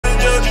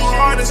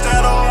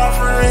instead of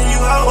offering you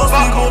help. Most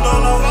people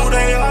don't know who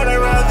they are, they'd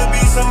rather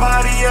be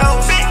somebody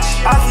else.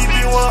 I keep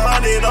it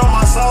 100 on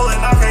my soul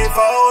and I can't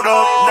fold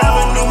up.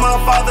 Never knew my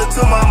father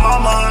to my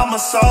mama, I'm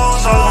a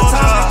soldier. When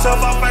times get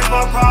tough, I face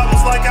my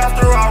problems like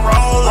after I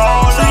roll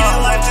up.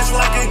 Treating life just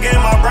like a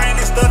game, my brain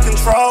is the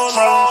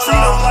controller. Treat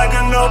them like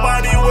a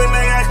nobody when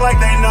they act like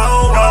they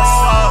know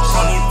us.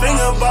 Funny thing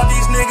about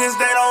these niggas,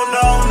 they don't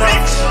know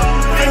nothing.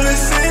 Feeling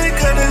sick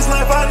of this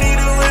life, I need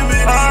a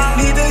remedy.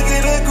 Need to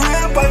get a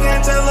grip, I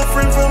can't tell a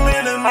friend from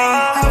enemy.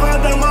 Have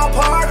I done my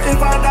part? If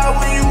I die,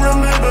 will you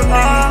remember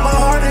me? My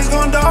heart is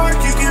gone dark,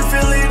 you can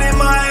feel it in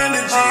my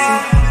energy.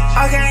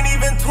 I can't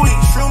even tweet,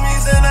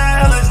 shroomies and a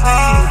LSD.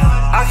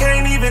 I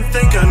can't even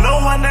think of no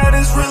one that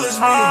is real as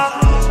me.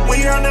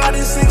 We are not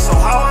in sync, so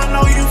how I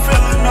know you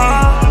feeling me?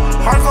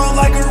 Heart cold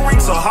like a ring,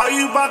 so how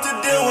you about to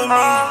deal with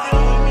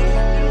me?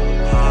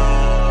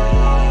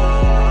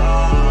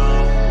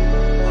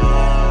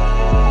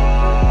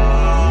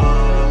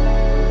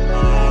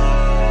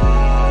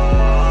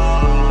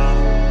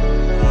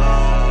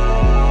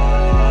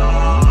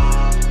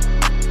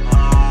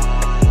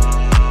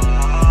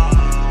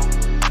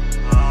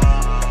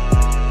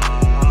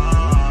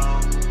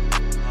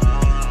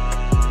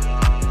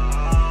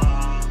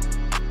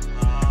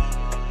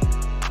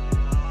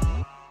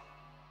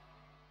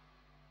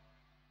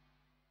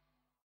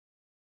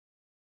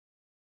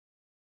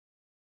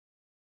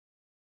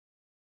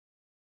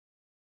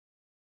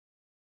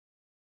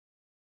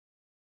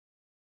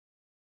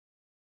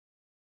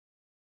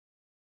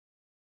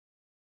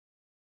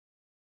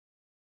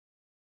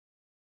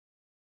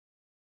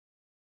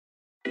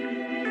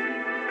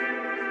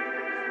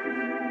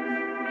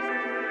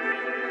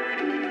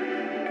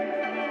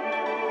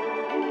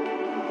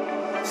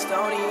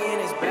 Stoney in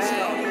his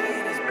bag.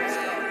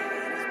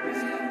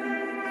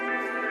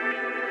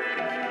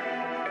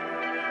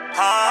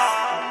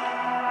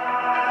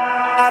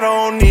 I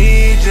don't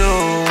need you.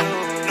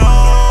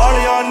 All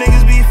of y'all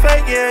niggas be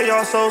fake, yeah,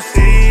 y'all so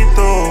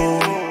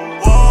see-through.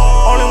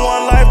 Only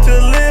one life to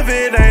live,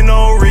 it ain't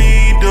no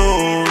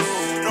redos.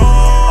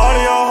 All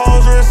of y'all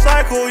hoes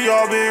recycle,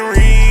 y'all been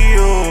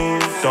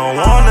reused. Don't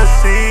wanna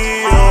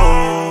see you.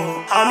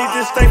 I need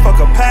this steak, fuck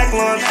a pack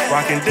lunch.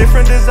 Rockin'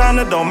 different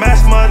designer, don't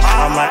match much.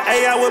 I'm like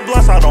AI with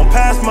blunts, I don't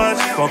pass much.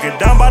 Smoke it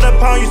down by the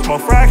pound, you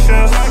smoke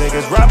fractions.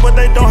 Niggas rap but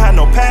they don't have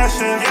no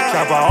passion.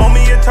 Trap out on me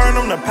and turn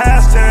them to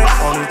past tense.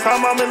 Only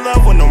time I'm in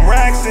love when them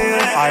racks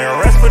in.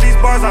 IRS for these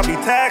bars, I be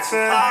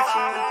taxing.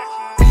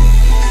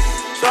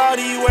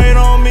 Shawty wait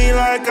on me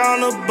like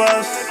on the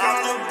bus.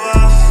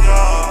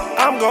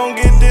 I'm gon'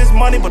 get this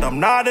money, but I'm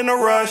not in a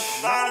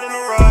rush.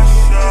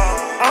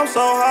 I'm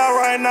so high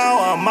right now,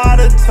 I'm out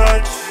of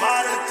touch.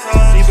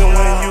 Even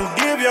when you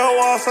give your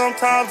all,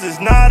 sometimes it's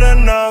not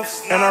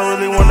enough. And I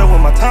really wonder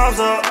when my time's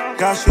up.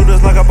 Got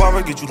shooters like a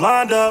barber, get you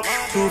lined up.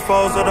 2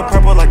 foes of the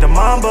purple like the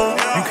Mamba.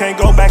 You can't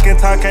go back in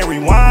time, can't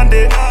rewind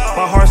it.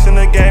 My heart's in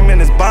the game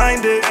and it's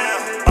binded.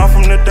 I'm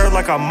from the dirt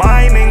like I'm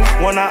mining.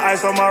 When I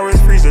ice on my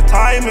wrist, freeze the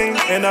timing.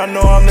 And I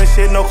know I'm the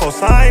shit, no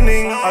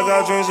co-signing. I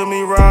got dreams of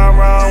me riding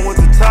around with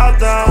the top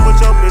down, but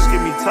your bitch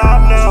give me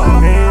top now.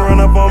 And you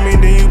run up on me,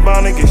 then you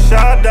bound to get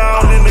shot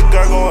down. And the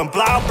girl going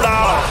blah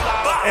blah.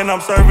 And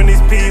I'm serving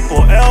these people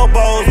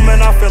elbows,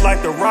 man, I feel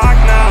like The Rock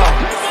now.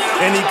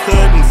 And he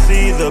couldn't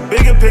see the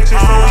bigger picture,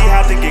 so he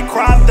had to get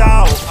cropped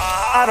out.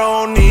 I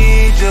don't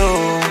need you.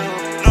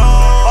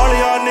 All of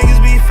y'all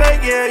niggas be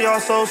fake, yeah, y'all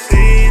so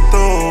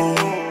see-through.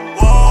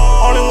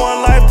 Only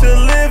one life to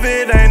live,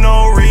 it ain't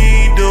no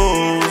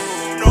redos.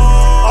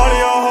 All of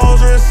y'all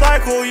hoes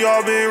recycle,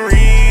 y'all been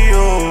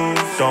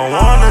reused. Don't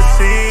wanna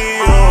see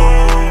you.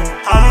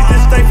 I need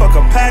this steak, fuck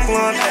a pack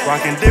lunch.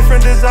 Rockin'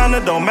 different designer,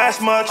 don't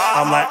match much.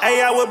 I'm like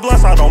AI with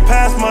blunts, I don't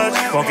pass much.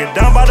 Smoke it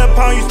down by the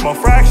pound, you smoke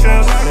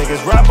fractions.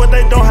 Niggas rap but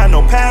they don't have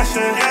no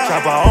passion.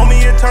 Trap out on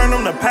me and turn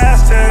them to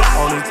past tense.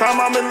 Only time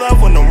I'm in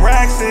love when them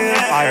racks in.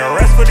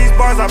 IRS for these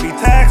bars, I be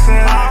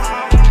taxing.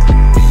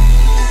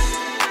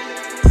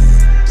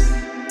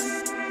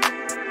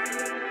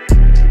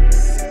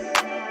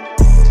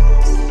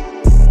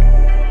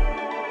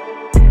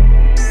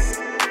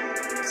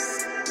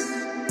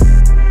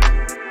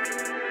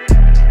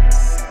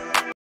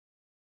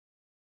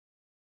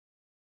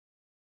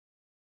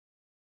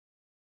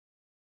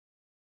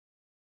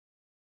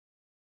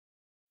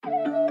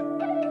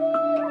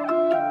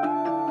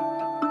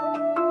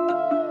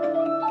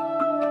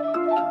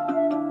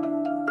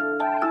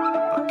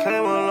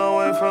 Came a long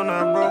way from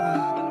that broken.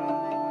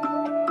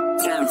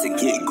 Time to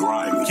get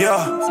grimy.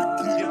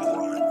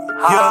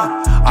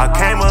 I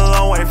came a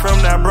long way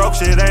from that broke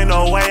shit, ain't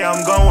no way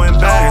I'm going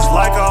back. It's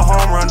like a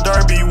home run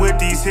derby with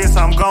these hits,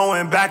 I'm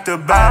going back to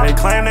back. They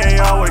claim they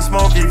always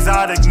smoke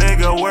exotic,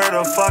 nigga, where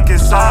the fuck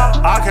is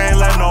that? I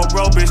can't let no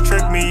broke bitch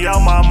trick me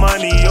out my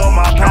money or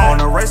my pack. On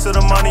the race to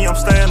the money, I'm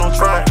staying on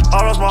track.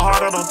 I lost my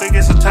heart, I don't think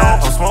it's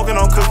attached. I'm smoking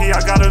on cookie,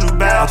 I got a new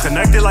bag. I'm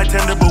connected like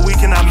Tinder, but we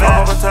cannot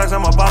match. Over tags,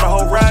 I'm about a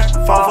whole rack.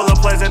 Fall full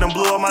of plays, they done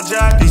blew up my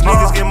jack. These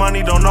niggas get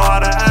money, don't know how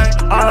to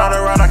act. I'm not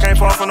a rat, I can't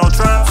fall for no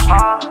traps.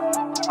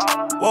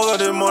 Woke up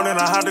this morning,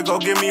 I had to go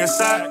get me a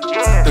sack.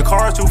 The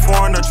car is too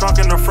foreign, the trunk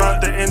in the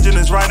front, the engine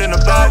is right in the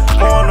back.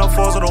 Pouring no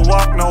force of the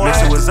walk, no act.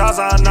 Mix it with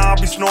Zaza and now I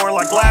be snoring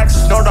like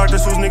lax. No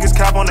doctors whose niggas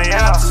cap on they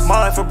apps.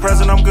 My life for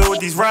present, I'm good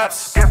with these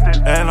raps.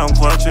 And I'm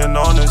clutching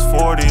on this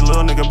 40,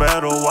 little nigga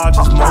better watch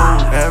his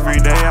move. Every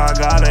day I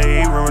gotta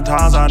eat, remember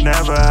times I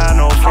never had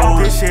no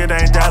food. This shit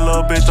ain't that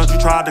little bitch, don't you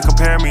try to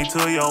compare me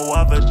to your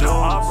other dudes.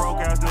 My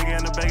broke ass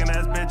nigga and the begging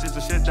ass bitch is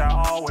the shit that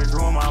always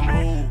ruin my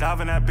mood.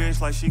 Diving that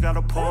bitch like she got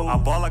a pull. I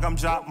ball like I'm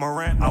Jock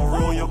Morant. I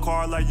ruin your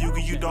car like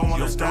Yugi, you don't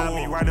wanna stab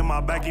me. Right in my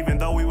back even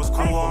though we was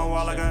cool. Going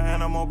wild like an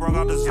animal, broke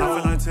out the zoo.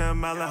 I feel like Tim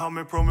Mellon, home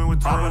improvement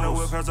with tools. Popping the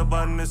whip, press a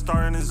button and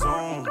starting to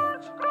zoom.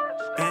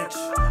 Bitch,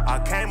 I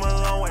came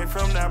a long way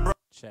from that bro.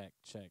 Check.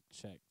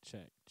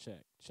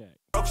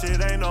 Broke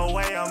shit, ain't no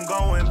way I'm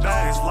going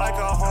back. It's like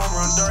a home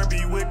run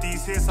derby with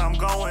these hits, I'm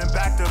going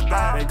back to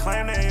back. They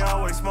claim they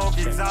always smoke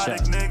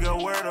exotic, nigga,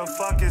 where the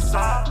fuck is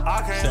that?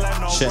 I can't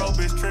let no bro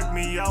bitch trick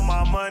me out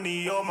my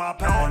money or my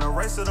pack. On the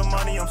race of the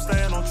money, I'm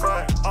staying on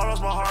track.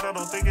 Almost my heart, I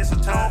don't think it's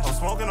attached. I'm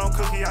smoking on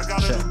cookie, I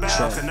got a new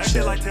bag. I'm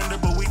connected like Tinder,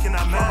 but we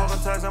cannot match. All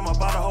the tags, I'm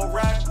about a whole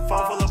rack.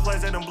 Phone full of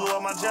plays, they done blew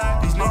up my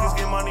jack. These niggas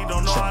get money,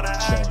 don't know how to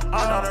act.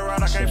 I'm not a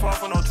rat, I can't fall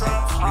for no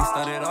trap. We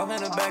started off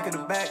in the back of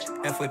the back,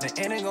 and for the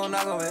end, gon'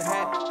 knock off his hat.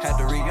 Had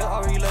to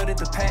re-up or reloaded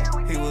the pack.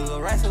 He was a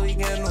rat, so he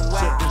getting a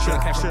whack. The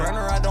truck came from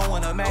burner, I don't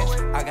wanna match.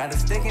 I got a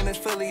stick and it's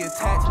fully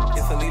attached.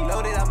 It's fully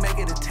loaded, I make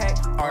it attack.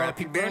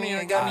 R.I.P. Bernie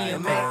and got me a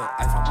Mac.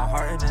 I found my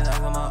heart and then I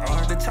got my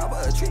arm. The chopper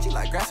treat you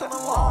like grass on the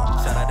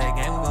lawn. Shout out that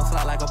game, we gon'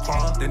 slide like a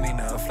pawn. Didn't need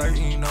no flirt,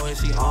 you know what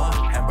she on.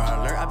 Amber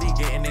alert, I be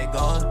getting it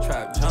gone.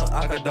 Trap jump,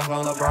 I could dunk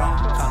on LeBron.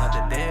 Count out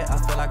the dead, I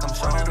feel like I'm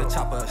strong. The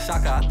chopper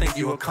shocker, I think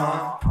you a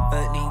con.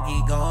 But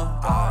nigga gone.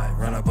 I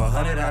run up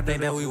 100, I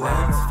think that we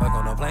won. Fuck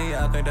on the plane,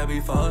 I think that be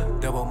fun.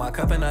 Double my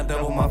cup and I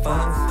double my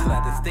funds.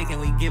 Slap the stick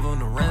and we give them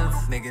the runs.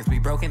 Niggas be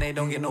broken, they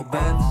don't get no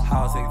buns.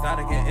 House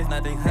exotic and it's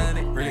not they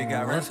hunted. Really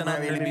got runs and I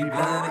really be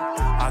blunted.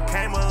 I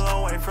came a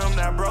long way from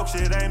that broke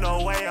shit, ain't no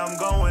way I'm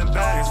going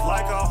back. It's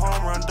like a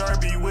home run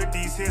derby with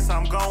these hits,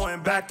 I'm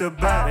going back to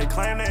back. They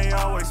claim they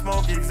always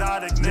smoke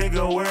exotic,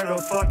 nigga, where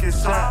the fuck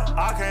is that?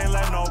 I can't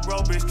let no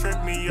bro bitch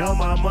trick me out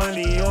my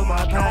money or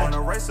my pack. On the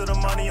race of the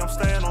money, I'm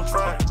staying on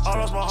track.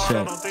 Almost my heart,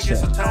 I don't think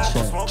it's attached.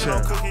 I'm smoking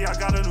on cookie, I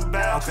got a new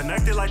bag. I'm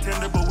connected like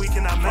Tinder, but we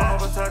cannot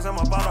match. All the tags, I'm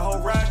about a whole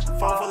rack.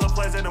 Phone full of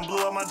plays, they done blew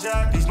up my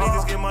jack. These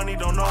niggas get money,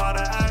 don't know how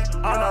to act.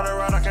 I'm not a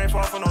rat, I can't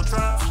fall for no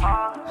traps.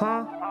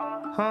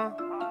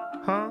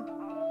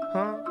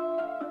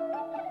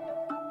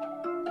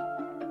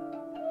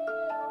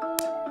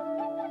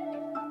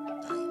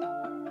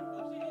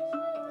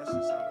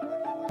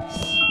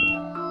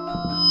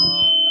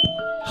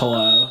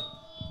 Hello.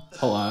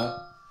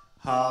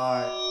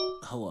 Hi.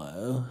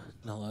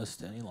 Hello,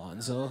 Stoney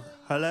Lonzell.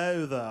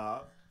 Hello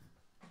there.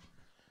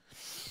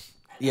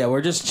 Yeah,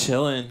 we're just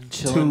chilling,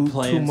 Two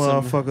playing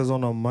motherfuckers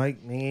on the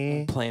mic,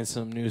 man. playing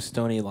some new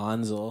Stoney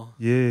Lonzell.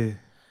 Yeah.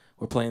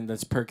 We're playing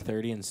that's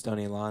perc30 and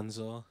Stoney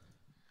Lonzell.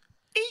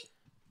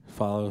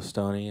 Follow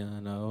Stoney. I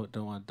know,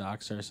 don't want to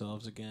dox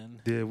ourselves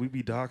again. Yeah, we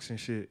be doxing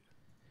shit.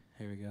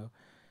 Here we go.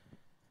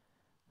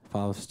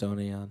 Follow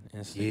Stoney on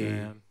Instagram.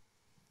 Yeah.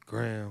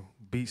 Graham,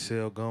 beat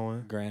sale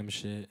going. Gram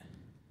shit.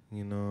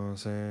 You know what I'm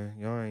saying?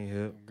 Y'all ain't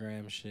hip.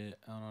 Gram shit.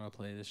 I don't know how to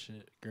play this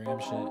shit. Gram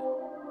shit.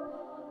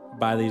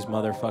 Buy these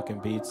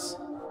motherfucking beats.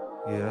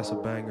 Yeah, that's a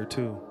banger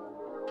too.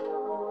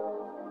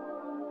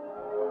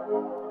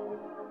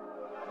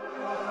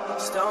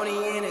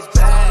 Stoney in his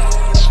bag.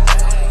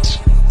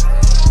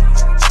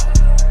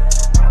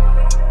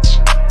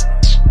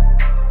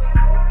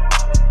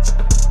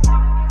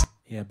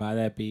 Yeah, buy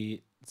that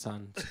beat. It's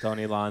on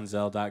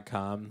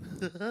StoneyLonzell.com.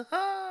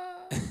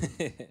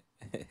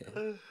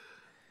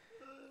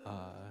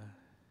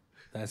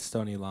 That's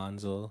Stoney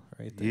Lonzell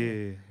right there.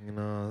 Yeah, you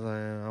know what I'm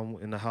saying? I'm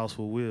in the house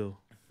with Will.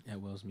 At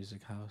Will's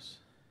Music House.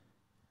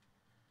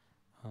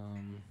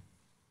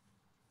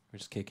 We're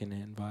just kicking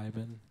it and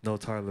vibing. No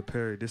Tyler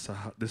Perry. This a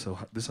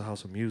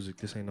house of music.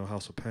 This ain't no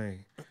house of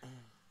pain.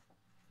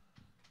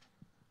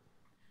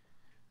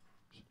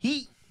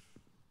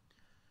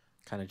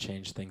 Kind of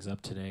changed things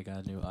up today.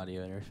 Got a new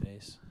audio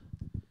interface.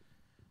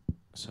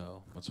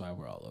 So that's why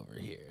we're all over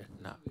here,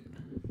 not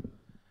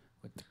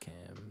with the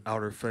cam.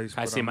 Outer face.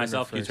 I see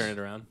myself. Can you turn it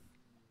around?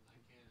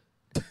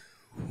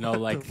 No,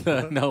 like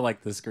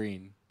the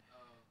screen.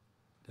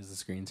 Does the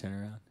screen turn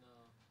around?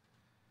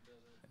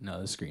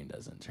 No, the screen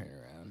doesn't turn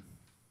around.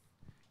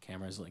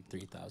 Camera's like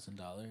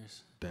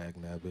 $3,000. Dag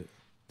nabbit.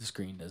 The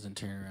screen doesn't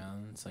turn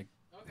around. It's like.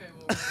 Okay,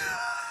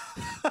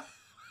 well.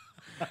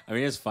 I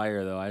mean, it's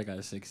fire though. I got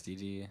a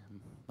 60D.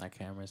 My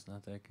camera's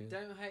not that good.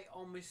 Don't hate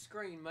on my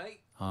screen,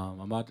 mate. I'm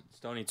about to,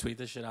 Stoney, tweet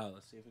this shit out.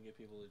 Let's see if we get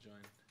people to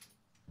join.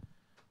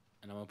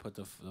 And I'm gonna put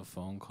the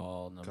phone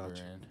call number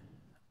in.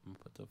 I'm gonna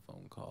put the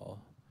phone call.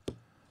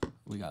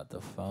 We got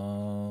the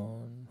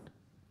phone.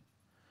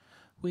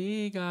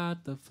 We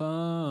got the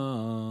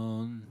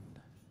phone.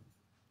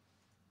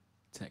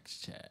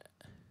 Text chat.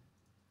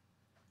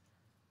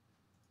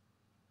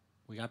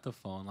 We got the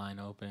phone line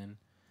open.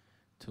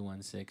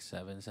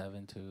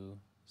 216-772-6955.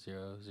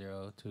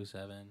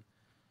 0027.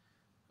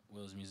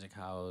 Will's Music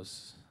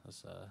House.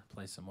 Let's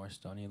play some more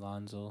Stoney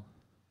Lonzell.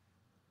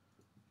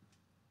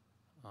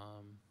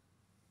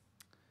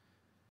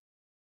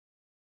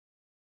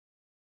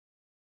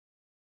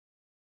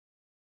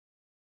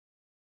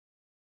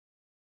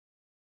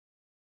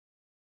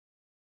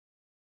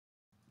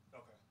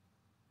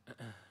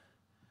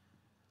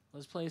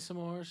 Let's play some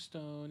more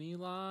Stoney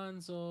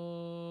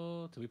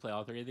Lonzell. Did we play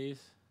all three of these?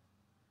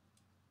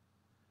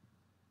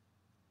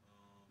 No,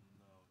 just the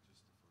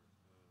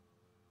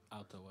first.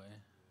 Out the way.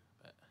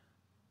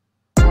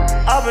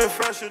 I've been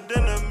fresher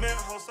than the mint,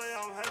 Jose,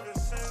 I'm heaven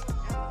sent.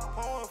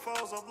 Pouring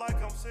foes up like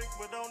I'm sick,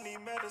 but don't need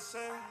medicine.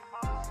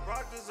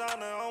 Rock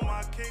designer on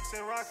my kicks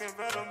and rockin'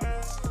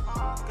 vitamins.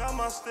 Got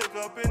my stick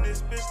up in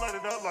this bitch, light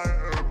it up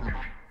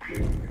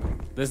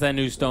like. This is that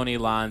new Stoney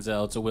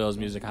Lonzell. It's a Will's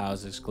Music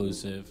House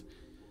exclusive.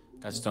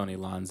 Got Stoney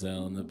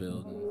Lonzell in the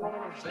building.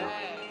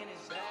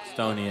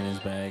 Stoney in his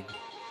bag.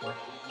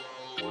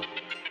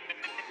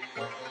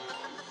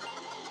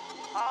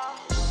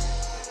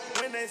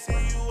 When they see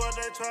you up,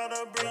 they try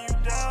to bring you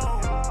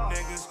down.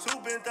 Niggas too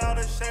bent out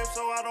of shape,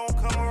 so I don't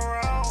come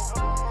around.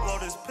 Blow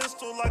this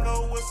pistol like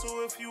a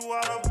whistle if you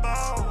out of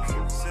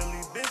bounds.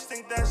 Silly bitch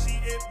think that she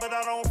it, but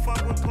I don't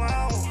fuck with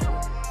clowns.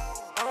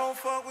 I don't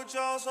fuck with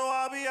y'all, so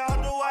I be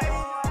out the way.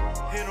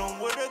 Hit him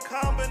with a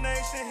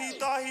combination, he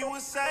thought he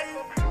was safe.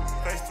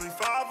 Face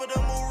 3-5 of the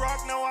move rock,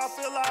 now I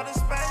feel out of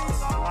space.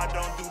 I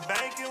don't do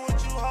banking with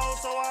you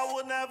hoes, so I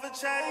would never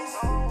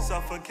chase.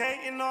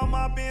 Suffocating on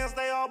my bins,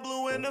 they all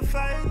blue in the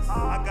face.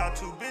 I got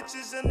 2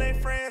 bitches and they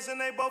friends,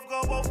 and they both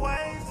go both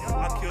ways.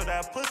 I kill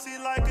that pussy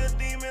like a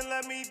demon,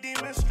 let me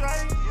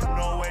demonstrate.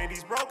 No way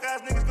these broke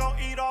ass niggas gon'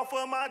 eat off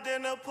of my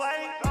dinner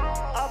plate.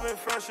 I've been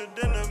fresher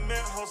than the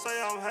mint, Jose,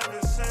 I'm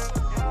heaven sent.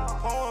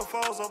 Pouring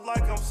foes up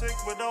like I'm sick,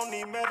 but don't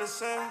need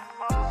medicine.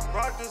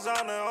 Rock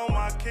designer on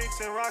my kicks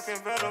and rockin'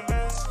 vitamins.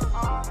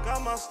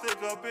 Got my stick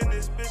up in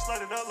this bitch,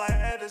 light it up like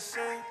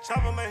Edison.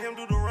 Chopper made him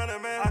do the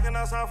running, man. I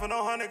cannot sign for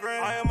no 100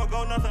 grand. I am a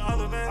go, nothing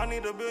other than. I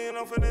need $1 billion,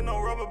 I'm fitting no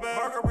rubber band.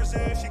 Marker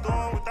Brazilian, she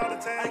going without a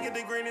tan. I get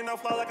the green and I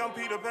fly like I'm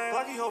Peter Pan.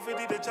 Lucky hoe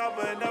 50 the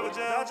chopper and never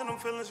jam. Dodging them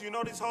feelings, you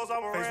know these hoes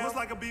I'm around. Face was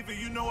like a beaver,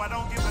 you know I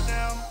don't give a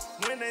damn.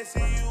 When they see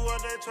you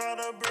up, they try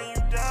to bring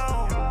you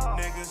down.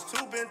 Niggas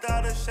too bent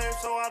out of shape,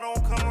 so I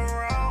don't come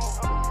around.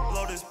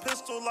 Blow this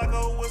pistol like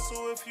a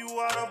whistle if you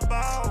out of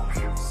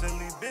bounds.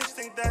 Silly bitch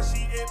think that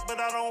she it, but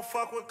I don't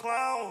fuck with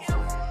clowns.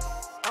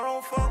 I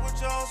don't fuck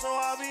with y'all, so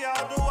I be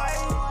out the way.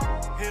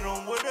 Hit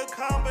him with a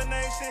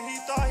combination, he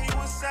thought he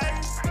was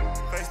safe.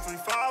 Face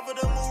 3-5 of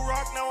the move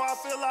rock, now I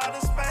feel out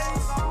of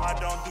space. I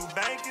don't do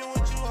banking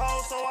with you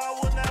hoes, so I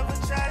would never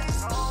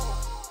chase.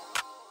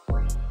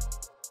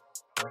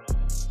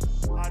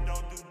 I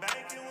don't do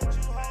banking with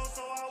you hoes,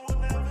 so I would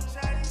never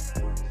chase.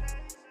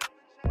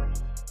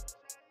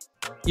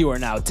 You are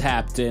now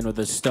tapped in with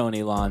a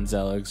Stoney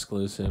Lonzell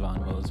exclusive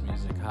on Will's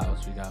Music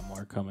House. We got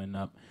more coming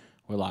up.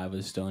 We're live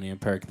with Stoney and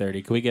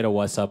perc30. Can we get a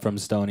what's up from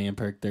Stoney and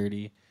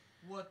perc30?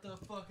 What the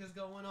fuck is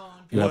going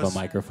on? You have a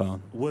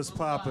microphone. What's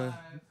poppin'?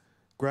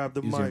 Grab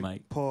the Use your mic.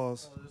 mic.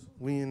 Pause.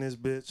 We in this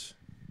bitch.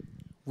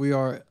 We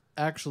are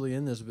actually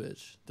in this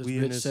bitch. This We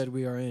in bitch this- said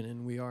we are in,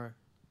 and we are.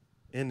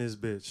 In this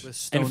bitch. With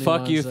Stoney And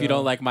fuck you if you Lonzell.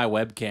 don't like my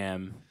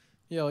webcam.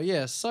 Yo,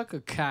 yeah, suck a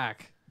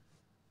cock.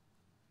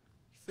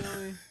 Feel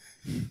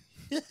me?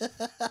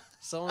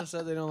 Someone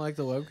said they don't like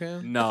the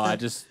webcam? No, I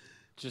just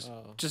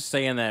Oh.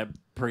 saying that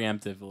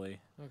preemptively.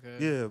 Okay.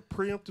 Yeah,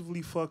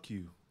 preemptively fuck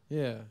you.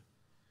 Yeah.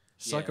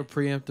 Suck Yeah. a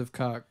preemptive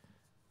cock.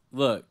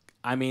 Look,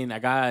 I mean, I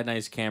got a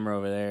nice camera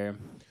over there.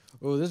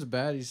 Oh, this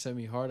baddie sent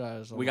me hard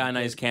eyes. on We my got a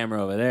nice dick.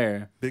 camera over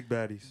there. Big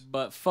baddies.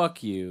 But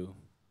fuck you.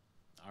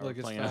 All right, Look, we're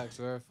it's playing- facts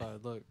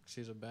verified. Look,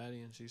 she's a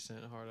baddie and she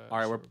sent hard eyes. All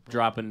right, we're So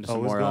dropping some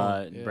Oh, it's more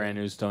gone. Yeah. brand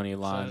new Stoney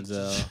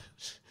Lonzell.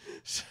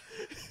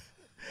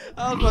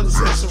 I was about to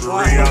say some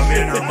I'm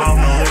in her mouth,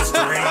 no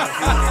Listerine.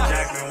 Hugh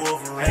Jackman,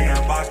 Wolverine.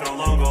 Her box, no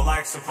logo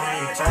like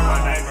Supreme. Turn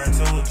my neighbor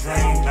into a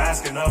dream.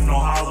 Masking up, no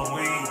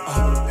Halloween.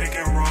 Pick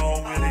and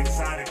roll with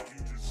exotic.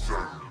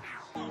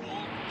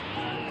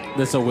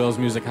 This is a Will's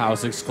Music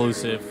House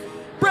exclusive.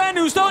 Brand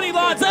new Stoney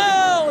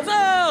Lonzell!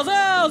 Zell,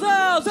 zell, zell,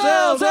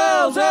 zell, zell,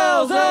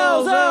 zell,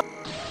 zell, zell.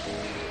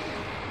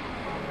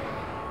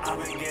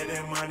 I've been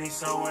getting money,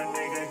 so a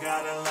nigga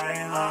gotta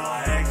lay low.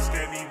 My ex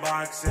gave me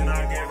boxing,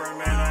 I gave her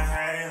man a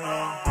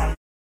halo.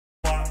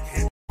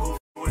 Hit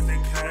with the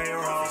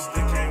K-roll.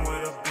 Stick came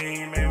with a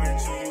beam, made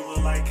with you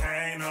look like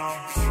Kano.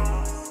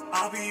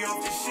 I'll be off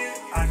the shit,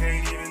 I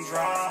can't even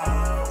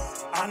drive.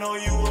 I know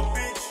you a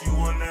bitch, you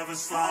will never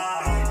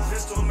slide.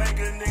 Pistol make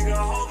a nigga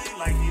holy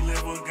like he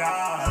live with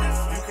God.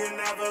 You can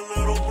have a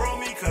little bro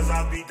me, cause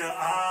I beat the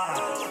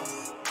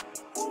odds.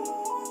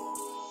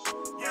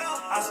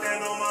 I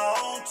stand on my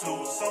own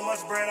too, so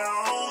much bread I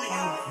own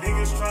you.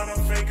 Niggas tryna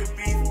fake a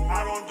beef,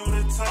 I don't do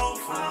the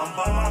tofu. I'm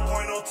by my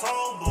point no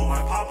toll,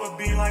 my papa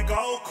be like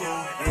Goku.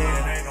 Yeah,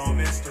 it ain't no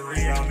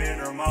mystery, I'm in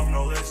her mouth,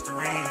 no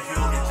Listerine.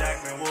 Hugh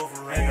Jackman,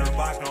 Wolverine, her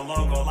watch no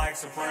logo like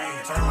Supreme.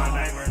 Turn my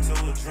neighbor into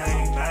a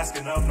dream.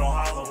 Masking up no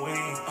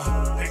Halloween.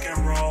 Pick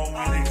and roll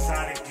with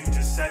exotic, you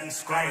just setting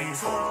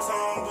screens.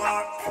 Two-tone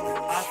block.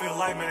 I feel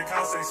like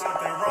mankind say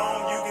something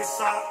wrong, you get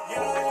socked.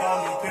 Call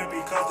me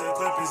pimpy cause the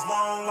clip is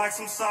long like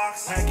some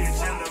socks.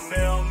 Package in the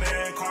mail,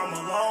 man, call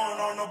Malone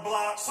on the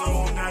block.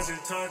 Soon as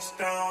it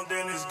touchdown,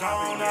 then it's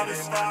gone out of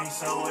stock.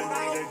 So a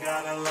nigga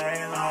gotta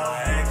lay low.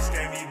 My ex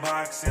gave me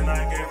box and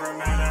I gave her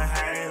man a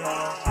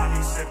halo. I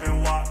be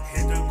sipping walk,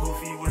 hit the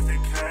goofy with the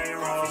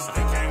K-roll.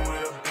 Stick came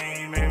with a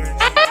beam, maybe I be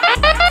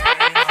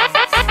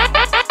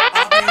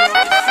on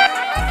the shit,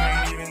 I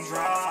can't even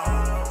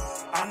drive.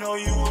 I know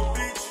you a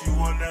bitch, you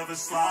will never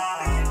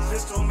slide.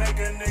 Pistol make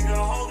a nigga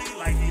holy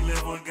like he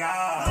live with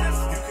God.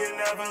 You can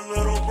never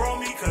little bro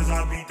me cause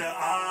I beat the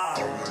odds.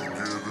 Getting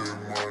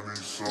money,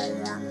 so a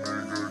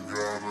nigga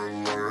gotta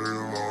lay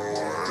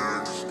low.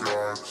 Ex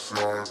got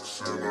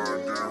socks and I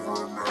give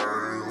her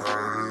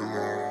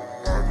halo.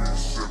 I be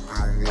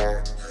sipping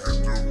walk, hit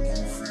the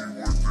goofy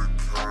with the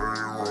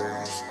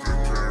K-roll. Stick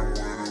came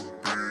with a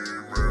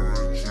beam and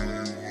a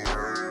G-Lane.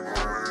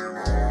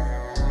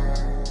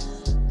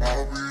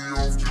 I'll be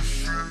off the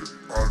shit,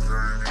 I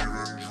can't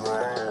even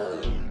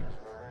drive.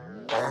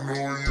 I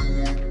know you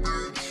a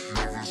bitch,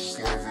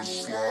 you a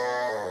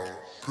slide.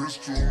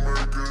 Pistol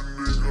make a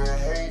nigga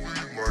holy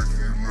like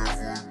he live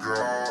with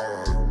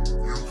God.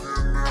 You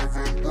can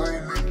never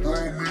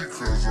bro me,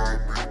 cause I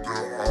beat the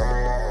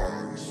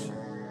odds.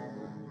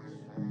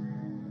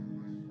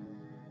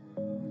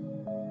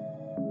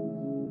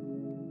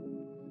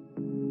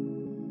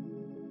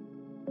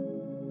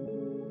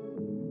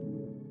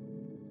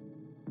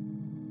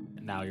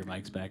 Now your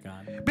mic's back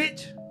on.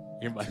 Bitch.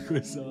 Your mic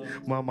was on.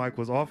 My mic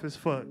was off as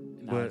fuck.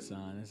 Now But it's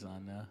on. It's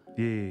on now.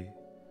 yeah.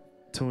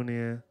 Tune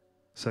in.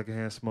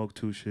 Secondhand Smoke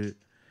 2 shit.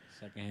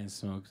 Secondhand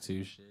smoke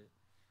too. Shit.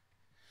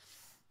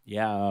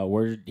 Yeah,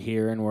 we're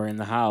here and we're in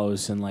the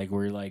house and like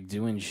we're like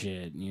doing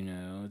shit. You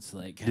know, it's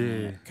like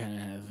kind of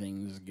how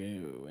things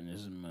go in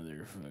this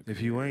motherfucker. If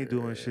you ain't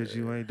doing shit,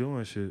 you ain't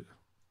doing shit.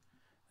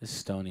 This is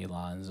Stoney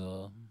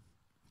Lonzell,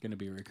 gonna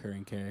be a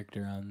recurring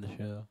character on the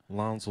show.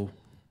 Lonzell.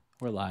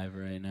 We're live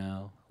right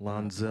now. We're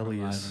live in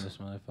Lonzellius. this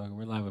motherfucker.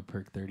 We're live with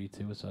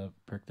perc30. What's up,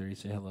 perc30?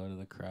 Say hello to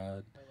the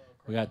crowd.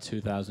 We got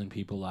 2,000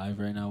 people live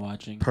right now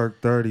watching.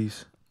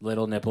 perc30s.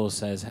 Little Nipples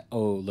says,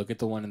 "Oh, look at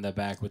the one in the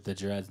back with the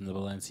dreads and the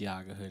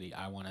Balenciaga hoodie.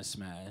 I want to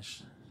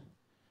smash."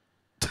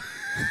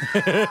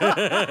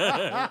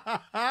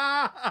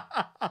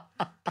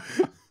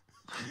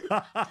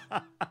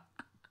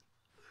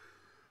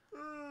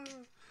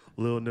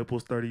 Little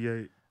Nipples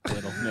 38.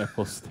 Little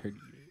Nipples 38.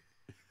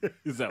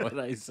 Is that what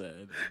I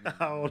said?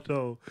 I don't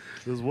know.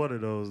 It was one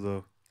of those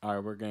though. All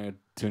right, we're gonna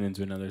tune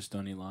into another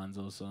Stoney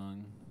Lonzell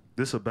song.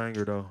 This a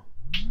banger though.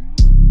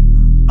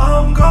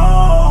 I'm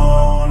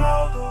gone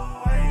out the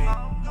way.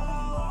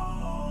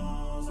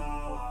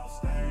 I'll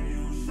stay.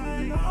 You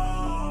should know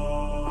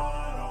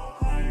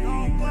I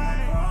don't play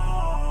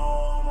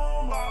home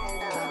on my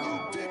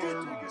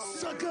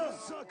sucker.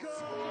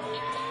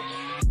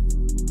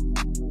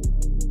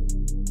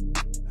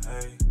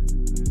 Hey.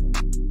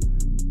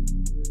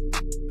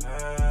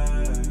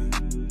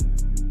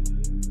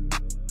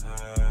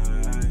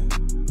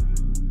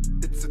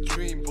 It's a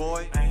dream,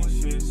 boy. Ain't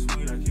shit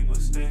sweet, I keep a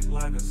stick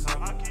like a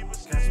sucker.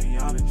 Catch me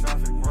out in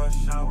traffic,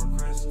 rush hour,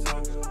 Chris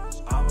Tucker.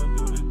 I'ma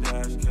do the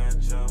dash,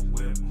 catch up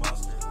with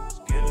mustard.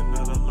 Get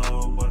another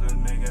load, but a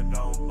nigga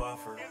don't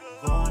buffer.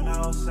 Going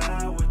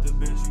outside with the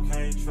bitch, you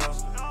can't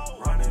trust her.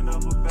 Running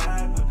up a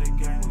bag with the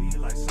gang, we eat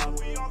like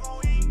supper.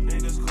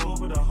 Niggas cool,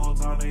 but the whole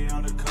time they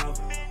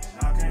undercover.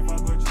 And I can't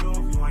fuck with you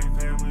if you ain't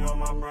family or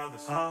my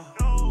brothers. I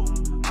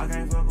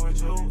can't fuck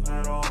with you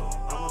at all.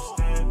 I'ma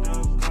stand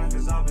up,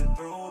 cause I've been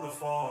through the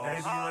fall. They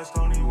be like,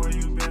 Stoney, where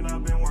you been?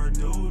 I've been where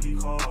duty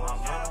call.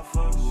 I'm not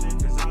fuck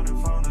shit, cause I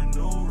done found a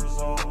new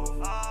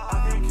resolve.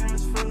 I can't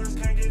catch feelings,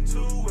 can't get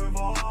too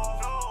involved.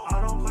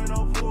 I don't play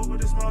no pool,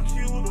 but it's my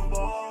cue to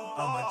ball.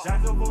 I'm a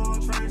jack of all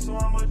trades, so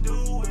I'ma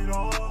do it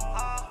all.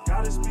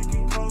 Gotta speak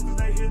in code, cause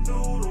they hit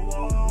through the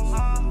walls.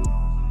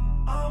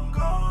 I'm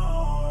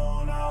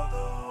gone out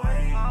the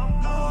way.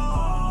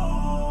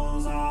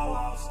 Knows how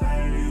I'll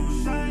stay. You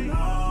should know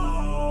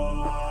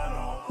I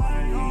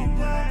don't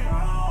play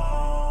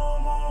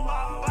home on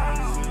my way.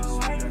 Shit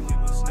sweet, I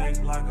keep a stick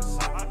like a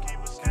sucker.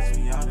 Catch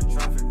me out in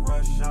traffic,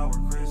 rush hour,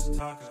 Chris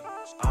Tucker.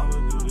 I'ma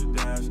do the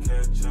dash,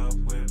 catch up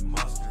with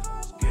mustard.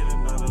 Get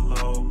another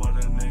load, but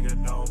a nigga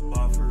don't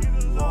buffer.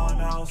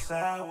 Going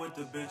outside with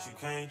the bitch, you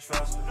can't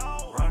trust her.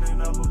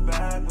 Running up a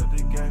bag with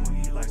the gang,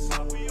 we eat like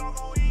supper.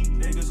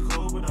 Niggas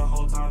cool, but the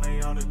whole time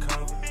they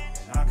undercover.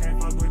 And I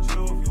can't fuck with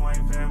you if you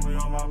ain't family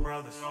or my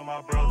brothers. On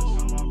my brothers.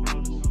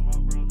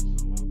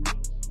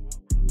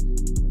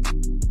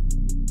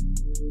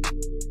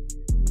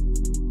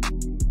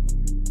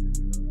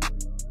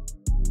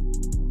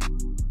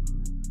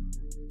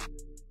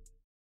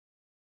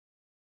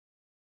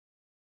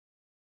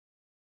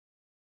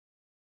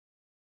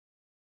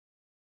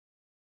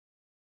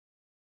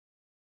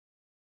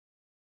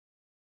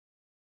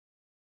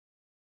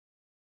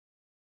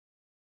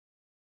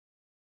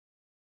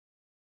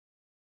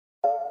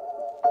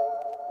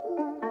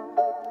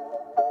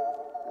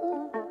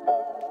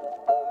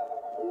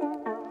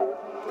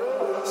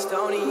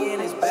 Stoney in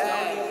his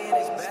bag.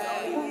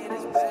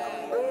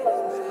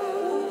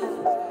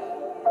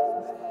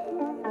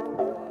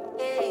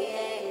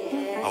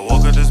 I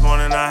woke up this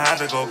morning, I had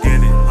to go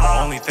get it.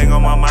 Only thing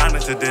on my mind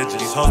is the digits.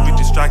 These hoes be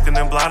distracting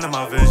and blinding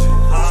my vision.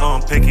 So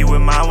I'm picky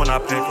with mine when I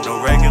pick 'em.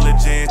 No regular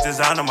jeans,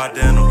 designer my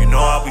denim. You know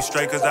I'll be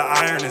straight cause the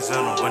iron is in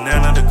 'em.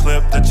 Banana the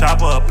clip, the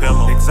chopper a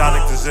pillow.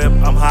 Exotic the zip,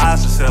 I'm high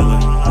as a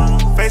ceiling.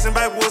 Facing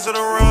backwoods of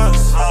the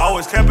runs.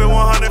 Always kept it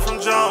 100 from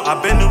jump. I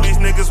been knew these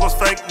niggas was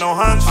fake, no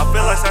hunch. I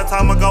feel like that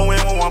time I go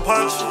in with one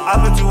punch.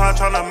 I've been too hot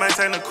trying to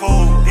maintain the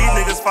cool. These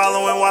niggas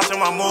following, watching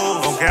my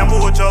moves. Don't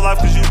gamble with your life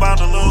cause you bound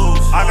to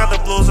lose. I got the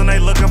blues and they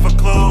looking for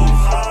clues.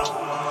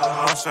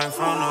 I'm straight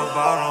from the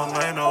bottom,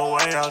 ain't no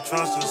way I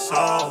trust a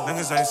soul.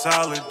 Niggas ain't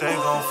solid, they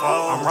gon'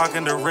 fall. I'm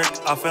rocking the Rick,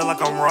 I feel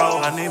like I'm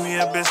rolled. I need me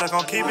a bitch that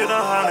gon' keep it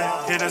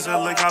 100. Hit us a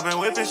lick, I been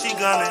whipping, she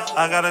gunning.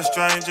 I got a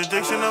strange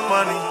addiction to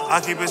money. I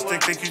keep it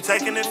stick, think you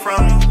taking it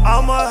from me.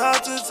 I'ma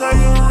have to take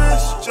a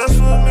risk just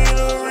for me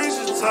to reach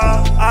the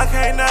top. I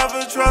can't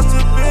never trust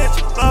a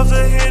bitch. Loves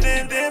a hit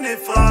and then it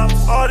flops.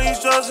 All these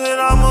drugs that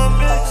I'm a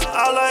mix.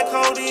 I like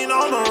codeine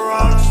on the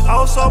rocks. I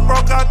was so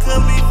broke I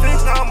couldn't be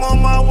fixed. Now I'm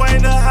on my way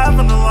to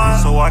having a lot.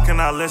 So why can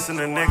I listen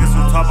to niggas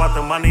who talk about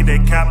the money they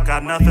cap,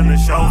 got nothing to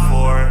show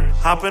for it?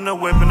 Hop in the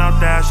whip and I'll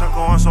dash, I'm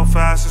going so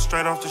fast and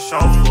straight off the show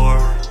floor.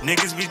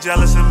 Niggas be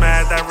jealous and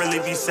mad, that really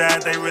be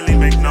sad, they really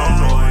make no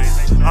noise.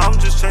 I'm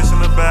just chasing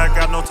the bag,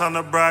 got no time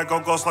to brag, go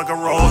ghost like a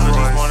Rolls Royce.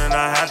 This morning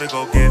I had to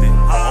go get it.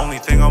 Only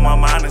thing on my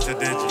mind is the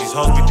digits. These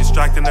hoes be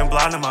distracting and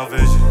blinding my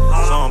vision.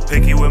 So I'm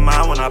picky with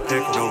mine when I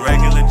pick 'em. No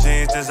regular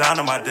jeans,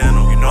 designer my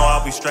denim. You know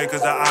I'll be straight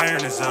cause the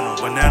iron is in 'em.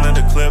 Banana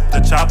the clip, the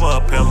chopper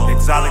a pillow.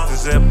 Exotic the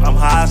zip, I'm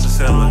high as a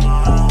ceiling.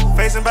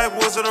 Facing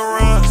backwoods of the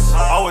runs.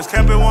 Always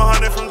kept it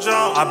 100 from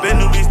jump. I been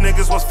knew these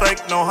niggas was fake,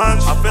 no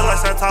hunch. I feel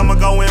like that time I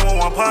go in with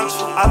one punch.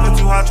 I've been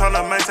too hot trying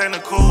to maintain the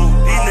cool.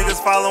 These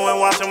niggas following,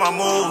 watching my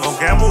moves. Don't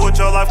gamble with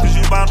your life cause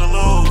you bound to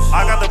lose.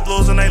 I got the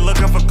blues and they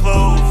looking for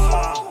clues.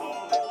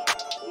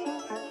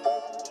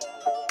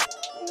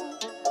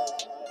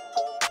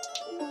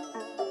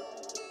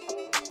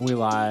 We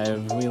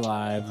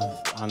live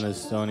on the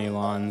Stoney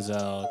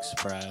Lonzell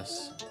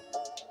Express.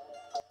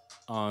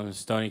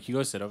 Stoney, can you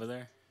go sit over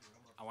there?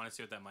 I want to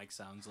see what that mic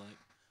sounds like.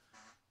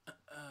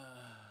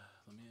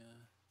 Let me.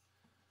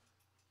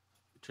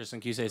 Tristan,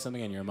 can you say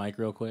something in your mic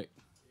real quick?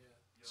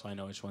 So I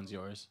know which one's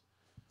yours.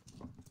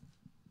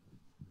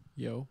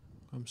 Yo,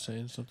 I'm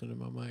saying something in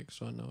my mic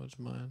so I know it's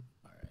mine.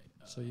 All right.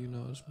 So you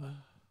know it's mine.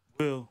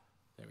 Will.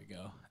 There we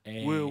go.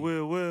 Hey.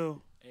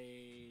 Will.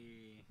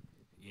 Hey.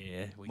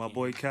 Yeah. My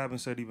boy Cabin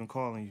said he been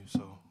calling you,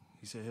 so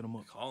he said hit him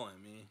up.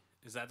 Calling me.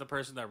 Is that the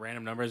person that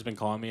random number has been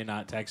calling me and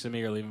not texting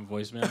me or leaving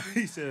voicemail?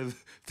 He said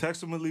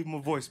text him and leave him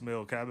a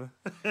voicemail, Cabin.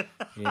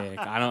 Yeah,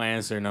 I don't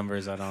answer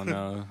numbers I don't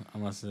know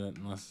unless you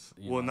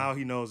well, know. now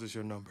he knows it's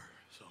your number,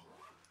 so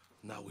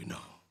now we know.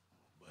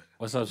 But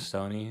What's up,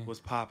 Stoney? what's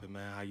poppin',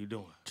 man? How you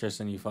doing?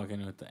 Tristan, you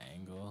fucking with the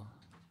angle.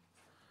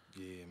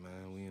 Yeah,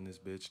 man, we in this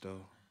bitch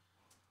though.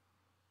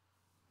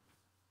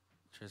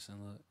 Tristan,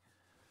 look.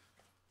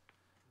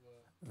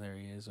 There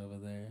he is over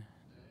there.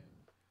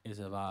 It's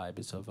a vibe.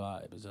 It's a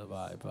vibe. It's a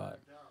vibe.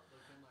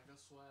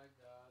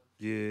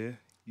 Yeah,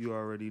 you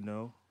already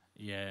know.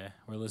 Yeah,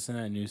 we're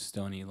listening to new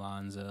Stoney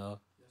Lonzell.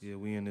 Yeah,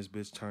 we in this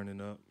bitch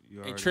turning up. You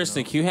Hey, already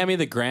Tristan, know. can you hand me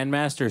the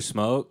Grandmaster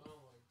Smoke?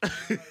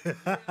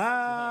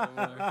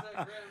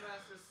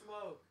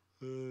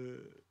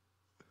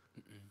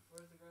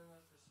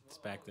 It's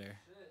back there.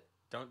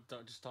 Don't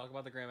just talk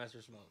about the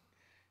Grandmaster Smoke.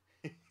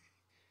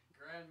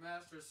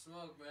 Grandmaster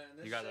Smoke, man.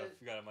 This You got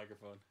a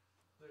microphone.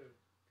 Dude.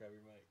 Grab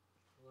your mic.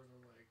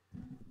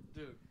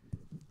 Dude,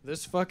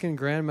 this fucking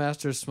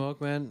Grandmaster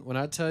Smoke, man. When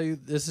I tell you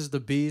this is the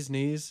bee's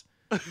knees,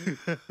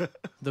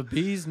 the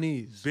bee's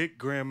knees. Big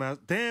Grandmaster.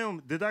 Damn,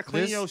 did I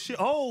clean your shit?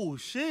 Oh,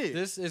 shit.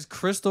 This is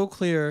crystal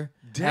clear.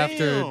 Damn.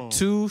 After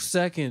 2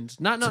 seconds.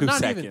 Not 2 even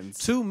seconds.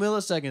 2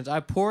 milliseconds. I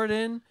pour it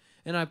in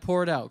and I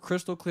pour it out.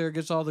 Crystal clear,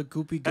 gets all the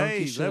goopy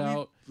gunky shit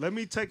out. Let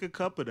me take a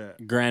cup of that.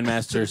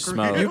 Grandmaster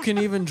Smoke. You can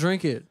even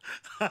drink it.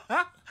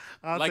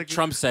 Like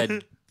Trump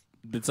said,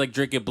 it's like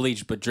drinking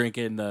bleach, but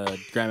drinking the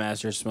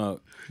Grandmaster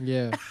Smoke.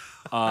 Yeah.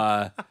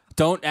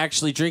 Don't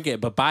actually drink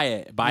it, but buy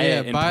it. Buy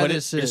it and buy put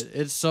this it. shit.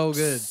 It's so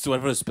good. So what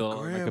if it spill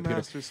on my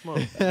computer? Grandmaster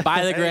Smoke.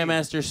 Buy the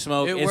Grandmaster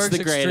Smoke. It It's works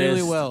the greatest.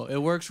 extremely well. It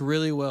works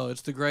really well.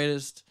 It's the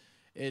greatest.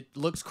 It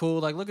looks cool.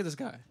 Like, look at this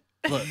guy.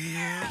 Look.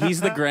 He's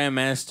the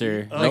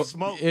Grandmaster. Like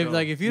smoke, though.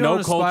 If you No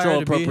don't aspire cultural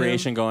to be him-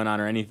 appropriation going on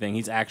or anything.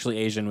 He's actually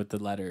Asian with the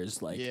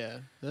letters. Like, Yeah,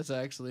 that's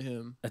actually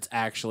him. that's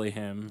actually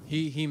him.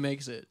 He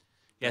makes it.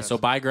 Yeah. So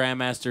buy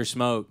Grandmaster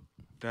Smoke.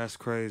 That's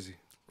crazy.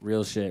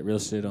 Real shit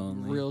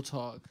only. Real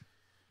talk.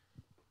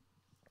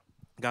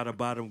 Got to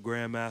buy them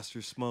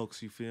Grandmaster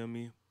Smokes, you feel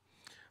me?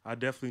 I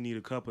definitely need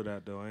a cup of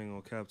that, though. I ain't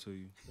going to cap to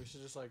you. We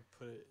should just like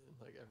put it in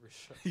like every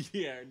show.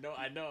 Yeah. No,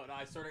 I know. No,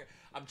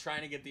 I'm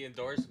trying to get the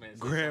endorsements.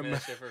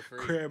 Grandmaster for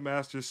free.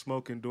 Grandmaster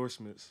Smoke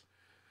endorsements.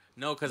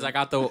 No, because I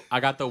got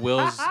the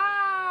Will's.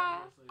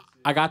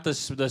 I got the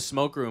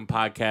Smoke Room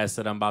podcast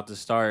that I'm about to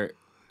start.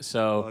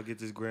 So I'll get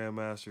this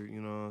Grandmaster.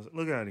 You know,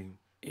 look at him.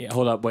 Yeah,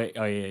 hold up, wait.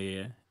 Oh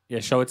yeah.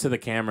 Show it to the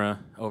camera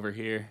over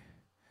here.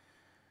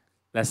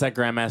 That's that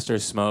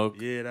Grandmaster Smoke.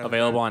 Yeah, that's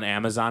available right. on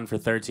Amazon for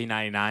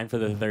 $13.99 for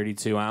the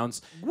 32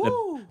 ounce.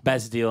 Woo! The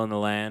best deal in the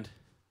land.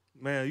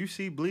 Man, you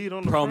see bleed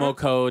on the Promo front?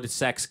 code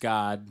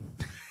SexGod.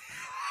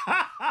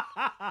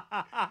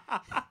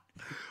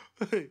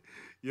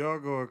 Y'all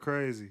going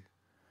crazy.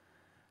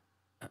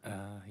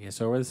 Yeah,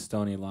 so we're with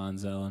Stoney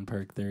Lonzell and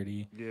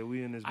perc30. Yeah,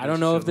 we in this. I don't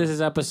know if this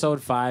is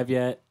episode 5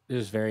 yet. It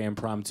was very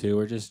impromptu.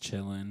 We're just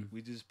chilling.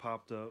 We just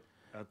popped up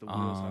at the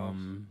Will's house.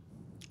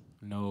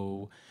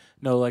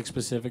 No, like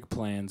specific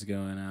plans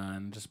going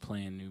on. Just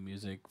playing new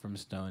music from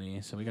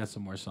Stoney. So we got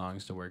some more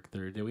songs to work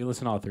through. Did we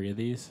listen to all 3 of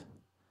these?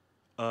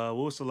 What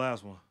was the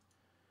last one?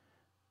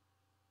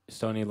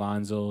 Stoney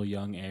Lonzell,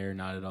 Young Air,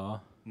 Not At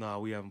All. Nah,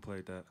 we haven't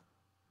played that.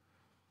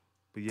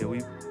 But yeah,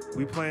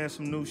 we playing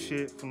some new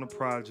shit from the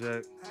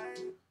project.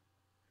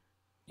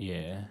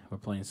 Yeah, we're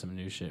playing some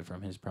new shit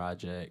from his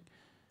project.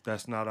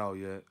 That's not out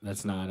yet.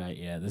 That's not out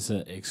yet. This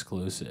is an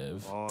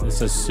exclusive. Oh, This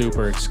is a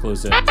super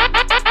exclusive. Go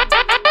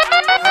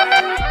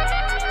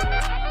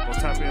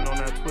tap in on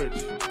that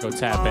Twitch. Go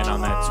tap in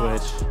on that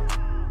Twitch.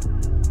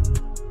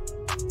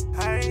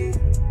 Hey,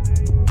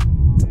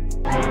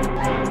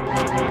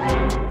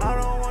 I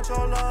don't want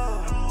your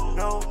love,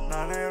 no,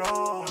 not at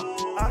all.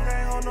 I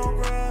can't hold no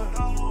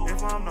grudge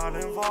if I'm not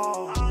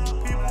involved.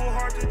 People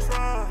hard to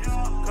trust,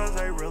 cause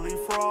they really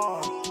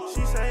fraud.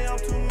 She say I'm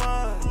too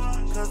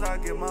much, cause I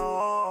give my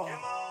all.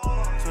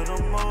 To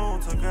the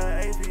moon, took an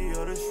AP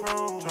of the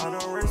shroom. Try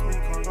to arrest me,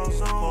 can't go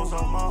soon. Close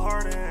off my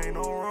heart, there ain't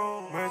no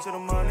room. Married to the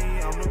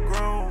money, I'm the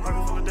groom.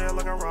 Pockets full of dead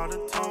like I robbed a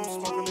tomb.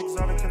 Smoking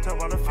exotic, can tell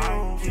by the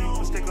fumes. Keep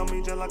a stick on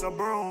me just like a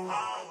broom.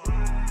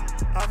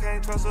 I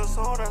can't trust a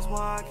soul, that's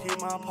why I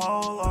keep my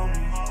pole on me.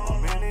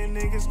 Many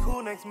niggas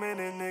cool, next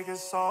minute niggas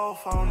so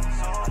phony.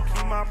 I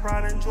keep my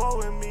pride and joy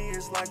with me,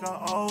 it's like an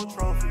old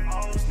trophy.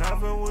 It's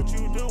never what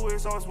you do,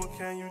 it's always what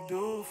can you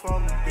do for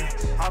me.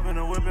 Hop in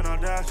a whip and I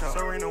dash out.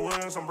 Serena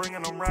Williams, I'm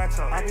bringing them racks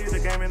out. I need the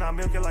game and I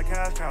milk it like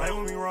cash cow.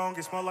 Label me wrong,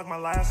 it smell like my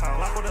last house.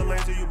 Lock with a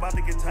laser, you about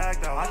to get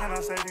tagged out. How can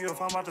I save you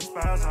if I'm about to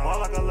spaz out? Ball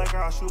like a Laker,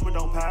 I shoot but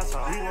don't pass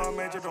out. We want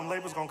major, them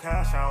labels gon'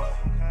 cash out.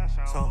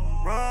 So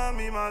run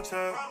me my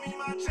check,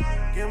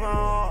 get my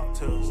all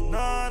to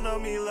none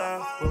of me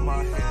left. With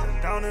my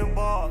head down in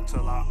ball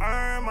till I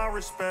earn my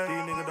respect.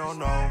 These niggas don't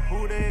know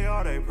who they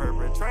are, they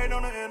perpetrate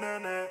on the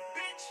internet.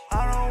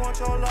 I don't want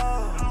your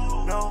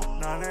love, no,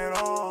 not at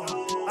all.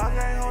 I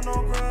can't hold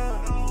no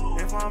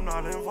grudge if I'm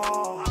not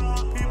involved.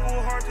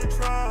 People hard to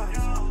trust,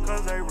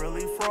 cause they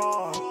really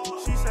fraud.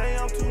 She say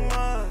I'm too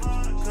much,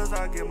 cause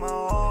I give my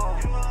all.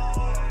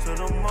 To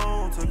the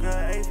moon, took an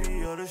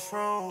AP of the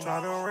shroom.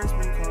 Try to arrest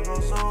me, can't go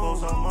soon.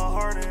 Close off my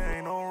heart, there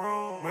ain't no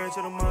room. Married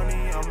to the money,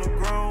 I'm the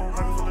groom.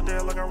 Pockets full of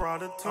dead like I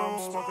robbed a tomb.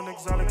 Smoking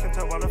exotic, can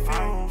tell by the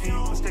fumes. Keep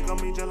a stick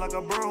on me just like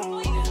a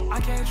broom. I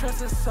can't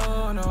trust a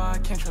soul, no, I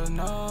can't trust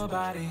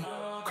nobody.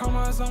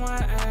 Chromas on my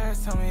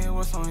ass, tell me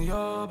what's on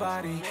your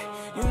body.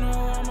 You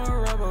know I'm a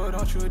rebel,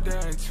 don't you dare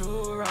act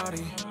too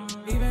rowdy.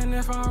 Even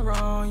if I'm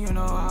wrong, you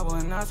know I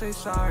will not say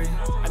sorry.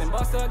 I done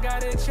bust up,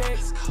 got it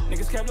checks.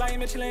 Niggas kept like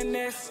Michelin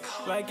Ness.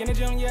 Like in the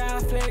gym, yeah, I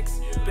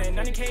flex. Spent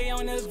 90K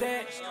on this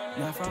vet.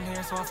 Not from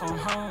here, so I'm from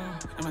home.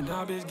 And my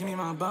dog, bitch, give me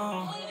my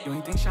bone. You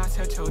ain't think shots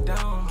hurt your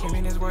dome. Came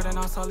in this word and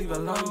also leave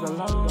alone.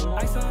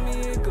 Ice on me,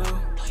 it glue.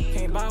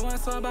 Can't buy one,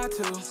 so I buy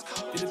 2.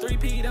 Did a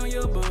 3P on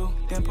your boo.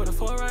 Then put a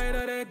 4 right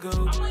of that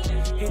goo.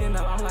 Heating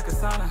up, I'm like a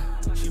sauna.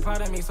 She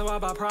proud of me, so I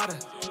buy Prada.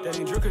 That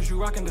ain't Drew, cause you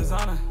rockin'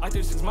 designer. Like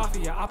this is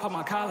mafia, I pop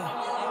my collar.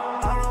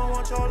 I don't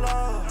want your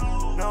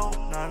love, no,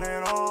 not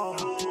at all.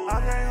 I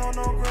can't hold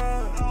no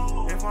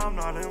grudge if I'm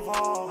not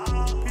involved.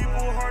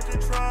 People hard to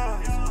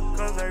trust,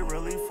 cause they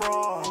really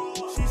fraud.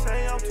 She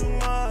say I'm too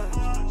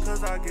much,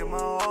 cause I give my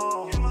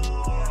all.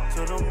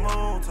 To the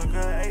moon, took an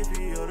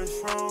AP of the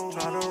shroom.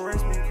 Try to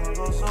arrest me, can't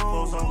go soon.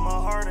 Close off my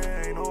heart,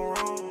 there ain't no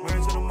room.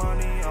 Married to the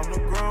money, I'm the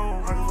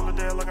groom. Pockets full of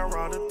dead like I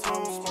robbed a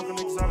tomb. Smoking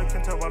exotic,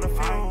 can tell by the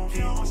fumes.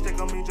 Keep a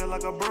stick on me just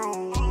like a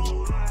broom.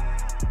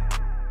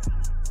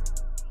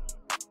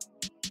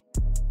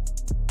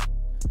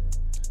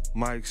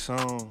 Mike's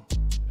song.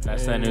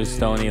 That's that new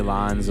Stoney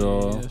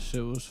Lonzell. That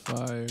shit was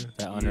fire.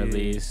 That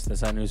unreleased.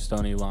 That's that new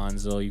Stoney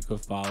Lonzell. You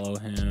could follow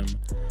him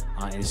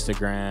on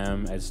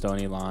Instagram at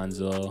Stoney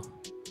Lonzell.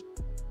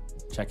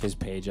 Check his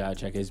page out.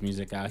 Check his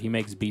music out. He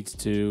makes beats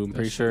too. I'm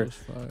pretty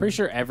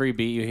sure every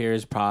beat you hear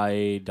is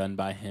probably done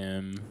by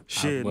him.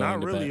 Shit,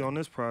 not really on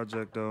this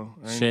project though.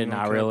 Shit,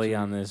 not really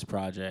on this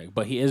project.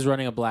 But he is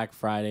running a Black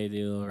Friday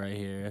deal right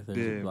here.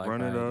 There's a Black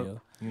run it Friday up.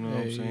 deal. You know what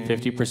I'm saying?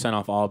 50%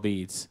 off all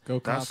beats.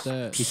 Go cop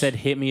that. He said,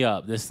 "Hit me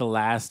up. This is the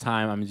last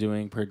time I'm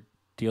doing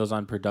deals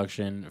on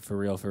production for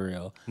real, for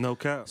real." No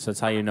cap. So that's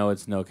how you know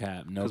it's no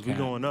cap. No cap. We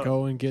going up.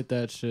 Go and get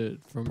that shit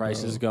from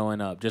Prices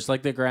going up, just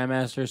like the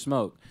Grandmaster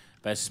Smoke.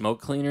 Best smoke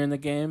cleaner in the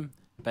game,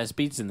 best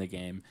beats in the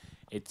game.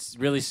 It's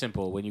really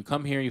simple. When you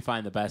come here, you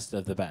find the best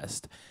of the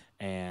best,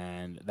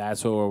 and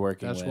that's what we're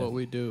working with. That's what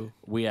we do.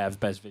 We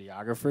have best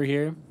videographer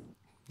here.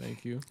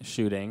 Thank you.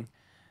 Shooting.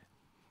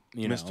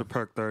 You know, Mr.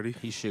 perc30.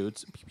 he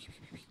shoots.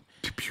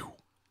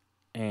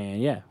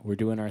 And yeah, we're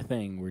doing our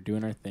thing.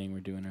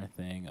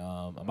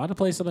 I'm about to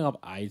play something off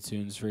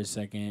iTunes for a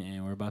second,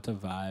 and we're about to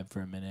vibe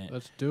for a minute.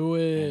 Let's do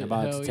it. And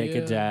about to take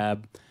a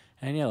dab.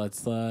 And yeah,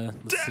 let's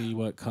see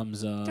what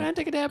comes up. Can I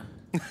take a dab?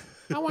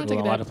 I want to take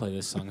a I'm about dab. to play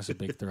this song. It's a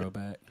big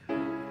throwback.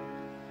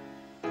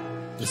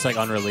 It's like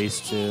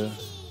unreleased too.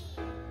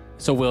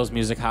 So Will's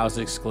Music House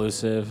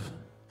exclusive.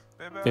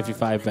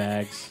 55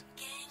 bags.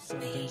 Some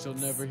things you'll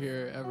never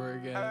hear ever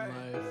again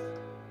in life.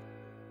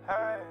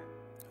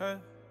 Hey.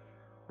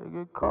 It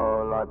get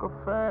cold like a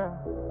fan.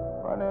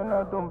 Running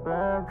up them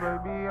bands,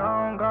 baby.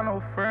 I don't got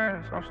no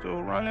friends. I'm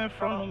still running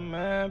from the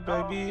man,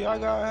 baby. I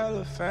got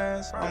hella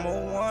fans. I'm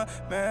a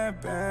one-man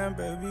band,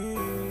 baby.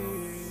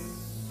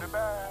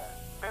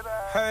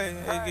 Hey,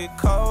 it get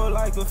cold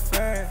like a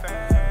fan.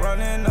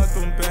 Running up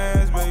them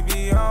bands,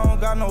 baby. I don't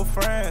got no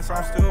friends.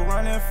 I'm still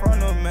running from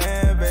the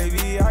man,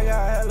 baby. I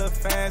got hella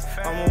fans.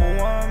 I'm a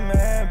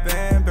one-man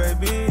band,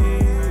 baby.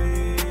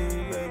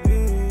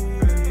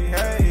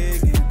 Hey,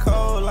 it get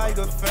cold like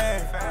a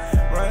fan.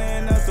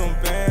 Running up them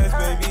bands,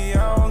 baby.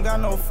 I don't got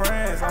no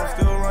friends. I'm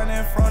still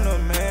running from the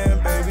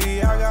man,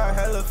 baby. I got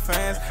hella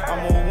fans. I'm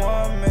a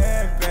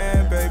one-man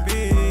band,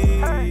 baby.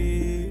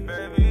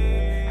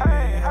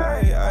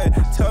 Hey,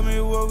 tell me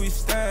where we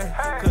stand,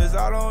 cause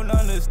I don't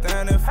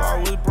understand. If I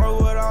was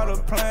broke without a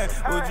plan,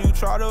 would you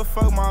try to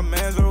fuck my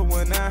mans? Or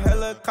when that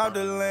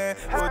helicopter land,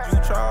 would you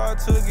try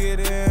to get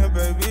in,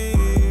 baby?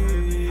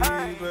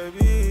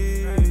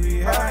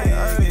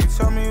 Hey,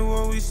 tell me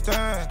where we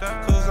stand,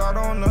 cause I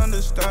don't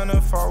understand.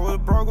 If I was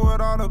broke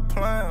without a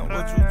plan,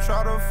 would you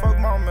try to fuck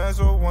my mans?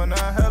 Or when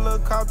that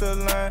helicopter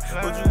land,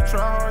 would you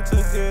try hard to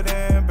get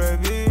in,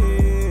 baby?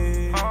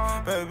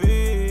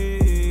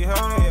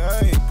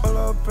 Hey, pull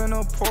up in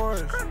a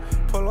Porsche,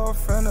 pull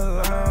off in a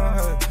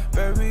lounge.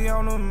 Hey, baby,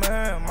 I'm the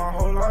man. My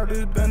whole life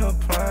has been a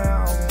plan.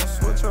 I won't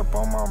switch up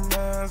on my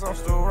mans. I'm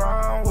still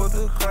riding with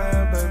the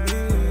clan,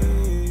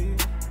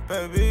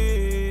 baby.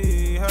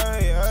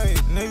 Hey,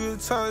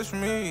 nigga touch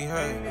me.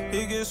 Hey,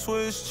 he get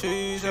Swiss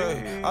cheese.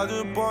 Hey, I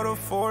just bought a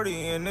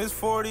 40 and this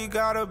 40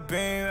 got a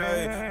beam.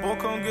 Hey, boy,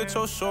 come get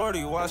your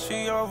shorty while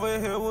she over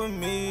here with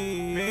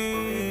me.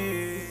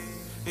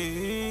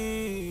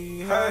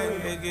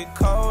 Hey, it get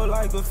cold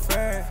like a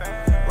fan.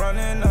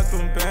 Running up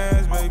them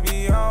bands,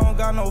 baby. I don't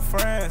got no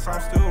friends.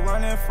 I'm still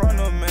running from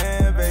the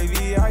man,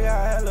 baby. I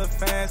got hella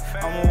fans.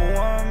 I'm a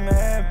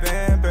one-man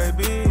band,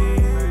 baby.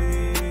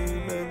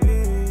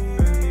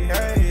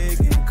 Hey, it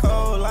get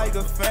cold like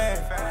a fan.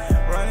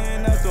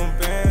 Running up them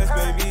bands,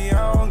 baby.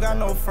 I don't got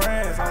no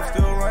friends. I'm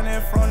still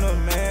running from the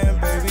man,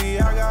 baby.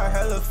 I got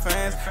hella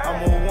fans.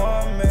 I'm a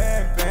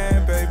one-man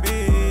band, baby.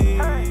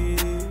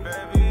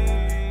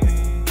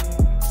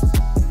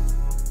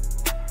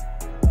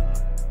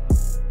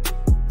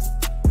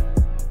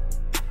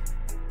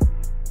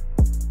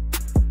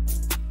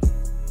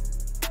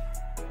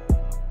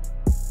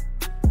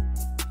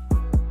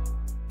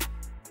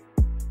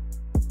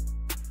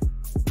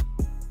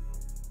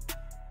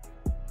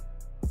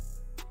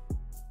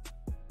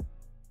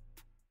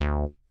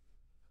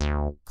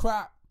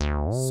 Crop,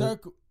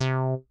 circle.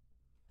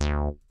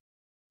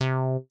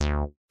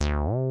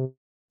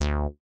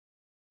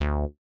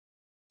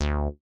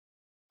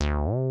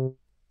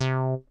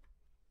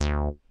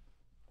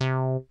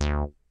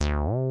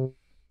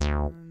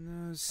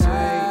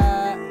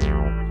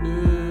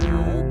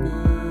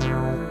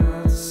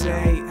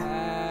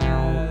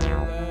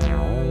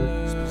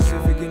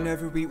 Specific in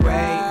every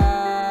way.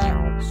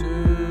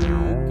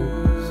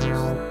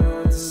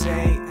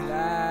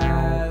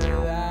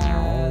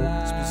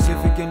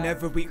 In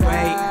every way,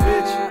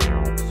 bitch.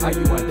 How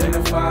you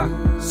identify?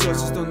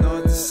 Sources don't know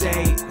what to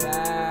say.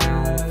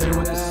 Feel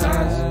with the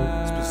signs.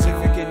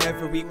 Specific in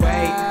every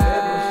way.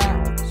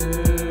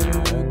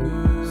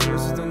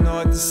 Sources don't know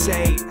what to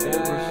say.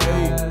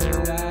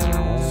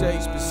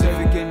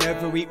 Specific in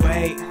every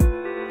way.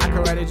 I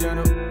can write a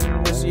journal.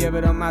 When she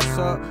ever on my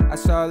soul, I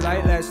saw a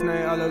light last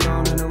night all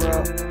alone in a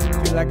row.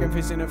 Feel like I'm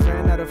facing a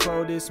friend, not a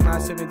foe. This my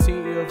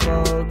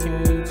 17-year-old.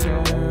 Can you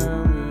tell me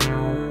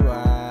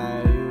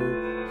why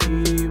you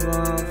keep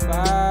on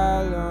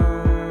following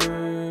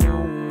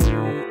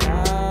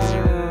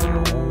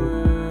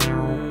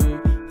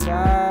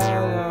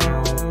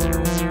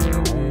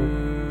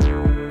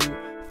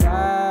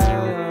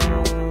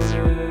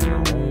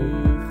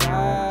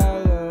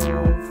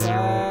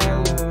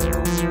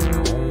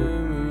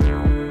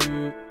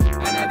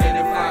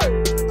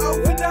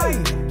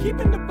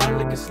keeping the ball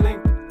like a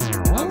sling.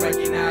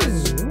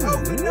 Unrecognized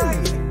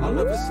overnight. All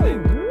of a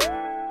sling.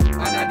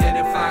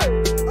 Unidentified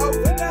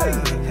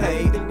overnight.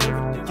 Hey,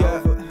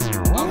 yeah.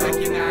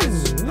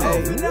 Unrecognized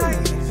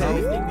overnight.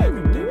 Hey,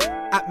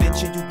 I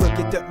mentioned you look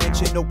at the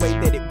mention the way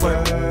that it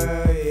works.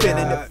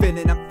 Feeling the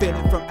feeling I'm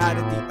feeling from out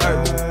of the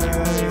earth.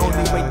 The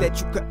only way that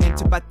you could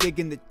enter by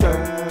digging the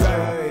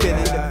dirt.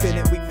 Feeling the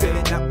feeling we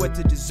feeling, not what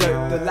to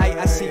deserve. The light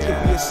I see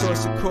could be a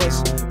source of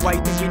course. Why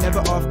you think we never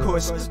never off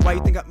course. Why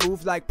you think I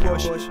move like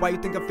Porsche? Why you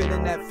think I'm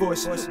feeling that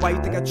force? Why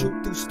you think I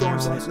troop through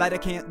storms? Light, I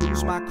can't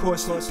lose my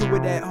course. Do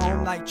it at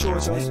home like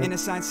chores. In a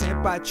sign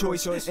sent by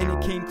choice, and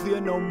it came clear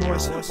no more.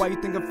 Why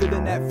you think I'm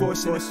feeling that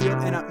force in the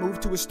field, and I move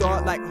to a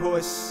start like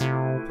horse?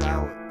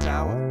 Power,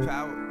 power,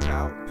 power,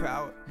 power,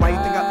 power. Why you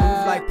think I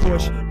move like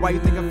Porsche? Why you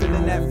think I'm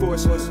feeling that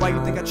force? Why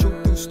you think I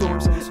troop through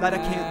storms? Light, I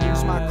can't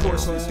lose my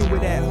course. Do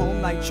it at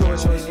home like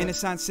chores. In a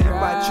sign sent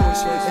by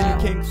choice,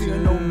 and it came clear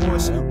no more.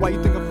 Why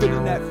you think I'm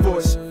feeling that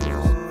force?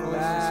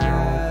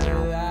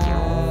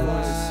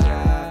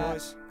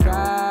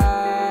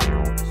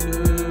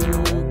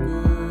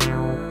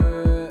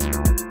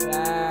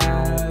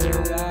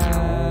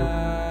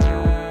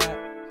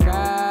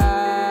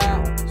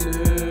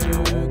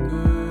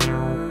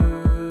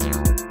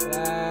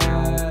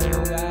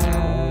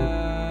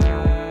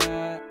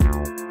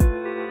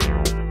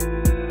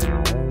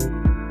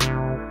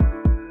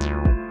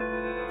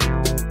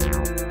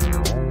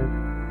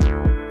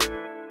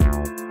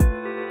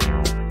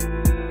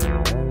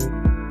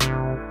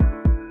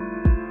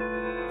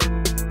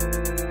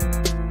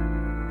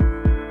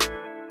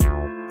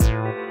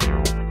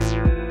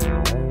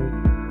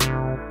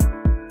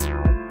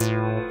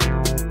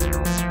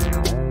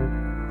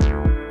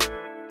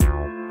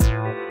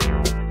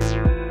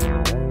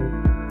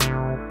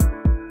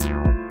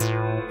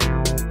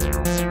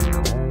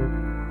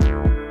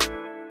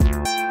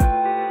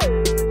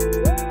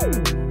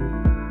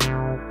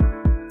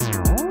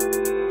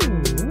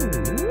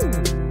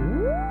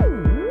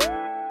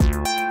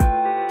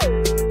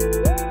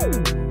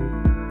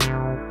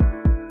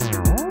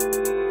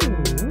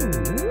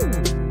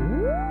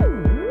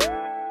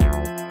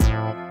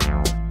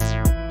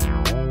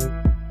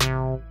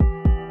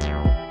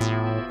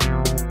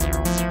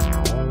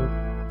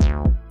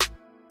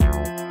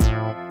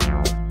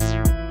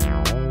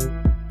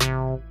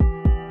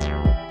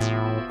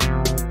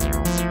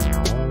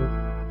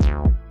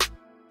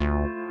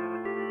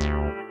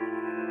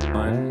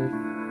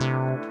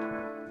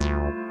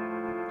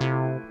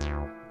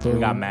 We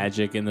got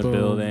Majik in the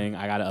building.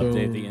 I gotta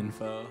update the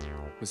info.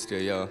 What's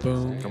good, yo?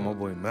 Got my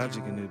boy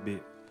Majik in this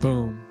bit.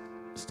 Boom.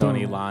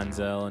 Stoney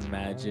Lonzell and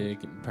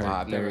Majik and perc30. Wow,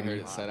 I've never heard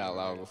it said out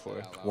loud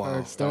before.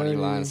 Wow. Stoney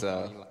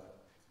Lonzell.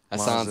 That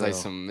sounds like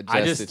some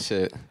majestic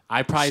shit.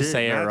 I probably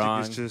say it Majik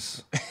wrong. Is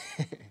just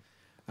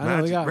I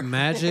know we got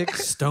Majik,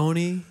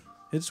 Stoney.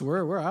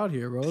 We're out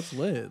here, bro. It's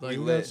lit. Like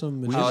we got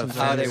some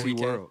magicians.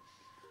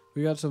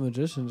 We got some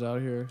magicians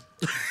out here.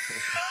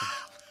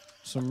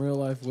 Some real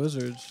life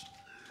wizards.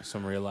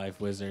 Some real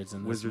life wizards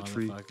in this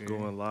wizardry motherfucker.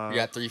 going live. We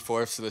got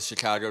 3/4 of the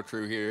Chicago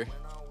crew here,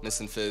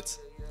 missing Fitz.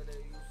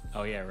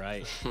 Oh yeah,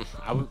 right.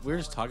 We were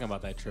just talking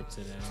about that trip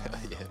today.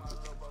 Yeah.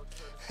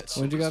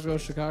 When did you guys go to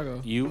Chicago?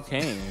 You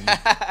came.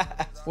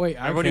 Wait,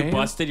 I Remember when you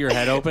busted your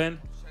head open?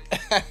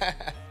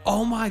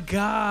 Oh my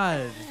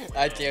god.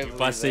 I can't believe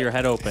Busted that. your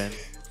head open.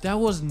 That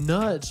was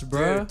nuts,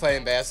 bro. Dude,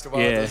 playing basketball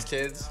with those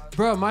kids.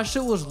 Bro, my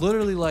shit was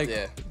literally like,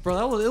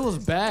 bro, it was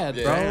bad,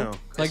 bro. Damn.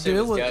 Like, dude,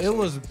 it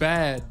was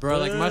bad, bro.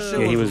 Like, my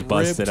shit he was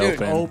busted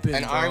open.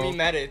 An bro. army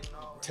medic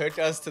took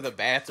us to the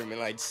bathroom and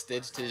like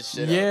stitched his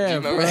shit up. Do Yeah,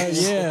 you bro. remember that?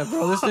 Yeah,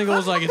 bro. This nigga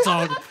was like, it's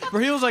all. Bro,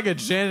 he was like a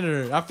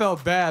janitor. I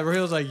felt bad, bro. He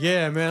was like,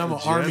 yeah, man, I'm an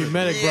army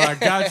medic, bro. I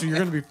got you. You're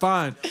gonna be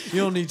fine.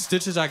 You don't need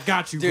stitches. I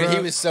got you, Dude, bro.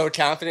 he was so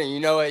confident. You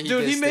know what?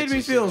 Dude, he made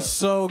me stitches feel up.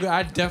 so good.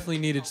 I definitely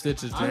needed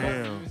stitches, dude.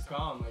 Damn.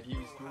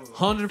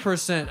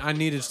 100% I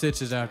needed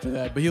stitches after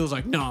that, but he was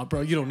like, nah,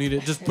 bro, you don't need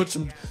it. Just put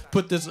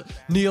this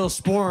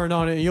Neosporin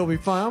on it and you'll be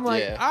fine. I'm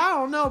like, I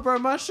don't know, bro.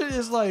 My shit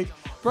is like,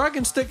 bro, I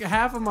can stick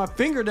half of my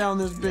finger down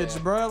this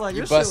bitch, bro. Like,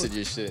 You this busted shit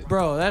your shit.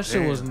 Bro, that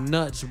shit was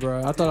nuts,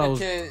 bro. I thought I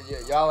was...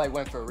 Y'all like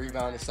went for a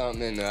rebound or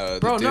something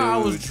and Bro, no, I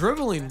was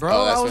dribbling, bro.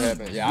 Oh, that's I what was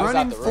happened. Yeah, I was out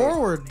running the room.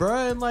 forward, bro,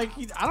 and like,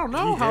 I don't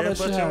know how that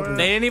shit happened.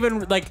 They didn't even,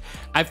 like,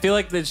 I feel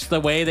like it's the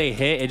way they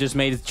hit, it just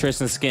made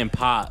Tristan's skin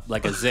pop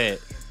like a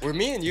zit. Were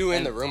me and you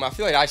in the room? I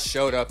feel like I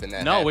showed up in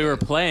that. No, we were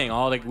playing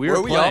all like we Were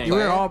were we all playing. We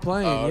were all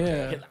playing, Oh,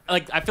 okay. yeah.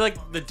 Like I feel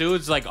like the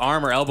dude's like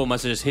arm or elbow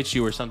must have just hit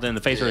you or something in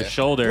the face or his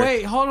shoulder.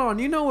 Wait, hold on.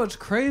 You know what's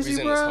We crazy, was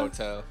in this bro?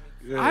 hotel.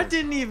 I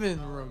didn't even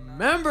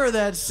remember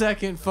that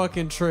second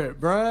fucking trip,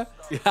 bruh.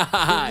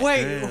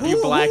 Wait,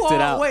 You blacked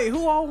it out. Wait,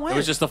 who all went? It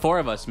was just the four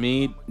of us.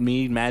 Me,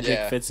 Majik,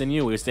 Yeah. Fitz, and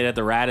you. We stayed at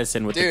the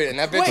Radisson with Dude, the, and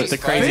that bitch with the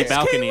was crazy Fitz came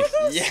balcony. with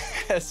us?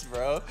 Yes,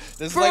 bro.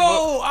 This is Bro, like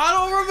what, I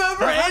don't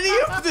remember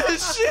any of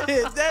this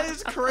shit. That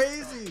is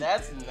crazy.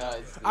 that's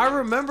nuts. Dude. I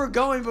remember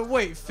going, but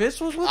wait, Fitz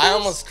was with us? I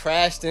almost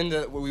crashed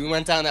into. We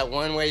went down that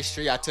one-way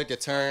street. I took a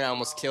turn. I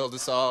almost killed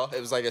us all.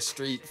 It was like a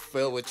street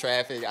filled with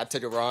traffic. I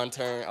took a wrong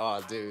turn. Oh,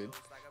 dude.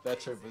 That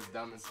trip was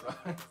dumb as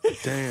fuck.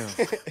 Damn.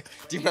 Do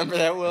you remember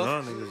that, Will?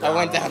 No, niggas, I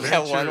went down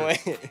that adventure. one way.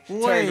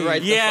 Wait. Turned right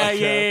the Yeah, fuck up.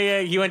 yeah.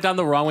 He went down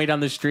the wrong way down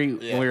the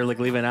street when we were like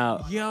leaving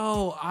out.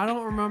 Yo, I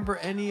don't remember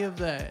any of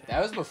that. That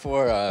was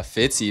before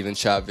Fitz even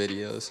shot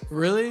videos.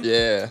 Really?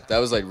 Yeah, that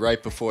was like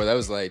right before. That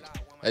was like,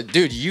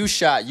 dude, you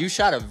shot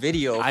a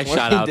video. I for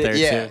shot me out there,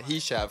 Yeah, too. he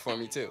shot for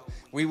me too.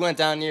 We went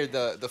down near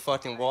the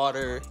fucking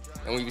water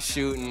and we was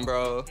shooting,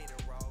 bro.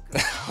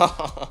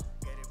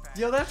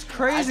 Yo, that's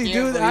crazy, can't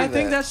dude. believe I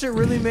think that. that shit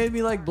really made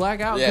me like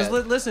black out. Because Yeah.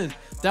 listen,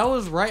 that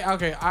was right.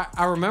 Okay,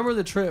 I remember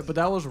the trip, but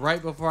that was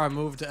right before I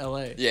moved to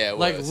LA. Yeah, it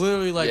like was.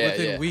 literally like Yeah,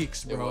 within yeah.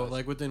 weeks, It bro. was.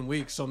 Like within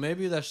weeks. So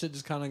maybe that shit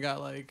just kind of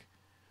got like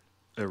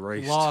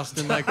Erased. lost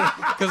and like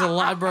because a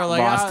lot, bro. Like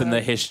Lost in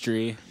the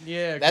history.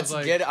 Yeah, 'cause, That's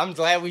like, good. I'm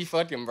glad we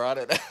fucking brought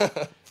it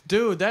up.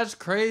 dude. That's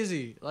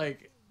crazy.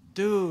 Like,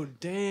 dude,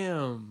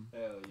 damn.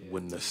 Hell yeah.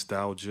 When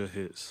nostalgia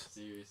hits.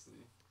 Seriously.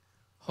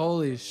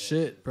 Holy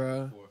shit,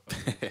 bro.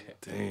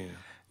 Damn.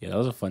 Yeah, that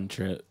was a fun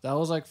trip. That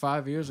was like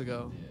 5 years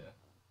ago. Yeah.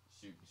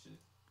 Shoot shit.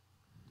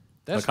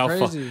 That's Look how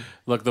fu- crazy.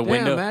 Look, the Damn,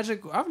 window.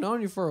 Magic. I've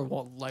known you for a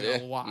while, Yeah,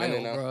 a while,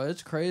 minute now. bro.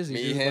 It's crazy.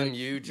 Me, dude. him, Like,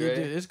 you, dude,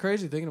 Dre. it's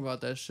crazy thinking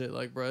about that shit.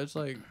 Like, bro, it's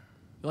like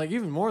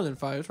even more than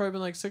 5. It's probably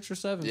been like 6 or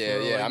 7. Yeah,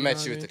 for, yeah. like, I you met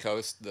know you what at I the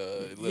coast.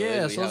 The mean? Yeah,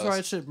 so it's house.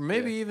 right shit.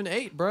 Maybe Yeah. even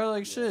 8, bro.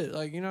 Like shit.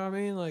 Like, you know what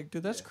I mean? Like,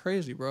 dude, that's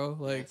crazy, bro.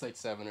 Yeah, Like, it's like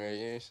 7 or 8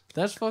 years.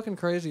 that's fucking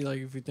crazy. Like,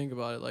 if you think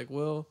about it, like,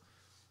 Will,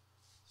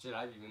 Shit,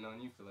 I've even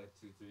known you for like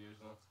 2-3 years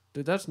now.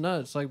 dude, that's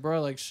nuts. Like,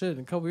 bro, like shit. In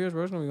a couple years,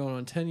 bro, it's gonna be going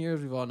on 10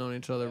 years. We've all known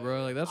each other,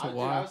 bro. Like, that's Dude, I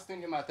wild. was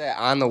thinking about that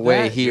on the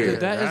way here.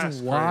 Dude, that That's is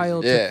crazy.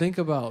 wild Yeah. to think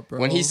about,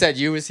 bro. When he said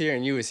you was here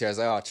and you was here, I was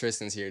like, oh,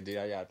 Tristan's here, dude.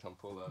 I gotta come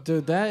pull up.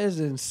 dude, that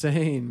is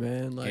insane,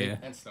 man. Like, Yeah.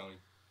 And Stoney.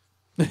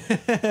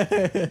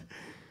 dude,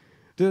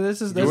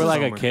 this is You were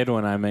like a summer. kid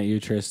when I met you,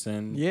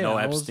 Tristan. yeah, No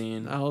I was-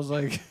 Epstein. I was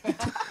like,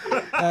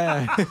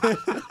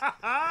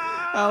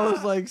 I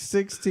was like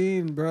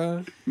 16,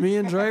 bro. Me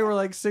and Dre were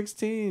like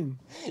 16.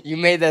 You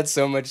made that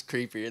so much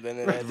creepier than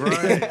it had to be.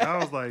 Right. I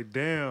was like,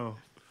 damn.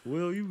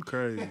 Will, you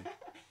crazy.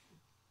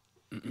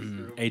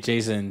 Hey,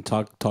 Jason,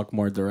 talk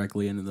more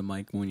directly into the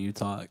mic when you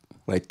talk.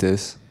 Like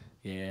this.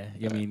 Yeah.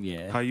 I mean,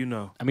 yeah. How you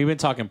know? I mean, we've been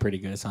talking pretty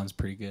good. It sounds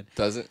pretty good.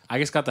 Does it? I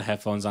just got the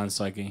headphones on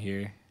so I can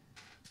hear.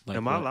 Like,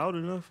 Am I what- loud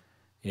enough?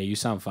 Yeah, you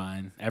sound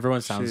fine.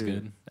 Everyone sounds Shit.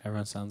 good.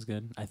 Everyone sounds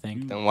good, I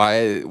think. Then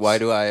why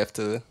do I have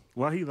to?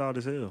 Why he loud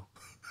as hell?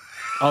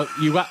 Oh,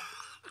 you got...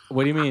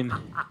 What do you mean?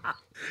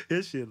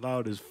 His shit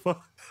loud as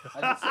fuck.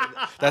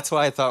 That's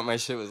why I thought my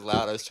shit was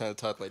loud. I was trying to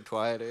talk like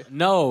quieter.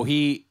 No,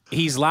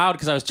 he's loud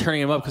because I was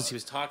turning him up because he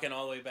was talking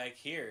all the way back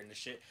here and the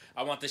shit.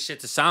 I want this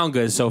shit to sound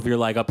good, so if you're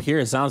like up here,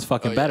 it sounds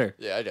fucking Oh, yeah. better.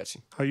 Yeah, I got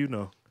you. How you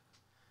know?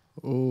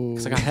 Ooh,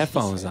 Because I got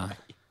headphones on.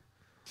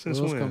 Since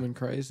Will's when? coming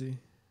crazy.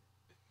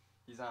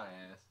 He's on ass.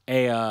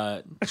 Hey,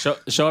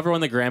 show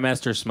everyone the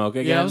Grandmaster Smoke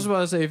again. Yeah, I was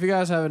about to say, if you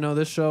guys haven't known,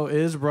 this show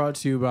is brought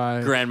to you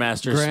by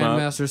Grandmaster Smoke.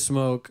 Grandmaster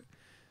Smoke.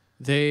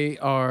 They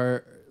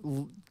are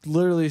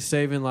literally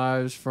saving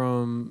lives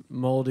from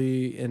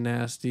moldy and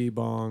nasty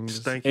bongs.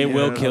 Stanky It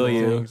will ass kill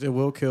you. bongs. It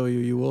will kill you.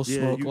 You will Yeah,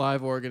 smoke you-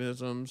 live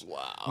organisms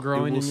Wow. It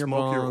growing will in your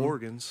smoke your bong.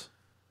 organs.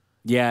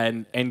 Yeah,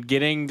 and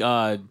getting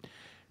the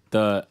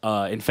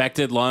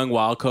infected lung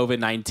while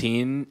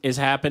COVID-19 is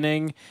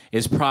happening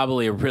is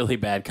probably a really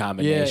bad Yeah,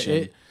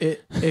 combination.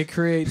 it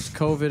creates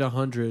COVID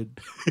 100,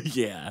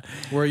 Yeah.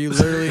 where you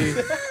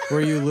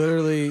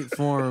literally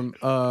form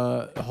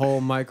a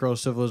whole micro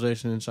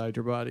civilization inside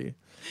your body.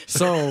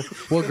 So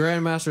what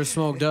Grandmaster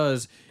Smoke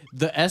does,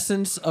 the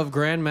essence of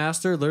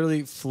Grandmaster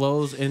literally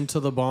flows into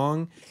the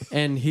bong,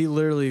 and he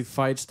literally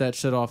fights that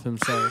shit off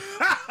himself.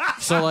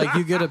 So like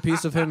you get a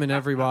piece of him in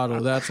every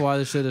bottle. That's why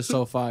the shit is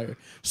so fire.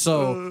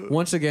 So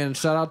once again,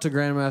 shout out to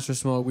Grandmaster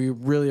Smoke. We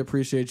really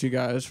appreciate you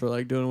guys for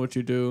like doing what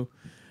you do.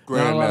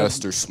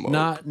 Grandmaster Smoke.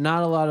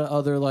 Not a lot of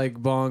other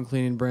like bong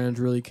cleaning brands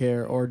really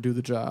care or do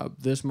the job.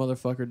 This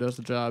motherfucker does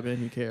the job and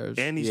he cares.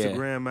 And he's Yeah. the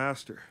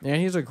grandmaster.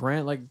 And he's a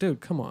grand like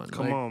dude, come on.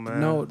 Come Like, on, man.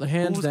 No,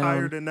 hands Who's down.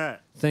 higher than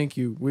that? Thank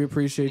you. We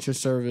appreciate your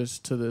service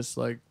to this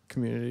like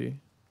community.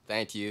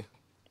 Thank you.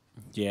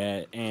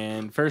 Yeah,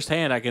 and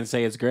firsthand, I can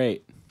say it's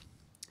great.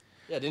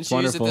 Yeah, didn't It's you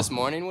wonderful. use it this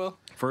morning, Will?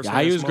 First Yeah,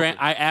 I use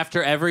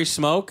after every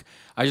smoke,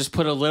 I just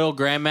put a little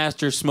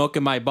Grandmaster Smoke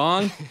in my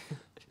bong,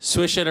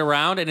 swish it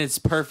around, and it's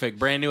perfect,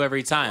 brand new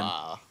every time.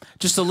 Wow.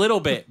 Just a little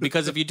bit,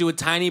 because if you do a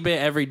tiny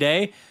bit every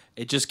day,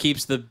 it just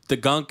keeps the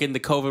gunk and the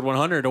COVID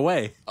 100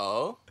 away.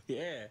 Oh?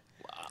 Yeah.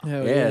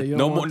 Hell Yeah, you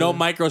no don't want no the-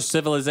 micro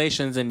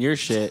civilizations in your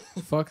shit.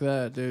 Fuck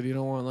that, dude. You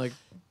don't want like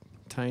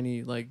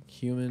tiny like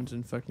humans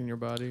infecting your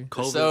body.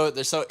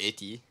 They're so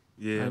icky.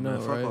 Yeah, I man. know,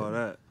 Fuck right? all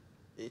that.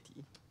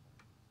 Icky.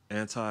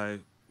 Anti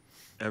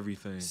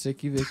everything.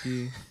 Sicky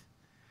Vicky.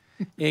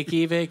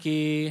 Icky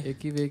Vicky.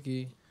 Icky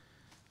Vicky.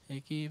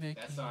 Icky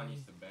Vicky. That song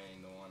used to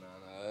bang, the one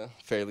on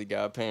Fairly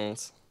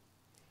Godparents.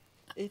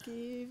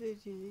 Icky,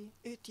 Vicky,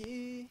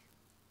 Icky,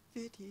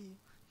 Vicky.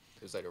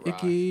 It was like a rock.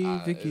 Icky, It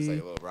was Vicky,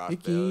 like a little rock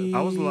Icky.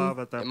 I was alive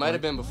at that It point. might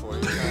have been before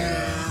you. Should've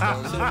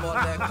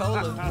bought that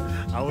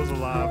cola. I was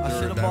alive I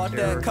during should've that bought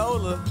era. that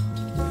cola.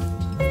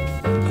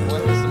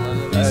 When was some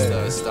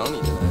unreleased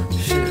Stoney to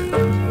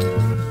that?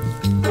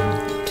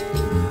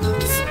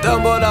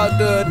 Stumbled out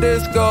after a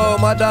disco,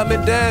 my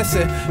diamond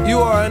dancing. You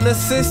are an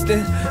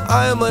assistant,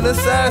 I am an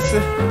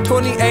assassin.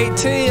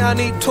 2018, I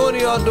need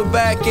 20 on the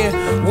back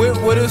end.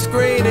 Whip with a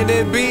screen and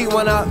then beat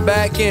when I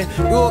back in.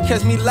 You won't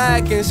catch me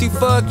lacking, she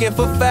fucking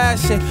for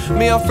fashion.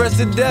 Me, I'm fresh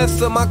to death,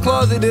 so my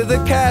closet is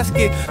a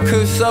casket.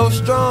 Cause so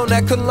strong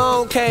that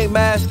cologne can't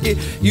mask it.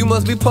 You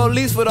must be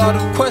police with all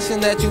the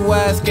questions that you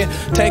asking.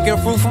 Taking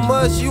fruit from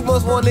us, you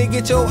must wanna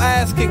get your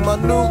ass kicked. My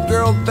new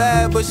girl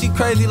bad, but she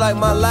crazy like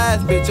my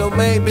last bitch. Your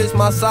main bitch,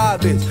 my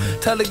side bitch.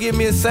 Tell her give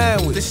me a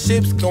sandwich. The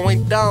ship's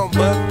going down,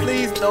 but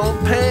please don't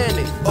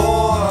panic.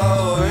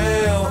 Oh,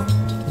 hell.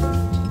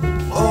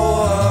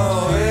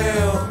 Oh,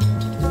 hell.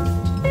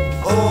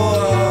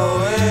 Oh,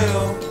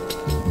 hell.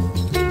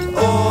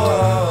 Oh,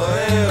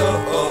 hell.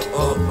 Oh,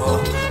 oh, oh.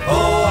 Oh,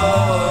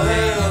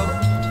 hell.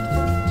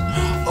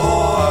 Oh,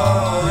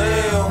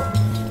 hell.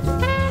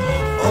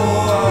 Oh,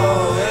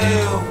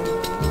 hell.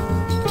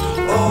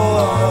 Oh,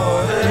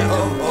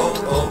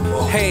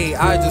 hell. Hey,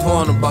 I just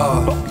want a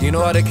bar. You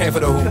know how they came for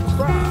the hoop.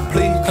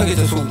 Please, come get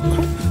your swoop.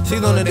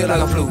 She's on the dick like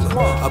a flute.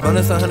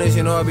 Abundance of hundreds,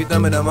 you know I be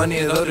thumbing. The money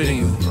is older than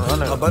you.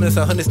 Abundance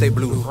of hundreds, stay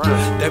blue.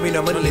 That mean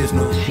the money is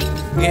new.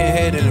 Getting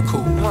head in the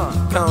coop.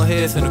 Count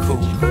heads in the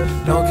coop.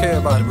 Don't care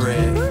about the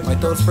bread. Might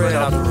throw the spread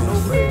out the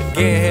roof.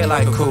 Getting head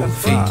like a cool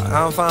feet.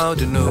 I'm fine with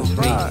the new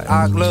me.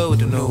 I glow with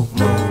the new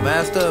moon.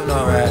 Master of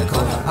no radical.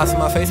 I see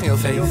my face in your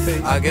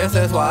face. I guess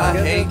that's why I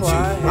hate you.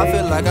 I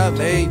feel like I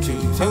made you.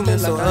 Human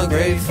so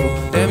ungrateful.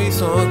 Damn you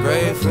so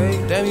ungrateful.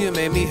 Damn you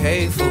made me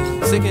hateful.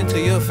 Sticking to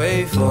your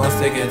faithful. I'm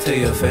sticking to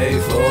your faithful.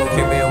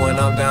 Keep me when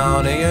I'm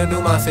down and you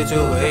knew my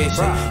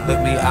situation. Look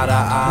me eye to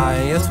eye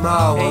and you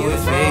smile when we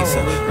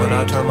facing. When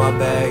I turn my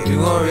back, you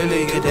gon'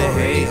 really get the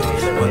hate.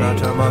 When I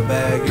turn my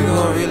back, you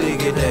gon' really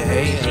get the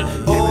hate.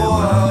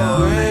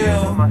 Oh,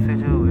 real. My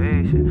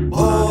situation.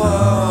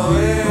 Oh,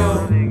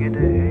 real.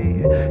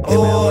 Oh,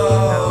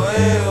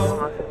 real.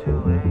 My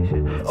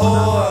situation. Oh,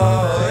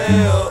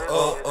 real.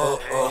 Oh, oh,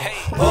 oh.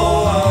 Oh,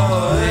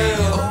 real.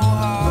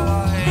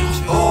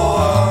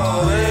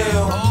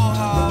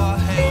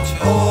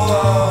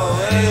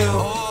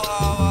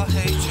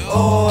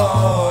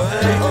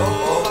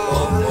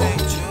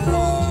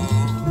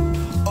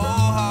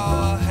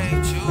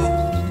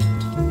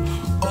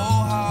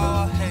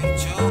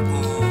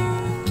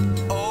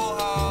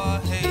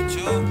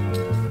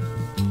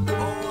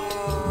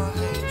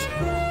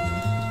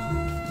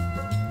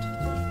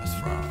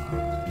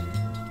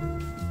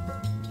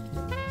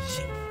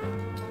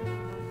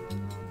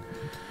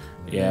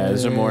 Yeah,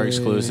 there's some more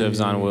exclusives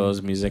on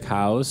Will's Music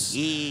House.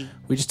 We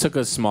just took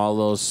a small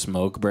little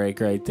smoke break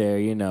right there.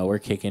 You know, we're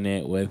kicking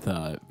it with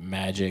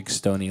Majik,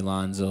 Stoney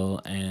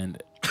Lonzell,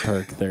 and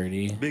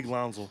perc30. Big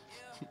Lonzell.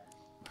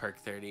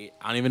 perc30.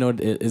 I don't even know.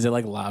 Is it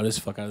like loud as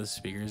fuck out of the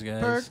speakers,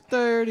 guys?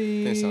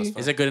 perc30.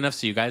 Is it good enough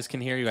so you guys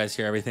can hear? You guys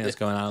hear everything that's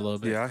going on a little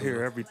bit? Yeah, I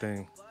hear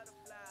everything.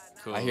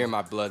 Cool. I hear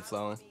my blood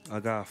flowing. I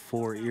got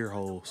 4 ear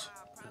holes.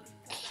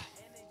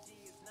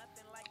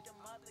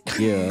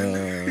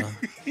 Yeah.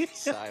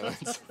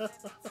 Silence.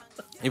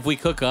 If we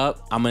cook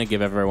up, I'm gonna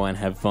give everyone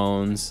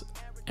headphones,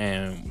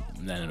 and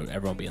then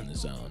everyone will be in the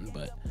zone.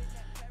 But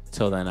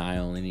till then, I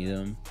only need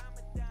them.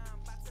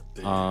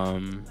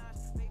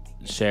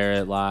 Share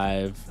it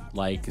live,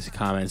 like,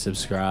 comment,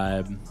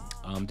 subscribe,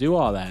 do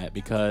all that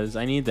because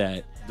I need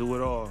that. Do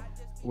it all.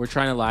 We're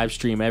trying to live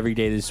stream every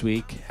day this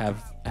week.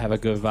 Have a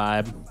good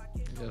vibe.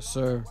 Yes,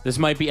 sir. This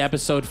might be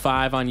episode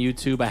 5 on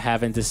YouTube. I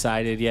haven't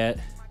decided yet.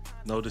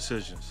 No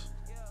decisions.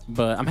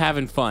 But I'm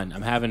having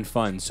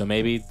fun. So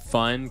maybe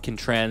fun can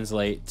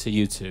translate to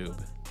YouTube.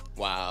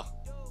 Wow.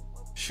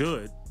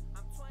 Should.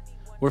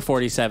 We're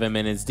 47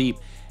 minutes deep.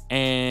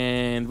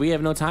 And we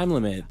have no time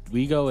limit.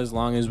 We go as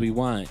long as we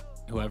want.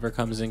 Whoever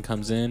comes in,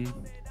 comes in.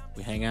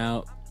 We hang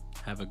out.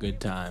 Have a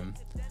good time.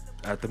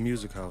 At the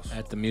Music House.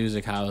 At the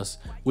Music House.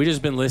 We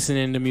just been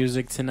listening to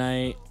music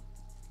tonight.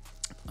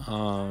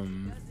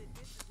 Some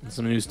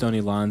new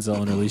Stoney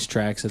Lonzell unreleased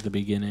tracks at the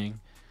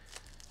beginning.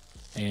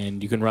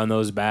 And you can run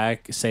those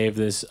back, save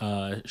this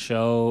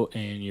show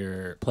in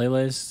your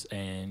playlist,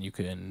 and you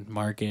can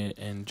mark it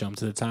and jump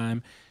to the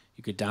time.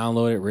 You could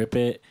download it, rip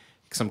it,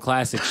 some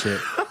classic shit.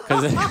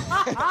 Because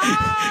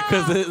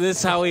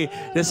this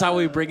is how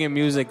we bring in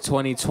music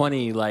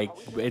 2020. Like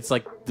it's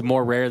like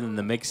more rare than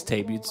the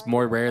mixtape. It's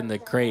more rare than the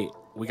crate.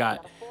 We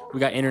got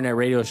internet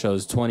radio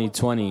shows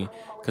 2020.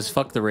 Because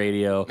fuck the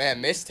radio.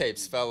 Man,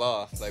 mixtapes fell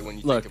off. Like when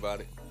you think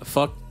about it.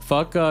 Fuck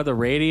the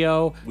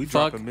radio. We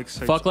fuck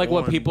like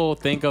what people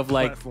think of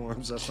like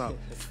platforms that's not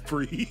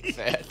free.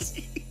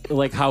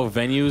 Like how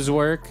venues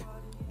work.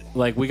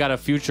 Like we gotta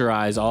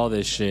futurize all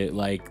this shit.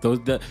 Like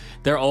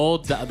they're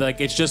old.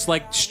 Like it's just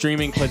like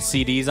streaming put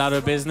CDs out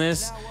of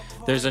business.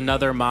 There's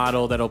another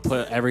model that'll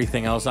put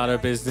everything else out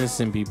of business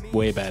and be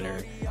way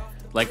better.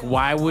 Like,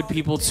 why would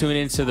people tune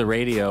into the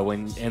radio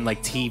and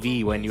like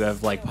TV when you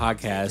have like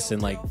podcasts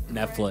and like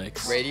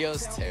Netflix?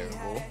 Radio's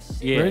terrible.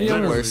 Yeah,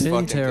 Radio has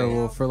been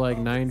terrible for like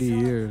 90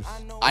 years.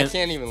 I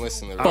can't even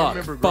listen to radio.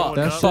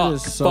 That shit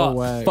is so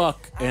whack.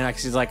 Fuck. And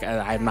she's like,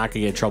 I'm not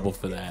gonna get in trouble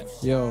for that.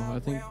 Yo, I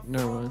think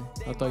never mind.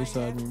 I thought you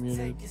still had me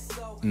muted.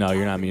 No,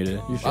 you're not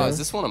muted. You sure? Oh, is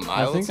this one of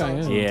my I think I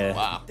am. Yeah.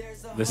 Wow.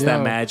 This is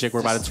that magic. We're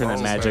about to turn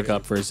that magic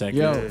up for a second.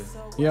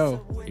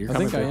 Yo, You're I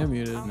think I through. am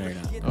muted. No, you're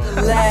not.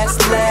 Oh. Last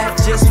laugh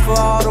just for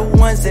all the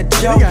ones that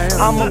joke.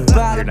 I'm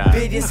about You're to not.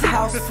 bid this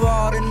house for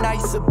all the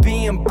nights of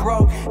being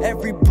broke.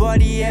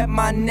 Everybody at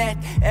my neck,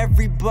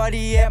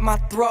 everybody at my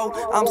throat.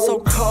 I'm so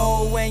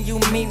cold when you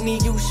meet me,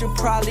 you should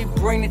probably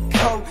bring the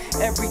coat.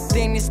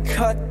 Everything is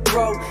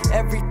cutthroat,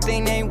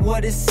 everything ain't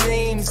what it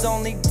seems.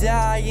 Only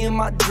die in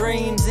my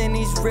dreams in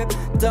these ripped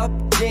up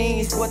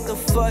jeans. What the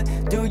fuck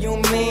do you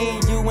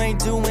mean? You ain't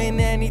doing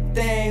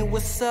anything.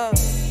 What's up?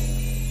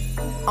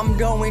 I'm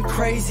going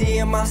crazy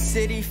in my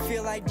city,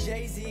 feel like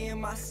Jay-Z in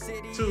my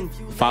city.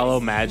 Follow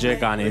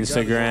Majik on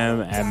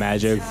Instagram at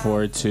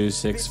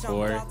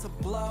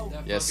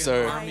Majik4264. Yes,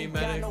 sir. I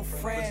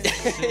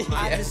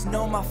just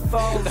know my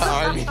foes. The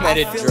army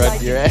medic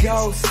drug your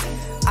ass.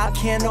 I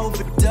can't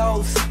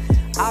overdose.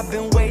 I've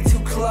been way too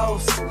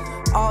close.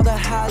 All the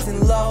highs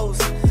and lows,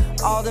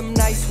 all them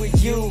nights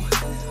with you,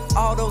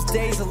 all those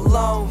days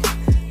alone.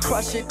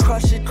 Crush it,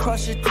 crush it,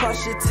 crush it,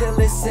 crush it till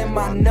it's in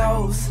my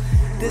nose.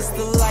 This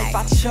the life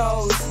I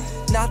chose,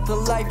 not the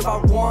life I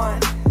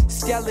want.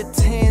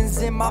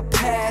 Skeletons in my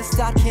past,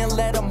 I can't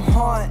let them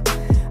haunt.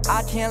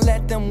 I can't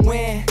let them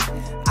win,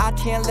 I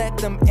can't let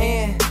them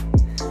in.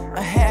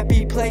 A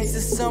happy place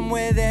is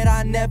somewhere that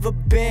I never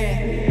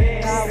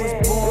been. I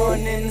was born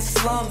in the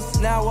slums,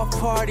 now I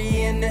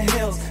party in the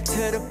hills. To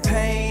the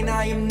pain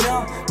I am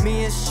numb,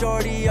 me and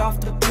shorty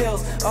off the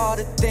pills. All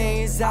the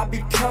things I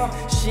become,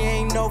 she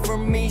ain't over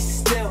me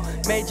still.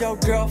 Made your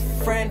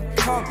girlfriend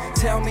come,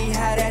 tell me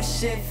how that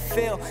shit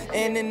feel.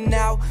 In and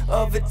out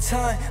of a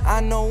ton,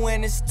 I know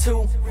when it's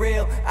too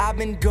real. I've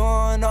been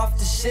going off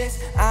the shits,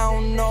 I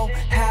don't know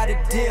how to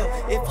deal.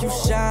 If you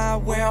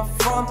shine where I'm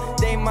from,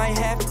 they might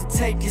have to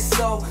take it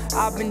slow.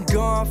 I've been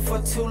gone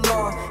for too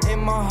long, in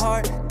my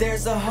heart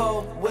there's a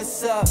hole.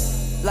 What's up?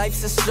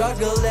 Life's a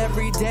struggle,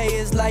 every day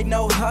is like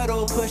no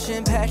huddle.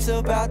 Pushing packs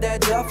about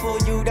that duffel,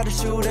 you got a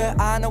shooter,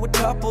 I know a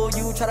couple.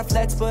 You try to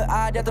flex but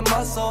I got the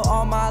muscle.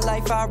 All my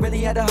life I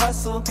really had to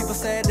hustle. People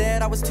said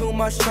that I was too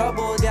much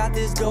trouble. Got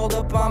this gold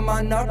up on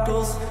my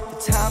knuckles.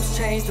 The times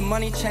change, the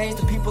money changed,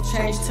 the people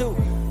change too.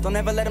 Don't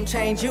ever let them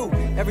change you.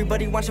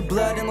 Everybody wants your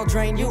blood and they'll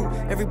drain you.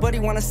 Everybody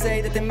wanna say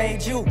that they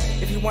made you.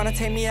 If you wanna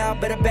take me out,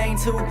 better bang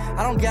too.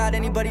 I don't got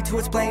anybody to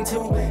explain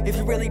to. If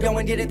you really go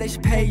and get it, they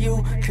should pay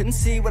you. Couldn't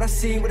see what I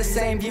see with the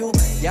same view.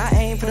 Yeah, I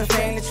aim for the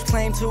fame that you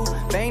claim to.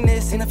 Bang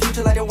this in the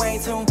future like a Wayne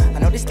tune. I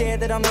know they scared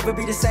that I'll never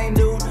be the same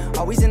dude.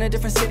 Always in a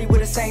different city with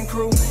the same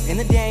crew. In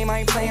the game, I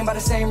ain't playing by the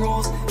same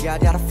rules. Yeah, I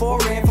got a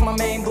foreign for my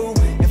main boo.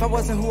 If I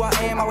wasn't who I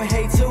am, I would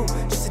hate too.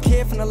 Just a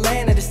kid from the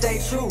land that stay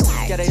true.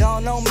 Yeah, they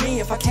all know me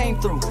if I came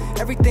through.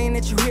 Everything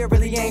that you hear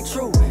really ain't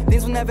true.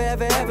 Things will never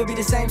ever ever be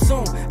the same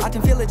soon. I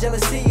can feel the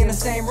jealousy in the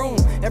same room.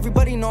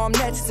 Everybody know I'm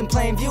next, it's in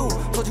plain view.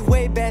 Told you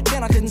way back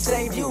then I couldn't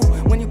save you.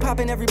 When you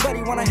poppin',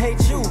 everybody wanna hate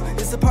you.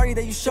 It's a party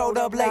that you showed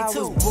up late to.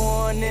 I was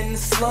born in the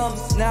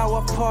slums, now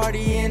I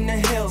party in the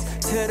hills.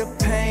 To the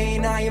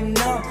pain I am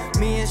numb,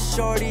 me and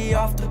shorty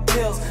off the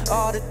pills.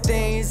 All the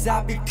things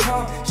I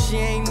become, she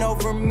ain't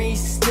over me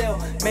still.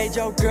 Made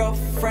your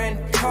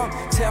girlfriend come,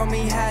 tell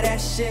me how that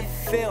shit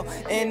feel.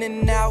 In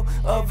and out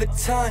of a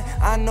ton,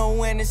 I know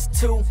when it's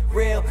too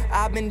real.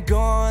 I've been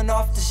going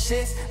off the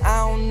shits,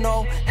 I don't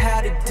know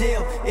how to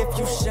deal. If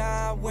you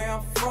shine where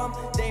I'm from,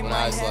 they when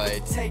might I was have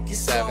like to take it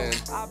 7,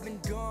 slow. I've been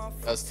gone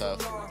for that's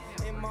tough.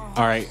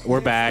 All right,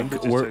 we're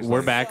back.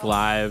 We're back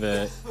live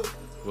at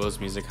Will's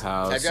Music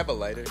House. Have you have a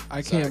lighter?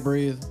 I can't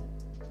breathe.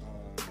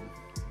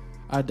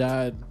 I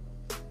died.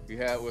 You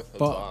had with a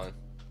But- bond.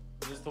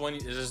 Is this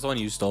the one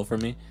you stole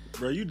from me?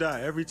 Bro, you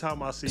die every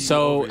time I see you.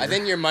 So- over here. I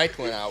think your mic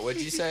went out.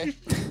 What'd you say?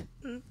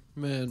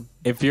 Man.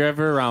 If you're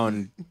ever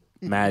around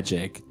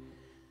Majik,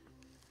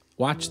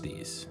 watch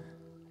these,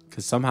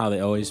 because somehow they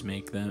always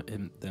make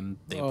them.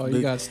 Oh,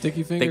 you got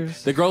sticky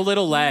fingers? They grow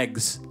little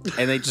legs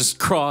and they just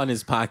crawl in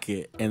his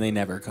pocket and they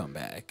never come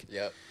back.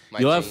 Yep.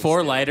 You'll have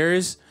 4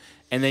 lighters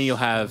and then you'll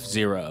have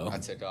 0. I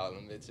took all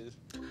them bitches.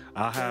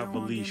 I'll have a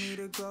leash.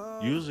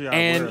 Usually I wear a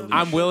And leash.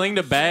 I'm willing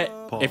to bet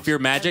Pause. if you're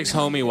Majik's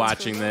homie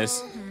watching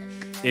this,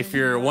 if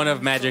you're one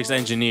of Majik's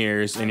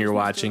engineers and you're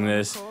watching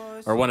this,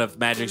 or one of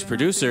Majik's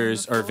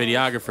producers or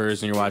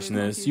videographers and you're watching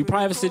this, you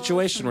probably have a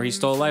situation where he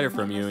stole a lighter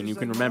from you and you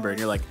can remember it. And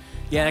you're like,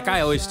 yeah, that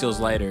guy always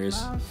steals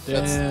lighters.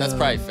 That's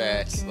probably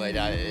facts. Like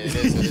it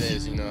is what it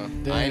is, you know.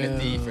 I ain't a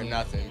thief or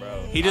nothing,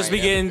 bro. He just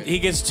he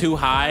gets too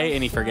high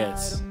and he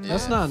forgets.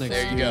 That's not an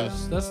excuse. There you go.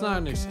 That's not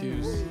an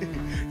excuse.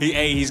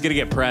 He's gonna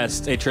get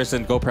pressed. Hey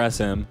Tristan, go press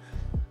him.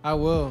 I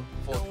will.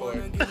 Full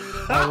court.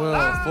 I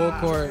will. Full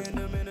court.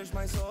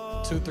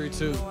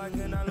 2-3-2.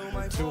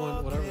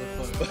 2-1, whatever the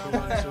fuck.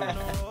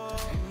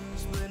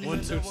 2-1-2.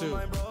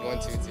 1-2-2.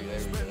 1-2-2.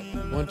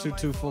 There we go.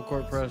 1-2-2 full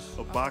court press.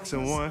 A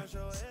boxing one.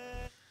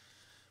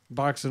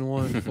 Boxing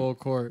one full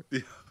court. Yeah,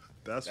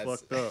 that's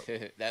fucked up.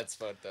 That's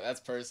fucked up. That's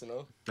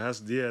personal. That's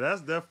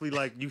definitely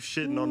like you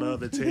shitting on the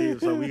other team,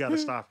 so we gotta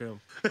stop him.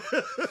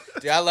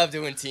 Dude, I love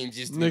doing teams.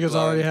 Used to be Niggas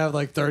blown. already have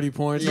like 30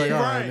 points. Like, Yeah,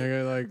 all right, right.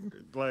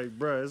 nigga, like,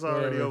 bro, it's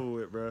already Whatever. over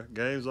with, bro.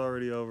 Game's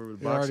already over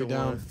with you're already boxing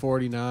down one.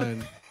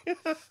 49.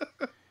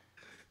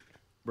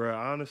 Bro,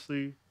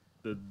 honestly,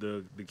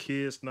 the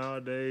kids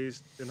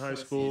nowadays in high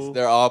school,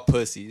 They're all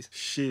pussies.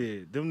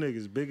 shit, them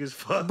niggas big as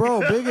fuck.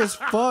 Bro, big as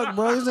fuck,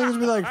 bro. These niggas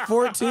be like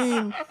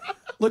 14,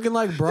 looking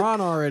like Braun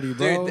already,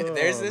 bro. Dude,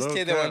 there's this no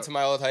kid that cap. went to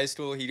my old high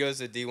school. He goes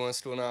to D1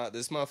 school now.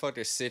 This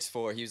motherfucker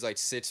 6'4". He was like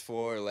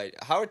 6'4". Like,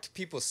 how are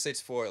people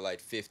 6'4" at like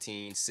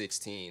 15,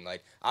 16?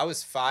 Like, I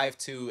was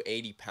 5'2",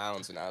 80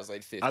 pounds when I was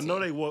like 15. I know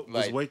they was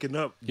Like, waking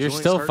up. You're joints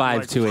still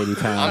hurting 5'2", 80 I'm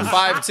pounds.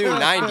 5'2",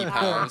 90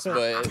 pounds,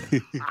 but...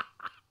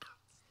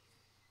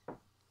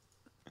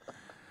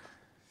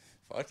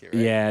 Fuck it,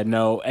 right? Yeah,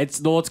 no, it's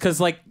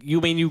because like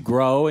you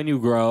grow and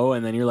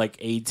then you're like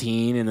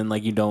 18 and then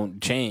like you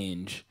don't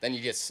change. Then you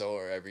get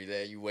sore every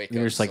day. You wake up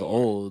You're just like sore.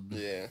 old.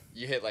 Yeah,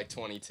 you hit like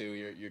 22.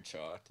 You're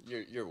chalked.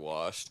 You're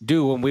washed.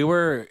 Dude, when we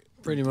were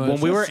Pretty much.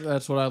 when we were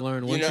That's what I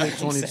learned. You Once know you what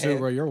hit I'm 22, saying?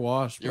 bro, you're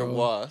washed, bro. You're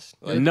washed.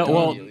 Like, no,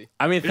 well, immediately.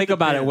 I mean, think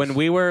about it. When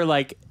we were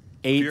like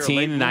you're a late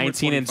 18, bloomer,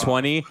 19, and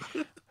 25.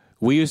 20,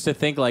 we used to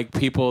think like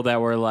people that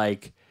were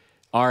like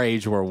our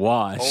age were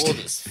washed. Old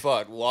as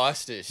fuck,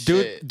 washed as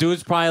shit.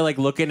 Dude's probably like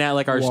looking at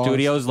like our Washed,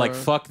 studios like,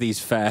 bro. fuck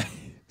these fat.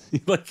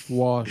 Like,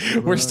 Washed,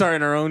 we're bro.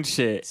 starting our own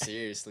shit.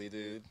 Seriously,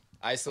 dude.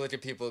 I used to look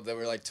at people that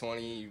were like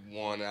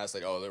 21 and I was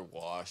like, oh, they're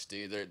washed,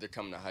 dude. They're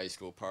coming to high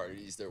school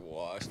parties. They're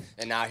washed.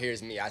 And now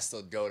here's me. I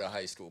still go to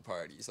high school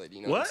parties. Like,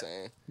 you know what I'm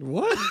saying?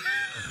 What?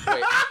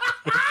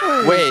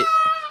 Wait.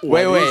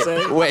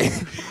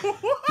 Wait.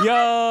 Yo!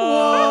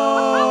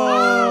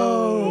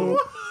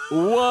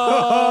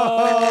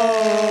 Whoa!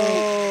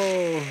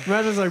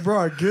 Imagine like, bro,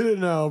 I get it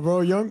now,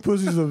 bro. Young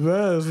pussy's the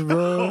best,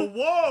 bro.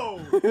 Whoa!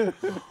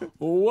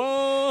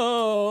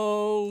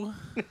 Whoa!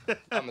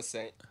 I'm a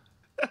saint.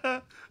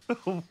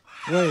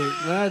 Wait,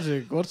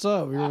 Magic, what's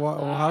up?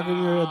 How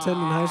come you're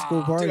attending high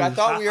school parties? Dude, I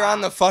thought we were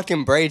on the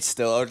fucking braid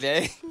still,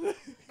 okay?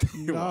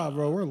 Nah,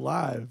 bro, we're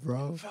live,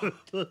 bro.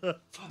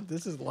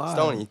 This is live.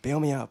 Stoney, bail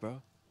me out,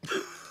 bro.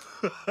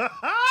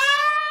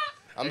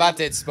 I'm about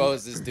to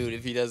expose this dude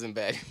if he doesn't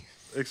beg.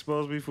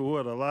 Expose me for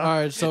what? A lie?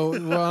 All right, so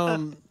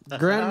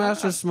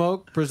Grandmaster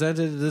Smoke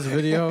presented this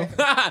video.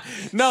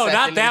 No,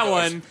 not that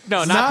one.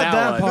 No, not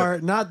that one.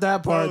 part. Not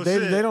that part. Oh, they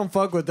shit. don't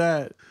fuck with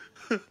that.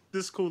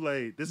 This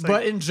Kool-Aid. This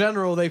But ain't- in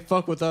general, they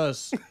fuck with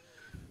us.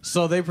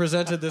 So they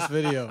presented this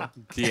video.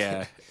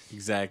 Yeah,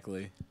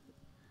 exactly.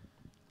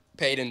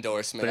 Paid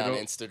endorsement they on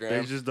don't- Instagram.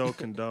 They just don't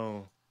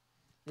condone.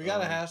 We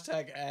got a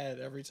hashtag ad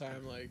every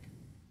time, like.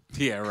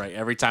 Yeah, right.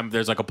 Every time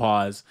there's like a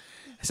pause,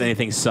 is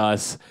anything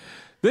sus?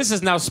 This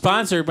is now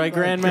sponsored by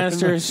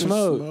Grandmaster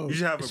Smoke. You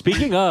should have a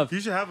Speaking of, you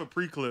should have a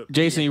pre-clip.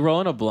 Jason, you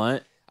rolling a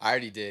blunt? I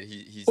already did.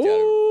 He's got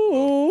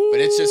it. But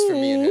it's just for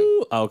me and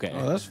him. Okay.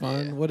 Oh, that's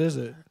fine. Yeah. What is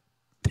it?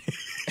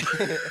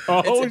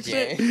 Oh It's a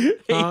shit! game.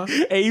 Huh?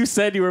 Hey, you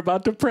said you were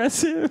about to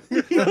press him.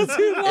 It's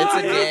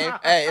a game.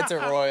 Hey, it's a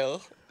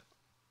royal.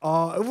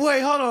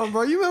 Wait, hold on,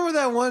 bro. You remember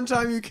that one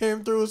time you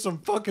came through with some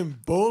fucking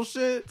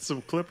bullshit?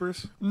 Some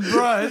clippers.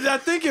 Bro, I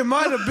think it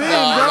might have been,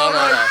 No, bro. no, no,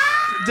 like,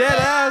 no. dead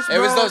ass,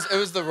 bro. It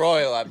was the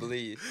royal, I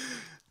believe.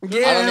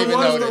 Yeah, I don't it even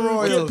was know the the-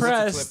 Royals. Get It's a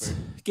pressed. clipper.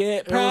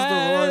 Get It was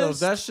the Royals. pressed.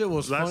 That shit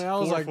was That's funny. I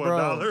was 4 like, for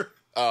bro. $1.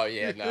 Oh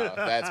yeah, no,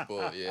 that's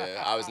bull.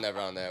 Yeah, I was never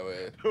on that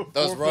wave.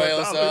 Those 4 for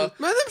royals, $1.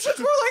 Man, them shits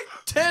were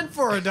like 10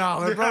 for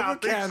 $1, bro. I We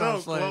think cannot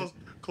so. play.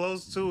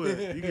 Close to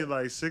it. You get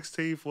like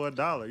 16 for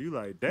 $1. You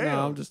like, damn.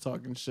 No, I'm just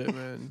talking shit,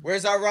 man.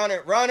 Where's our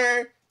runner?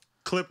 Runner.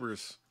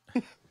 Clippers.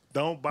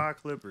 Don't buy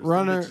clippers.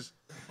 Runner. Them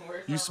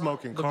bitches- You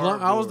smoking The cardboard.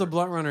 blunt, I was the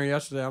blunt runner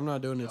yesterday. I'm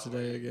not doing it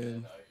today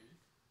again.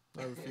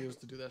 I refuse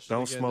to do that shit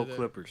Don't again smoke today.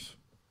 clippers.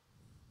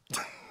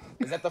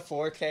 Is that the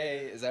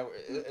 4K? Is that?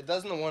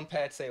 Doesn't the one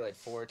patch say like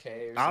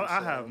 4K or something?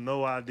 I have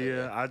no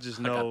idea. I just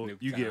know Nuketown.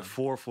 you get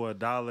 4 for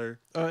 $1.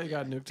 Oh, you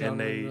got nuked And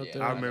out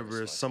there. I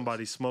remember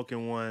somebody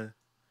smoking one,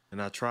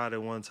 and I tried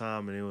it one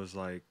time, and it was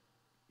like,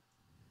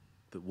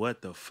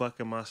 what the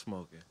fuck am I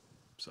smoking?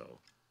 So,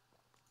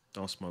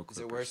 don't smoke Is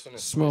clippers. it worse than a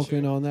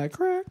Smoking Swisher? on that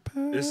crack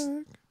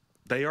pack.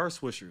 They are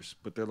swishers,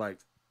 but they're like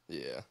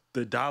Yeah.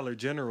 the Dollar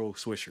General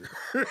swisher.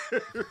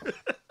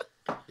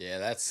 Yeah,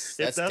 that's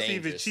if that's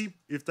even dangerous. cheap,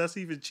 if that's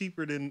even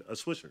cheaper than a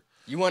swisher.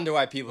 You wonder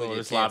why people Oh, get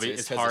this cancer. lobby,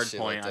 It's it's 'cause of hard shit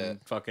point like on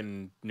that.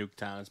 fucking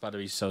Nuketown. It's about to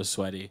be so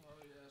sweaty.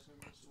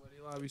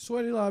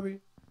 Sweaty lobby.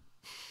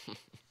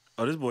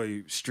 Oh, this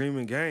boy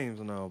streaming games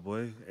now,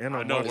 boy. And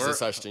I I'm know, watching- Is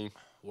this our stream?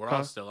 We're Huh?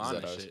 all still on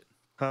that this ours? shit.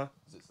 Huh?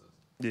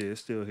 Yeah,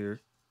 it's still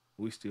here.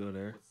 We still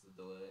there. What's the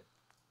delay?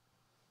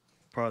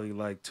 Probably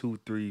like 2,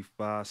 3,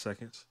 5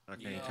 seconds. I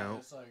can't count.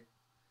 It's like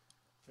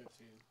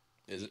 15.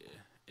 Is it? Yeah,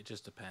 it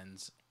just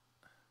depends.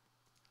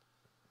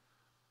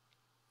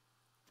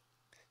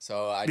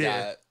 So I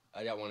Yeah.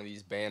 got one of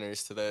these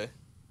banners today.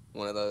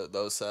 One of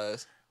those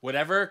size.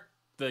 Whatever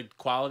the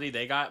quality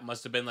they got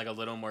must have been like a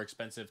little more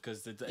expensive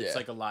because it's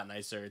like a lot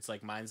nicer. It's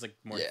like mine's like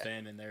more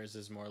thin and theirs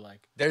is more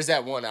like. There's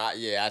that one.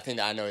 I think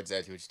I know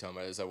exactly what you're talking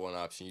about. There's that one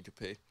option you could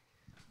pick.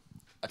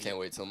 I can't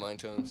wait till mine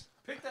comes.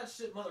 Pick that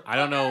shit, motherfucker. I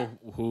don't know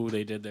who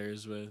they did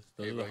theirs with.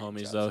 Those are the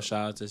homies though.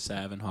 Shout out to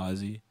Sav and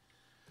Hazy.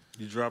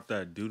 You dropped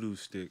that doo-doo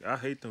stick. I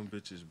hate them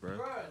bitches, bro.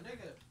 Bruh,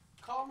 nigga,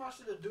 call my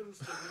shit a doodle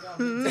stick. Nigga,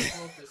 I'm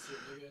smoke this shit,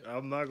 nigga.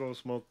 I'm not gonna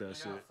smoke that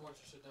shit.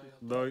 Shit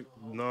No,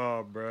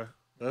 nah, bro.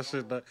 That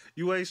shit.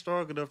 You ain't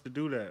strong enough to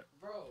do that.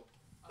 Bro,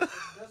 it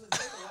doesn't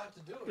take a lot to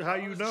do it. How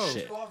you know?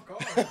 Shit. Off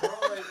guard, bro.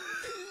 Like,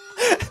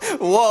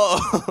 Whoa.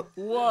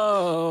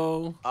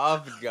 Whoa.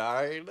 Off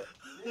guard.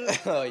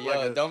 Oh, yo,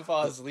 Like don't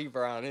fall asleep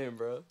around him,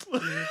 bro.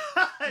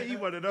 You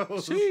one of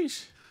those.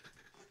 Sheesh.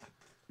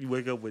 You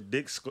wake up with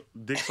dicks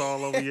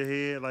all over your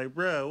head. Like,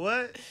 bro,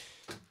 what?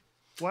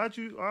 Why'd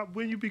you?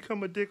 When you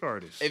become a dick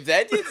artist? If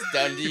that gets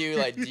done to you,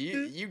 like,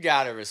 you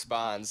gotta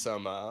respond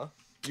somehow.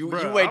 You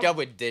Bruh, wake up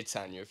with dicks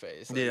on your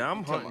face. Like, Yeah,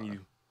 I'm hunting you.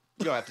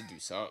 You don't have to do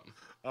something.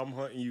 I'm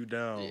hunting you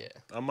down. Yeah.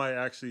 I might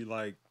actually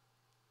like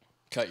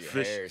cut your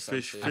hair or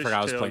something. I forgot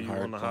I was playing you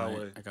on the hard.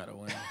 highway. I gotta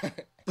win.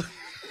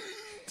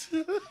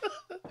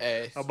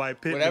 Hey, I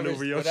might pit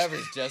maneuver your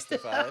whatever's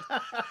justified.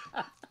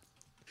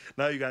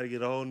 Now you gotta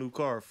get a whole new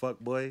car, fuck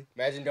boy.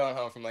 Imagine going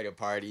home from like a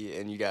party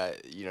and you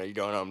got, you're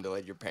going home to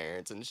like your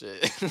parents and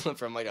shit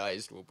from like a high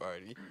school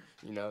party.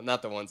 You know,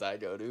 not the ones I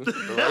go to.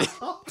 But, like,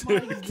 oh my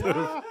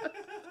god.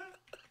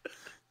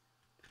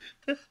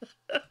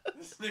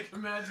 This nigga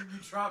Majik be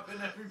dropping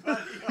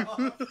everybody off.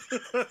 It's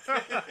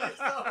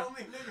the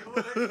only nigga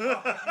with a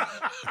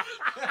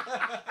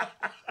car.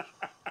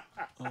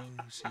 Oh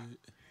shit.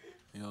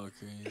 Y'all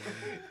crazy.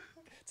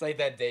 It's like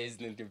that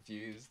Dazed and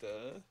Confused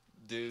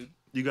dude.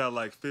 You got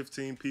like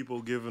 15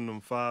 people giving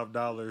them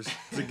 $5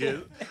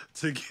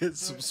 to get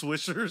some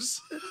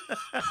Swishers.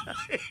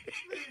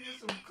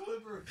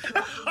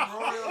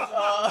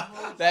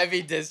 That'd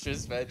be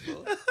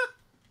disrespectful.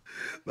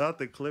 Not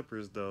the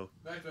Clippers though.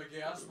 Back like,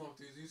 yeah, I smoke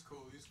these. He's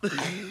cool. He's cool.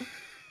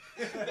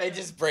 They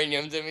just bring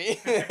them to me.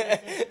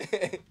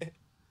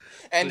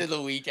 End of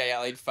the week, I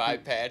got like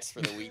 5 packs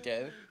for the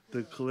weekend.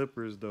 The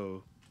Clippers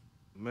though,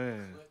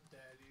 man.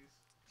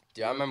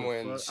 Dude, I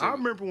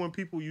remember when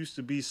people used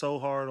to be so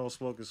hard on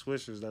smoking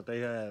Swishers that they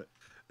had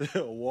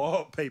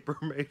wallpaper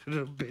made of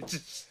them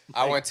bitches.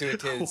 I went to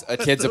a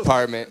kid's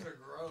apartment.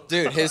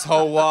 Dude, his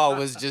whole wall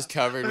was just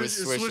covered with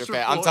Swisher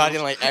pack. I'm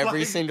talking like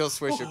every single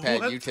Swisher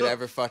pack you could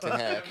ever fucking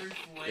have.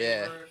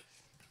 Yeah.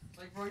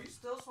 Like, bro, you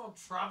still smoke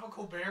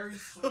tropical berry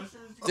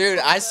Swishers? Dude,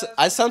 I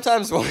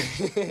sometimes wonder.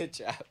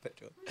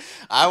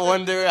 I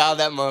wonder how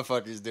that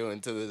motherfucker's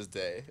doing to this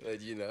day.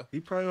 Like, you know.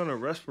 He probably on a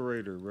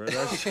respirator, bro.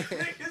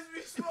 Niggas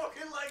be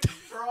smoking like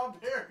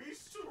strawberry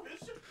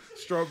Swishers.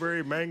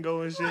 Strawberry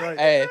mango and shit like.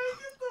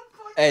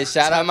 Hey,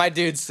 shout out my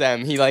dude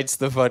Sam. He likes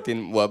the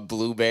fucking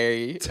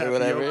blueberry or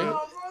whatever.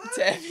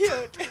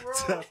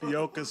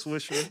 Tapioca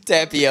Swisher.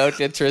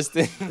 Tapioca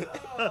Tristan.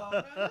 Oh,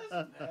 man,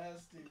 that's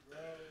nasty, bro.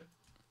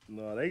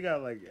 No, they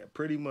got like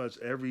pretty much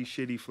every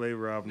shitty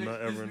flavor I've not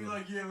ever known.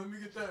 Like, yeah, let me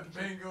get that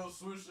mango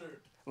Swisher.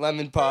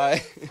 Lemon pie.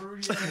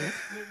 Fruity ass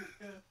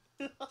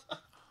nigga.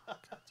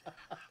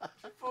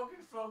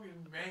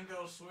 fucking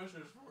mango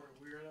Swishers for a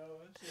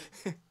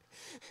weirdo.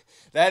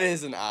 That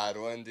is an odd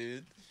one,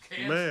 dude.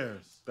 Man,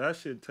 that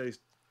shit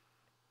tastes.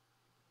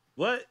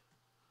 What?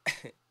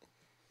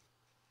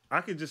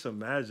 I could just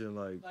imagine,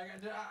 like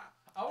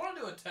I want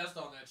to do a test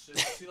on that shit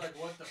to see like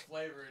what the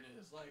flavor it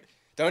is. Like,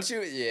 don't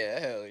you? Yeah,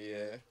 hell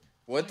yeah.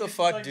 What the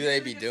fuck do they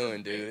be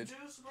doing, dude?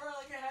 Juice, bro,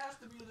 like it has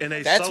to be. And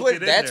they that's soak what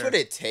it in that's there. what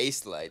it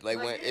tastes like. Like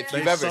when if They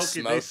you've ever soak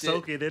smoked they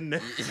soak it in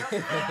there.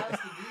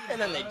 And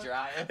then they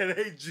dry it. And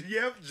they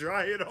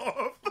dry it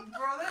off. Bro,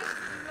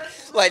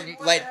 that's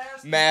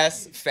like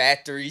mass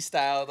factory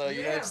style though.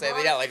 You know what I'm saying?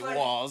 They got like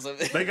walls of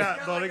it. They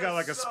got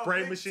like a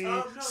spray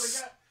machine.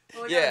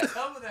 Yeah.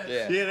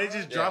 Yeah, they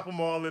just drop them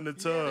all in the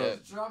tub.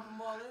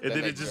 And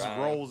then it just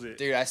rolls it.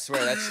 Dude, I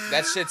swear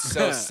that shit's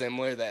so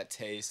similar. That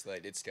taste,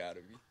 like it's gotta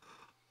be.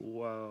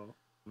 Wow,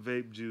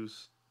 vape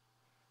juice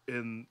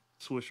in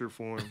Swisher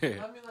form. I mean,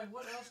 like,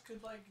 what else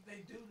could like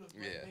they do to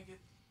make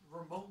it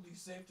remotely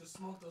safe to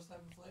smoke those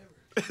type of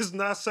flavors? It's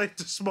not safe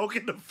to smoke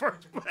in the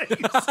first place.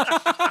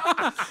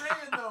 I'm just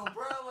saying though,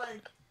 bro.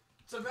 Like,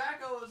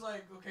 tobacco is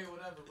like okay,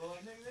 whatever. But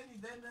like,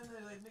 nigga, then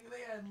they like, nigga,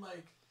 they had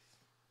like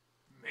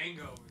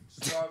mango and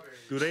strawberry.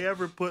 Do they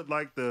ever put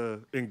like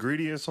the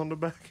ingredients on the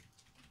back?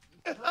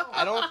 No.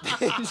 I don't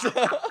think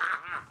so.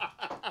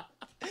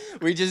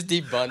 We just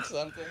debunked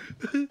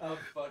something.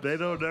 They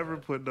don't ever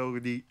put no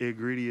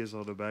ingredients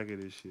on the back of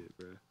this shit,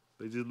 bro.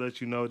 They just let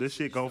you know this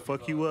shit gonna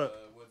fuck you up.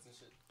 Woods and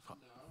shit. No, I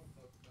don't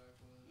fuck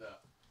tobacco. No.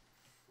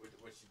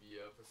 What should be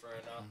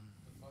preferring now?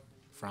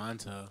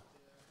 Fronto.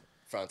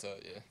 Fronto,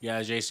 yeah.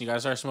 Yeah, Jason, you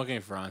gotta start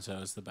smoking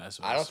Fronto. It's the best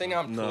way. I don't think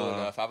I'm cool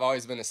enough. I've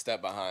always been a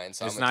step behind.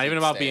 So it's I'm not even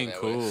about being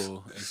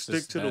cool. It's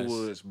Stick to the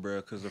woods, bro.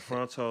 Because the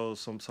Fronto,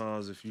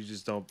 sometimes if you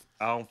just don't,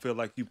 I don't feel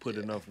like you put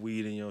enough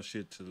weed in your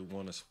shit to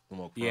want to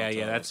smoke. Yeah,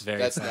 Fronto. that's very.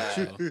 That's not.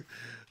 Like,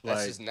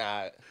 That's just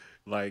not.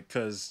 Like,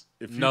 cause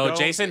if you No, don't,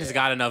 Jason has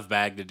got enough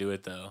bag to do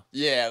it though.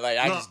 Yeah, like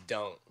I just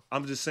don't.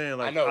 I'm just saying,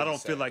 like, know what I don't you're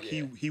feel like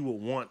saying, he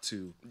would want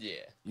to. Yeah.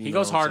 He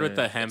goes hard with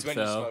the hemp It's when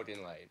though. you're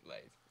smoking like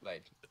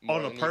more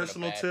On a than even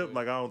personal bad tip, weed.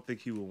 like I don't think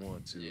he would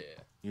want to. Yeah.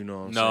 You know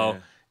what I'm No,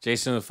 saying?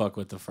 Jason would fuck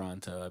with the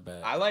Fronto, I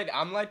bet.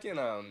 I'm liking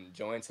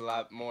joints a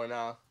lot more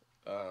now.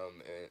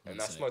 And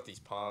I smoke these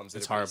palms.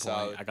 It's that are hard pretty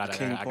point. solid.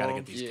 I gotta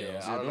get these Yeah,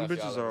 kills. I don't them know if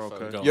bitches y'all are ever fuck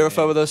okay. with- Go You ever in.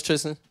 fuck with those,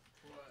 Tristan?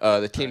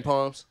 The King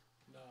Palms?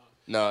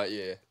 No,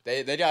 yeah.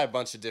 They got a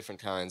bunch of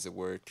different kinds that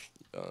work.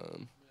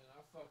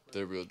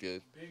 They're real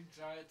good. Big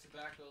giant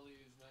tobacco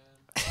leaves,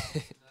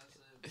 man.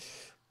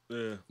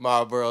 Yeah.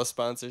 Marlboro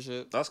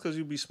sponsorship. That's because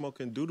you be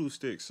smoking doodoo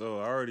sticks, so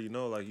I already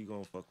know like you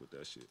gonna fuck with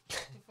that shit. What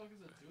the fuck is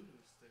a doodoo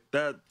stick?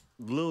 That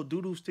little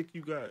doodoo stick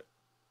you got.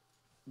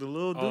 The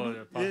little doodoo.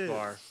 the puff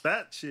bar.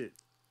 That shit.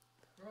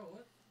 Bro,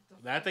 what?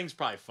 That thing's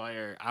probably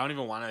fire. I don't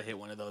even want to hit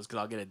one of those because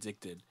I'll get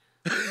addicted.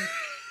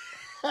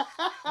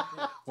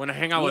 When I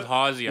hang out with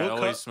Halsey, I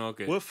always smoke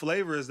it. What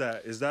flavor is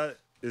that? Is that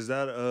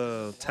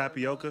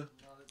tapioca?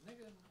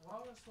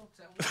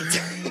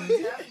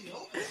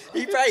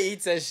 He probably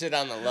eats that shit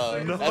on the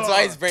low. That's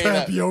why he's bringing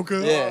tapioca.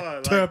 up.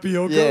 Yeah.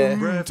 Tapioca.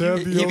 Yeah.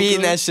 Tapioca. He be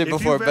eating that shit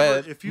before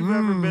bed. If you've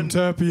ever been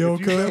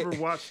tapioca. if you've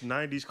ever watched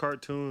 90s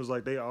cartoons,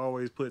 like they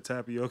always put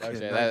tapioca in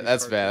Okay, 90s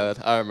that's cartoons. valid.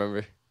 I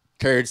remember.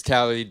 Courage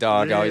Calorie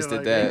Dog Yeah, always like,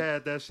 did they that.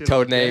 had that shit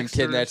Code on name, Dexter,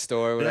 Kid Next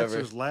Door, whatever.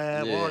 Dexter's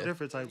Lab, all Yeah.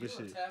 different type of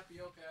shit.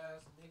 Tapioca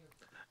ass nigga.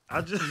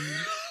 I just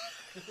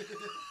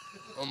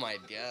Oh my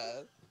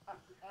god.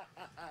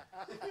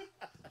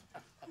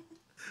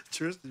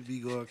 Tristan be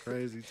going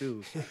crazy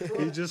too.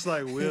 He just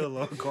like Will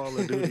on Call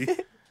of Duty.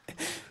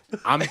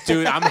 I'm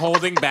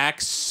holding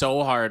back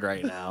so hard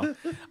right now.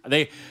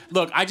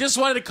 I just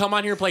wanted to come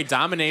on here and play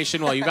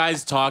domination while you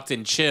guys talked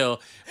and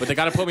chill, but they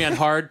got to put me on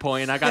hard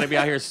point, and I got to be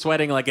out here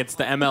sweating like it's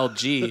the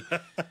MLG.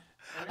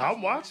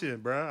 I'm watching,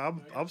 bro.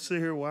 I'm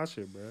sitting here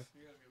watching, bro.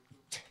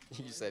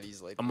 He said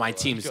he's like. My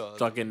team's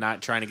fucking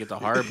not trying to get the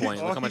hard point.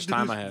 Look All how he much do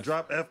time is I have.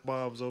 Drop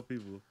F-bombs on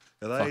people.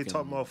 And I ain't Fucking-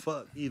 talking about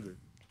fuck either.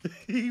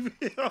 I'm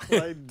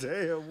like,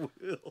 damn,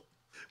 Will.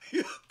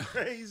 You're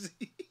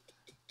crazy.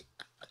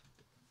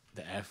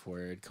 The F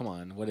word. Come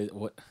on. What? Oh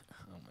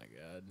my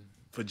god.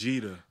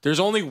 Vegeta. There's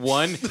only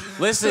one.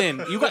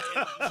 Listen, you got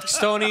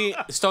Stoney.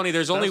 There's only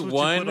That's what you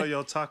one. put on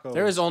your tacos.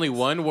 There is only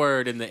one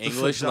word in the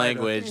English Vagina.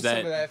 language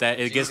that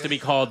it gets to be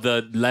called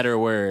the letter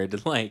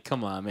word. Like,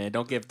 come on, man.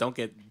 Don't give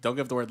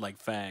the word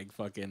like fag.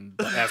 Fucking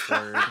the F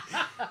word.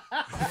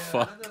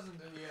 Fuck.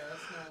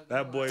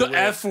 That boy. The Will.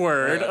 F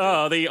word.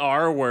 Oh, the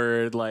R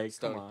word. Like,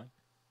 come on.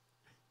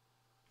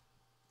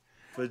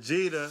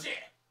 Vegeta.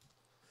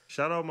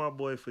 Shout out my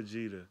boy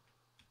Vegeta.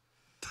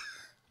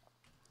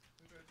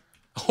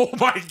 Oh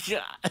my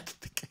god.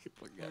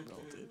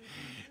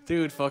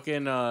 Dude,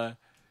 fucking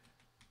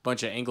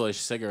bunch of English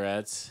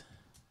cigarettes.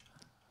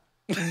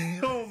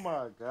 Oh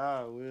my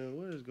god, Will.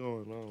 What is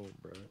going on,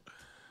 bro?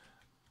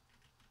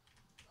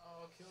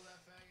 Oh, kill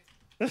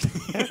that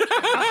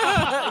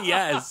faggot.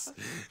 Yes.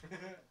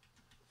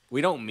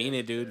 We don't mean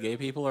it, dude. Gay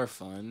people are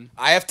fun.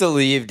 I have to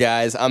leave,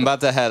 guys. I'm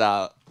about to head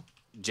out.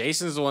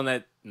 Jason's the one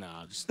that. No,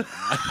 just.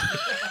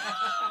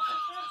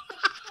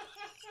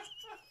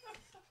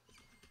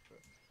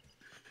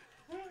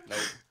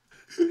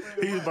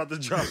 He was about to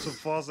drop some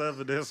false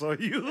evidence on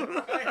you.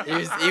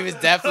 He was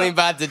definitely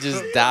about to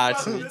just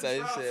dodge me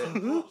type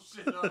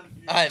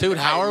shit. Dude,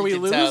 how are we you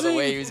could tell the losing?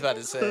 way he was about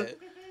to say it.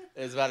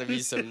 It's about to be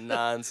some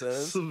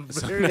nonsense. Some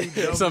very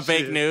dumb Some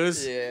fake shit.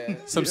 news. Yeah.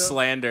 Some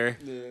slander.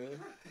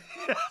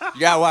 Yeah. You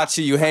gotta watch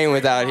who you hang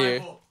with out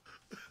here.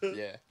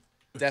 Yeah.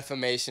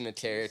 Defamation of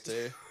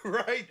character.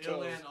 Right.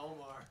 Ilhan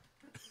Omar.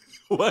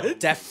 What?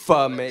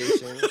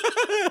 Defamation.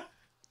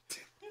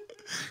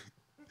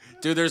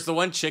 Dude, there's the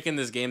one chick in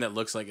this game that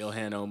looks like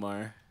Ilhan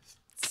Omar.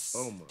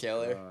 Oh my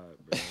Killer. god,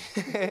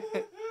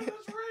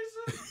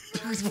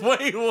 bro.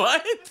 Wait,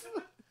 what?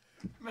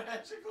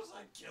 Majik was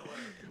like killer.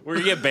 We're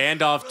gonna get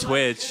banned off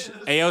Twitch.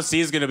 AOC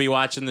is gonna be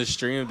watching the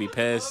stream and be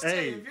pissed.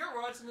 Hey. If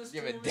you're watching this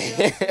Give a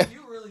stream, damn.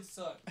 you really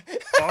suck.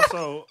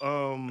 Also,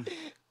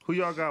 who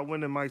y'all got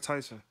winning Mike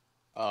Tyson?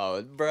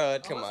 Oh, bro,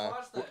 come let's on.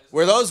 watch that.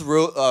 Were those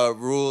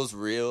rules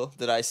real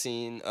that I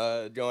seen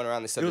going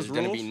around? They said It there's was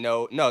gonna be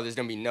there's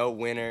gonna be no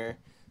winner,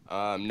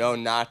 no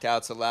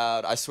knockouts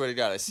allowed. I swear to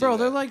God, I seen Bro,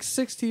 that. they're like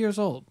 60 years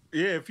old.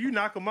 Yeah, if you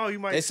knock him out, you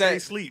might They stay said-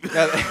 asleep.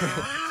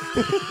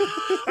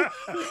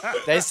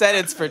 They said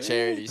it's for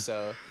charity,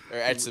 so or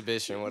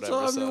exhibition, whatever. So,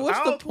 I mean, so. what's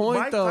the point,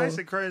 Mike though?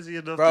 Tyson crazy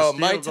enough Bro, to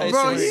Mike still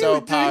go Tyson swing. is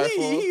so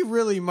powerful. He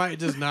really might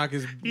just knock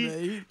his.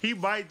 He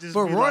might just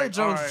But be Roy like,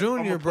 Jones "All right, Jr.,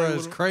 I'ma bro, play is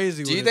with him."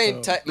 crazy. Do you with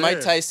think it, though. Mike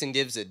Yeah. Tyson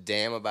gives a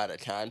damn about a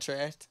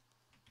contract?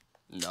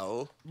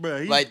 No.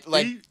 Bro, Like,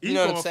 he you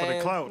know what going I'm for the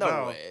saying? clout No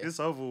now. way. It's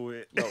over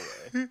with. No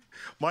way.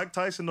 Mike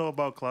Tyson know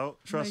about clout.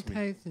 Trust me.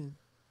 Tyson.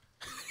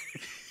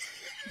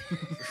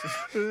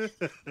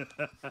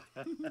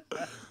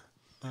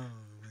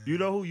 You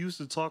know who used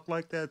to talk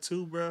like that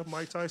too, bro?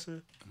 Mike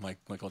Tyson?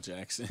 Michael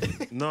Jackson.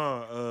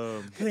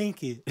 No,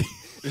 Thank you.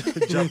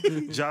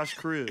 Josh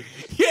Cribb.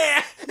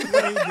 Yeah.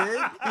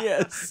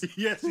 Yes.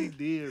 Yes, he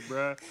did,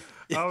 bro.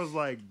 I was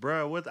like,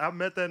 bro, what? I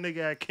met that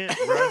nigga at Kent,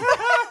 bro.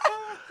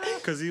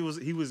 Cause he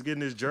was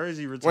getting his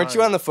jersey retired. Weren't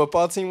you on the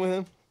football team with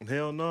him?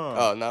 Hell no.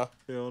 Oh no.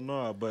 Hell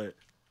no. But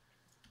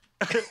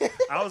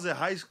I was in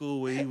high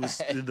school when he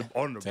was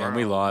on the Damn, Browns,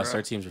 we lost. bro.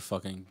 Our teams are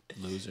fucking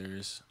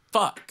losers.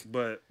 Fuck.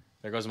 But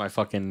there goes my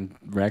fucking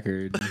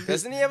record.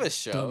 Doesn't he have a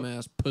show?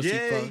 Dumbass pussy.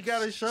 yeah, he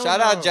got a show. Shout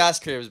now. out Josh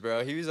Cribbs,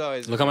 bro. He was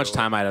always. Look how much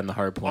time I had on the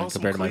hard On point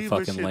some compared to my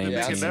Cleveland fucking shit, lame the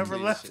nigga team. never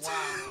left.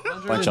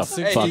 Bunch of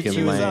Hey, fucking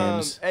he was,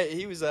 lambs. hey,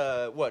 he was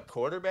what,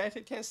 quarterback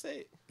at Kent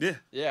State? Yeah.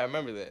 Yeah, I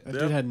remember that. That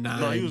dude had 9.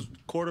 No, he was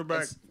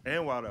quarterback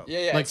and wide out. Yeah,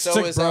 yeah. Like so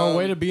sick, was, bro.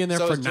 Way to be in there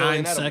so for was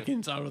Julian 9 Edelman.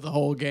 seconds out of the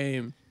whole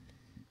game.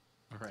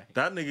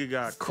 That nigga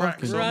got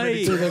cracked so right.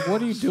 many Dude, times. like,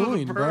 what are you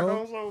doing,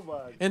 bro? Oh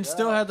my And God.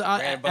 still had the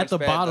Ran at bunch the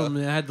back, bottom.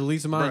 though. It had the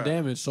least amount of Bruh.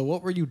 damage. So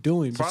what were you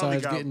doing Probably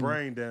besides got getting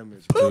brain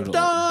damage. pooped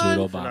on?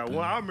 Doodle That bopping.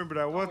 one, I remember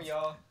that one.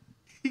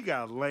 He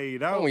got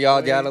laid out. Oh,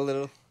 y'all got man. a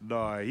little.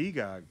 Nah, he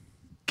got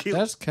killed.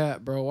 That's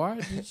cat, bro. Why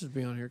did you just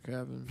be on here,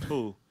 Kevin?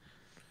 Who?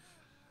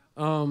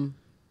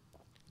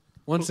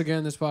 Once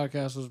again, this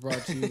podcast was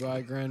brought to you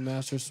by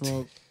Grandmaster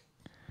Smoke.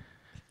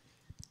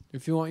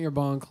 If you want your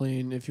bong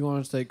clean, if you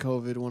want to stay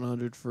COVID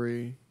 100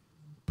 free,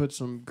 put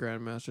some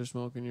Grandmaster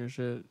Smoke in your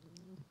shit.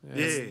 and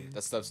Yeah.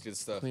 That stuff's good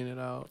stuff. Clean it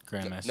out.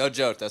 Grandmaster. No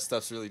joke, that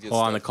stuff's really good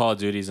Hold on, stuff. the Call of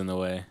Duty's in the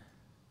way.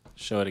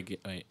 Show it again.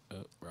 Wait,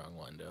 oh, wrong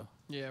window.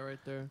 Yeah, right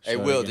there. Hey,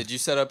 Show it Will, again. did you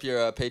set up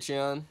your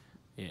Patreon?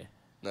 Yeah.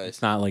 Nice.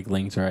 It's not like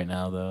linked right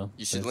now though.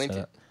 You should But link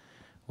it's, it.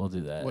 We'll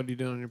do that. What are you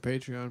doing on your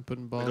Patreon?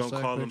 Putting ball They gonna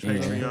sack call them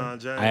pictures on there? Patreon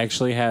James. I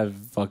actually have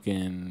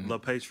fucking La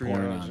Patreon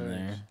porn on James.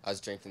 there. I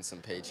was drinking some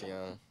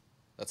Patreon.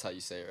 That's how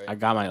you say it, right? I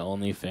got my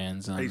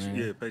OnlyFans on there.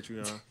 Yeah,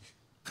 Patreon.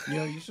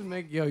 Yo, you should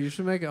make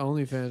an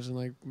OnlyFans and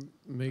like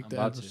make I'm the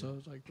about to.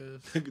 episodes like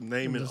this.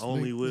 Name it Just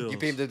Only make- Will. You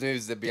peep the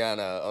news to be on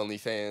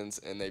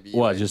OnlyFans and they be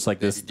What? Just like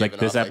they this? be Like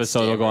giving this out,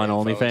 episode will go on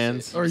scammer info and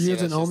OnlyFans? shit. Or You see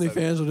using that shit stuff?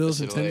 OnlyFans what it was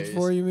That shit intended hilarious.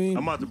 for, you mean?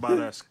 I'm about to buy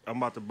that. I'm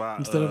about to buy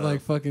Instead of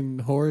like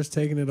fucking whores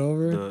taking it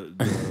over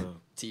the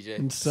TJ.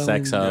 and selling.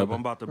 Sex yeah, hub. I'm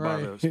about to buy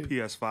the Right.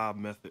 PS5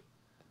 method.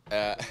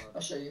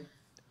 I'll show you.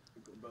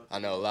 I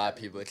know a lot of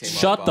people that came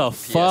Shut off the of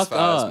fuck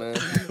PS5s,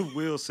 up. Man.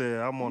 Will said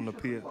I'm on the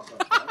PS.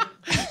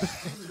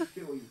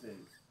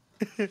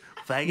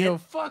 Faggot. Yo,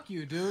 fuck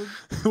you, dude.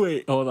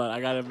 Wait, hold on. I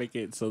gotta make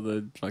it so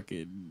the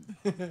fucking.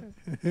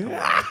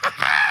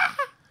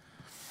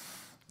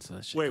 So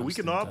that shit Wait, we comes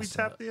can to all be dust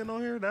tapped up. in on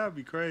here? That'd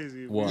be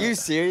crazy. What? You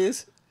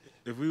serious?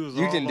 If we was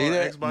You all can do on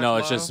that? Xbox No,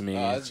 it's Live, just me.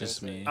 Oh, I was It's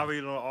just gonna me. I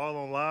mean, all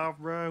on live,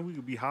 bro. We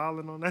could be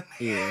hollering on that.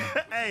 Yeah.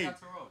 Hey,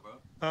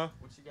 huh?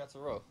 What you got to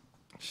roll?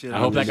 Shit, I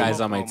hope that just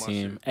guy's on my all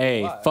team. shit.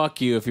 Hey, Why?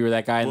 fuck you if you were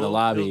that guy in the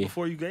Well, it was lobby.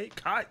 before you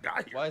got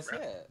here, Why is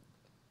that?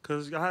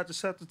 Cause I had to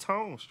set the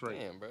tone straight.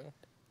 Damn, bro.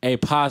 Hey,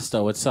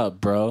 Pasta, what's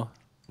up, bro?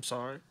 I'm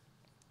sorry.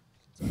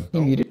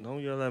 Don't Don't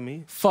yell at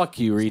me. Fuck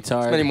you, many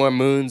retard. more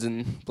moons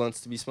and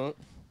blunts to be smoked.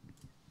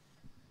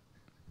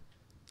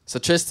 So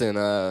Tristan,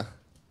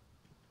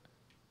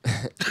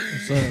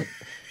 What's up?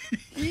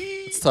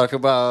 let's talk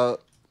about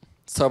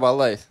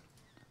life.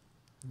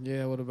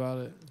 Yeah, what about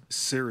it?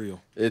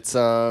 Cereal. It's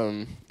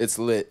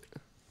lit.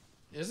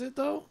 Is it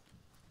though?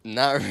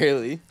 Not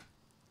really,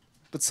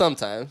 but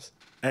sometimes.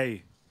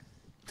 Hey,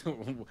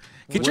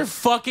 Get your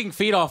fucking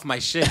feet off my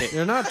shit.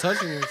 You're not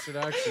touching your shit,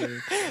 actually.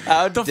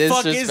 How The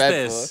fuck is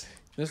disrespectful. this?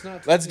 It's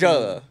not. Let's touching go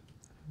you. though.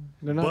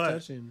 They're not But-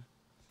 touching.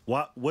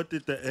 what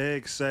did the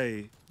egg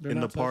say They're in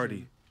the not party?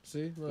 touching.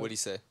 See? Look. What'd he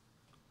say?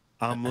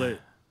 I'm lit.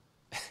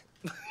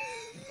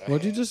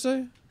 What'd you just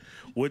say?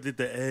 What did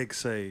the egg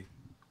say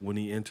when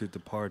he entered the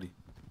party?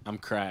 I'm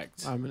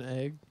cracked. I'm an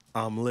egg.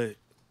 I'm lit.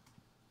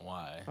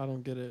 Why? I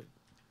don't get it.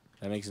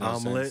 That makes no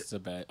sense. Omelet. It's a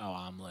bad. Oh,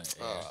 omelet.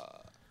 Yeah.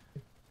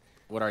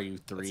 What are you,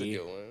 That's a 3?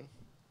 good one.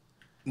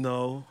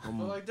 No,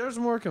 But like, there's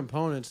more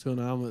components to an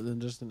omelet than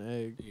just an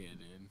egg. Yeah,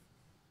 dude.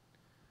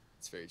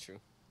 It's very true.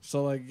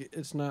 So like,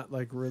 it's not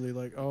like really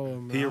like, oh,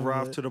 I'm he an arrived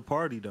omelet. to the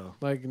party though.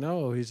 Like,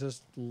 no, he's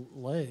just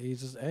lit.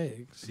 He's just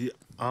eggs.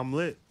 I'm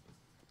lit.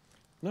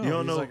 No, you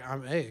don't he's know- like,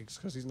 I'm eggs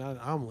because he's not an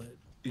omelet.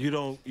 You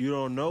don't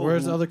know.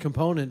 Where's the who- other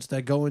components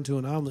that go into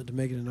an omelet to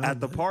make it an omelet? at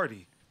the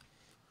party?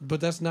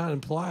 But that's not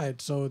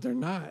implied, so they're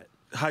not.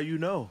 How you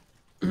know?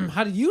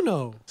 How do you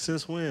know?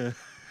 Since when?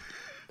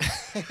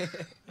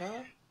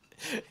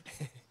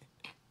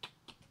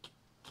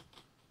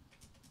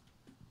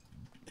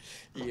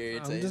 You I'm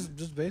irritated.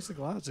 just basic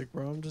logic,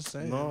 bro. I'm just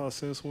saying. No,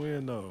 since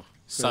when? No.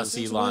 Sussy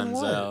Since when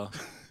what? Lonzell.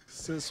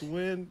 Since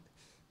when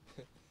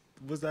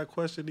was that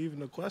question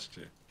even a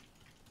question?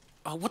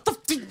 Oh, what the?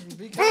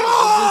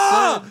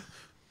 Because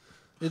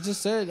it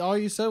just said all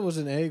you said was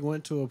an egg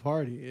went to a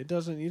party. It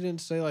doesn't. You didn't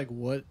say like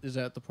what is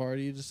at the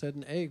party. You just said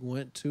an egg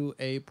went to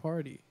a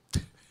party,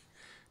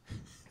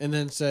 and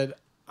then said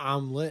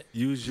I'm lit.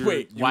 Use your.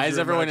 Wait, use why is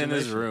your everyone in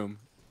this imagination. room?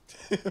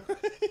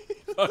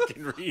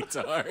 Fucking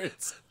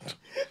retards.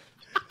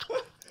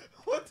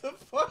 What the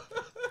fuck?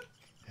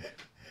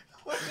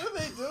 What are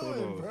they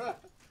doing, bro?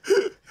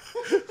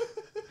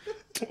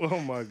 Oh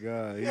my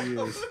god, he is.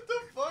 What the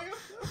fuck?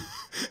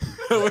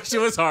 I wish it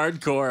was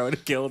hardcore. I would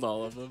have killed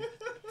all of them.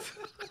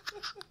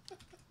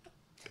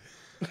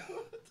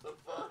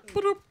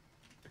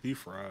 he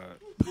fried.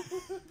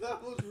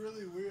 That was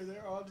really weird.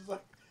 They're all just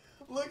like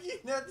looking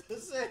at the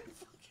same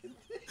fucking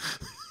thing.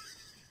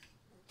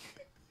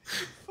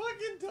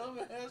 Fucking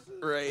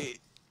dumbasses. Right.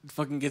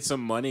 Fucking get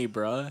some money,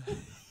 bruh.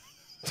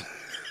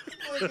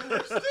 Look,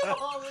 we're still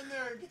all in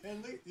there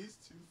again. Look at these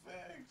two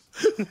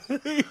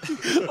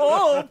fags.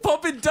 Oh,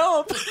 pump and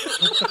dump.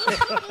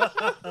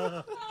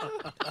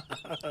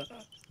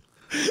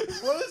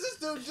 What is this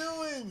dude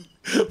doing?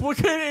 What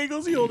kind of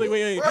angles are you holding?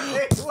 Wait.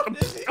 Right, what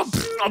is he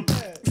shooting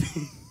at?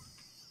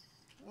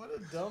 What a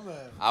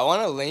dumbass. I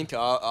want to link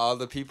all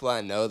the people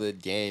I know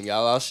that game.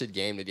 Y'all all should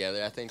game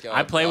together. I think y'all.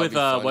 I play with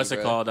funny, what's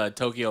it bro. called?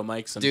 Tokyo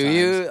Mike sometimes. Do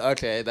you?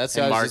 Okay, that's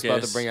why And I was just about to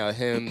Marcus. bring out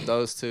him.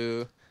 Those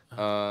two.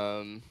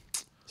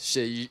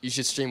 Shit, you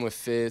should stream with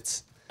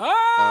Fitz.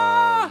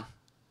 Ah!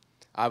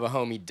 I have a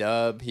homie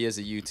Dub. He has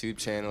a YouTube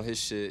channel. His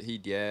shit, he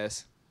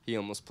gas. He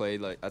almost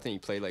played I think he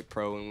played like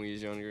pro when we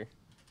was younger.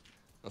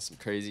 On some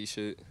crazy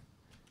shit.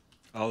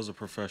 I was a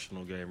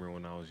professional gamer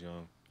when I was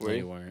young. No,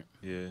 you weren't.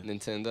 Yeah.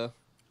 Nintendo.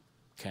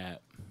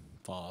 Cat.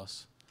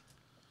 False.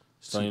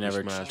 Stoney Super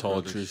never Smash told a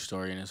Brothers. true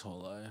story in his whole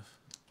life.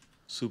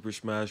 Super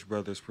Smash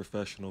Brothers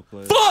professional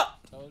player.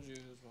 Fuck! Told you it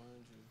was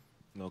behind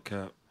you. No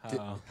cap.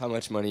 How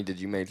much money did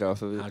you make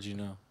off of it? How'd you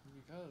know?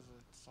 Because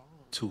it's on.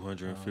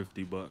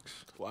 $250.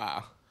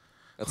 Wow.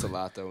 That's a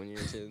lot though when you're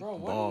a kid. Bro,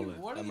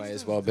 what That are might these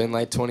as dudes well been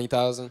like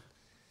 20,000.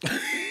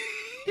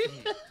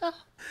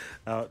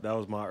 That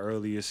was my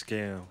earliest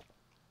scam.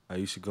 I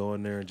used to go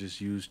in there and just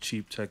use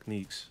cheap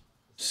techniques.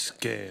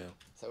 Scam.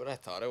 Is that what I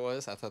thought it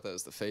was? I thought that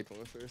was the fake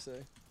one at first.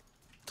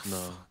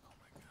 No.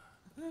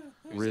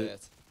 Who's Real,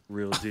 that?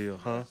 real deal,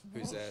 huh?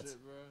 Who's that?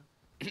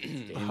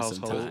 The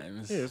household.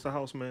 Sometimes. Yeah, it's the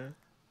house man.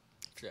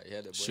 Forgot you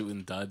had that boy.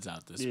 Shooting duds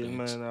out this Yeah, bitch.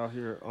 man, out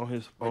here on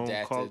his own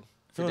Redacted. Call.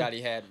 Forgot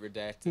he had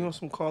redacted. You know,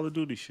 some Call of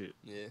Duty shit.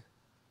 Yeah.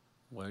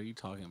 What are you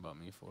talking about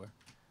me for?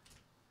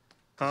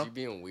 Huh? You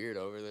being weird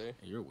over there.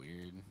 You're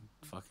weird.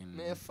 Fucking.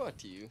 Man,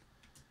 fuck you.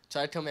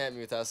 Try to come at me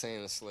without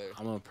saying a slur.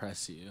 I'm gonna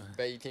press you.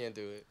 Bet you can't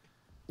do it.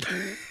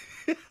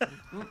 You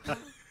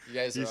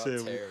guys are He all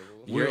said, terrible.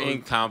 You're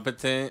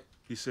incompetent.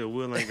 He said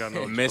Will ain't got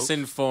no jokes.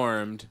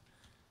 Misinformed.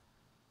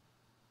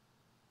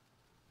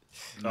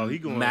 Oh, he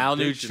going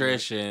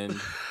malnutrition.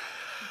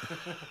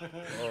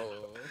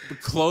 Whoa.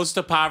 Close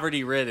to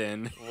poverty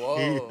ridden.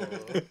 Whoa.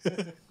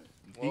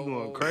 He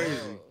going crazy.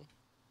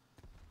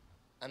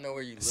 I know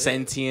where you live.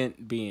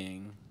 Sentient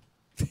being.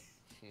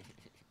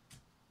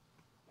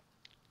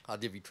 I'll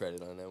give you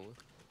credit on that one.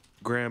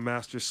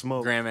 Grandmaster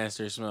Smoke.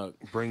 Grandmaster Smoke.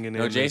 Bringing in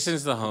No,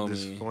 Jason's the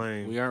this homie.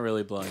 flame. We aren't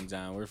really blowing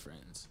down. We're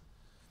friends.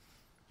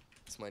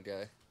 It's my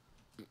guy.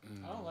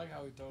 I don't like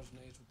how he throws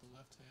nades with the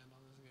left hand on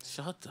this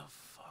game. Shut the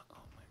fuck.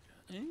 Oh my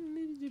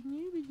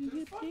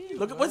god.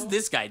 Look at what's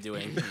this guy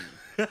doing?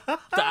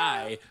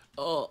 Die.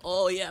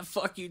 Oh yeah,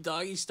 fuck you,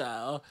 doggy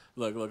style.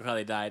 Look how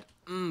they died.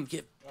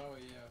 Get Oh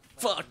yeah.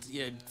 fucked,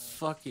 you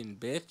fucking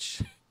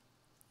bitch.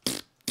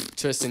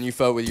 Tristan, you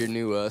fought with your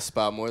new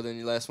spot more than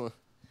your last one?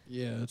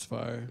 Yeah, it's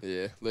fire.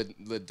 Yeah,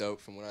 lit dope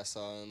from what I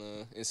saw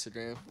on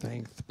Instagram.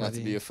 Thanks, Not to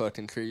buddy. be a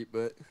fucking creep,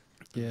 but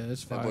Yeah,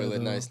 it's fire. that boy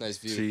lit though. nice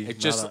view. See, It's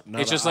just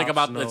not it's a just like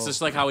about optional it's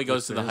just like how he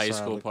goes to the high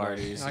inside school look like-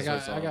 parties. I That's got what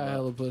it's all about.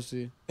 hella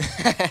pussy.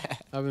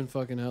 I've been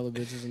fucking hella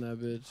bitches in that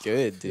bitch.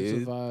 Good, It's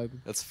dude. a vibe.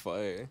 That's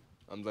fire.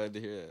 I'm glad to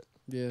hear that.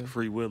 Yeah.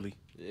 Free Willy.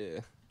 Yeah.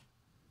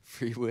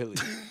 Free Willy.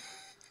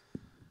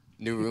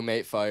 New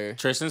roommate fire.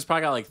 Tristan's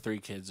probably got like 3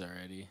 kids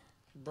already.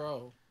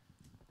 Bro.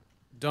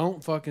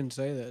 Don't fucking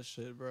say that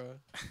shit, bro.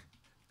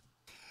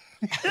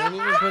 Don't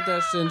even put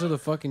that shit into the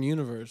fucking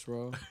universe,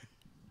 bro.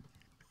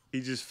 He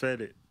just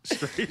fed it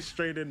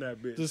straight in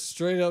that bitch. Just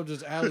straight up,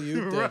 just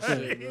alley-oop that Right.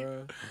 shit,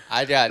 bro.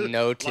 I got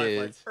no Like,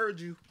 kids. heard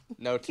you.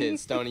 No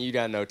kids. Stoney, you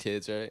got no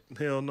kids, right?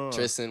 Hell no.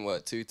 Tristan,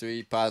 what, 2,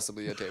 3,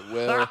 possibly? Okay,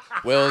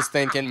 Will's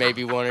thinking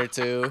maybe 1 or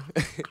 2.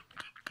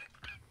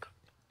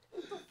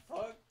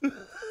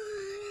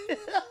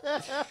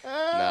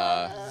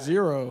 Nah.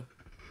 0.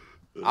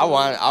 I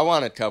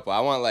want a couple. I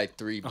want like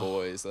 3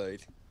 boys.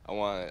 Like I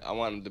want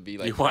them to be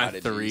like You want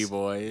prodigies. 3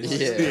 boys?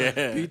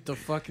 Yeah. Beat the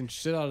fucking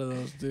shit out of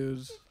those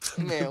dudes.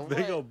 Man, They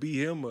what? gonna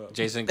beat him up.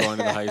 Jason going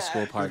to the high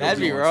school party. That'd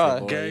be he wants raw.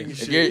 the Gang boys.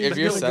 shit. If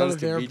your He's gonna go sons to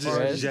can their beat your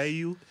party. ass. Jay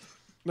you.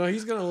 No,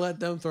 he's gonna let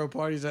them throw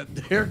parties at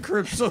their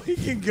crib so he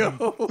can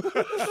go.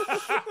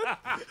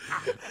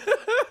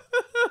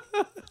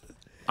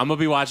 I'm gonna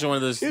be watching one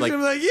of those He's like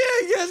gonna be like,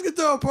 yeah, you guys can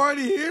throw a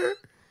party here.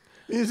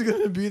 He's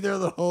gonna be there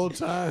the whole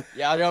time.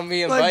 Y'all gonna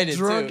be Like, invited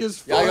drunk too.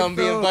 as Y'all fuck, gonna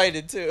be though.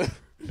 invited too.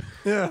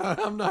 Yeah,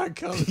 I'm not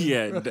coming.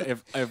 yeah. bro.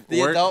 If The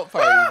word, adult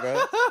party,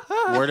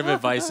 bro. word of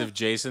advice: if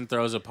Jason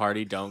throws a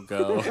party, don't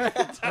go.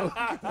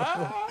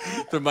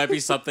 There might be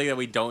something that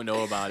we don't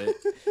know about it.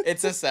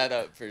 It's a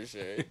setup for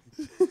sure.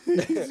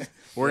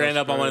 We're gonna end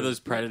up on one of those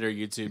Predator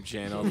YouTube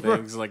channel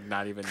things, like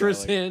not even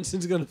Chris knowing.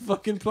 Hansen's gonna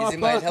fucking He's pop in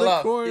my out the hello.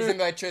 He's corner. in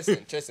my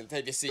Tristan,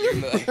 take a seat. You're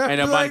like, End up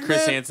Be on like,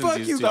 Chris "Man, Hansen's fuck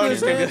you, YouTube Chris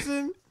channel.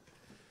 Hansen."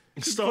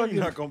 Stone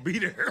not gonna be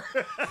there.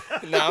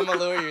 no, I'm gonna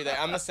lure you there.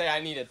 I'm gonna say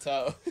I need a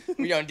tow.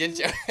 We gonna get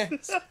your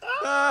ass.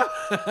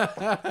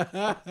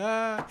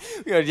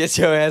 We gonna get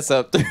your ass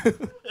up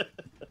through.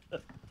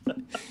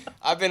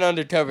 I've been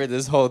undercover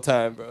this whole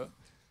time, bro.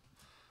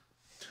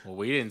 Well,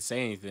 we didn't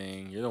say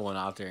anything. You're the one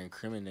out there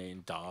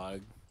incriminating,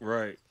 dog.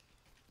 Right.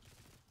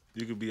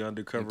 You could be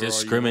undercover.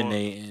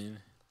 Discriminating.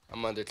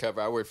 I'm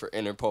undercover. I work for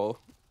Interpol.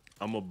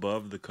 I'm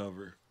above the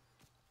cover.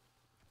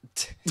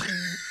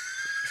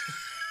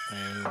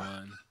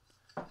 Everyone.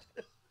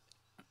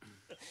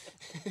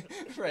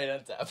 Right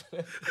on top of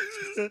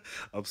it.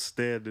 I'm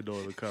standing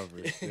on the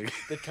cover.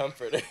 The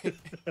comforter.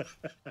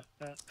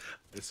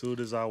 As soon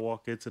as I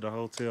walk into the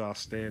hotel, I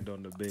stand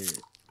on the bed.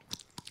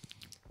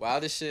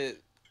 Wildest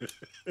shit.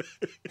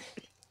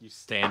 You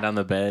stand on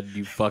the bed,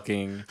 you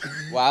fucking...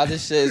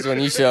 Wildest shit is when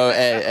you show,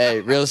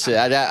 hey, real shit.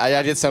 I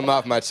gotta get something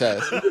off my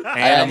chest. I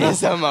gotta get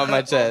something off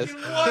my chest.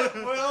 What,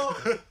 Will?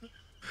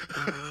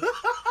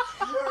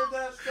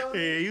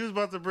 Yeah, he was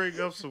about to bring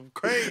up some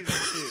crazy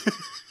shit.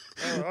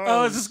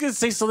 I was just gonna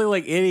say something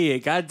like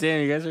idiot. God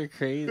damn, you guys are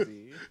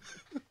crazy.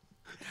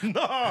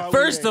 No.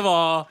 First of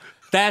all,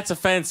 that's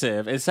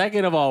offensive. And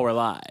second of all, we're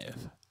live.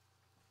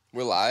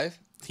 We're live?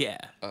 Yeah.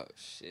 Oh,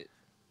 shit.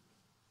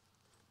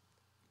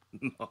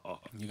 No.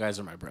 You guys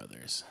are my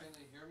brothers. Can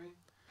they hear me?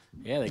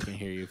 Yeah, they can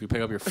hear you. If you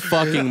pick up your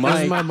fucking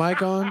mic. Is my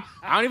mic on?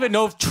 I don't even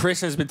know if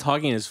Tristan has been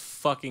talking in his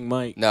fucking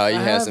mic. No, he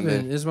hasn't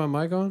been. Is my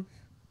mic on?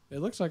 It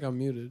looks like I'm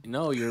muted.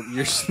 No, you're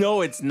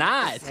no, it's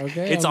not.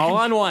 Okay. It's all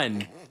on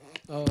one.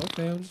 Oh,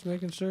 okay. I'm just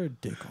making sure,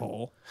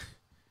 dickhole.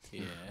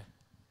 Yeah.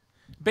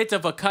 Bit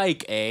of a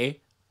kike, eh?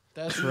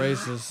 That's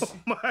racist. Oh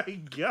my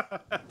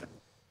god.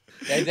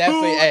 They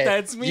definitely, hey,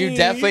 that's me. You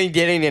definitely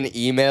getting an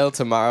email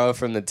tomorrow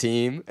from the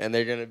team, and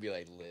they're gonna be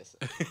like,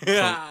 listen.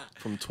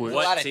 From Twitch. A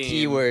lot of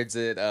keywords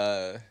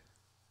that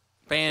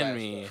ban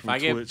me. From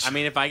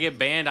If I get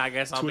banned, I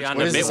guess I'll be on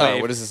What the is this on?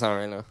 Bitwave. What is this on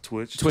right now?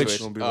 Twitch.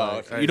 Gonna be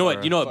like, okay. You know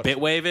what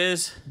Bitwave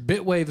is?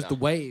 Bitwave is the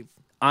wave.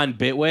 On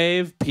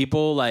Bitwave,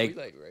 people like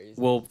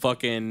will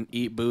fucking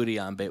eat booty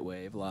on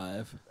Bitwave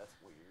live. That's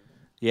weird.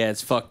 Yeah,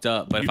 it's fucked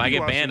up. But if I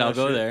get banned, I'll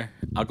go there.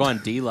 I'll go on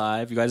D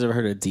Live. You guys ever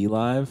heard of D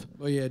Live?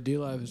 Oh yeah, D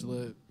Live is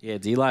lit. Yeah,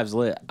 D Live's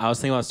lit. I was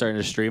thinking about starting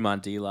to stream on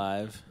D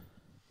Live.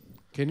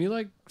 Can you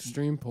like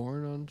stream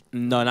porn on?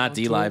 No, not on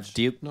D Live.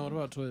 Twitch? No, what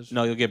about Twitch?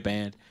 No, you'll get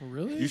banned. Oh,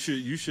 really? You should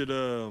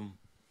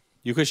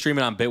You could stream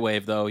it on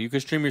Bitwave though. You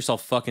could stream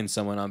yourself fucking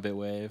someone on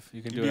Bitwave.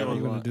 You can do whatever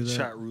you want. Do that.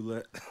 Chat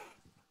roulette.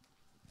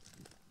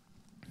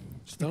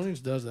 Stoney's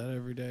does that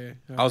every day.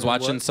 I was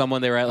watching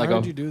someone. They were at like I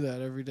heard you do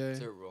that every day.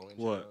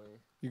 What?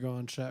 You go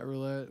on chat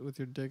roulette with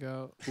your dick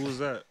out. Who was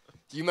that?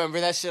 Do you remember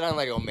that shit on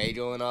like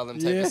Omegle and all them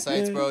type of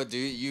sites, bro?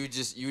 Dude, you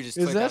just Is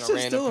click that on a shit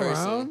random still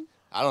person. around?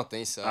 I don't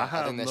think so. I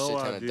think that shit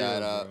kind of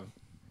died out.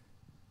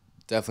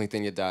 Definitely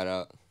think it died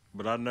out.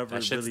 But I never.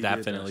 That shit's really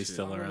definitely did that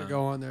still I'm around. gonna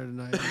go on there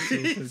tonight and see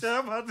if it's,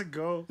 I'm about to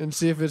go and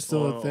see if it's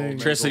still a thing.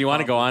 Tristan, you want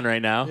to go on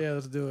right now? Yeah,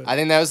 let's do it. I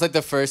think that was like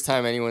the first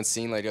time anyone's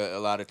seen like a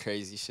lot of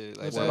crazy shit.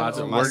 Like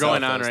We're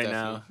going on right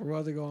now. We're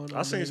about to go on.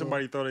 I seen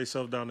somebody throw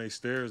themselves down their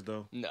stairs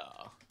though.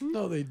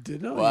 No, they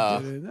did. No, Wow.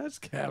 they didn't. That's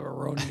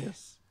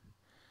cabaronious.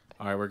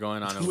 All right, we're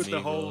going on with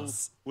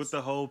Omegle.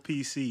 the whole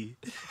PC.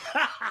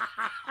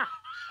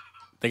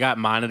 They got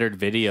monitored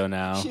video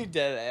now. You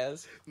dead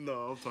ass. No,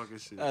 I'm talking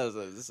shit. I was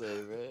about to say,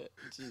 man.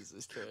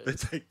 Jesus Christ. They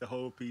take the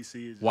whole PC.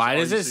 And just Why all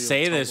does you it see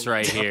say them this tumbling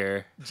right down.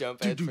 here?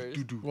 Jump head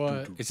first.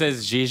 What? It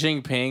says Xi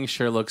Jinping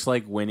sure looks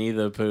like Winnie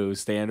the Pooh.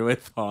 Stand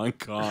with Hong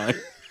Kong.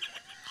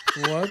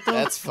 What the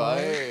That's fuck?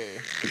 fire.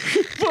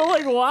 But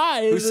like,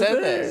 why? Who is it said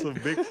there? that? Some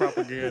big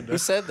propaganda. Who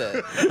said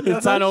that?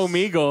 It's on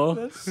Omegle.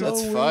 That's so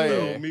That's weird. fire.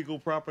 The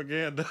Omegle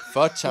propaganda.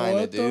 Fuck China,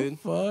 What dude. the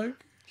fuck?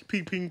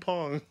 Ping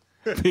pong.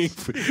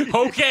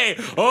 Okay.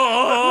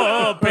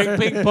 Oh,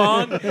 ping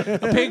pong.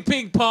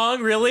 Ping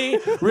pong. Really?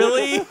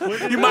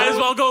 You might as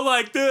well go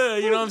like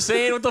this. You know what I'm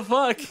saying? What the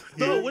fuck?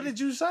 No, what did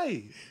you say?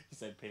 He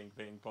said ping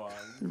pong.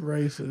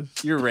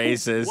 Racist. You're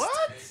racist.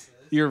 What?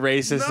 You're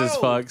racist as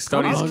No. fuck.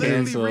 Stoney's I'm literally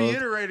canceled.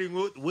 reiterating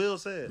what Will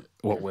said.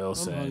 What Will I'm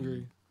said.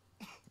 hungry.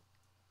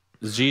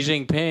 Xi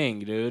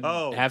Jinping, dude.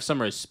 Oh. Have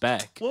some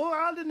respect. Well,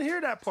 I didn't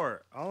hear that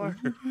part. All I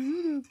heard.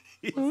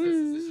 Is this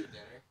your dinner?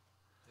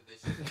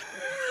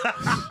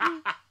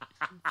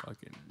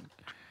 Fucking.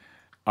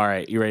 All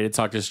right, you ready to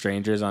talk to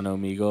strangers on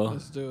Omegle?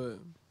 Let's do it.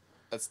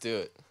 Let's do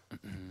it.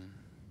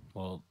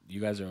 Well, you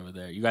guys are over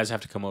there. You guys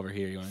have to come over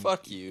here. You want?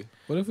 Fuck you.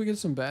 What if we get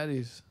some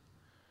baddies?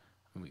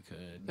 We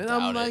could. And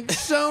Doubt I'm it. like,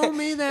 show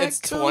me that. It's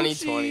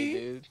 2020,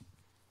 dude.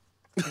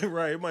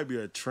 Right, it might be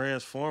a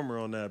transformer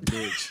on that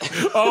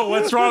bitch. Oh,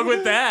 what's wrong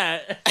with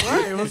that?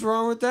 Right, what's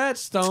wrong with that,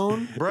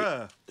 Stone?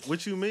 Bruh,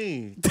 what you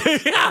mean?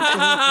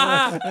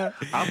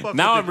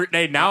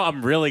 Now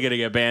I'm really gonna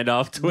get banned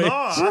off Twitch. No,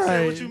 I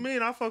said what you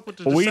mean. I fuck with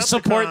the We Decepticons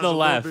support the a little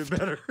left. bit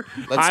better.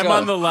 I'm go.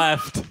 on the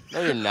left.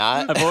 No, you're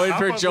not. I voted I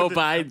for fuck Joe with the-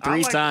 Biden I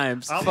three like-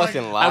 times. I like-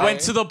 Fucking lie. I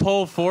went to the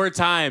poll 4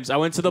 times. Listen.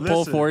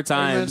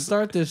 Hey, man,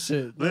 start this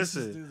shit. Let's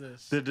just do Listen,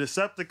 this. the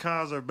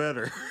Decepticons are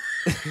better.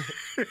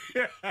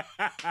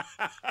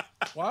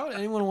 Why would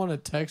anyone want to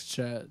text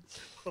chat?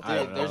 Dude,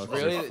 there's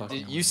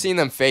really. You seen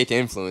them fake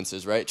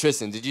influencers, right?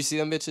 Tristan, did you see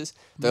them bitches?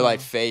 They're like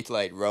fake,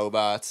 like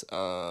robots.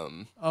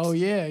 Oh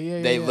yeah.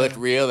 They look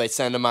real. They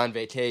send them on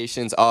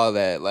vacations. All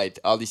that. Like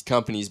all these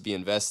companies be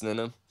investing in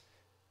them.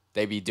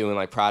 They be doing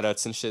like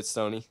products and shit,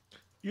 Stoney.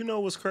 You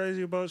know what's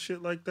crazy about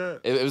shit like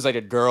that? It was like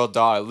a girl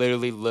doll. It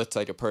literally looked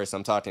like a person.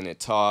 I'm talking, it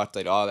talked,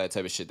 like all that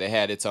type of shit. They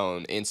had its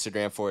own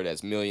Instagram for it,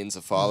 has millions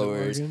of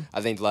followers. I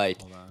think like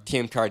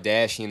Kim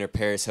Kardashian or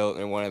Paris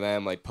Hilton or one of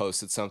them like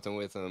posted something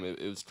with them. It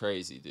was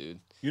crazy, dude.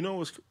 You know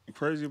what's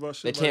crazy about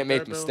shit? They can't like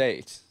make that,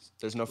 mistakes.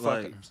 There's no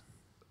fucking.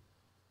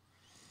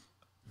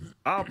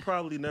 I'll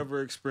probably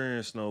never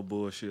experience no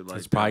bullshit like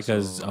it's that. probably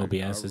because so,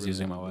 OBS is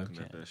using my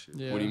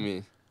webcam. What do you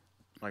mean?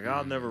 Like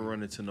I'll never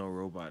run into no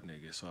robot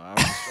nigga, so I'm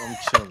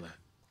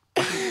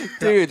chilling.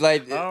 Dude,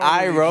 like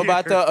I don't really iRobot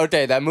care. though.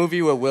 Okay, that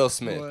movie with Will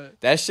Smith. What?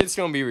 That shit's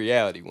gonna be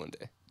reality one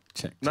day.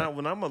 Check. Not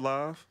when I'm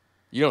alive.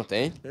 You don't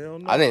think? Hell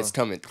no. I think it's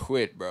coming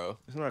quick, bro.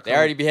 It's not They coming.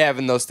 already be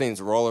having those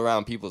things roll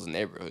around people's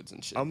neighborhoods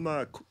and shit.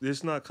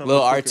 It's not coming.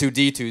 Little quick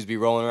R2D2s be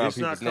rolling around It's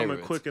not people's coming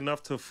neighborhoods. quick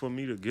enough for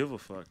me to give a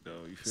fuck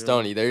though. You feel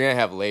Stoney, me? they're gonna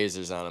have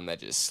lasers on them that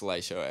just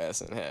slice your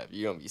ass in half.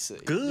 You gonna be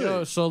sick. Good.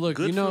 Yo, so look,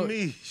 Good you know, for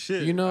me.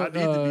 Shit. you know, I need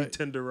to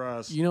be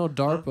tenderized. You know,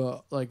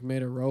 DARPA like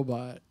made a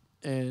robot,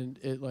 and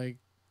it like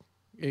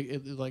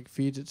it like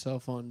feeds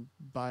itself on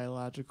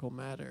biological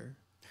matter.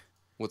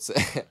 What's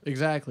that?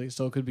 Exactly.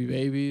 So it could be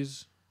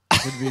babies.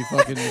 Could be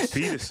fucking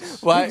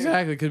fetuses. Why?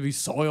 Exactly. Could be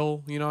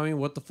soil. You know what I mean?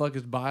 What the fuck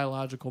is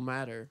biological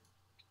matter?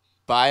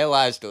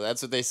 Biological.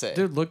 That's what they say.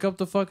 Dude, look up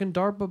the fucking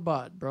DARPA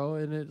bot, bro,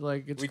 and it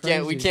like it's we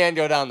crazy. can't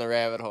go down the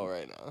rabbit hole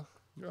right now.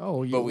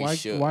 Oh, but we why,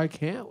 should. Why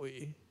can't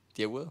we?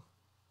 You will.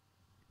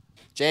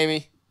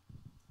 Jamie.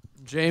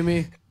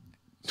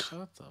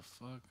 Shut the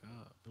fuck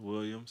up.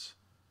 Williams.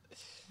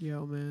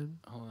 Yo, man.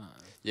 Hold on.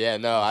 Yeah,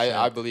 no,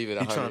 I believe it. You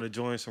 100. trying to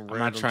join some I'm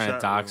random not trying to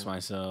chat dox room.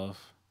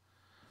 myself.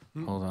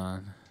 Hold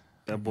on.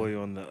 That boy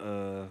on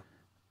the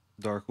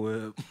dark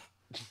web.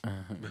 No,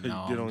 Get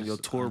I'm on your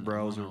just Tor on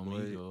browser,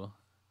 Omegle. boy.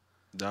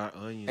 Dot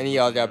onion. Any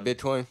of y'all got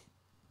Bitcoin?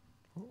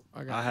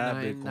 I have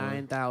got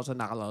Bitcoin.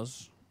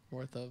 $9,000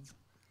 worth of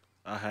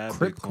I have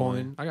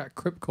Cryptcoin. I got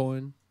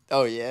Cryptcoin.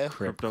 Oh yeah.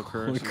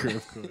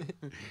 Cryptocurrency.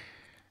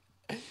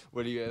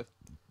 What do you have?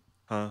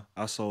 Huh?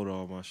 I sold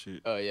all my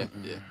shit. Oh yeah,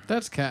 yeah.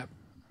 That's cap.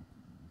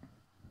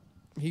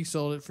 He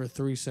sold it for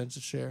 3 cents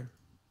a share.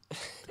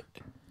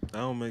 That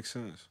don't make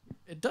sense.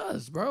 It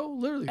does, bro.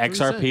 Literally. 3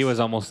 XRP cents. was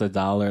almost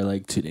 $1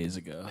 like 2 days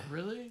ago.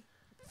 Really?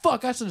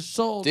 Fuck, I should have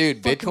sold.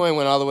 Dude, fucking- Bitcoin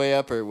went all the way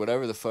up or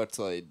whatever the fuck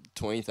to like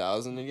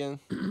 20,000 again.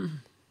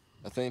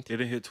 I think It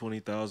done hit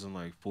 20,000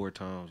 like 4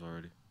 times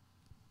already.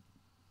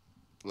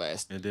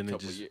 last And then it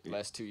couple just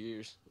last 2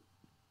 years.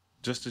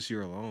 just this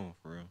year alone,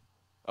 for real.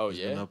 Oh It's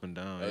yeah. been up and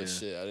down. Oh yeah.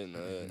 shit, I didn't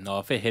know that. No,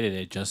 if it hit it,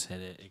 it just hit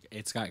it.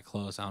 It's got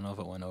close. I don't know if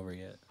it went over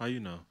yet. How you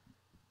know?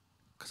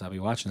 Because I'll be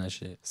watching that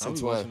shit. I be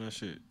Since watching when? that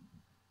shit.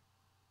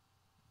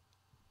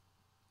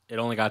 It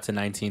only got to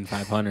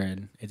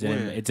 19,500. It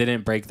When?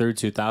 didn't break through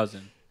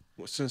 2,000.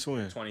 Since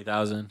when?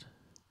 20,000.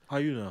 How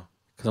you know?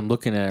 Because I'm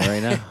looking at it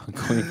right now on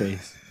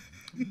Coinbase.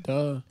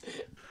 Duh.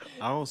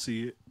 I don't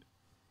see it.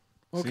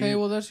 Okay,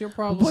 well that's your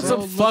problem. Put bro. some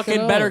Look it fucking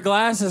up. better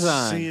glasses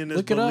on. Seeing is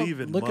Look it up.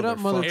 believing. Look it up,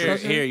 mother Here,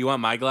 trucker. here, you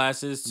want my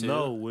glasses too?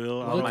 No,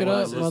 Will. I Look don't it up,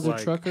 wanna look mother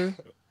like trucker.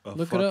 a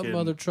Look it up, fucking-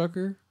 mother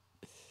trucker.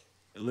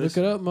 Look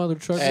Listen, it up, mother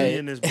trucker. Hey.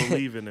 Seeing is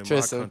believing in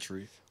Tristan. my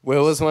country.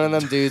 Will was one of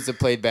them dudes that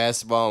played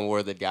basketball and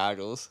wore the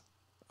goggles.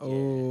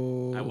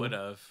 Oh. I would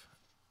have.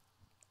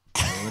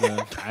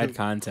 I had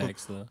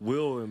contacts though.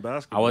 Will in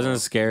basketball. I wasn't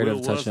scared Will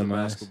of touching was in my.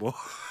 basketball.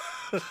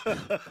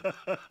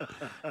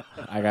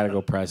 I gotta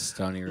go press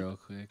Stoney real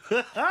quick.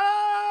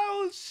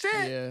 Oh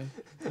shit! Yeah,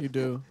 you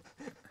do.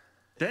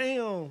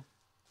 Damn.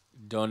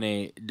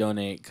 Donate,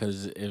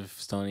 because if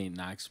Stoney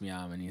knocks me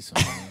out, I'm gonna need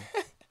some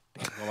money.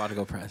 I'm about to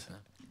go press him.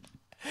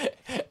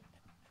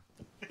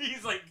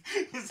 He's like,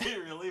 is it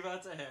really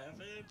about to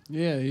happen?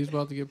 Yeah, he's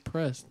about to get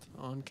pressed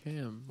on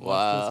cam. Watch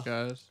Wow. this,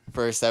 guys.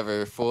 First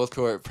ever full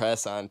court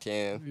press on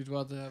cam. He's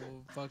about to have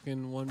a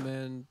fucking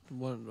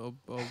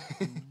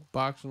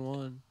boxing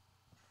one.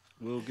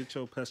 Will, get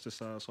your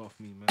pesticides off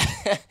me, man.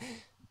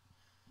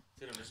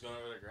 Dude, I'm just going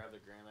over to grab the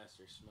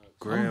Grandmaster Smoke.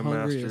 I'm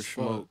hungry Grandmaster as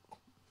fuck. Smoke.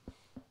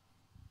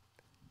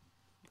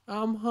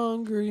 I'm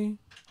hungry.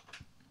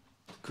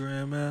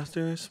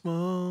 Grandmaster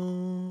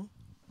Smoke.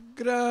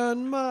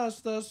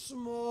 Grandmaster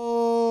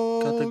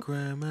Smoke. Got the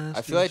Grandmaster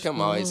I feel like I'm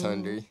always Smoke.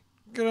 hungry.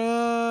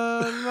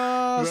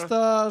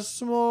 Grandmaster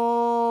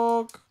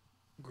Smoke.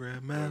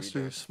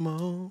 Grandmaster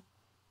Smoke. You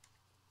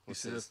What's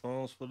see the this?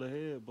 phones for the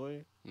head,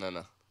 boy.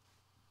 No.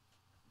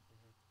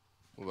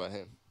 What about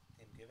him?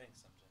 I'm giving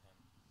some to him.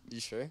 You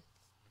sure?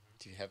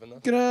 Do you have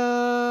enough?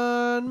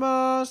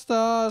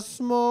 Grandmaster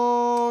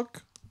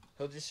Smoke.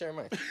 He'll just share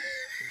mine.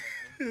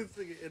 This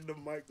nigga in the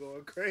mic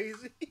going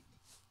crazy.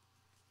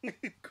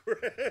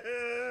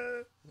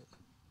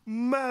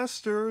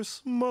 Grandmaster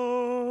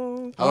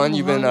Smoke. How long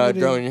you been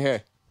growing your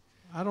hair?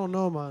 I don't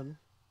know, man.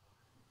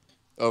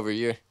 Over a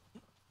year.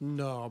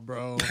 No,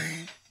 bro.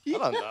 I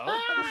don't know.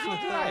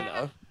 I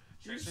know.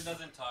 Tristan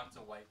doesn't talk to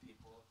white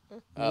people.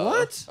 Oh,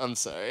 What? I'm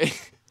sorry.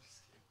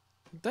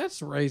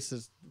 That's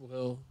racist,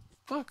 Will.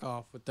 Fuck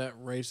off with that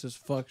racist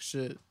fuck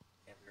shit.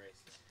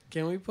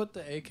 Can we put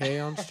the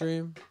AK on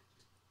stream?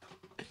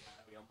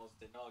 We almost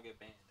didn't all get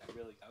banned.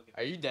 I'll get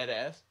Are you dead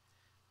ass?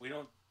 We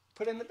don't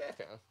put it in the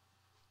background.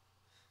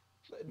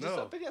 Just No,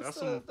 up against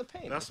the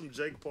paint. That's some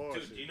Jake Paul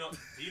Dude, shit.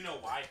 do you know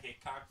why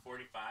Hitcock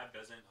 45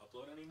 doesn't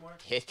upload anymore?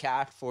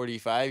 Hitcock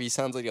 45. He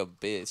sounds like a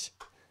bitch.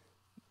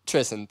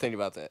 Tristan, think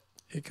about that.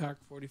 Hitcock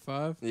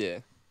 45? Yeah.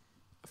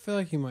 I feel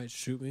like he might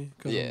shoot me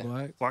because Yeah. I'm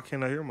black. Why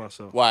can't I hear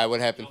myself? Why?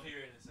 What happened? You'll hear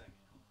it in a second.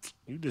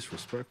 You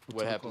disrespectful.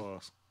 What to the happened?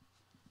 cause.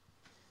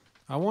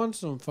 I want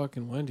some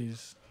fucking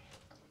Wendy's.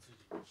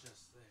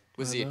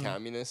 Was I he a know.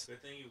 communist?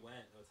 Good thing you went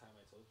the time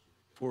I told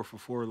you. 4 for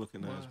 4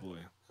 looking ass boy.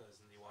 Because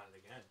then you want it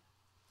again.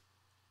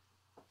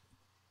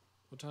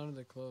 What time did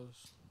they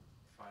close?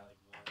 Probably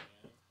like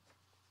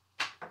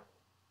 1 a.m.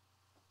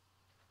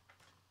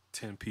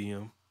 10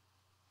 p.m.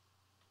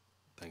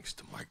 Thanks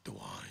to Mike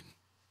DeWine.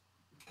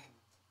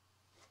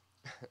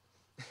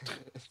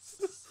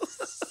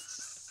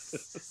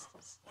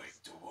 Mike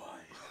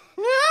DeWine.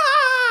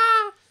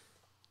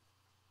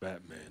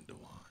 Batman DeWine.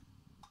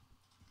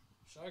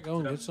 Should I go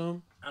and get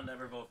some? I'll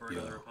never vote for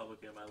another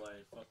Republican in my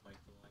life. Fuck Mike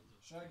DeWine.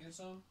 Should I get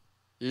some?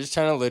 You're just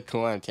trying to look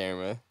cool on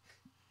camera.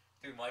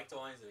 Dude, Mike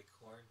DeWine's a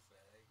corn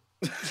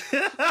Yo,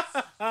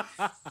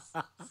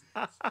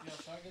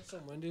 should I get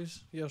some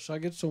Wendy's? Yo, should I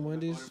get some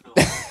Wendy's?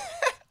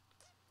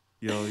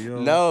 Yo.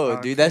 No,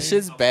 I dude, that can't-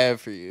 shit's bad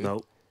for you.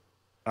 Nope.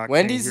 I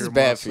Wendy's can't is hear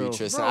bad for you, myself.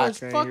 Tristan. Bro, it's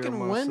can't fucking hear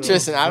myself. Wendy's.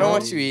 Tristan, I don't bro.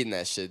 want you eating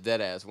that shit.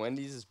 Dead ass.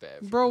 Wendy's is bad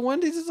for you. Bro,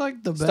 Wendy's is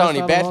like the best. Stoney,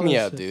 out of back all me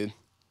that up, shit. dude.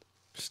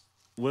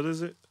 What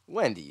is it?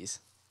 Wendy's.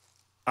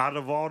 Out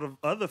of all the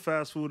other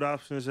fast food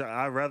options,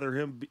 I'd rather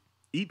him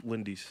eat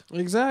Wendy's.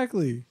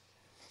 Exactly.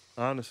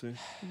 Honestly.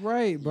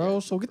 Right, bro.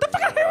 So get the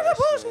fuck out of here with that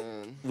bullshit.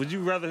 Would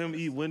you rather him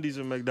eat Wendy's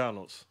or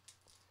McDonald's?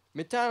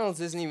 McDonald's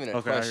isn't even a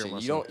Okay, I hear question.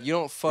 myself. You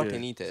don't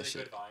fucking Yeah. eat that Is it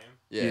shit. good volume?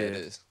 Yeah, it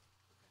is.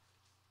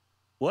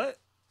 What?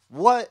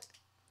 What?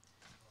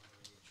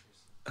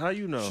 How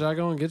you know? Should I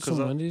go and get some 'Cause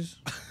I- Wendy's?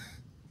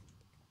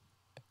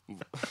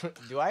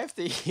 Do I have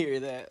to hear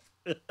that?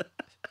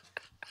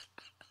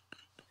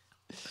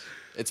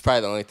 It's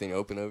probably the only thing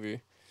open over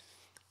here.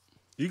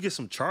 You get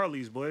some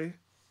Charlie's, boy.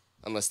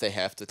 Unless they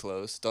have to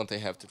close. Don't they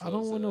have to close? I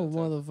don't want at no that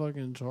time?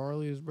 motherfucking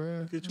Charlie's,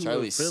 bro. Get you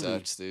Charlie a Philly.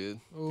 sucks,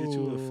 dude. Get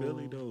you a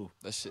Philly Ooh. though.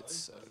 That shit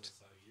sucks.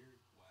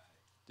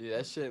 Dude,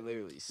 that shit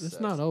literally sucks.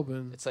 It's not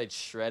open. It's like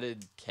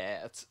shredded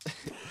cats.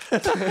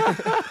 That's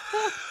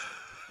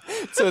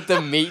what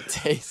the meat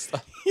tastes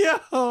like.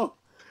 Yo,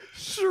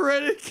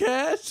 shredded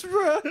cats,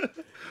 bro.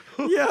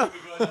 Yeah.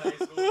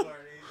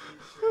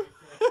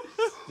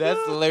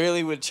 That's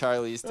literally what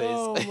Charlie's tastes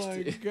Oh like.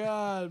 my dude.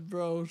 god,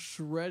 bro.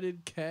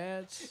 Shredded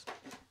cats.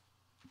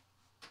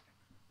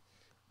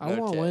 I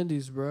No want cap.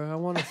 Wendy's, bro. I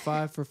want a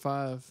 5 for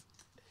 5.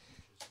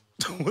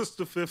 What's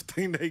the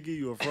 15 they give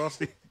you? A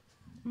Frosty?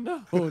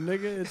 No,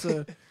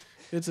 nigga,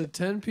 it's a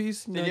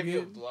 10-piece They give you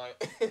a nugget. blunt.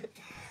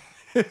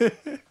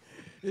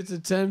 It's a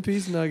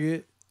 10-piece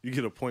nugget. You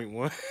get a .1.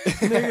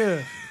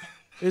 Nigga,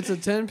 it's a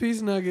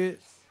 10-piece nugget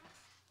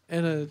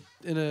and a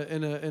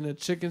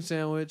chicken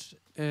sandwich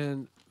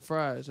and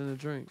fries and a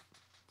drink.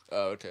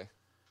 Oh, okay.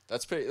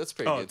 That's pretty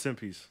Oh, good. 10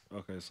 piece.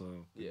 Okay,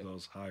 so Yeah. it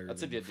goes higher.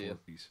 That's a than good the deal.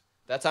 4 piece.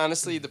 That's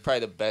honestly probably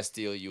the best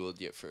deal you will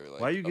get for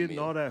like. Why you a getting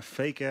meal. all that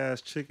fake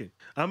ass chicken?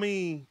 I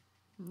mean,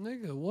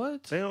 Nigga,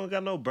 what? they don't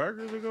got no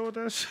burgers to go with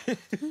that shit.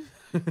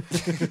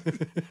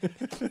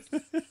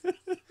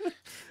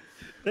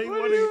 They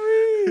What do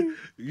you mean?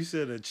 You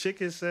said a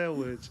chicken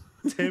sandwich,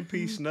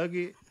 10-piece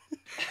nugget.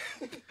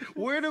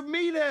 Where the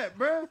meat at,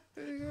 bruh?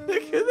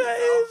 Nigga, that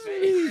is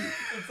me.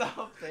 It's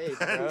all fake,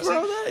 bro.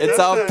 Bro, that It's is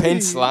all me.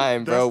 pink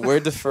slime, bro. That's We're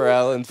the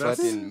Pharrell and that's-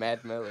 fucking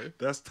Matt Miller.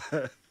 That's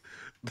the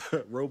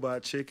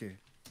robot chicken.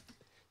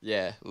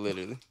 Yeah,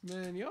 literally.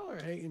 Man, y'all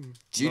are hating.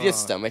 Do you get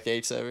stomach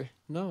aches ever?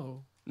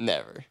 No,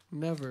 Never.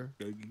 never.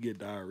 You get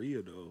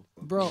diarrhea though.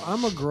 Bro,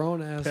 I'm a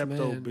grown ass man.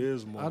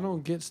 Pepto-Bismol. I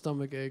don't get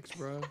stomach aches,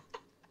 bro.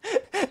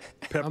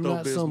 Pepto I'm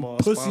not some Bismol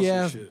pussy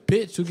ass sponsorship.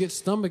 bitch who gets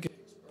stomach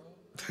aches, bro.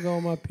 I go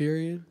on my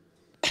period.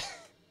 I'm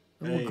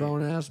Hey. a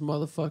grown ass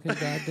motherfucking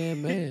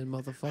goddamn man,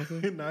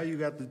 motherfucker. Now you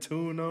got the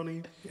tune on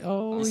him.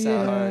 Oh You yeah,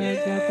 sound hard. I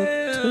got the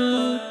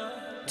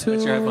tune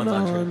Put your headphones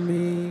on, Trey. on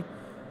me.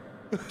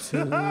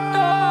 Tune.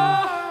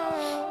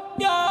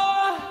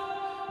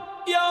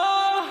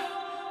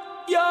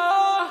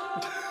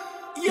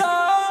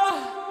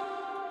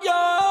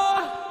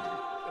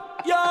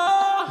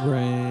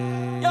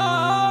 Rain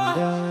down.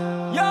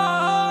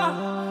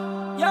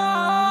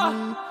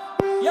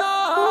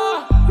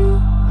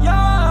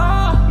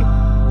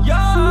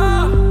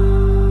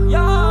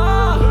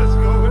 What's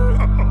going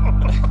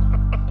on?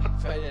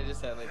 Probably I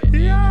just had like an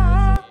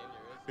aneurysm.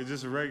 It's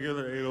just a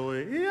regular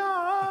 808.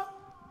 Yeah.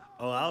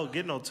 Oh, I don't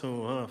get no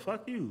tune, huh?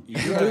 Fuck you. You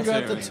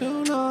got the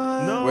tune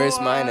on. No, Where's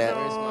mine I at?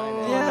 don't. Where's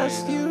mine at?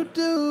 Yes, you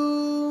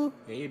do.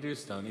 Yeah, you do,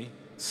 Stoney.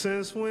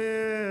 Since when?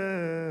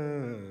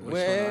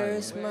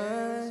 Where's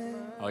mine?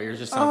 Oh, yours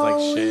just sounds like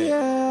shit.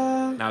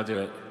 Yeah. Now do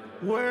it.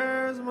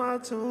 Where's my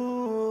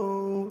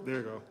tune? There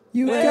you go.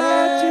 You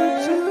got your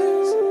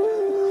juice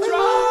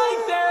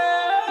right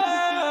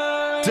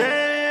there.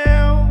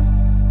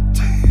 Damn.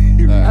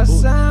 I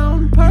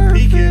sound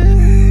perfect.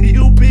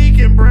 You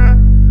peeking, bruh.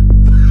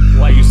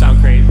 Why you sound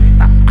crazy?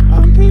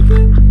 I'm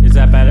peeking. Is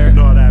that better?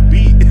 No, that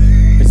beat.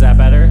 Is that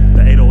better?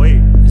 The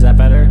 808. Is that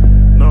better?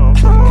 No, I'm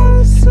talking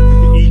about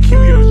EQ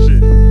your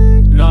shit.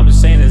 No, I'm just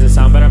saying, does it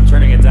sound better? I'm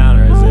turning it down,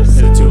 or is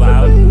it too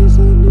loud?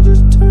 You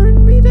just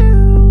turned me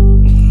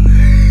down.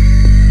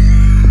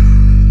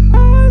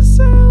 I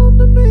sound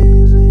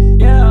amazing.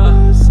 Yeah.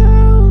 I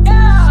sound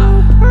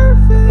so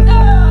perfect.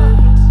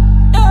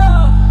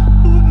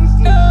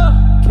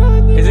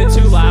 Is it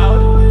too loud?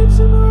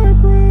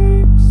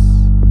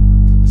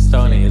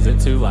 Stoney, is it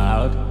too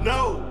loud?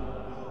 No.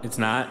 It's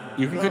not?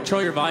 You can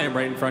control your volume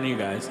right in front of you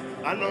guys.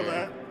 I know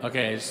that.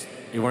 Okay,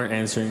 you weren't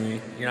answering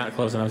me. You're not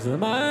close enough to the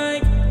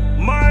mic.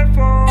 My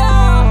fault.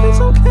 It's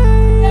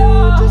okay.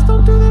 Just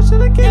don't do that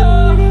shit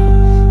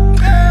again.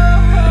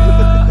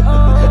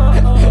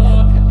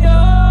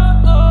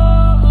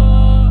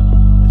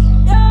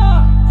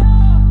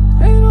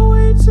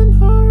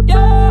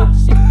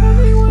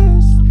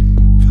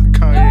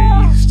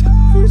 Kanye East.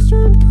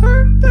 Featuring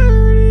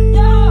perc30.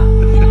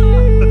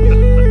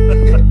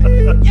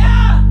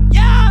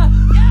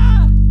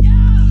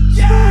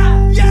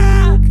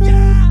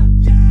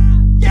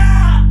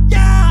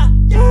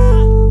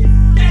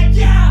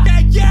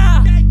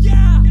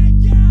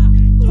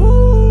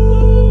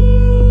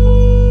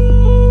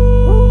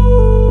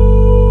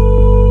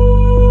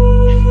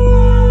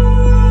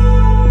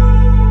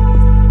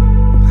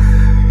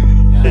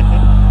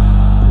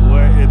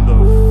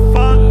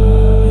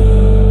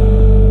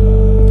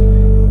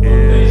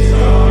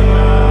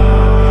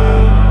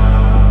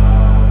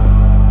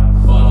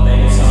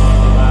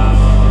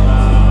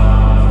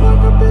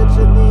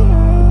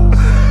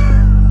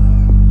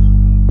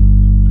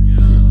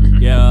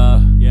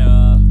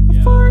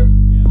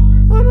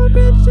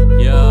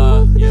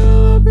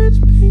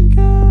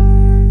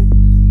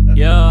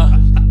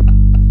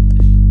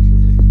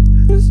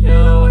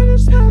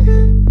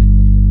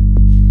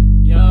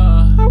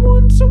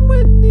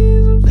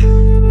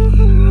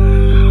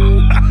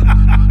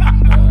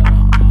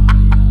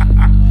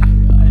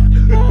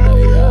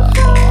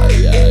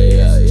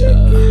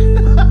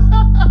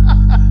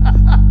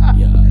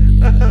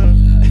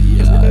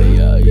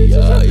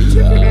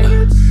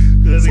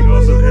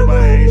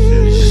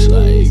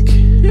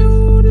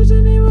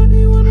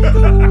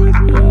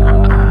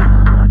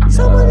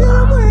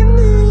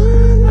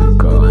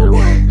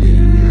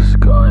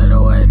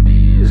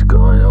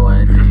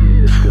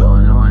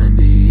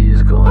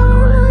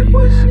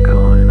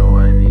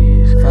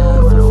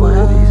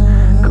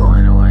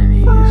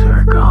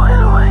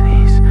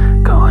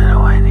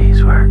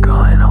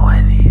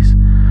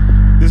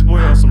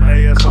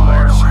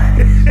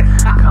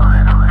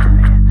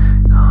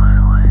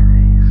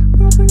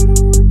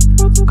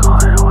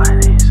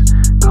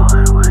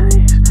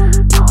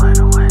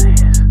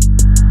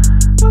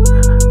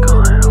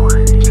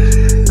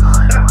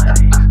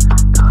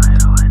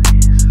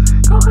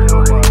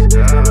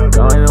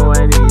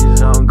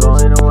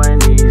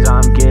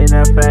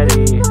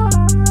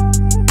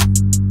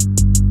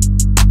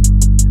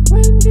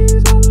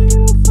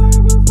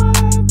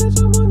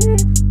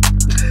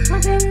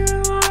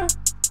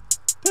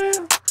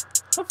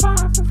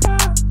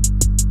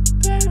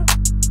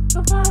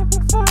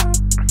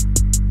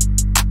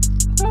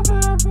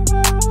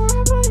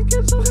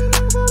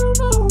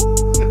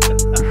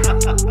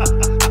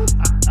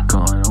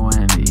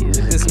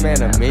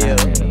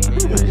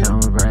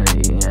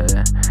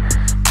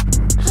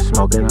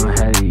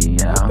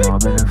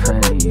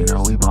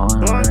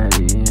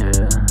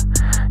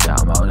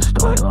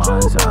 Stoney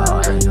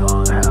Lonzell, hey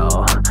long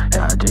hell.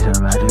 Yeah,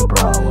 Jason Majik,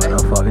 bro, where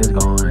the fuck is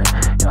going?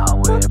 Yeah,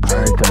 I'm with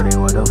perc30,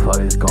 where the fuck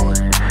is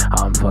going?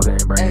 I'm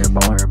fucking bringing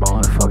blowing,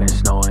 fucking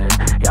snowing.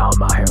 Yeah, I'm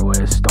out here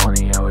with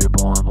Stoney, yeah, we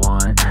blowing.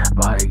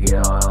 About to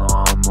get a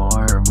lot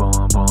more,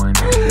 blowing.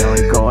 Yeah,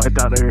 we going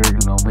down there,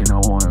 don't be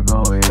no one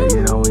go it.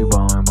 You know, we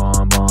blowing,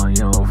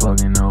 you don't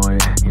fucking know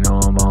it. You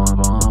know, I'm blowing,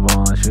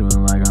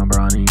 shooting like I'm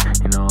Bronny.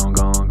 You know, I'm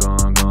going,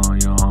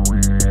 you know, I'm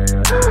winning,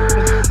 yeah.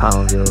 I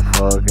don't give a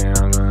fuck, and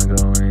I'm gonna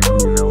go in.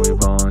 You know, we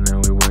ballin'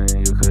 and we win.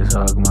 You could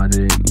suck my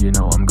dick. You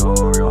know, I'm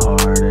going real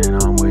hard, and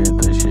I'm with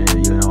the shit.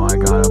 You know, I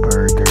got a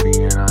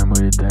perc30, and I'm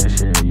with that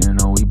shit. You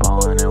know, we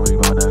ballin' and we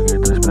bout to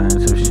get the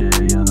expensive shit.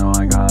 You know,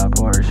 I got a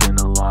Porsche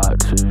and a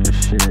lot to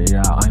shit.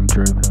 Yeah, I'm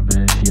drippin',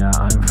 bitch. Yeah,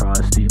 I'm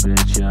frosty,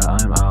 bitch. Yeah,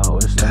 I'm out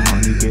with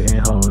Stoney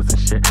getting hoes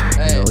and shit.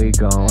 You know, we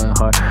going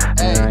hard,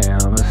 and I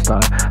am a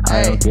star.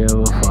 I don't give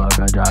a fuck.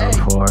 I drive a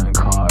foreign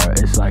car.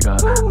 It's like a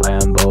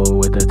Lambo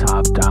with the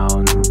top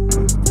down.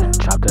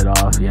 Chopped it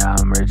off, yeah,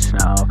 I'm rich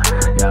now.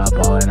 Yeah,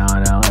 ballin'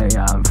 on LA,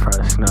 yeah, I'm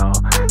fresh now.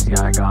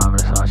 Yeah, I got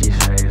Versace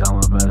shades, I'm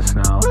the best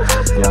now.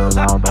 Yeah, I'm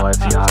out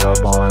Balenciaga,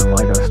 ballin'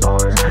 like a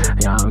stoner.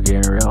 Yeah, I'm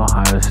getting real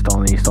high with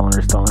Stoney, stoner.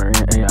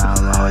 Yeah,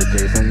 I'm out with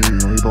Jason,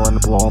 we blowin'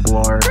 the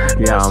blower.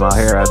 Yeah, I'm out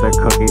here at the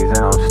cookies and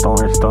I'm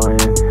storing.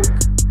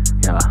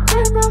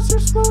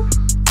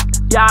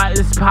 Yeah,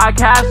 this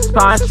podcast is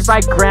sponsored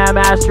by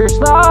Grandmaster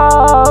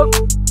Smoke.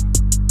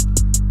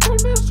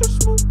 Grandmaster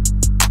Smoke.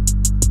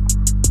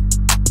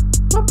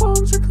 My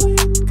bones are clean.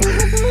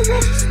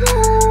 Grandmaster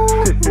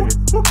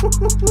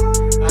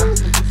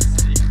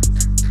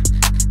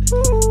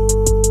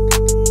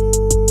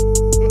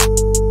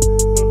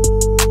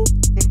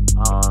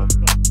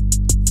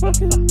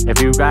If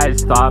you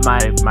guys thought my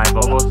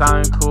vocal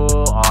sounded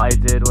cool, all I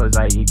did was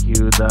I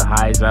EQ'd the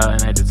highs out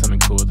and I did something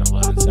cool with an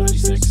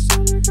 1176.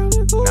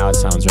 Now it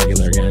sounds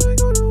regular again.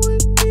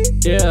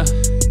 Yeah.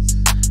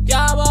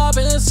 Yeah, I'm up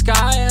in the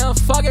sky and I'm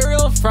fucking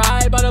real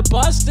fried by the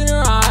bust in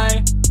her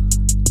eye.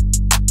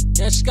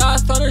 Yeah, she got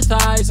thunder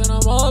thighs and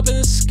I'm all up in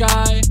the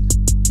sky.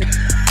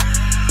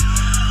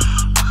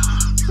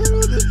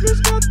 This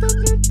bitch got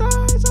thunder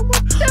thighs, I'ma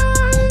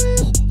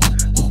die.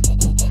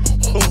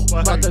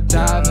 About to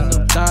dive in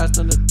them thighs,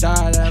 gonna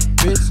die that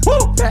bitch.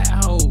 Fat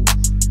hoe.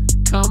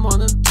 Come on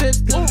them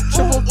tits, them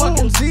triple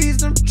fucking Z's,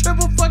 them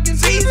triple fucking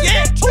Z's,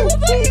 yeah, triple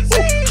fucking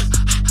Z's.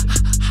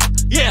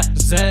 Yeah,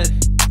 Z,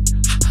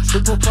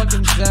 triple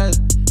fucking Z.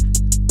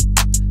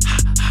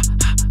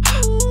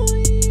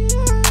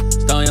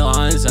 Stoney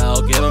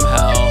Lonzell, give him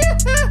hell.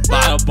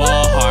 Bottle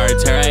ball hard,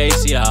 tear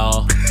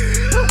ACL.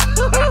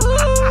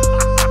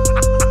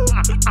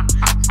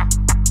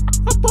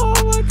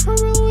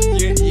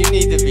 You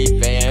need to be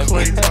banned.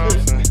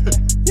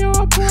 Yo, I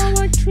ball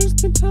like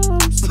Tristan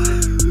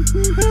Thompson.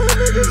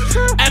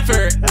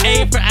 Effort,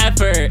 A for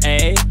effort,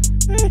 A.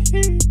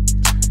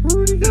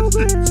 Rudy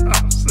Gobert.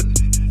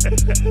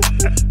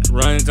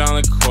 Running down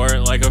the court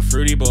like a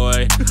fruity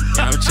boy.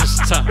 Yeah, I'm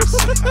just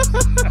Thompson.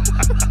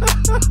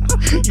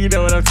 You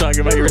know what I'm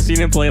talking about? You ever seen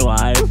him play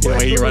live? The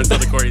way he runs down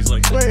the court, he's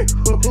like, wait,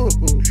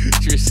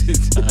 Tristan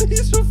Thompson.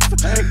 He's a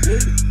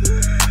faggot.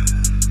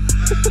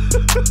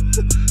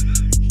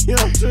 Yo,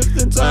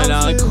 Tristan Thompson. Running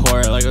down the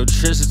court like a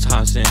Tristan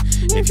Thompson.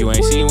 If you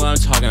ain't seen what I'm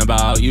talking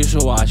about, you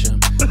should watch him.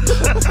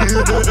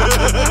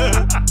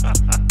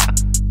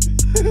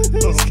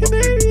 He's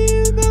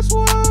Canadian, that's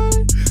why.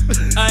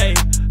 Hey,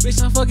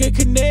 bitch, I'm fucking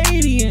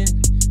Canadian.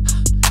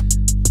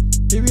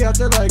 He be out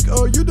there like,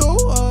 oh, you know,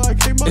 I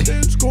came out there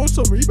and scored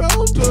some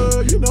rebounds,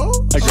 you know.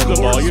 I got the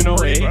ball, you know,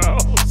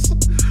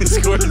 he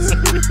scored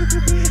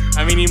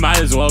I mean, he might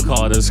as well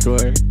call it a score.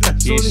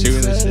 He ain't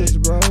shooting the shit.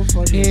 Bro.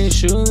 He ain't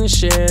shooting the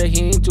shit.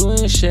 He ain't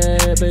doing shit.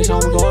 Bitch, I'm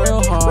going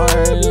real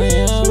hard.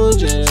 Yeah,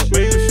 legit.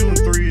 But he was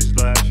shooting threes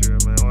last year,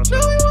 man. No,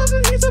 he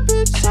wasn't. He's a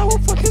bitch. I will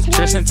fuck his wife.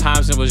 Tristan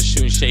Thompson was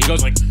shooting shit. He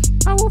goes like,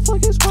 I will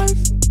fuck his wife.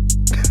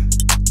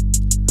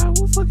 I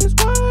will fuck his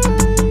wife.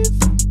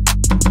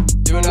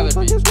 Do another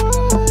beat.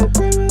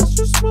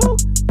 Grandmaster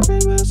Smoke.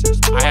 Grandmaster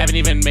Smoke. I haven't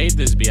even made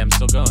this beat. I'm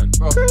still going.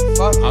 Bro,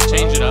 fuck. I'll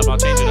change it up. I'll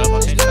change it up.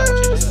 I'll change it up. I'll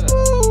change it up.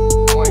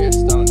 I wanna get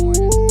stoned.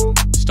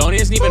 Stoney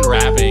isn't even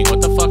rapping.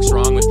 What the fuck's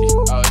wrong with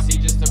you? Oh, is he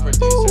just a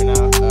producer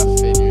now?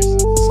 Figures.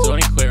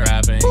 Stoney quit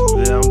rapping.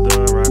 Yeah, I'm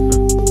done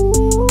rapping.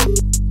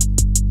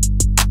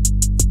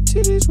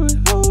 Titties with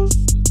hoes.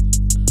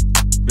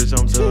 Bitch,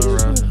 I'm done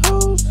rapping.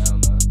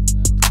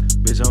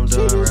 Bitch, I'm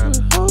done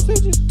rapping.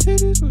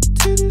 Titties with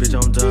Bitch,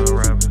 I'm done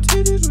rapping.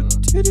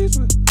 Titties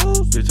with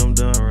hoes. Bitch, I'm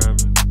done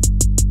rapping.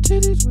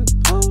 Titties with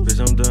hoes. Bitch,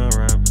 I'm done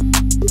rapping.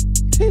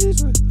 Titties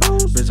with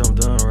hoes. Bitch, I'm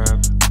done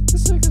rapping.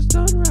 This nigga's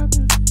done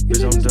rapping.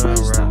 Bitch, I'm done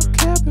rapping. Stop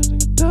capping,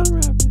 nigga done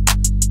rapping.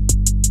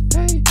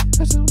 Hey,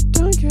 I said I'm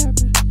done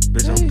capping.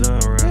 Bitch, I'm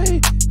done rapping. Hey,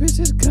 bitch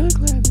is gun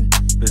clapping.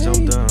 Bitch,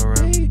 I'm done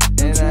rapping.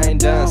 And I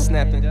ain't done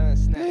snapping.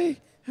 Hey,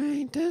 I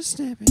ain't done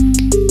snapping.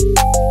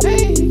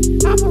 Hey,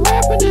 I'm a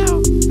rapper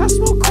now. I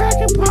smoke crack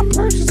and pop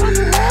percs. I'm a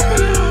rapper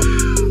now.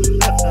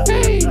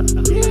 Hey,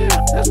 yeah,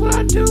 that's what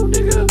I do,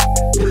 nigga.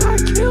 And I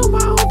kill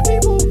my own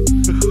people.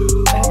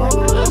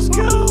 Let's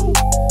go.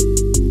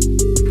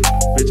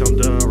 Bitch, I'm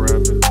done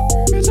rapping.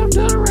 Bitch, I'm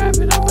done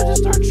rapping. I'm gonna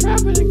just start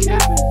trapping and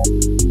capping.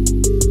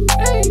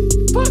 Hey,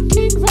 fuck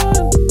King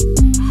Von.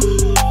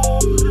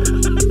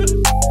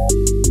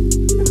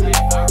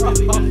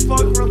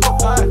 Fuck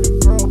Reliant,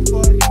 bro.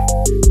 Fuck.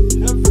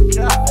 I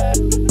forgot.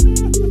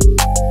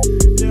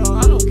 Yo, I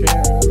don't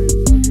care. I mean,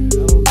 fuck it. I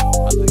don't know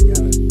why that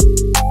guy.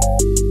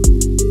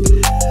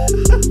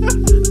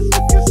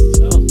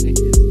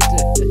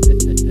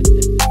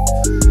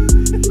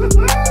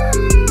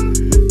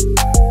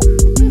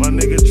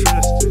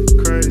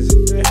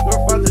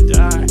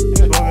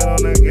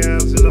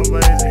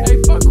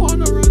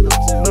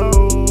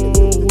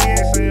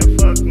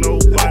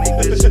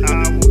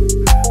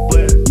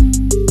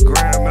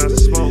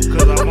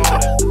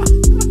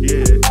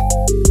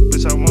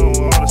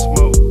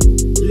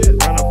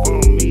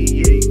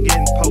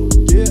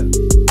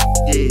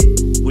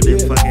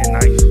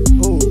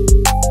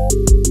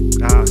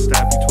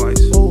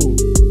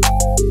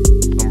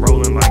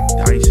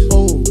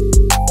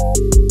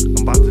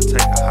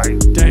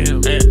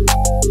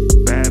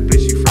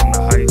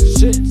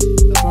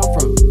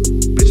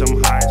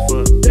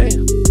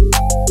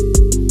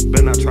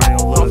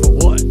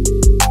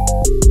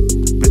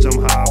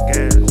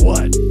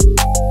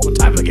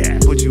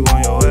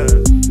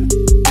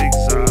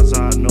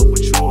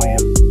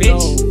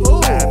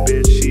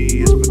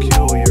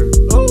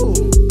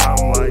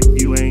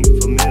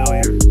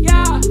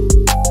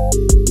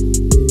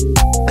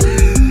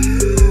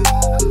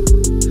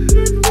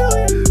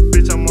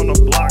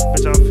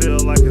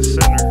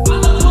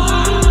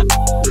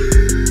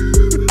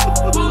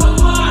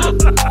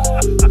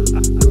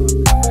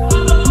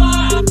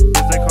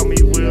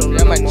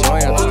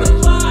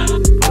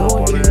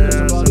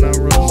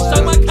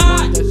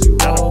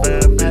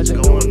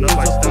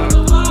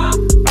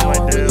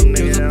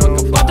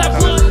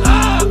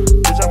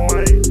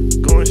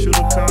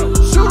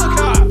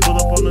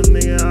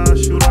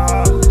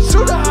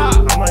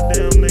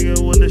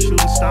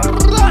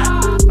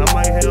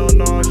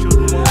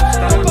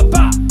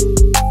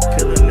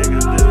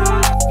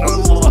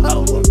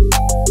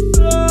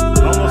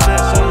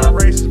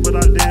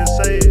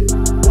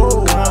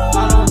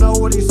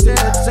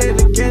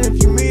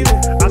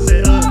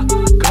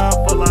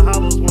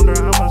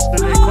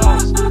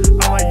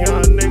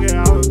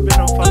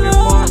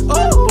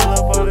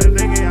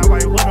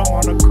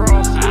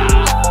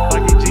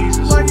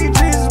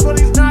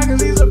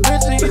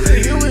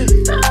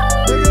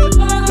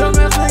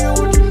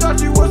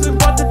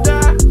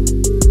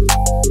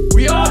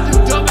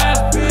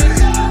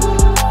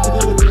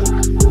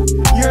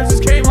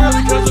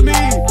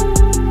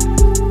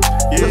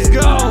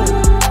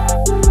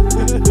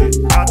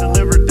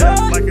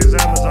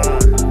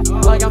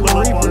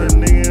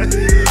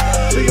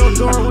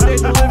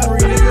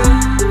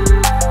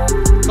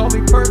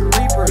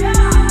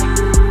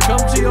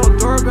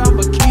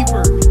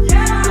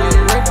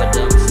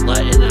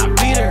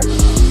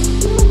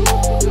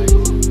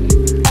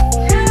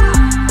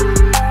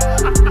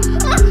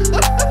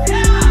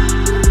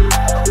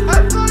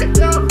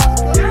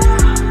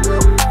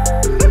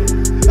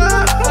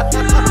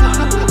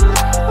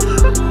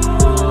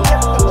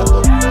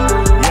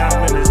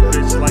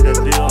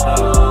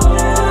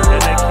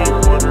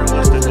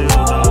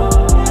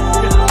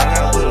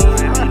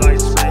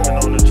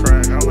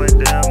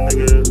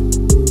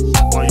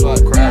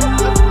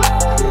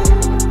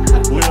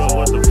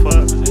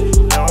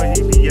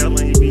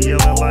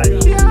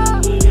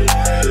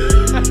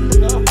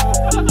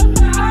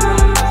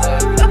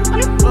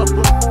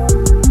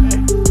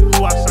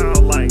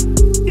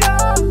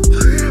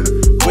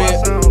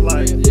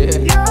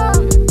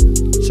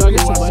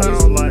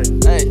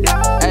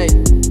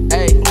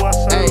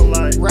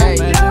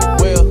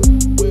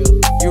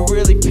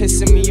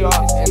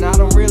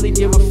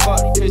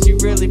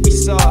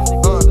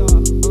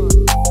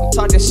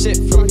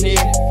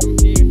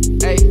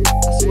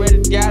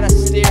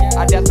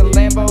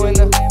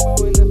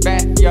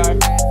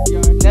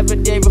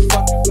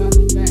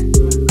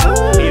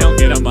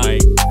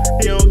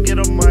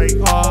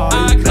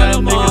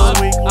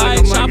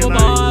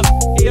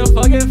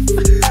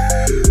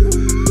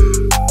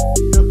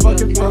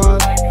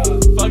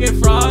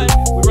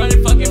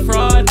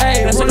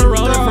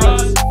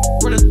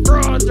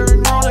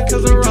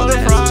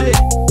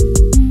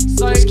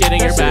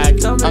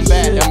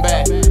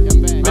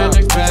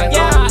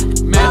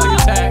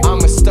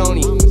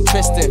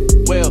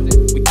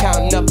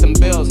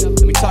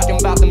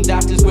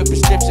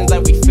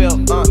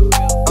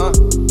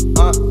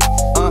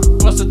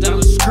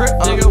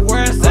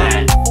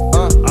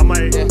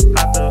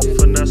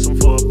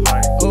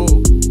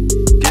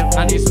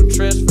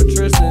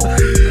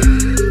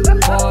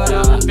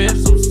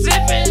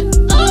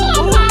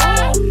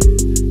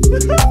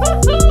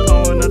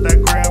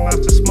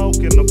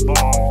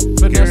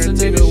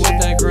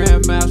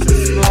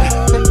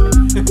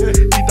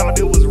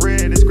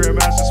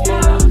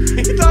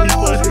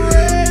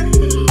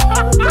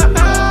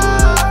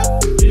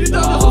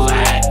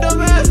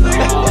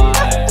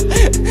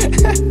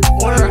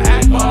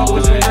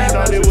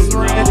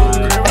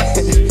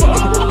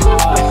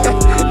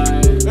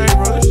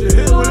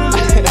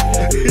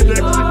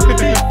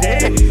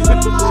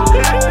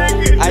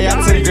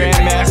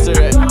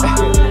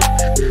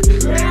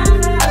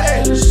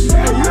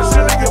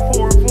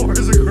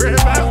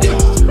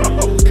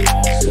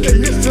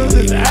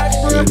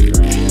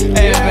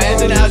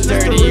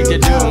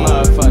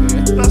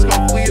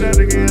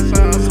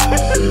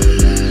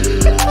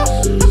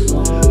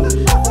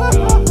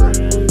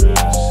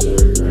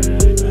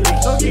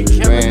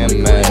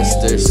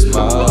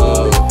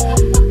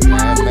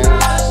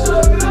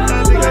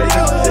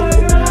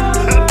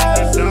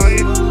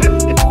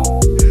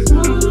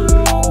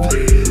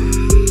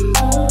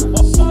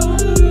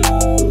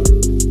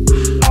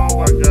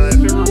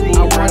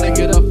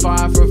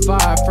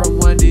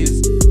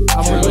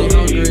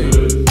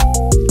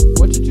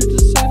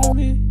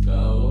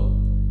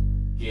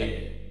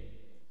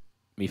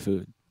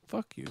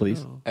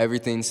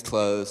 Everything's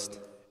closed.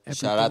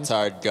 Shout out to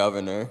our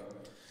governor.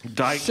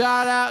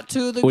 Shout out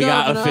to the We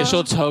governor. got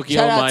official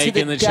Tokyo Mike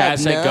in the chat.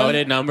 Said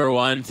goated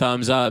 #1.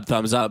 Thumbs up,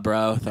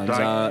 bro. Thumbs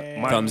up,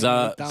 thumbs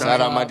up. Shout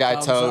out my guy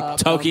Tokyo.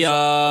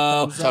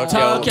 Tokyo.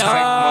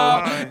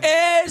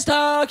 It's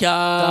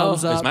Tokyo.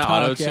 Thumbs up, Is my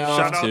auto tune Shout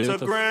off out too? to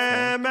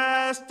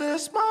Grandmaster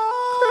Smooth.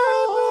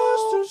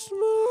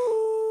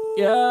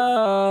 Yo,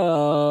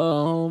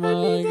 oh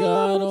my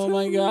god, oh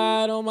my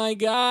god, oh my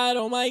god,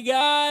 oh my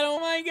god, oh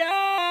my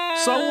god.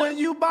 So when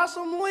you buy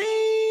some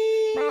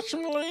lean,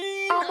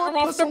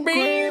 I'ma put some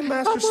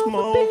Grandmaster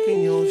Smoke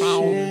in your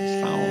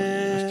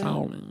shit.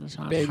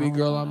 Baby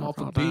girl, I'm off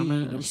the beat.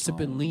 I'm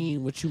sipping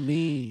lean. What you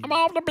mean? I'm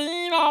off the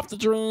beat, off the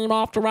dream,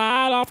 off the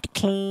ride, off the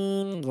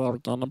clean. We're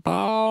gonna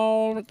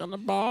ball, we're gonna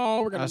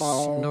ball, we're gonna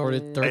ball. I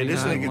snorted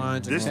 39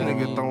 lines. This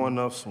nigga throwing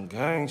up some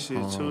gang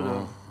shit too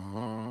though.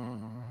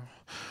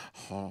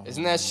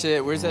 Isn't that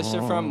shit? Where's that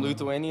shit from?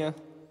 Lithuania?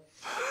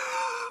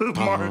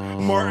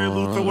 Martin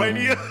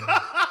Lithuania.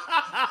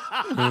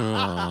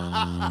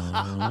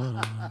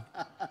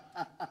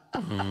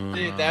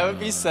 Dude, that would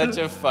be such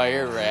a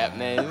fire rap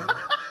name.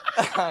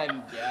 Oh,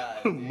 God.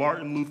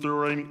 Martin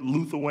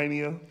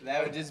Lithuania.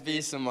 That would just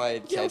be some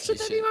like catchy Yo, should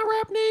that shit. be my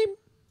rap name?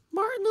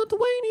 Martin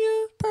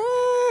Lithuania.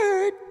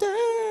 Birthday.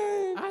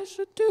 I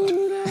should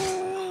do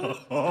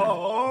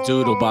that.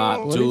 Doodle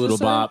bop, doodle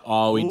bop.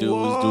 All we do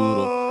is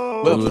doodle.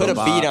 But put a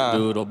beat on.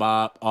 Doodle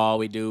bop. All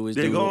we do is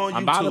doodle.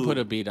 I'm about to put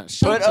a beat on.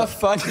 Put a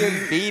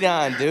fucking beat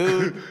on,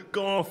 dude.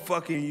 Go on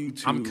fucking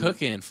YouTube. I'm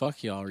cooking.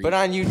 Fuck y'all. Put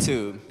on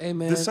YouTube. Hey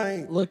man, This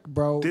ain't- look,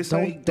 bro. this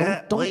don't ain't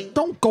that. Wait.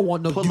 don't go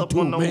on the Pull up YouTube,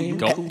 on no man.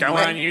 Go on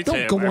YouTube.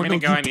 Don't go I'm on gonna no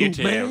go on YouTube,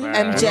 YouTube.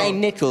 man. MJ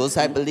Nichols,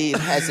 I believe,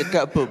 has a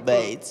couple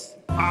beats.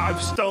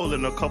 I've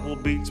stolen a couple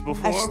beats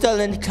before. I've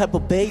stolen a couple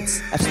beats.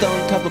 I've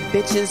stolen a couple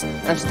bitches.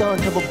 I've stolen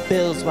a couple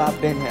bills while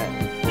I've been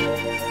here.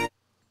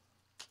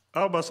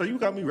 I was about to say, you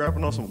got me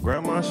rapping on some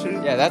grandma shit.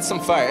 Yeah, that's some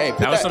fire. Hey,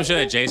 That was some shit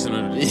that Jason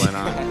went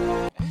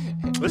on.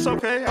 It's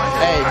okay.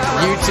 Hey,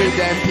 YouTube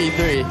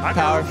MP3,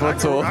 powerful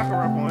tool. I can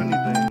rap on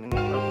anything.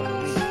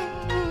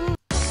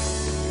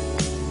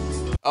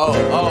 Oh.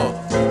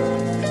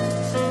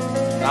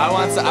 I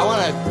want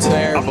a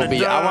terrible I'm beat.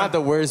 done. I want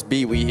the worst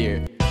beat we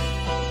hear.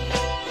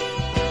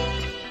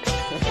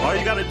 All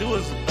you gotta do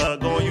is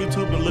go on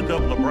YouTube and look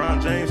up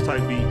LeBron James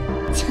type beat.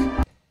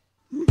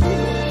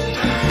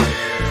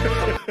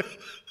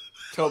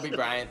 Kobe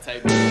Bryant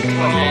type beat.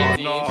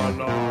 2018. No.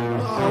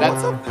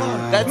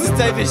 That's the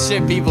type of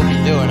shit people be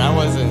doing. I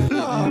wasn't.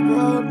 Oh,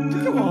 bro,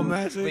 come on,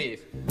 Majik.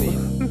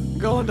 Leave.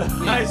 Going to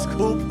high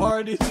school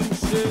parties and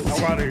shit.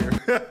 I'm out of here.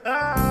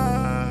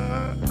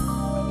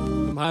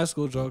 Them high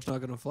school jokes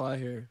not gonna fly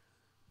here.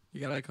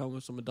 You gotta come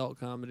with some adult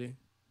comedy.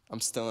 I'm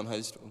still in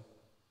high school.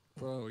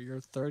 Bro,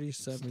 you're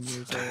 37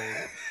 years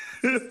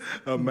old.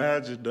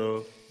 Imagine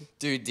though.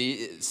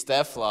 Dude,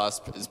 Steph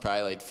Loss is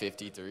probably like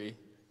 53.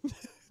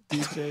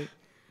 DJ,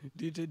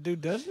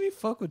 dude, doesn't he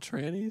fuck with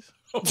trannies?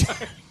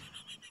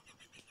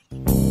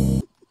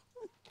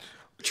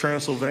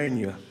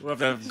 Transylvania. We'll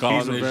have to call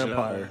He's a this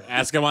vampire. show.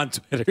 Ask him on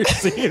Twitter.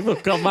 See if he'll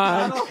come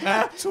I on. don't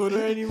have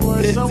Twitter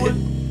anymore.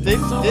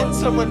 Didn't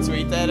someone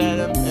tweet that at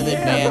him and they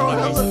banned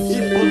him?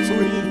 People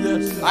tweeted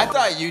that shit. I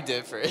thought you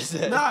did for a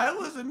second. Nah, it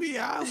wasn't me.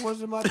 I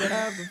wasn't about to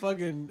have the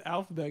fucking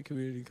alphabet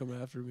community come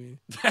after me.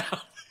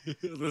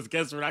 Let's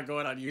guess we're not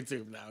going on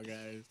YouTube now,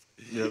 guys.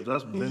 Yeah,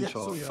 that's been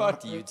chalk.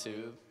 Fuck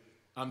YouTube.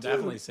 I'm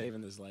definitely saving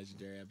this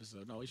legendary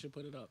episode. No, we should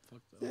put it up. Fuck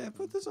that. Yeah,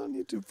 put this on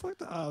YouTube. Fuck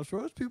the ops, bro.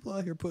 There's people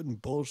out here putting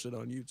bullshit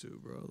on YouTube,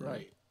 bro. Like,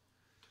 Right.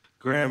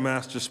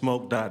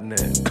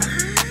 Grandmastersmoke.net.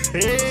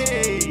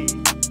 Hey.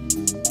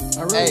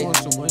 I really want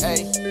some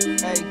money.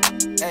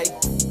 Hey.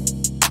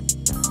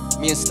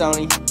 Me and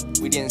Stoney,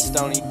 we getting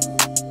Stoney. Is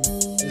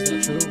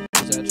that true?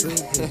 Is that true?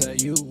 Is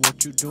that you?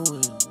 What you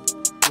doing?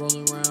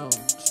 Rolling around,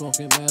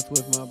 smoking meth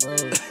with my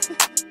bros.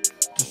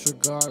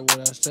 Disregard what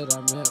I said,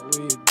 I meant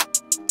weed.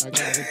 I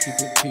gotta keep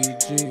it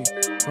PG.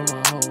 For my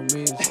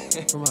homies,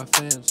 for my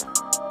fans.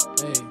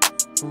 Hey,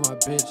 for my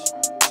bitch.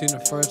 Seen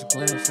her first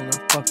glance and I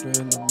fucked her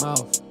in the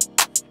mouth.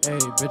 Hey,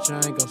 bitch, I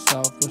ain't go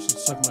south when she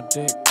sucked my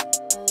dick.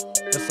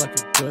 That's like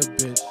a good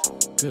bitch,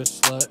 good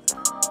slut,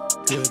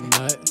 good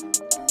nut.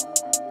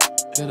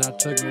 Then I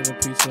took her to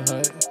Pizza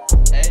Hut.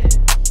 Hey.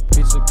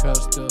 Pizza cut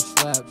still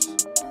slaps.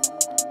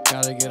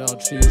 Gotta get all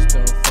cheese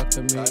though, fuck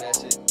the Try meat. that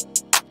shit.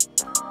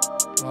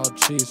 All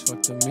cheese,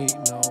 fuck the meat,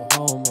 no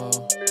homo.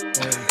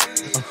 Hey.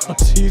 All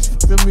cheese, fuck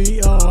the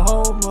meat, all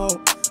homo.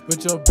 But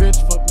your bitch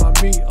fuck my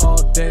meat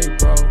all day,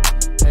 bro.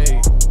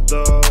 Hey,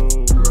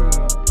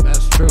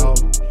 that's true.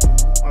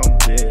 I'm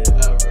dead.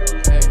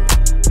 Hey,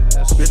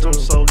 that's Bitch, I'm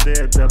true. so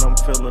dead that I'm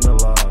feeling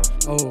alive.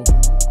 Oh,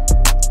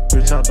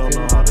 Bitch, I don't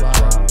know how to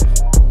drive.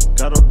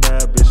 Got a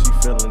bad bitch, she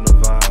feeling the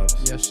vibes.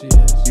 yes she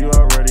is. You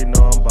already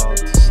know I'm about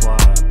to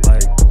slide.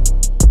 Like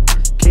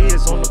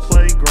kids on the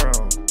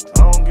playground. I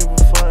don't give a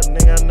fuck,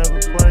 nigga, I never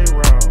play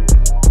around.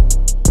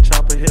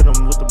 Chopper hit him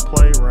with the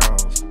play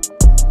rounds.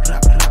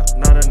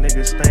 Now that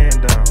nigga stand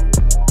down.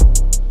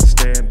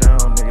 Stand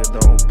down, nigga,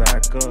 don't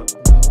back up.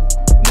 No,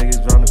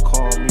 Niggas trying to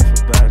call me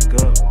for back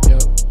up.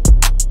 yep.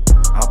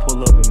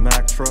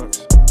 trucks.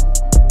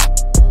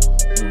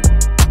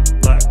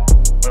 Like,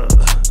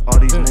 all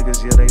these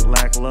niggas, yeah, they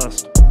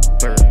lackluster.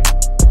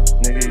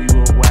 Nigga, you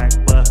a whack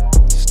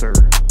buster.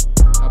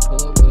 I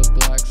pull up with a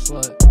black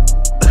slut.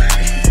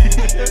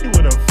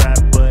 With a fat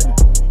butt.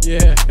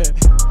 Yeah,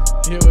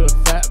 with a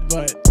fat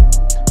butt.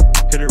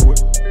 Hit her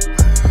with.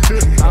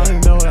 I don't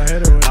even know what I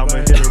hit her with. I'ma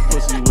hit her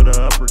pussy with an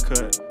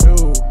uppercut.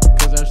 Ooh,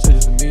 cause that shit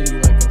is meaty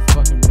like a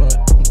fucking butt.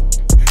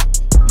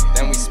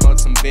 Then we smoke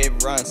some big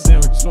runs.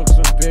 Then we smoke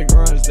some big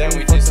runs. Then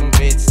we do some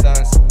big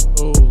stunts.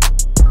 Ooh.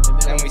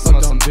 Then we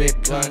smoke some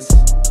big blunts.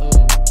 Ooh.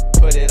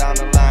 Put it on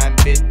the line,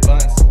 big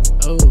buns.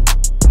 Ooh.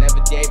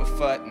 Never gave a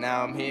fuck,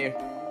 now I'm here.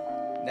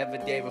 Never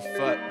gave a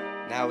fuck,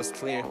 now it's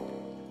clear.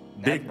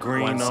 Big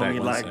green on me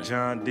like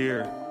John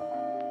Deere.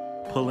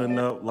 Pulling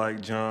up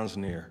like John's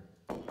near.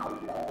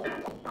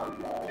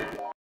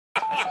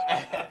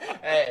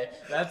 Hey,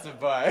 that's a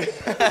bar.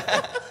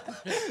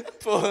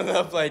 Pulling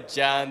up like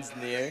John's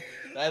near.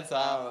 That's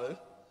hot.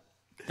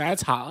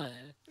 That's hot.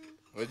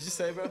 What'd you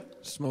say, bro?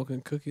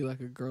 Smoking cookie like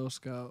a Girl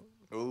Scout.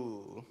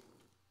 Ooh.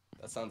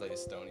 That sounds like a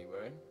Stoney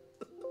word.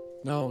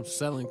 No,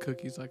 selling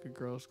cookies like a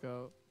Girl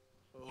Scout.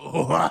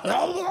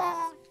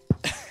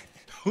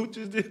 Who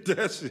just did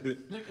that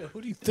shit? Nigga,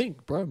 who do you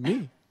think, bro?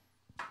 Me.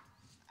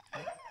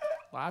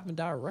 Live and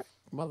direct,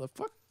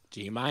 motherfucker.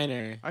 G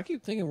minor. I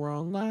keep thinking we're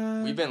on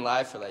live. We've been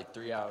live for like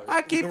 3 hours.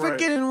 I keep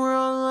forgetting we're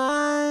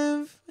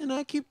on live, and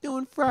I keep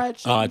doing fried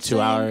shit. Oh, 2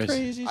 hours.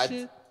 Crazy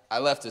shit. I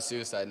left a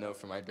suicide note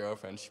for my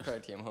girlfriend. She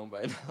probably came home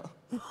by now.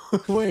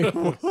 Wait,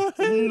 what?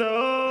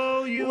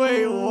 No, you.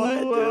 Wait,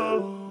 what?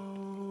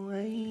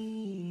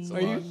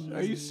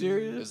 Are you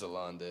serious? It was a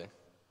long day.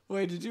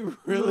 Wait, did you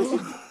really?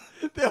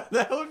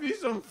 That would be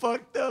some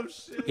fucked up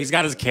shit. He's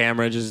got his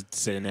camera just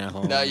sitting at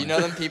home. No, you know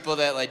them people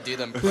that like do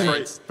them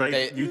pranks?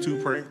 Fake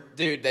YouTube prank?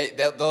 Dude,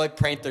 they'll like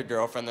prank their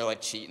girlfriend. They're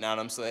like cheating on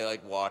them, so they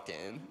like walk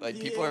in. Like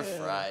people are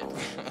fried.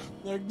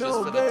 Like, just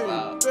no, for babe, the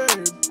clout.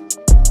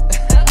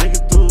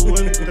 Niggas do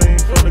anything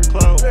for the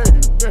clout.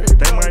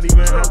 They might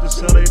even have to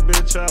sell their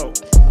bitch out.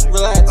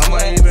 Relax, I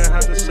might even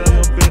have to sell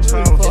your bitch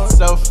house. It's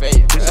so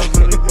fake. Bitch, I'm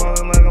really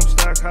ballin' like I'm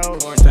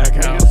Stackhouse.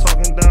 Stackhouse. Niggas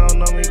talking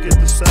down on me,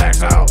 get the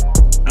stacks out.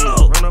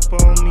 Run up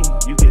on me,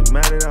 you get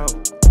matted out.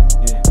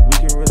 Yeah, we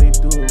can really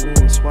do it, we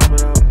can swap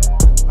it out.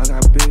 I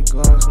got big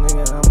gloss,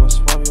 nigga, I'ma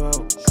swap you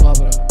out. Swap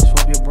it out.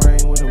 Swap your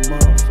brain with a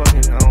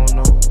motherfucking, I don't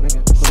know,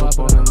 nigga. Put up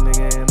on a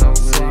nigga and I'm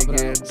really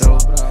get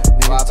dope.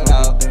 Swap it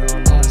out.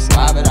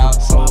 Swap it out.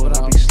 Swap it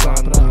out. Be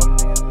sliding on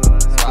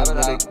niggas, Swap it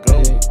let out. it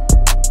go.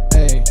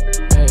 Hey,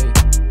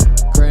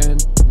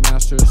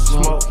 Grandmaster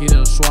Smoke, he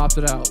done swapped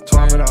it out.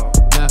 Swap it out.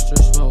 Master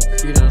Smoke,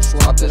 he done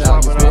swapped it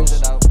out.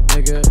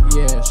 Nigga,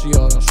 yeah, she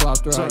all done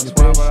swapped her out. You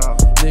bitch.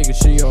 Nigga,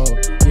 she all,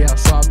 yeah, I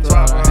swapped her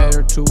out. I had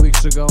her 2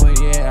 weeks ago, and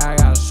yeah, I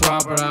gotta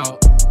swap her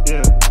out.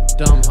 Yeah.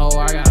 Dumb hoe,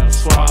 I gotta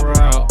swap her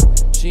out.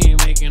 She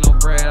ain't making no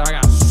bread, I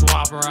gotta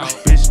swap her out.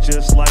 Bitch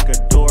just like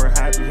a door,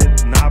 had to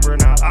hit knob her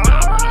now.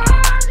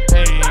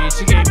 Hey,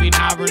 she gave me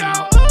knob her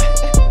now.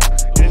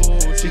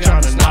 Ooh, she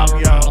tryna knock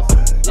me out.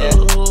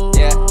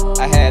 Yeah,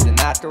 I had to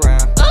knock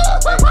around.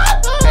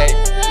 Hey,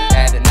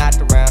 had to knock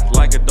around.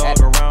 Like a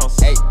dog around.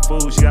 Hey,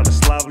 fool, she got a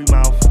sloppy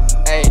mouth.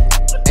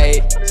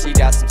 Hey, she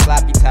got some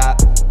sloppy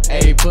top.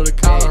 Hey, put a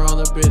collar on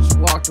the bitch,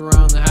 walked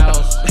around the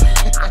house.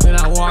 Then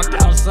I walked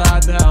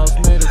outside the house,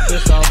 made her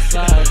piss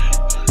outside.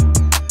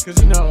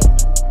 Cause you know,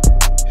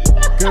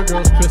 good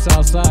girls piss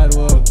outside,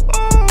 well,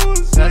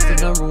 that's the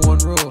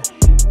 #1 rule.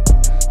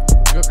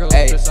 Good girls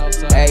piss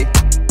outside.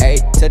 Hey,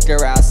 took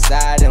her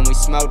outside and we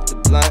smoked the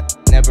blunt.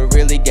 Never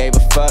really gave a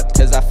fuck,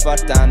 cause I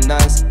fucked on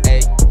nuns.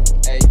 Hey,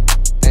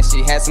 then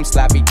she had some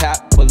sloppy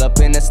top. Pull up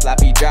in a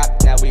sloppy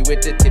drop, now we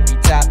with the tippy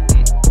top.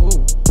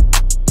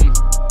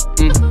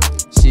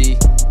 She,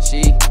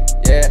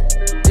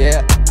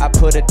 yeah, I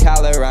put a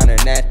collar on her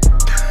neck.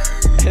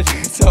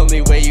 It's the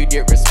only way you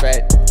get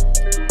respect.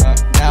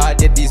 Now I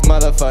did these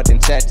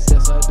motherfucking checks.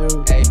 Yes, I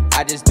do. Hey,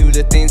 I just do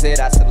the things that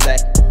I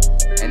select.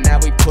 And now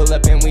we pull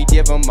up and we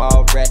give them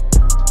all wreck.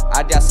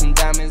 I got some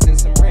diamonds and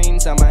some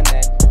rings on my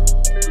neck.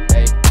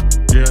 Hey.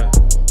 Yeah.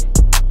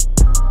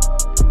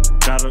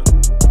 Got a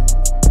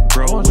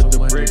bro with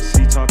the bricks,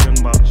 he talking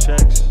about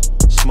checks.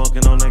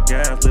 Smoking on the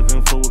gas,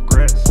 living full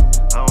regrets.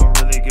 I don't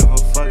really give a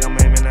fuck, I'm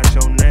aiming at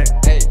your neck.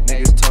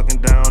 Niggas talking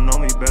down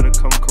on me, better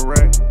come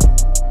correct.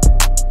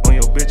 On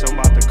your bitch, I'm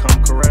about to come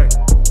correct.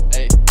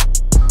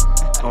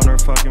 On her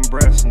fucking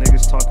breast,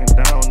 niggas talking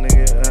down,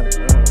 nigga.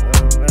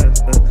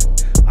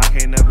 I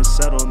can't never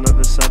settle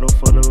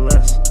for the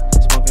less.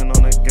 Smoking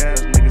on the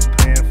gas, niggas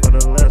paying for the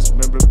less.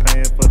 Remember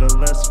paying for the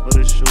less for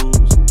the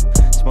shoes.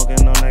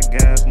 Smoking on that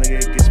gas, nigga,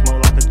 it get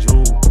smoke like a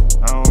jewel.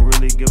 I don't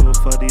really give a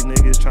fuck, these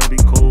niggas tryna be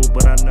cool,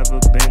 but I never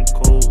been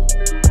cool.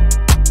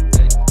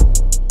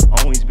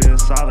 Always been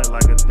solid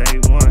like a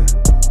day one.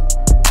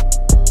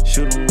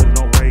 Shooting with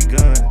no ray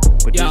gun,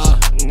 but this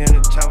in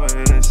the chopper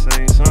in the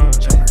same sun.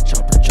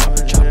 Chopper,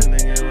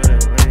 nigga with a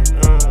ray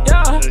gun.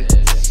 Yeah,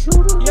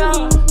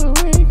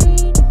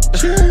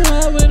 shooting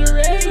up with a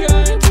ray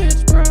gun,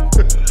 bitch, bro.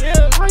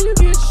 Yeah, how you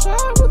get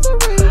shot with a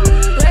ray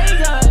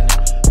gun?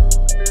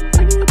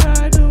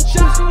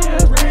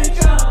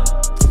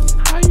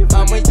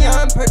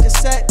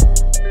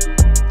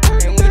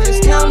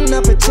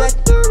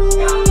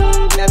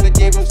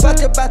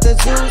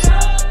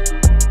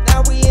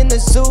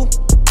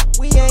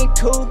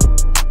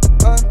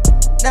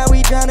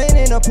 drowning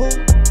in a pool.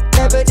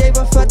 Never gave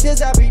a fuck till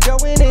I be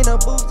going in a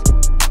booth.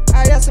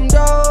 I got some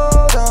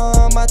gold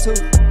on my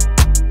tooth.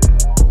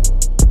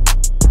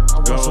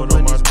 Gold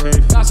on my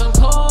teeth. Got some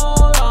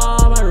coal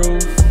on my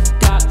roof.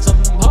 Got some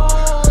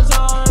holes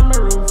on my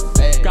roof.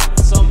 Got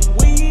some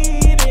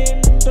weed in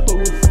the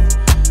booth.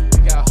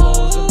 We got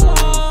holes in the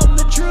roof. I'm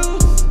the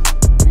truth.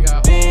 We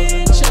got holes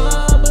in the Bitch,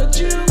 I'm a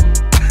Jew.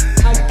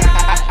 I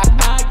got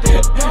my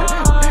good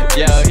bars.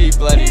 Yo, he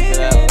bloody for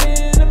that one.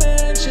 In a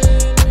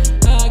mansion.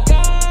 I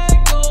got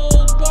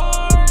gold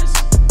bars.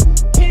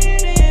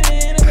 Hidden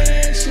in a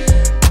mansion.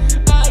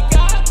 I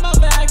got my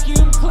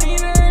vacuum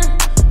cleaner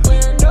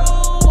where no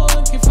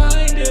one can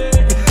find it.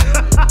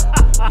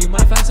 You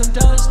might find some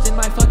dust in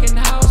my fucking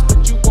house,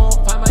 but you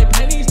won't find my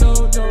pennies. No,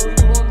 no, you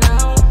won't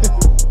now.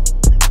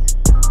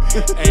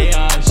 Hey,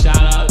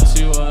 shout out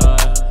to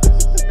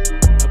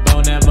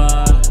Bonema.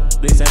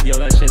 They said, yo,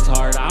 that shit's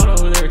hard. I don't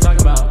know who they were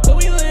talking about. But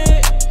we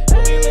lit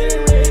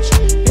and rich.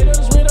 Hit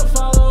us with a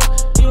follow.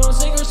 You don't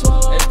sing or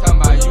swallow. They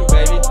talking about you,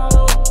 baby.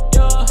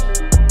 Yeah.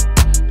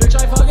 Bitch, I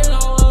fucking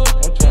hollow.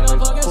 You don't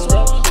fucking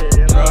swallow.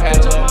 Bro had a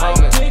little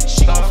moment. Dick,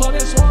 she gon' fucking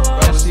swallow.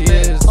 Yes, she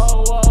is.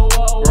 Oh, whoa,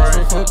 whoa.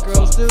 That's what good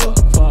girls do.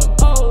 Fuck.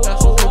 Oh,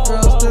 That's what good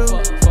girls do.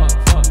 fuck.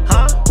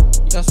 Huh?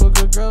 That's what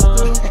good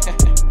girls do.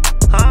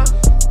 Huh?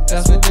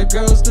 That's what good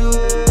girls do.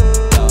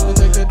 They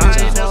take that I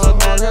dick ain't and never swallow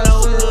met that no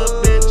shit. good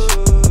bitch.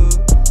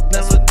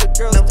 Never good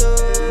girls do.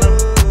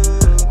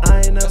 I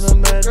ain't never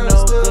met no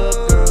good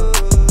girl.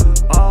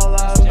 All I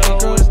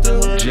know is the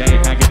hood. Jay,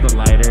 can I get the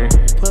lighter?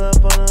 Put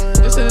up on a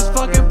It's in his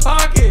fucking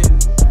pocket.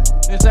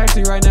 It's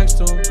actually right next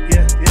to him.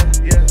 Yeah.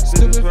 This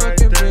Stupid is right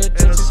fucking there bitch, in the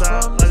and she's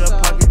south, from like the a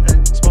south. pocket.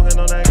 Smoking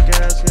on that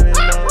gas, getting up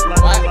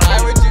like Why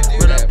would you do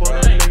Put that, up on bro? a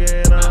nigga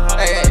in a house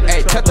like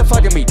Hey, the cut the trucker.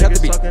 fucking beat, cut the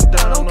Niggas beat. sucking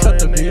down Don't on cut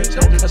that the nigga, beat, change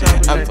don't the cut the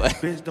topic. beat. I'm Hey, playing.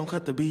 Bitch, don't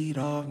cut the beat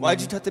off.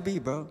 Why'd you nigga. cut the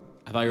beat, bro?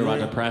 I thought you were about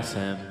to press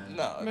him.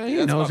 No, Man, he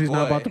that's knows my he's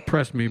not boy. about to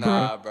press me, bro.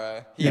 Nah,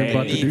 bro. He ain't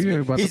about to do. You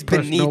ain't about to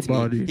press beneath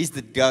nobody. me. He's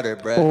the gutter,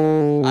 bro.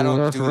 Oh, I don't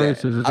that's do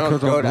racist. that. It's I don't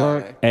because go I'm down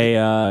black. there. Hey,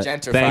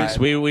 Gentrified. thanks.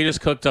 We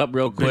just cooked up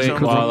real quick Bitch,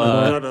 I'm while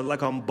gutter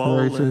like I'm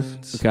bowling.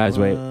 Racist. guys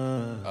wait.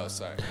 Oh,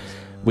 sorry.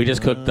 We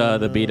just cooked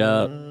the beat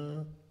up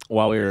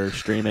while we were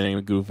streaming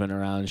and goofing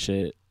around and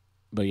shit.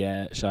 But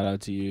yeah, shout out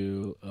to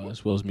you,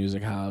 it's Will's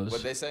Music House.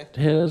 What'd they say?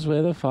 Hit us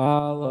with a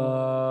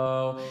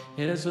follow.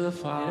 Hit us with a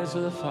follow. Hit us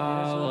with a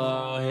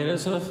follow. Hit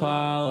us with a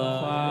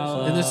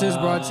follow. And this is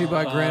brought to you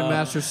by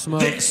Grandmaster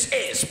Smoke. This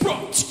is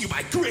brought to you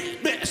by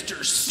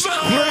Grandmaster Smoke.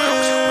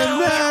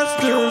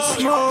 Grandmaster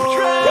Smoke.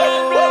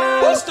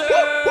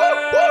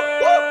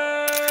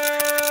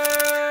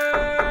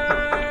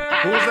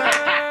 Who's that?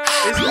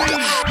 It's me.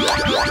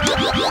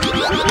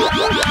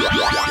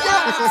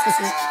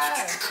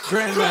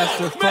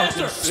 Grandmaster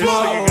fucking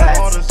Smoke.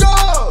 Let's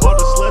go!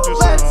 Let's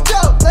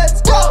go!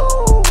 Let's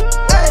go!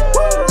 Hey,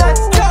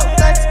 let's go!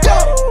 Let's go!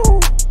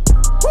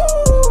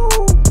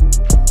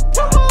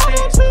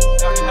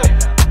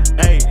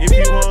 Hey, if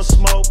you want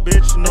smoke,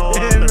 bitch, you know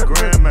I'm the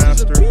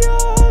Grandmaster.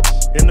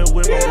 In the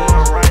whip, I'm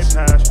going right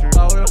past you.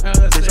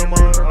 Bitch, I'm on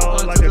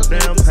like a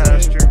damn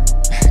pasture.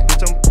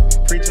 Bitch, I'm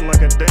preaching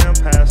like a damn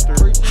pastor.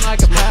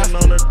 Like a pastor. Smoking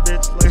on a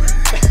bitch like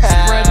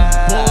Spreading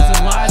bulls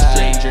and lies.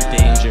 Danger.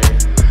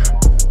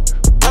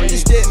 I'm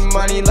just getting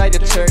money like the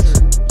church.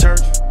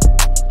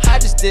 I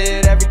just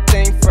did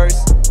everything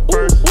first.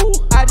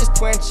 I just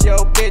quench your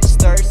bitch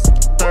thirst.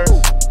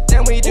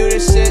 Then we do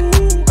this shit. We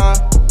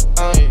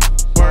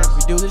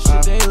do this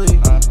shit daily.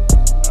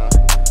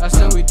 I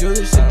said we do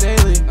this shit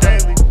daily.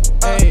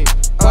 Hey,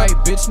 white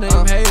bitch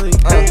named Haley.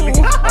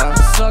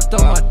 Sucked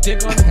on my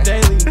dick on the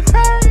daily.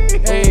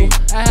 Hey,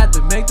 I had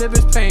to make that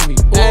bitch pay me.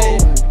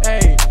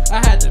 Hey, I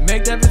had to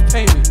make that bitch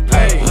pay me.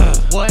 Hey,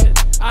 what?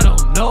 I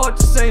don't know what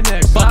to say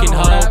next. Fucking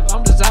hoe. Rap.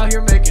 I'm just out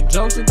here making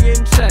jokes and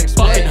getting checks.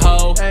 Fucking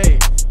hoe. Hey,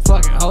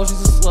 fucking hoe.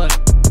 She's a slut.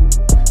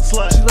 She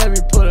let me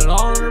put it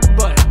all in her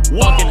butt.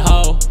 Fucking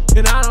hoe.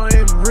 And I don't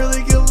even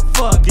really give a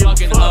fuck.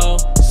 Fucking hoe.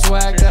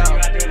 Swagged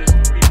out.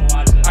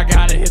 I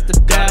gotta hit the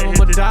dab on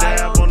my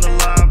dial. on the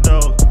live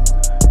though.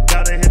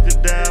 Gotta hit the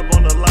dab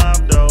on the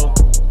live though.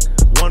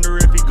 Wonder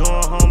if he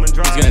going home and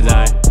drive. He's gonna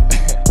die.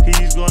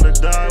 He's gonna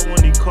die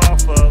when he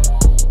cough up.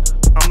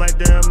 I'm like,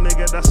 damn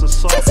nigga, that's a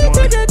soft one. He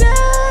just took a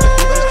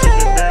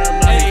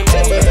dab, now he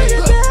coughing.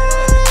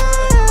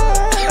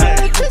 Hey, I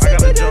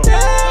got a joke.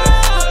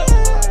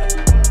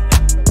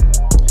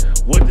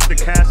 What did the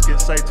casket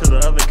say to the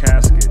other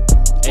casket?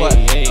 What?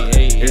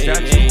 Is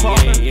that you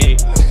coughing?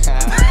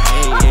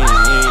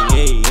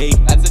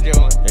 That's a good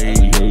one.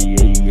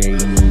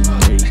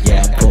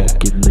 Yeah, I'm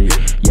fucking lit.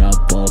 Yeah, I'm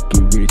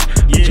fucking rich.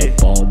 Bitch, I'm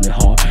ballin'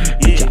 hard.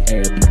 Bitch, I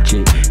every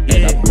chick.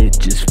 And I'm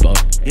rich as fuck.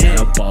 And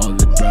I'm ballin',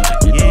 bro.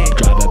 You know I'm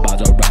driving by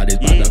the riders,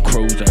 by the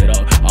cruise it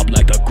up. I'm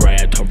like a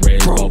Gran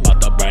Turismo, about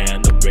the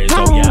brand the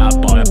Rizzo. Yeah, I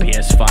bought a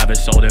PS5 and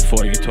sold it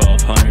for you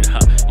 $1,200. Huh?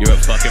 You're a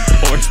fucking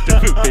poor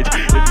stupid bitch.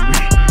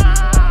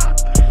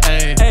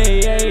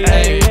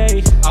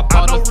 Hey. I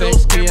bought a fake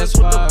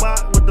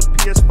PS5. With the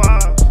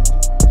PS5s.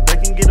 They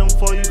can get them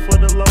for you for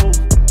the low.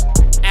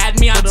 Add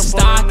me on Put 'em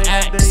stock on a nigga,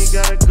 X. then you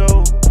gotta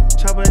go.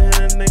 Chopper hit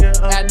a nigga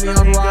up. Add me on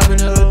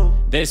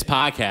This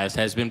podcast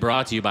has been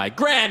brought to you by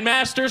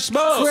Grandmaster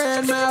Smoke.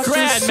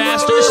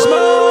 Grandmaster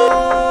Smoke.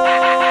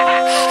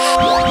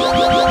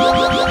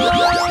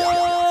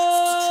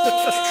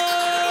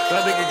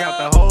 That nigga got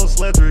the whole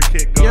sledger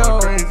kick going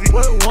crazy.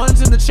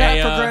 One's in the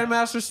chat for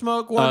Grandmaster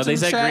Smoke. One's they in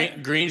the said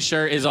chat. green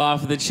shirt is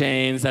off the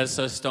chains. That's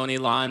so Stoney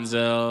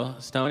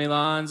Lonzell. Stoney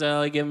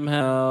Lonzell, give him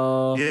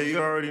hell. Yeah, you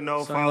already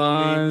know. Stoney Follow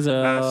me at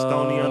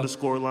Lonzell.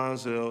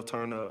 Stoney_Lonzell.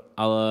 Turn up.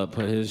 I'll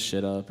put his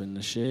shit up in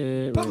the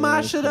shit. Put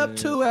my shit up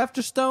too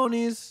after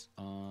Stoney's.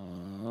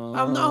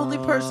 I'm the only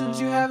person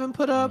you haven't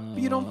put up.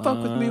 You don't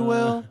fuck with me,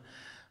 Will.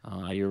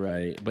 You're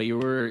right. But you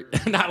were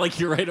not like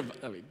you're right about,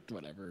 I mean,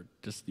 whatever.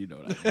 Just, you know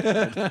what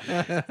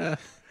I mean.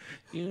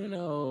 You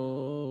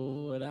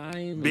know what I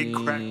mean. Big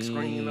crack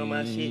screen on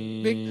my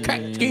shit. Big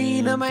crack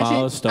screen on my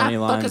Follow shit. Stoney I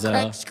fuck a Lonzell.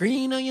 crack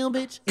screen on your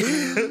bitch.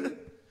 This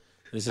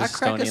is I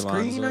crack Stoney a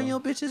screen Lonzell. on your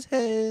bitch's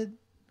head.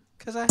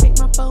 Cause I hate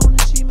my phone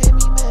and she made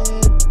me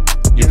mad.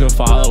 You can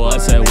follow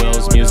us at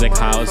Will's Music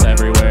House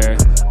everywhere.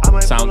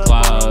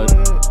 SoundCloud,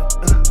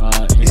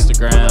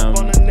 Instagram,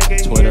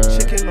 Twitter. I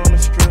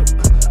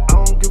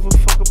don't give a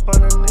fuck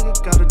about a nigga.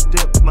 Got a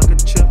dip like a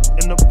chip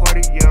in the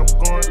party. Yeah, I'm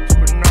going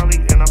super gnarly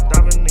and I'm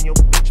diving in your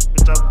bitch.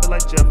 Bitch, I feel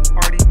like Jeff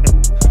Hardy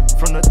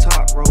from the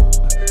top rope.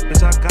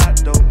 Bitch, I got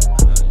dope.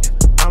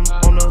 I'm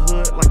on the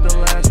hood like the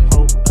last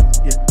pope.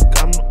 Yeah,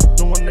 I'm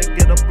the one that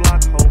get a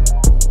block hole.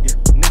 Yeah,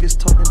 niggas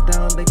talking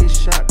down, they get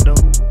shot though.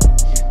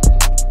 Yeah.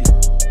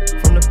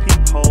 From the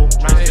peephole.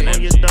 Knocking on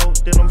your door,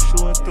 then I'm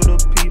shooting through the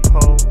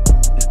peephole.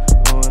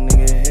 Yeah, one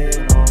nigga head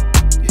off.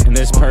 And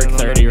this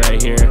perc30 right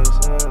here.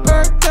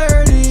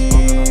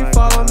 perc30,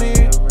 follow me.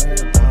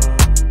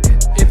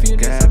 If you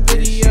need some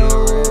videos,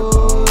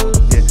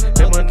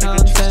 other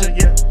content.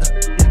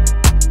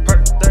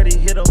 perc30,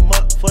 hit 'em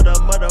up for the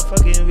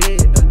motherfucking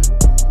vid.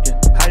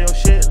 How your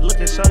shit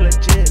looking so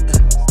legit?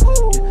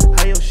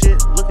 How your shit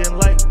looking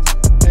like?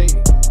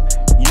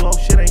 You old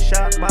shit ain't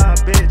shot by a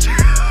bitch.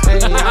 Hey,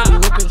 I be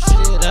whipping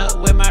shit up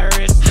with my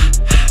wrist.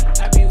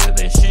 I be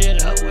whipping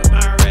shit up with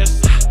my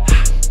wrist.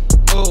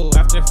 Oh,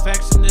 after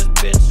effects in this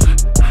bitch.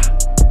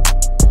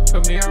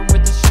 From here I'm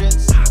with the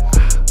shits.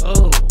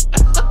 Oh.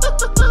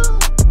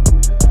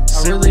 I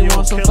really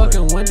want some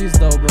fucking Wendy's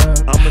though, bro.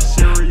 I'm a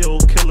serial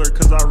killer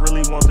cause I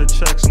really want the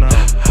checks now.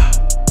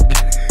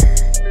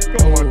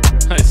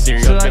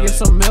 Should I get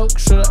some milk?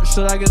 Should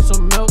I get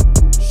some milk?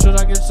 Should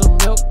I get some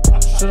milk?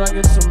 Should I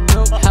get some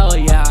milk? Hell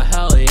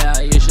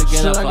yeah, you should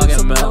get a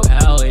fucking milk.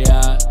 Hell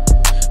yeah.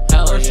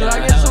 Or should I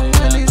get some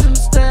Wendy's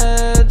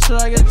instead?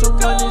 Should I get some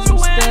Wendy's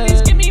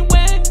instead? Give me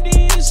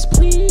Wendy's,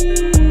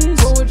 please.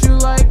 What would you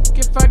like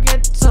if I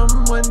get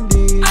some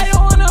Wendy's? I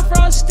don't want a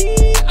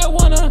Frosty. I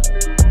want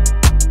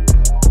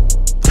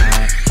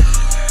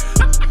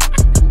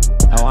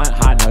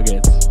hot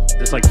nuggets.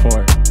 Just like 4.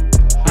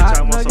 Bitch, I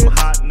want some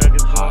hot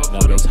nuggets. Hot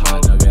nuggets.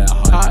 Hot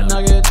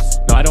nuggets.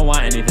 No, I don't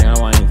want anything. I'm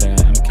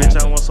Bitch,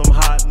 I want some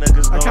hot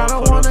niggas. I kinda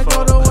wanna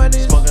go to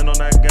Wendy's. Smoking on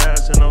that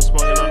gas and I'm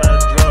smoking on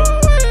that drug.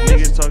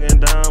 Niggas talking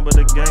down, but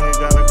the gang ain't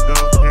gotta go.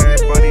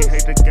 Everybody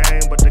hate the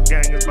gang, but the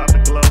gang is about to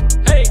glow.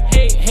 Hey.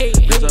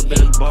 Bitch, I've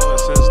been ballin'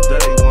 since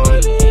day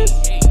one.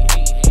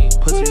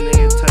 Pussy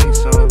nigga take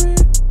some.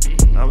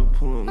 I've been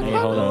pulling Hey,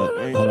 hold on.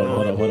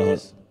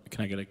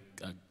 Can I get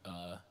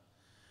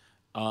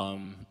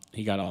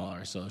he got all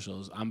our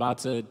socials. I'm about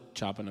to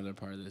chop another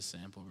part of this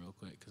sample real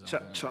quick.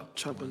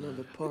 Chop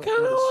another part. I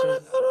kinda wanna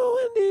go to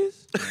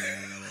Wendy's.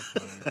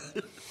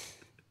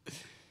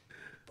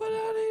 But I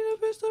need a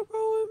bitch to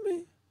roll with me.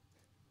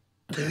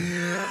 I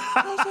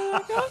said I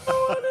kinda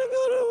wanna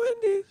go to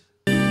Wendy's.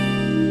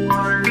 I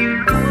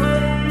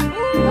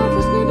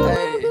just need a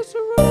bitch to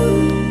roll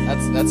with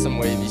me. That's some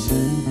wavy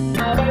shit.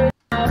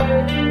 I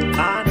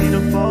need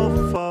a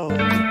 4-4.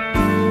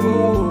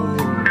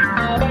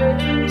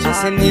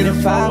 Just need a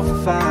 5 for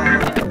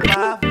 5.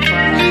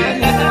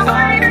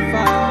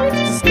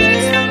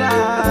 Stay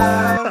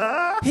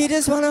alive. He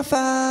just wanna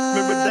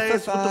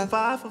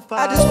 5 for 5.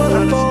 I just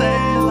wanna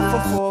 4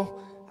 for 4.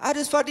 I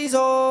just fuck these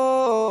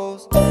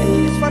hoes, and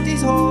he just fuck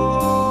these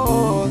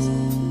hoes.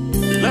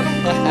 Know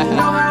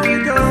how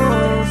it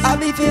goes. I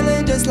be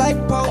feeling just like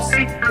Post,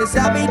 cause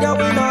I be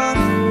doing off,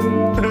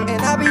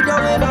 and I be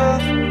doing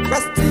off.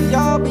 Rest of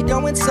y'all be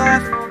doing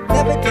soft.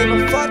 Never give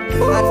a fuck,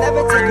 I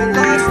never take a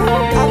loss.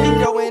 I be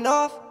going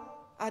off,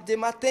 I did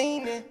my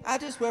thing, and I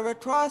just wear a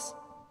cross.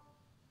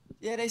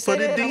 Yeah, they say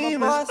that I'm a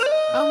boss,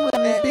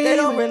 and they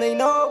don't really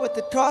know what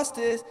the cost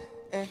is.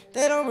 And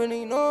they don't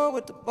really know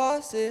what the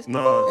boss is. No.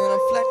 And I'm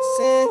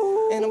flexing,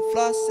 and I'm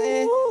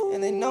flossing,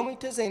 and they know me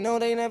cause they know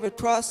they never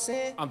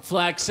crossing. I'm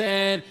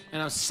flexing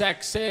and I'm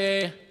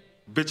sexy.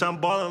 Bitch, I'm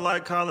ballin'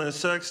 like Colin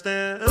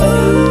Sexton.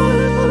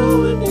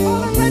 Ballin'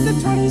 like the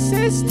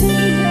 2016.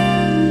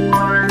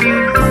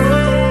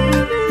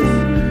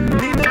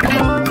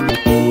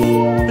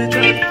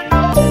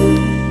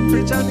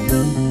 Bitch, I need a.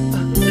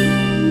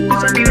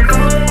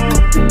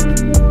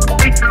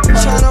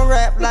 Tryna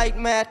rap like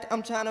Mad that.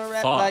 I'm trying to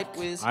rap Fuck. like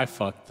Wiz. I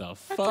fucked the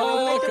fuck $1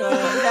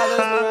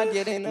 up. when I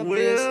get in the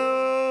biz.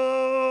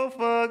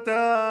 Fucked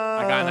up.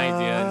 I got an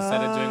idea.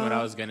 Instead of doing what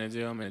I was gonna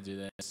do, I'm gonna do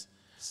this.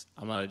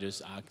 I'm gonna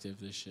just octave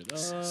this shit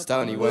up.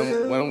 Stoney,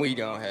 when we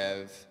gonna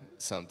have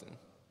something?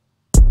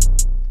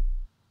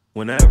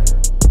 Whenever.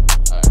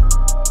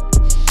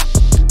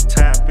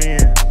 Tap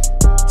in.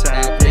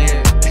 Tap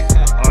in.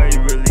 All you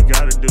really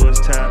gotta do is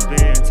tap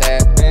in.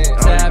 Tap in.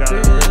 All you gotta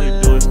really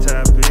do is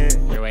tap in.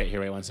 Here,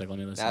 wait 1 second. Let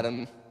me listen. Now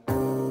them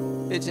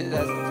bitches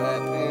that's the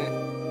tap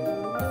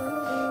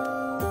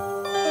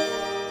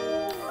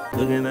in.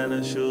 Looking at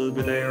the shoes,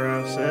 but they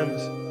Ralph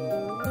Simmons.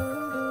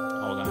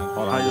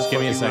 Hold on. Just give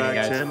me a second,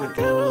 guys.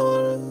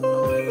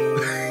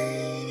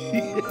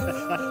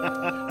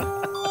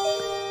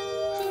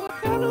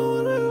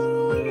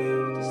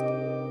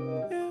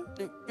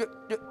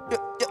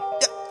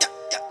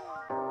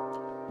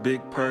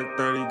 Big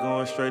perc30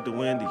 going straight to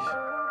Wendy's.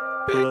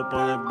 Pull up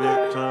on that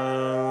big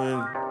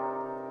time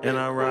and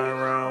I ride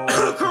around.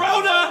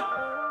 Corona!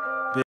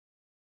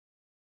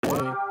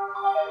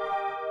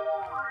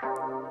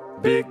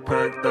 Big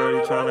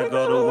perc30 trying to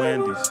go to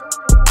Wendy's.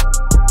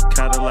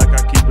 Cadillac,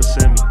 I keep a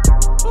semi.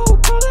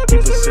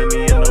 Keep a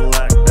semi in the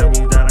lack. That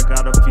means that I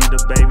gotta feed the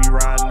baby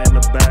riding in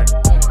the back.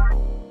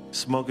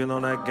 Smoking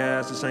on that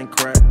gas, this ain't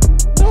crack.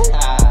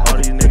 All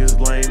these niggas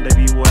lame, they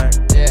be whack.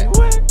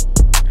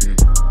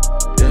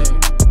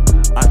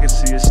 I can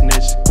see a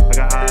snitch, I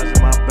got eyes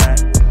in my back.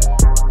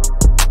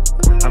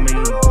 I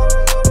mean,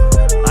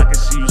 I can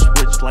see you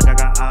switch like I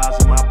got eyes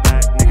in my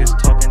back. Niggas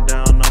talking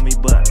down on me,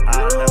 but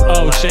I never.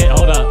 Oh shit,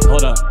 hold up.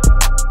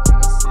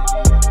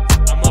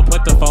 I'm gonna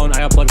put the phone, I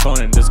gotta plug the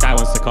phone in. This guy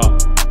wants to call.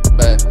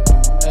 Bet.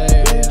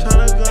 Hey,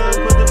 tryna go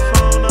and put the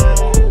phone on.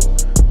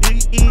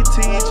 E.T.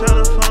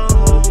 tryna phone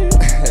home.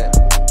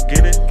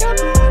 Get it?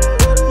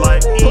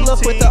 Like E.T. Pull up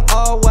with the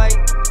all white.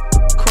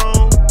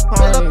 Chrome.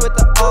 Pull up with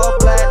the all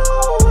black.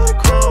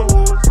 Chrome.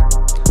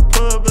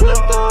 Pull up with the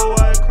all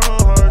white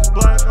chrome hearts.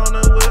 Black on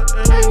the whip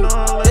and you know I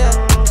let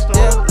her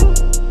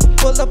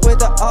Pull up with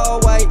the all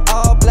white,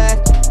 all black.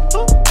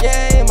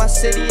 Yeah, in my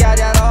city, I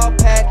got all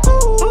packed.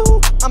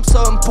 I'm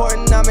so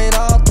important, I'm in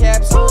all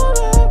caps.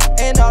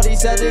 And all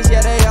these others,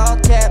 yeah, they all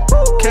cap.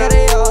 Yeah,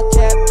 they all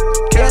cap.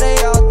 Yeah, they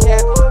all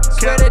cap.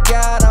 Swear to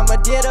God, I'ma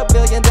get $1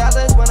 billion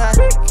when I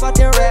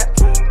fucking rap.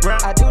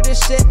 I do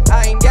this shit,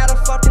 I ain't got a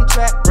fucking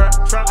trap.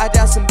 I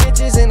got some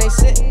bitches and they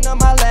sitting on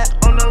my lap.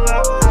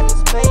 I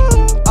just made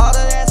all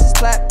the asses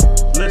clap.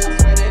 Swear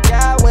to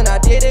God, when I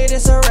did it,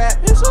 it's a rap.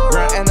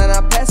 And then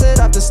I pass it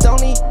off to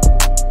Stoney,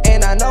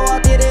 and I know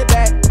I'll get it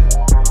back.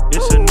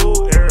 It's a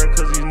new era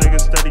cause these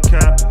niggas steady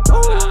capping.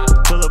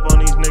 Pull up on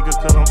these niggas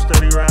cause I'm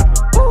steady rapping.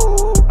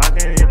 I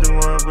can't hit the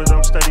one but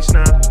I'm steady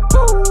snapping.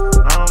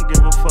 I don't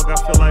give a fuck, I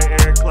feel like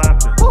Eric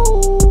Clapton.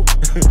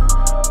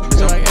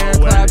 Feel like Eric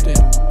Clapton.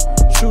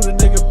 Shoot a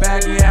nigga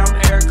back, yeah, I'm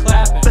Eric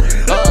Clapton.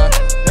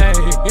 Hey,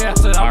 yeah, I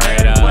said I'm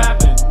Eric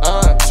Clapton.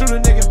 Shoot a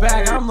nigga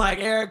back, I'm like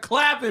Eric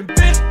Clapton,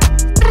 bitch.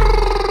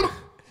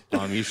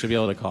 You should be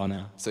able to call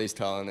now. So he's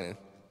calling in.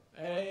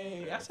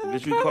 Hey, I said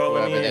Did you call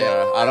Whoever in? they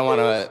are. I don't want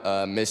to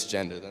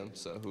misgender them,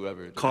 so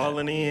whoever.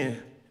 Calling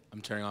in.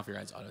 I'm turning off your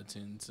guys'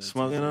 auto-tune. So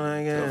Smoking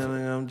on that gas,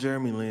 like I'm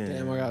Jeremy Lin.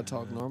 Damn, I gotta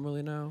talk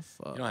normally now?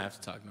 Fuck. You don't have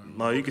to talk normally.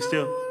 No, you can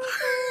still.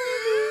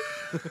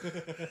 You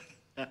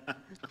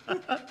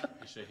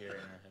should hear it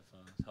in our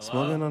headphones. Hello?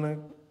 Smoking on that.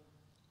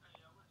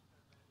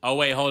 Oh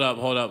wait, hold up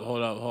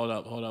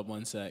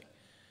 1 sec.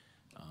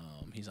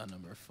 He's on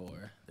number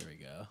 4. There we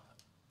go.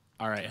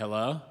 All right,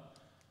 hello.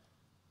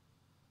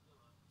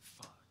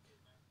 Fuck.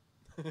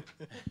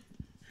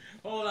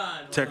 Hold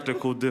on.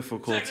 Technical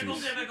difficulties. Technical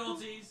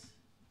difficulties.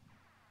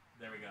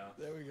 There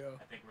we go.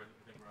 I think we're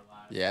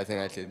live. Yeah, I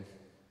think I could.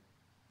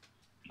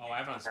 Oh,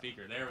 I have it on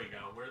speaker. There we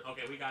go.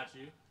 Okay, we got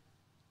you.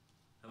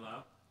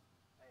 Hello.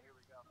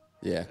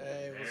 Yeah.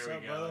 Hey, what's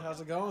up, brother? How's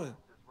it going?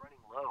 It's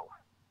running low.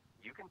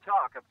 You can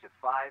talk up to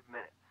 5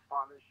 minutes.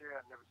 On this year,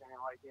 I've never seen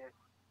anything like it.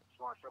 Just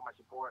want to show my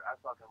support. I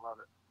fucking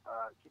love it.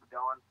 Keep it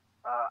going.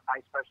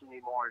 I especially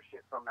need more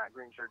shit from that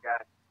green shirt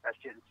guy. That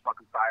shit is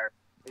fucking fire.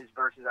 His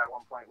verses at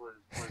one point was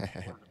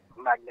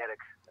magnetic.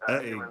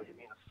 It really hit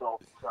me in the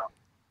soul. So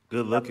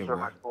good looking, show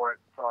man. my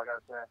support. That's all I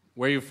gotta say.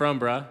 Where you from,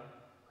 bruh?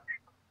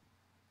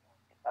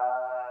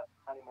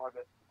 I need more of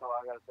it. That's all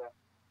I gotta say.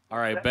 All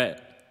right, bet.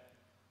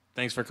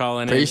 Thanks for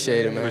calling in.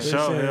 Appreciate it, man. For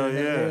sure, hell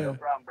yeah. No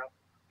problem, bro.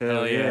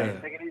 Hell yeah.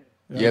 Take it easy.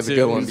 You have a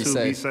good one. Be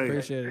safe.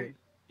 Appreciate it.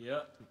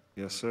 Yep.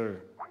 Yes,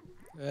 sir.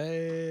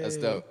 Hey. That's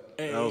dope.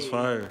 That was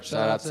fire.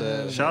 Shout out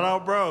to. Shout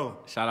out, bro.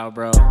 Shout out,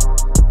 bro.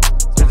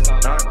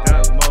 Doc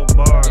got more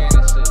bars.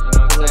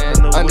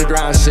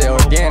 Underground shit,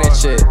 organic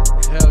shit.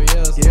 Hell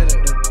yeah, let's get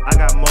it. I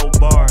got more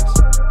bars.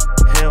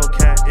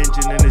 Hellcat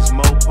engine in this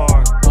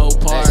Mopar.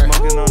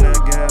 Smoking on that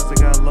gas, they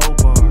got low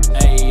bars.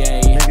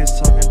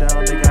 Niggas talking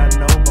down, they got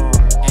no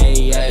bars.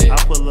 I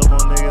pull up on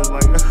niggas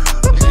like you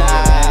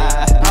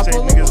say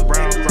niggas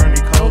brown,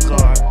 Bernie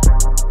Kosar.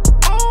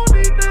 Oh,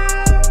 they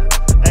down.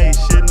 Hey,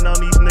 shitting on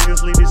these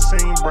niggas, leave this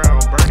scene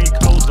brown, Bernie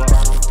Kosar.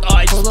 Oh,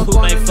 I just pooped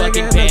my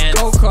fucking pants.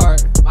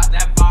 Go-kart.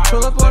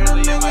 Pull up on a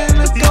nigga in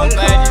the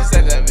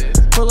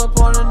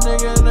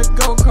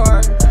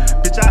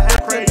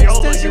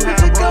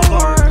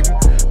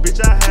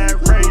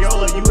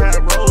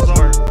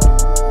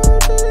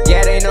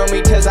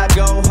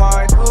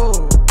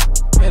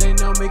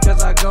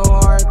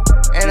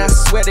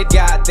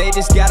They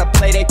just gotta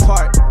play their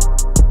part.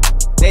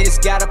 They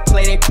just gotta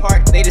play their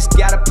part. They just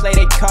gotta play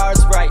their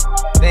cards right.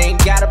 They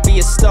ain't gotta be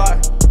a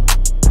star.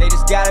 They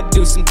just gotta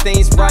do some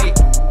things right.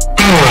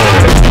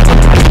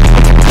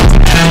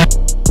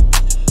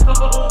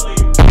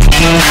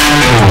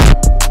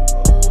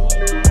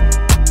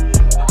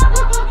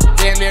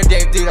 Damn near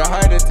gave dude a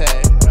heart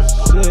attack.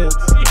 Shit.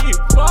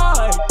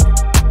 Fuck.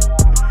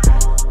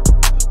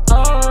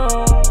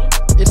 Oh,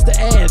 it's the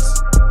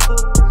ads.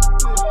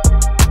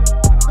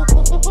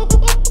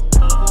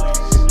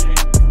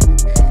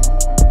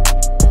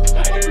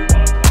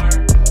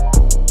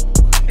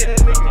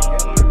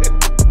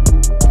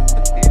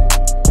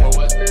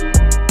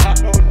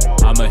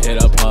 I'ma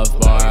hit a puff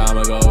bar.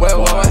 I'ma go. Wait,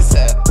 what was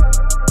that?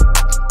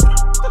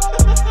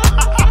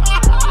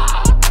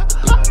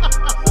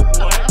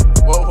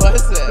 What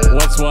was that?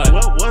 What's what?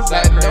 What was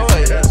that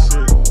noise?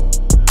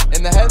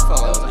 In the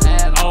headphones.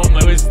 Oh,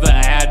 it was the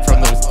ad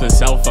from the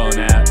cell phone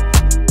app.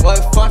 Well,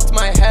 it fucked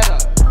my head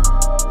up.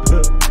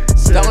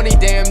 Stoney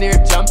damn near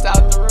jumped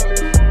out the roof.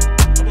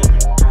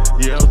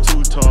 Yeah, I'm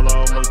too tall, I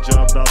almost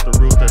jumped out the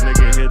roof. That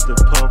nigga hit the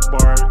puff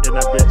bar and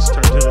that bitch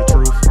turned to the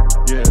truth.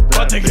 Yeah,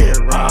 that nigga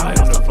ride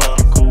in the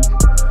fucking coupe.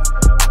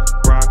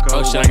 Bronco.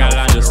 Oh shit, I got it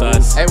on just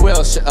us. Hey,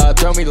 Will,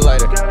 throw me the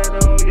lighter. Got it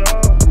on, y'all.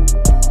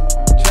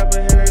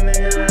 Trapping hit a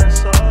nigga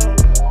that's all.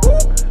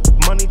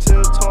 Money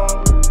till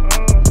tall.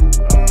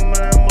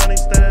 Man, money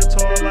stand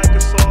tall like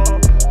a saw.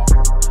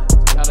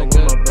 Got a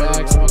good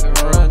bag, smoking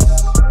runs.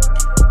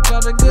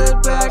 Got a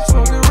good bag,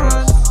 smoking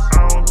runs.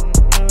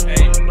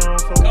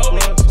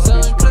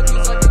 Selling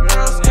cookies like a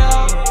Girl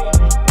Scout.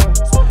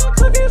 Smoking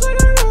cookies like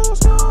a Girl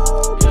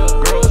Scout.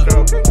 Girl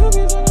Scout.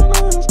 Cookies like a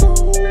Girl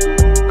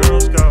Scout. Girl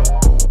Scout.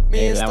 Me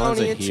Hey, and that one's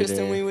Stoney a and Tristan,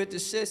 heater. we with the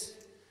shits.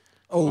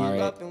 Oh, All right.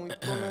 Up and we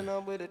pulling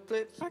up with a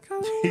clip.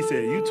 He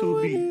said, you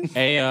too beat.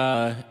 Hey,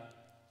 I'm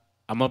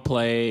gonna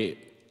play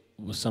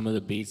with some of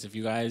the beats. If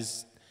you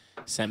guys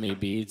sent me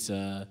beats,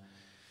 yeah,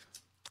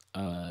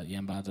 I'm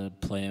about to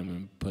play them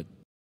and put.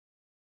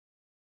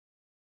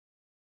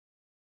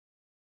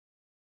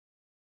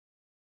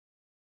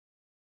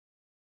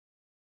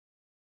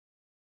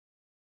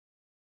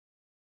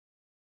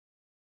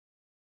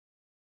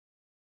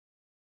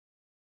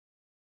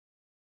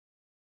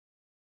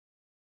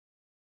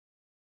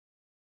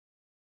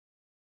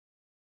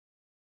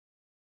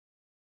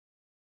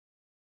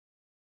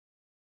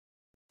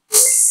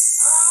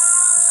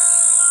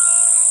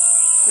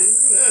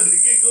 That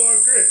nigga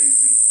going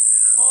crazy.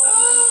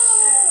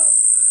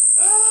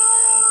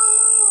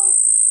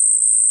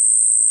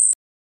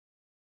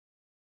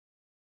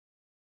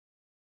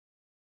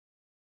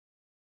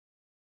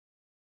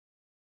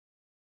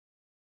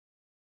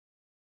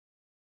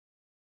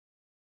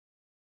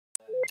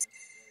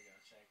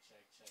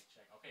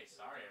 Okay,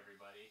 sorry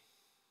everybody.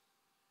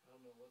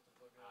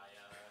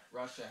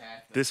 Russia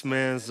hacked.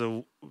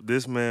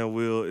 This man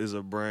Will is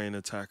a brain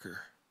attacker.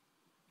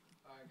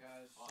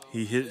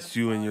 He hits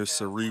you in your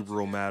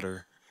cerebral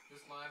matter.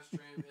 This live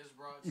stream is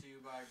brought to you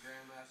by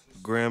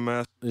Grandmaster.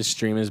 Grandmaster. This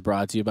stream is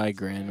brought to you by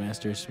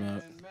Grandmaster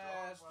Smoke.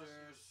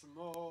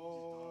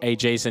 Hey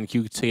Jason,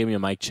 can you give me a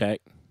mic check?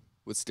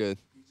 What's good?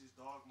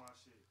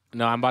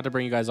 No, I'm about to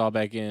bring you guys all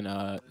back in.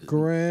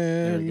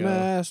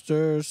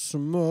 Grandmaster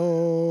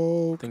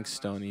Smoke. I think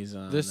Stoney's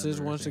on. This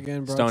is once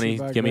again brought Stoney,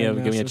 to you by give me a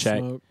Grandmaster check.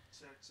 Smoke.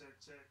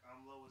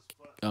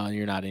 Oh,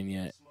 you're not in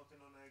yet.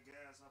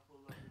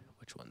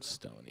 Which one's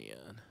Stoney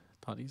on?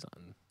 I thought he's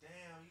on.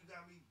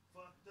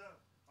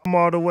 I'm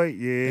all the way.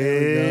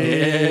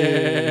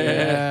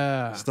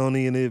 Yeah.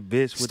 Stoney and it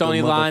bitch. With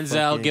Stoney the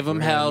Lonzell, motherfucking give him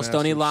hell.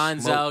 Stoney Grandmaster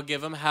Lonzell, Smoke.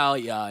 give him hell.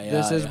 Yeah.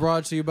 This is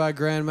brought to you by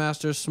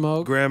Grandmaster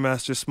Smoke.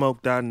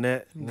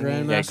 Grandmastersmoke.net.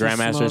 Grandmaster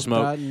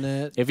Smoke.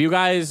 Grandmastersmoke.net. If you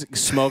guys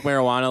smoke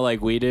marijuana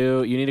like we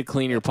do, you need to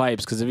clean your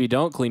pipes. Because if you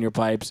don't clean your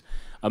pipes,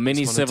 a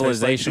mini It's gonna taste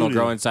civilization like will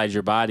grow doo-doo. inside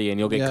your body and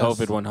you'll get Yes.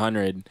 COVID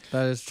 100.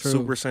 That is true.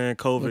 Super Saiyan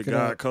COVID Look it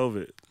got up.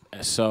 COVID.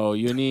 So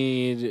you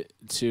need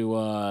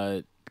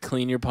to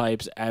clean your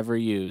pipes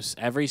every use,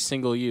 every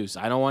single use.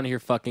 I don't want to hear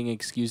fucking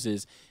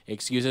excuses.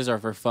 Excuses are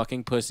for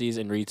fucking pussies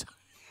and retards.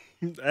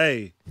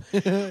 Hey.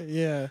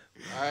 Yeah.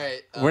 All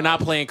right. We're not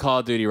playing Call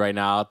of Duty right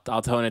now.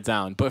 I'll tone it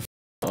down. But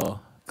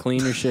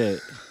clean your shit.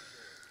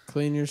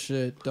 Clean your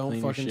shit. Don't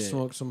Clean your fucking shit.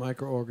 smoke some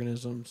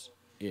microorganisms.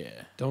 Yeah.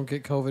 Don't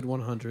get COVID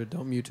 100.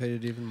 Don't mutate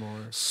it even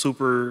more.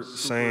 Super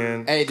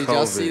Saiyan. Hey, did COVID.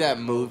 y'all see that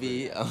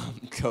movie?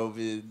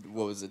 COVID.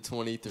 What was it?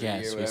 23 Yeah,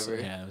 or whatever.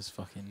 yeah, it was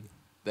fucking.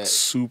 That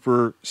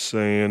Super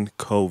Saiyan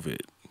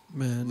COVID.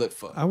 Man, lit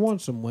fuck. I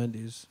want some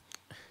Wendy's.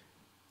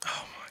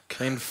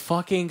 Then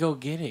fucking go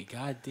get it.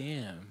 God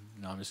damn.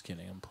 No, I'm just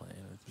kidding. I'm playing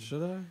with you.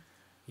 Should I?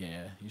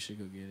 Yeah, you should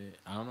go get it.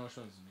 I don't know which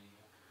one's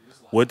me.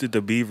 What did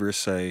the beavers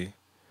say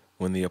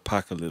when the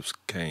apocalypse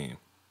came?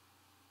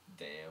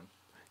 Damn.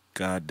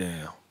 God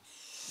damn.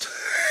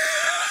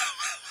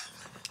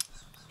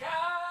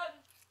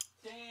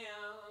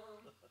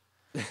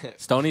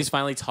 Stoney's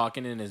finally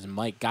talking in his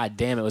mic. God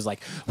damn, it was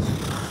like.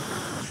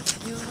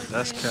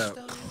 That's cap.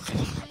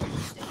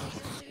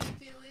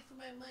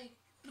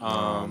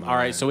 All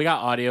right, so we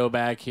got audio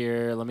back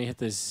here. Let me hit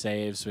this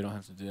save so we don't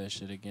have to do that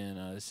shit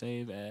again.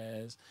 Save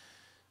as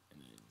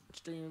and then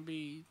stream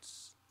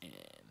beats and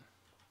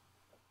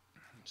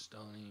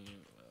Stoney,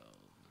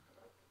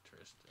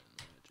 Tristan,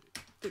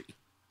 Majik 3.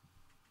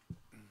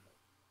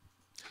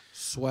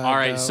 Swag all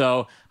right, out.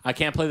 so I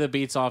can't play the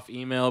beats off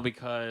email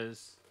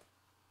because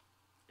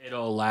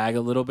it'll lag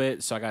a little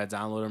bit. So I gotta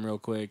download them real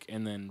quick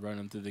and then run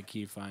them through the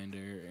key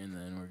finder, and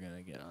then we're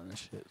gonna get on this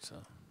shit. So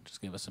just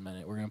give us a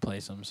minute. We're gonna play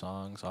some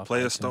songs off.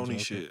 Play a iTunes Stoney real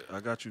shit. I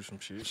got you some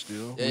shit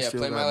still. Yeah,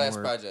 Still play got my last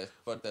more. project.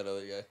 Fuck that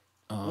other guy.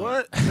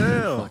 What?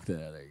 Damn. Fuck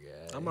that other guy.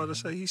 I'm about to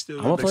say he still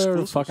I'm got gonna play whatever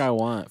the exclusives. fuck I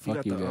want. He Fuck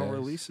got you the guys.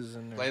 unreleases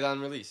in there. Play the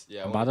unreleased.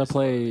 Yeah. I'm about to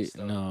play.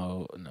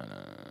 No.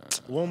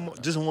 One more,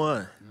 just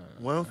one.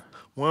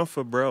 One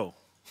for bro.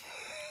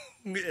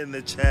 In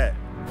the chat.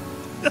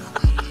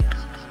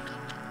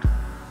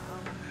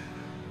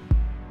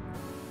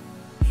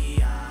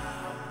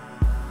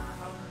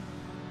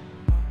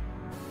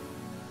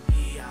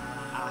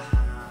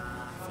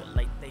 Feel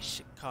like they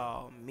should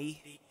call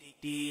me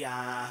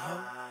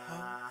D.I.O.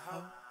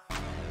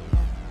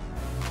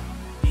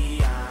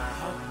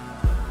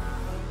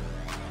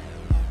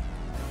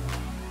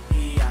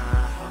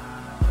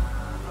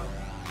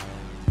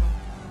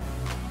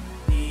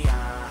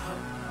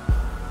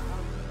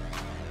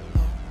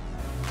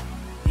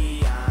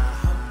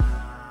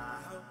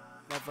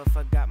 Never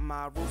forgot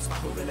my roots, my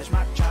whole village,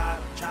 my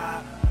tribe.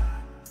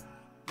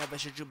 Never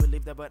should you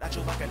believe that without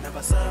you I could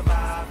never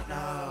survive,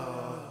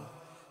 no.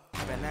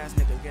 Having ass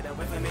nigga get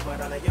away from me, but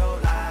all of your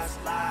lies.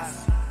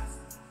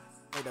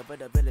 Made up for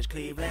the village,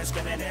 Cleveland,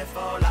 screaming it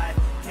for life.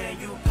 Can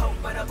you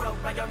cope with a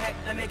rope around your neck?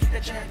 Let me get the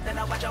check, then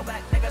I watch your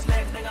back. Niggas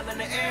legs, niggas in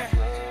the air.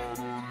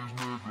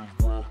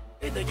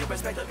 Either you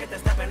respect or get the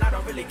step, and I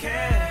don't really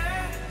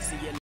care. See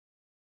you.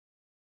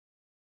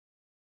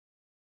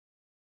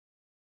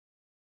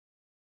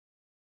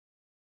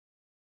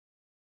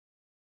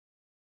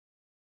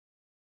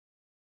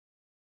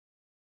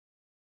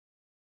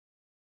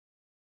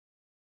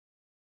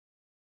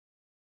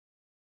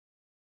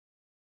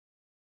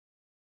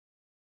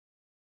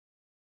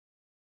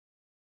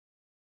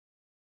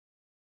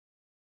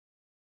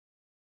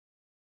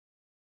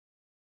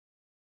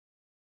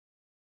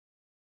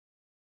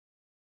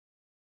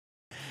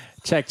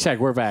 Check.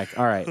 We're back.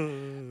 All right.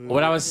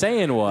 What I was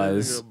saying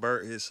was. Nigga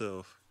burnt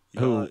himself.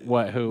 Who?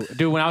 What? Who?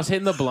 Dude, when I was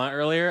hitting the blunt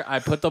earlier, I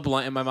put the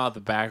blunt in my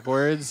mouth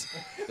backwards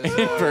and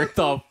burnt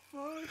the.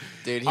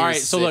 Dude, he all was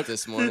right, so sick look,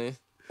 this morning.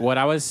 What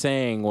I was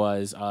saying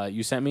was,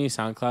 you sent me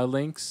SoundCloud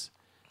links,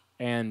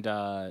 and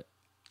I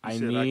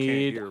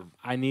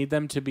need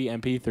them to be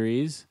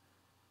MP3s,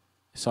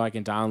 so I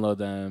can download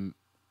them,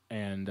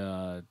 and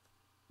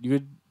you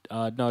could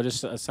no,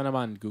 just send them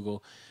on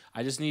Google.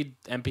 I just need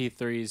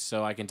MP3s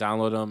so I can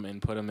download them and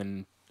put them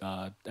in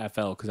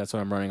FL, because that's what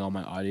I'm running all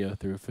my audio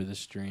through for the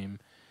stream.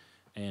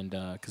 And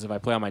because if I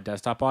play on my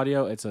desktop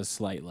audio, it's a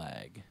slight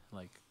lag.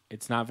 Like,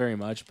 it's not very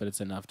much, but it's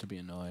enough to be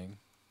annoying.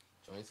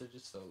 Joints are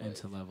just so and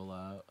to level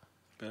out.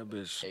 That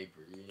bitch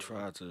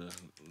tried to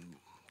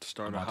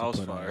start I'm a about house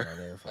to put on fire.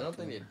 there I don't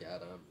think it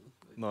got on me.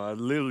 No, I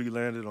literally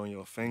landed on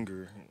your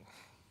finger.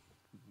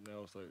 That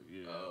was like,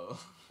 yeah. Oh.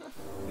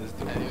 This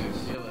I didn't even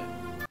feel it.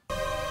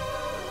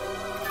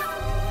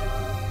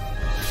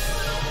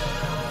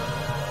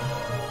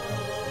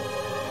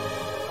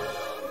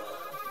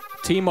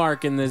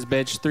 T-Mark in this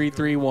bitch,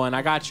 331.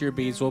 I got your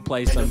beats. We'll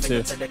play some too.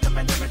 I'm feeling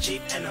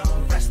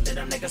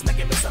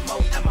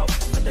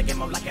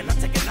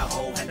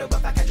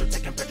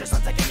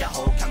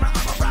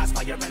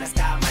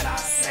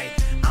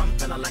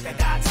like a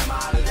god to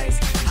my legs.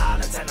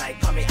 Holla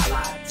tonight, call me a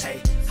latte.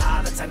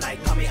 Holla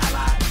tonight, call me a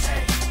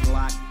latte.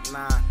 Glock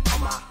 9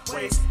 on my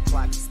waist.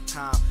 Clock's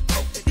time,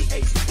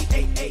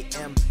 4:58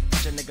 a.m.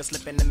 Catch a nigga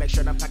slipping to make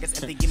sure them pockets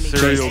empty. Give me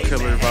serial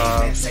killer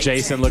vibes.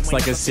 Jason looks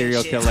like a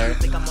serial killer.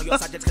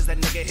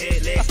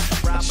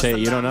 Shit,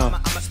 you don't know.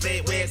 I'm a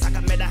spit wigs. I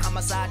commit a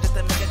homicide just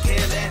to make a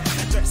killing.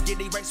 Threats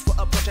get erased for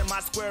approaching my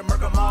square.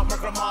 Murder them all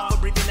for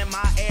breathing in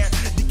my air.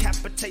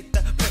 Decapitate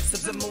the prince of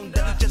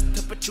Zamunda just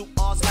to put you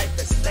all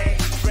lifeless. Stay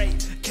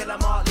straight, kill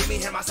them all, leave me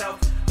here myself.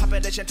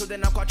 Population to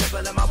then I'm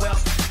quadrupling my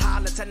wealth.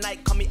 Holla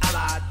tonight, call me a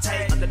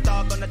latte.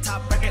 Underdog on the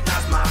top,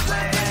 recognize my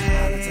play.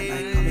 Holla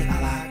tonight, call me a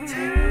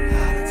latte.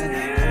 Holla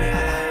tonight, call me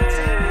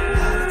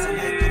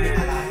a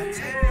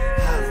latte.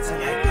 Holla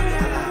tonight, call me a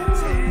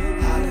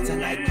latte. Holla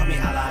tonight, call me a latte. Holla tonight, call me a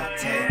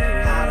latte.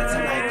 Holla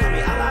tonight, call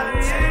me a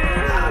latte.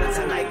 Holla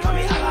tonight, call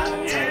me a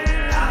latte.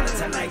 Holla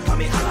tonight, call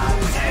me a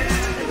latte.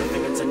 Nigga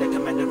finger to the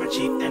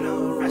commander-in-chief and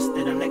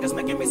arrested them niggas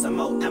making me some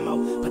more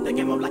ammo. Put the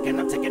game up like and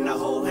I'm taking the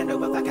whole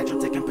handle. If I catch you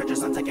taking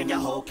pictures, I'm taking your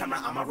whole camera.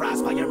 I'ma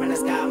rise fire in the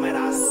sky, might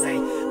I say.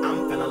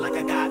 I'm feeling like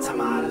a god to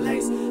my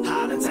legs.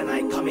 Holla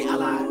tonight, call me a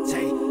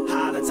latte.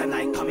 Holla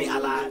tonight, call me a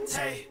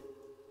latte.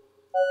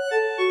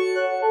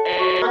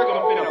 And we're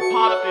gonna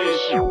pop this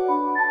shit.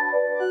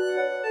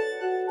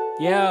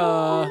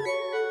 Yeah.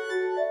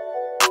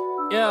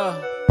 Yeah.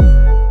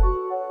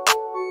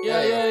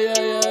 Yeah, yeah,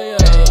 yeah, yeah,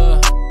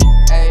 yeah.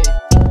 Hey.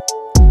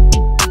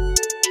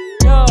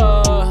 Yeah,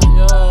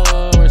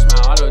 yeah. Where's my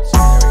auto tune?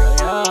 There we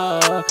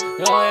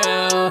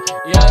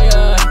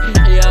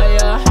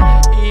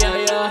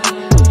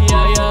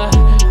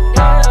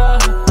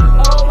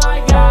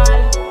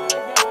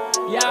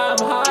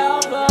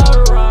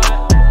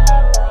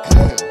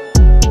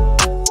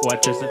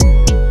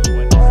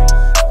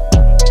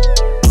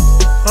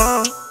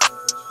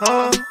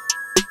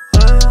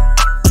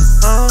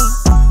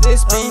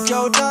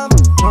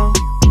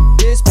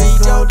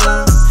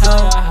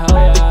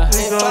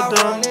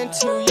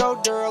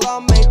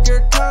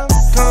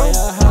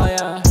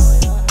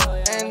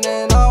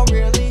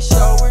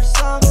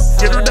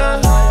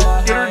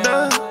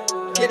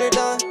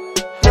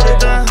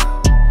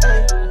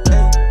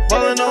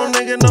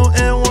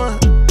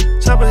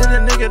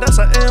nigga, that's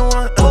an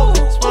N1.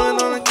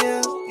 Smoking on the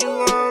gas, you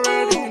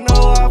already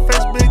know I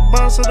face big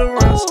bumps of the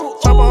runs.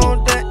 Chop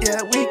on that,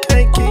 yeah, we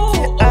can't kick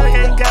it. I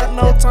ain't got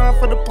no time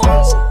for the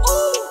punts.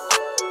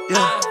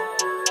 Yeah.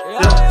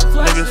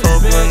 Niggas so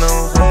good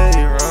on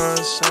hey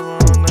runs. Chop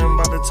on them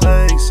about to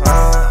take some.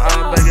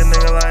 I beg a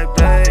nigga like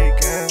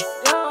bacon.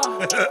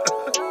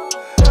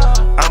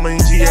 I'm in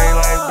GA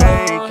like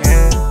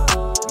bacon.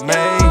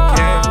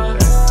 Making.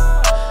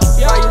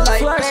 Why you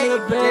like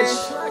bacon?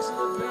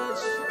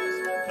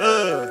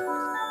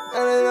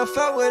 And then I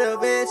fuck with a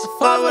bitch.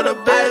 Fuck with a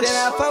bitch. Then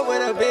I fuck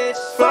with a bitch.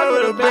 Fuck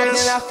with a bitch.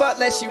 Then I fuck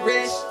like she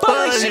rich.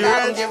 Fuck And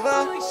I don't give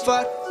a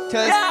fuck.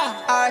 Cause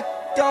I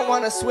don't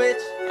wanna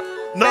switch.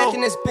 Back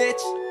in this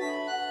bitch.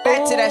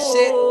 Back to that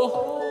shit.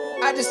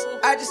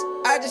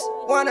 I just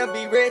wanna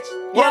be rich.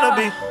 Wanna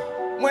be.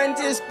 When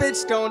this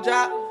bitch gon'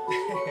 drop?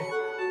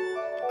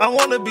 I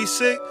wanna be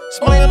sick.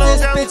 When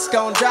this bitch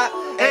gon' drop?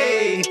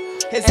 Ayy.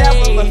 His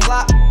album will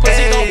flop.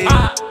 Pussy gon'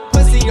 pop.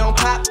 Pussy gon'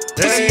 pop.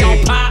 Pussy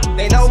gon' pop.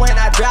 They know when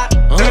I drop.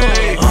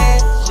 Attention.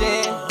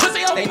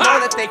 They know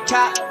that they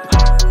cop.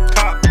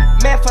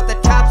 Man, fuck the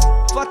cops.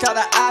 Fuck all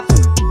the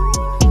ops.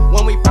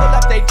 When we pull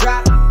up, they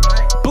drop.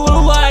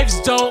 Blue lives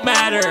don't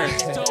matter.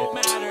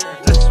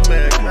 This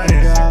man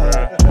crazy,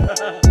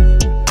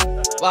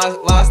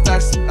 Lost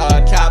us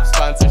cap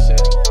sponsorship.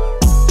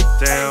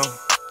 Damn.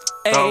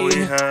 Thought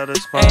we had a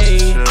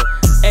sponsorship.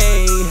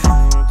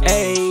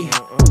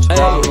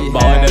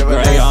 Boy, the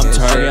gray, I'm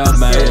turning up,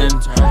 man.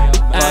 Fuck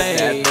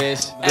that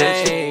bitch.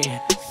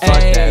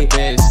 Fuck that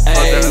bitch.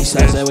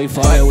 Says that we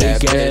fuck it, we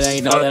get it.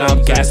 Ain't know that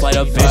I'm gaslight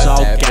a bitch.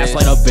 I'll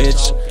gaslight a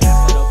bitch.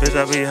 Bitch,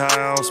 I be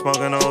high, I'm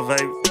smoking on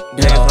vape.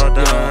 Niggas talk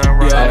down, I'm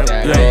running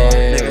that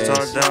bitch. Niggas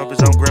talk down,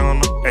 bitch, I'm grilling on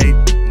the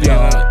 8.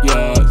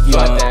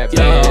 Fuck that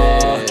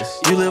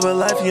bitch. You live a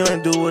life, you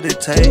ain't do what it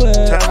take.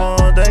 Chop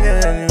on deck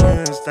and you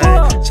ain't stay.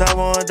 Chop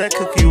on deck,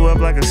 cook you up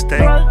like a steak.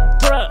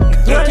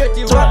 Cook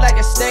you up like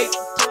a steak.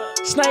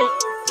 Snake.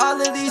 All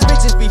of these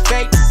bitches be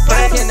fake.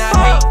 I cannot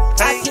hate.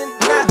 I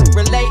cannot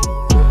relate.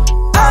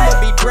 I'ma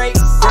be great.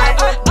 I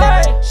would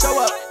never show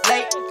up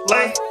late.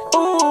 I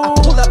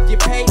pull up your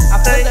pay. I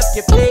pull up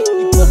your pay.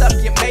 You pull up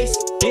your mace.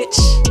 Bitch.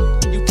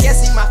 You can't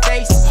see my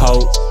face.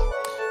 Ho.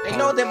 They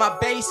know they're my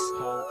base.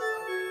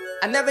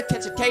 I never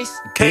catch a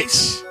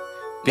case.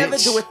 Never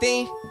do a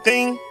thing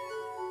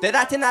that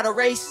I cannot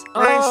erase.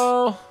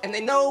 And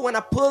they know when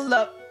I pull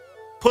up.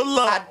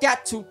 I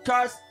got 2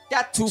 cars,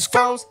 got 2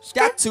 phones,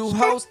 got 2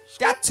 hoes,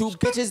 got 2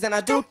 bitches, then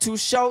I do 2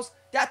 shows,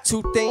 got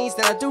 2 things,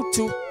 then I do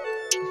 2. You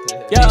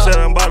said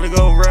I'm about to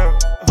go rap.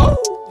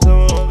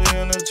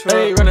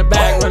 Hey, run it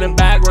back, run it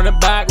back, run it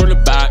back, run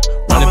it back.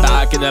 Run it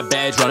back in the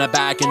bitch, run it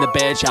back in the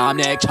bitch. I'm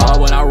next hard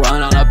when I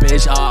run on a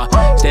bitch.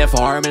 Stand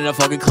for him in a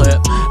fucking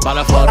clip. About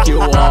to fuck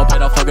you up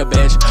in a fucking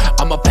bitch.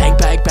 I'm a bang,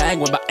 bang, bang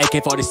with my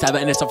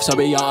AK-47 and it's up so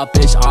be y'all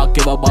bitch. I'll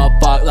give a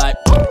fuck like,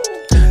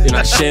 you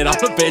know, shit on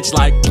a bitch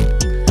like,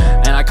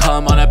 and I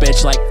come on a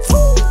bitch like,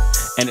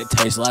 and it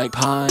tastes like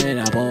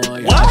pineapple.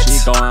 Yeah, she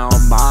going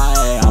on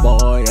my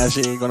apple. Yeah,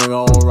 she gonna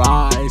go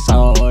right.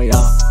 So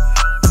yeah.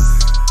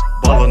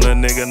 Ballin' a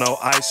nigga, no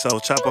ISO,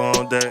 chopper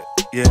on deck.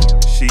 Yeah,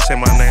 she say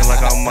my name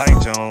like I'm Mike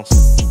Jones.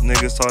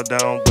 Niggas talk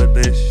down, but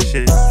this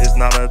shit is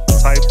not a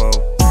typo.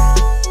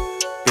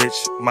 Bitch,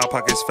 my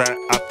pocket's fat,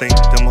 I think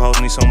them hoes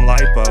need some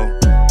lipo.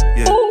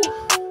 Yeah,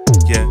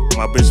 yeah,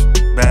 my bitch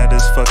bad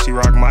as fuck, she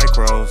rock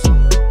micros.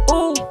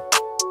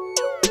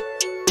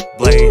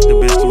 Blade, the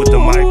bitch with the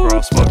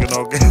micro, smoking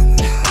on gas.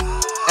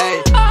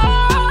 Hey,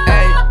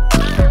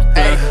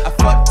 I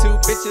fucked 2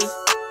 bitches,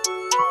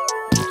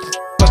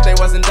 but they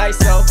wasn't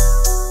Daiso.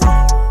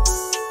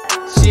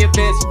 She a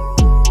bitch.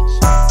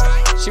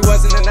 She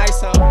wasn't a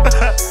nice hoe.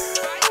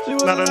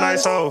 Not a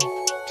nice hoe.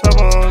 Come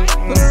on.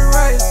 Put her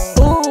right.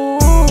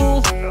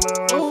 Ooh.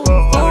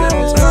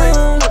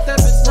 That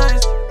bitch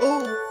nice.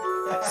 Ooh.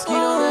 Ski on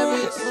that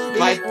bitch.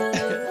 My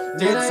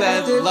dude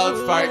said love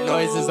fart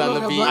noises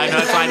on the beat. I know, I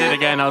find it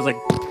again. I was like,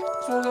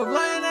 Smoke a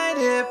blind night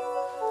dip.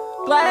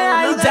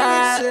 blind dip.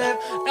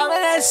 None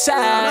of that shit.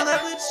 None of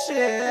that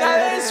shit. None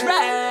of this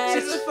right.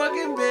 She's a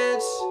fucking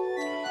bitch.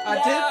 I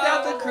dipped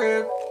out the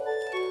crib.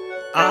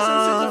 Got some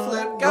shit to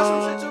flip. Got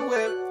some shit to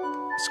whip.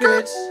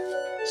 Skirts.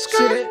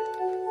 Shit.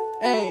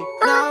 Hey,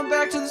 now I'm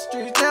back to the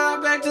streets. Now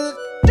I'm back to the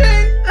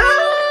streets.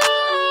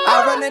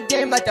 I run the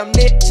game like I'm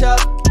Nick Chubb.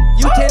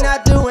 You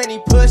cannot do any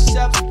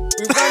push-ups.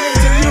 We run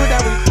into you,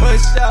 then we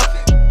push up.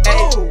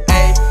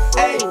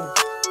 Hey,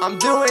 I'm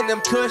doing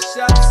them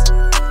push-ups.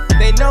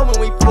 They know when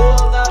we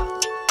pull up,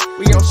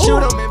 we gon' shoot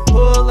them and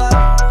pull up.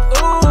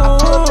 I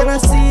pull up and I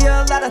see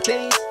a lot of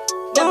things.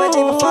 Never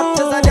gave a fuck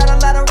cause I got a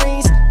lot of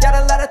rings. Got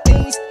a lot of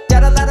things,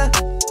 got a lot of.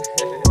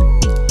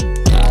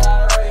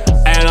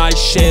 And I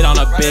shit on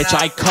a bitch,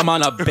 I come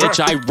on a bitch,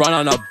 I run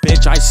on a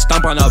bitch, I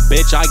stomp on a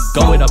bitch, I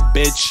go with a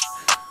bitch.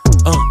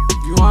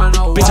 You wanna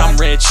know bitch, why? I'm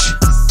rich.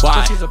 Why?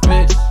 Cause she's a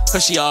bitch.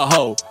 Cause she a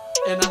hoe.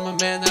 And I'm a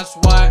man, that's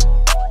why.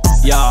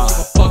 Yeah.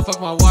 Fuck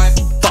my wife.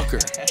 Fuck her.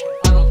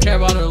 I don't care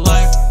about her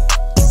life.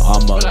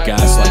 I'ma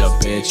gaslight a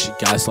bitch,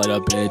 gaslight a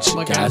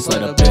bitch,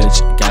 gaslight a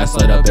bitch,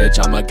 gaslight a bitch,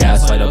 I'ma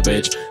gaslight a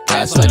bitch,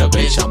 gaslight a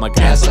bitch, I'ma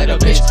gaslight a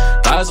bitch,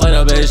 gaslight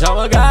a bitch,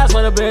 I'ma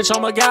gaslight a bitch,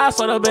 I'ma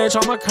gaslight a bitch,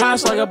 I'ma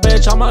crash like a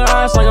bitch, I'ma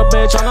ass like a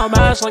bitch, I'ma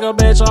mash like a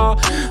bitch,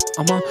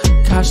 I'ma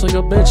cash like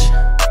a bitch.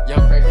 Yo,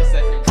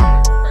 Percocet,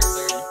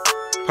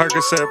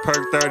 Percocet,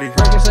 perc30.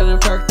 Percocet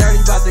and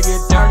perc30 about to get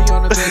dirty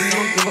on the bitch.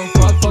 Don't give a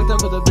fuck, fucked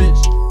up with a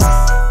bitch.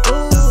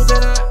 Ooh,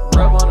 then I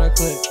rub on her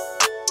clit.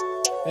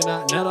 Then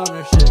I nut on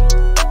her shit.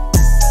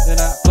 Then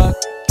I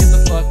get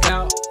the fuck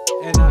out,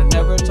 and I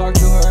never talk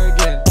to her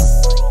again.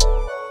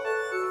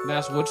 And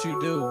that's what you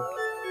do.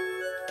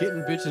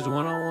 Getting bitches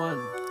one-on-one.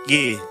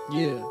 Yeah.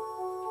 Yeah.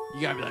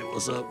 You gotta be like,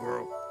 what's up,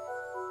 girl?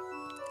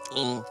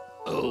 Oh.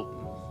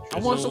 I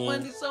want some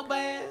Wendy's so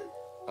bad.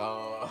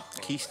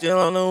 He's still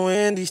on the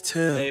Wendy's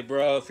too. Hey,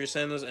 bro, if you're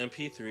sending those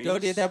MP3s, go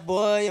get that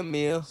boy a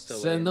meal.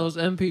 Send those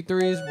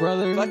MP3s,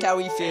 brother. Fuck how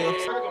we feel.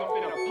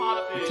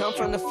 We come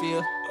from the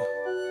field.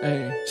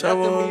 Hey, let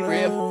them be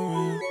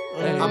real.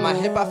 Hey. On my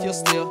hip, I feel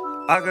still.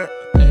 I got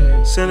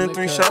sending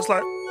 3 shots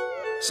like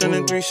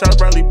sending 3 shots,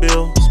 Bradley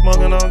Bill.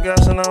 Smoking on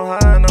gas and I'm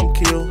high and I'm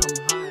killed.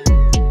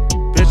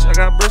 Bitch, I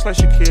got bricks like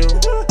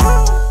Shaquille.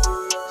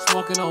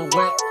 Smoking on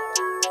wet.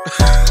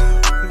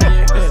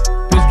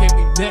 Bitch gave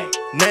me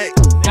neck.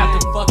 Got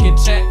the fucking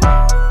check.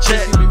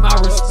 Give me my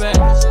respect.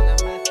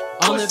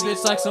 On the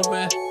bitch like some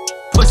man.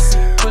 Pussy.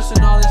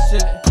 Pushing all this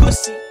shit.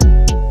 Pussy.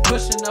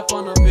 Pushing up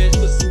on a bitch.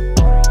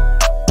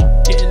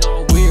 Getting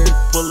all weird.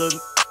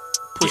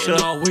 Push Getting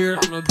up. all weird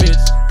on a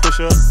bitch. Push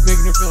up.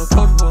 Making her feel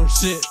comfortable and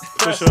shit.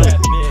 Push Press up. that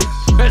bitch.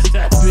 Press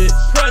that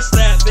bitch. Press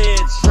that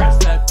bitch. Press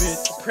that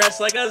bitch. Press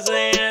like a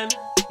Zan.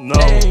 No.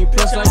 Hey,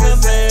 press like a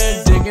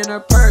man. Dig in her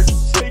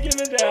purse.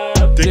 Taking a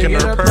dab. Dick in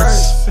her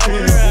purse.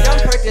 Young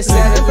Percocet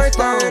and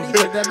perc30.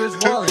 Take that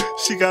bitch wallet.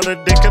 She got a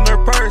dick in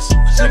her purse.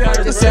 She got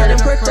a Percocet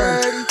and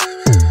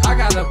perc30. I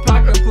got a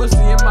pocket pussy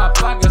in my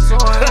pocket, so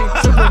I ain't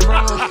tripping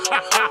wrong.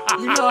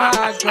 You know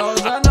how it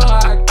goes. I know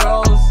how it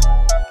goes.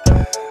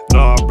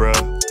 Nah, bruh.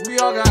 We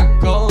all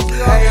got goals. We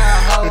all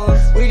got hoes.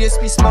 We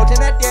just be smoking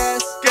that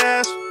gas.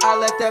 I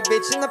left that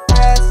bitch in the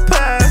past.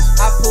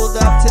 I pulled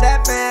up to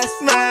that mass.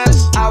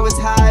 I was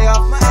high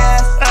off my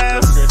ass.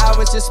 I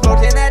was just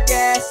smoking that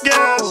gas.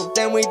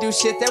 Then we do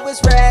shit that was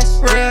rash.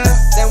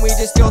 Then we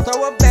just go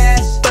throw a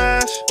bash.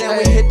 Then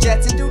we hit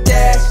jets and do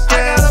dash.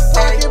 I got a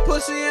pocket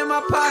pussy in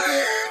my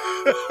pocket.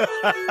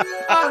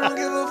 I don't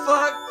give a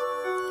fuck.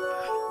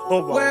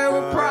 Oh my Wear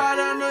with God. pride,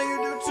 I know you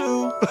do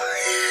too.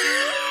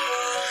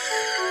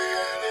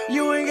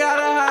 You ain't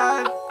gotta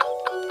hide.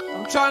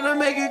 I'm trying to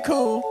make it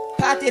cool.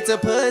 Pockets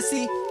of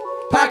pussy.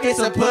 Pockets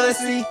of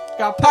pussy.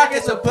 Got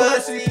pockets of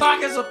pussy.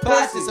 Pockets of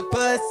Pockets pussy. of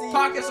pussy.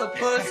 Pockets of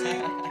pussy.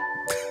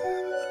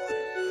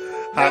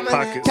 Hot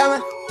pockets. Come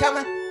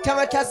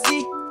on,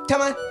 Kazi.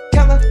 Come on,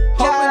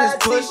 Hoping it's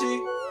pushy.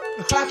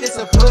 Pockets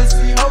of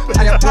pussy. Hoping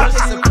I got it's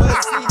pockets pussy. of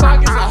pussy.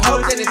 Pockets I of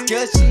hope that pussy. it's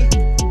gushy.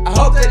 I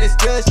hope that it's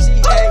gushy.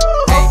 Hey,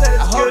 hey, that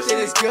it's I hope gushy.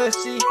 that it's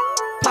gushy.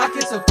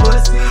 Pockets of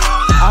pussy.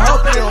 I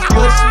hope it don't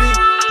push me,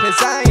 cause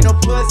I ain't no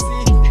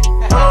pussy.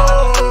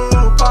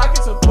 Oh,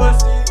 pockets of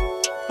pussy.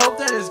 Hope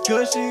that it's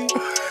gushy.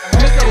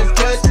 Bitch don't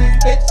push me.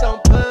 Bitch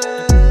don't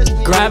push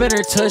me. Grabbing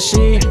her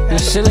tushy.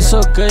 This shit is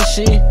so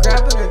gushy.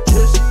 Grabbing her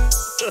tushy.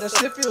 That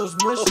shit feels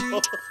mushy.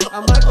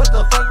 I'm like, what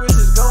the fuck is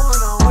this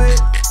going on with?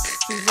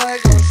 She's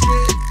like, oh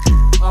shit.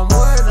 I'm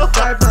wearing a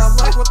diaper. I'm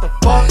like, what the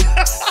fuck?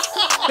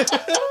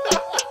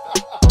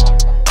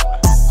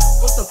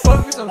 What the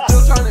fuck is I'm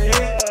still trying to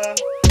hit?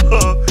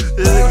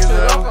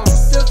 I'm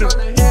still trying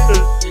to hit.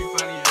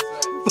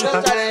 Still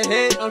trying to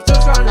hit. I'm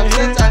still trying to I'm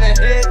still hit. trying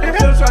to hit. I'm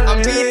still trying to I'm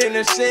hit. beating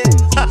the shit.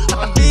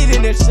 I'm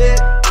beating the shit.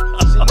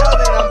 She know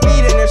that I'm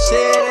beating the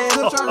shit.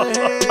 Still trying to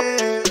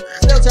hit.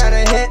 Still trying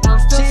to hit. I'm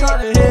still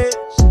trying to hit.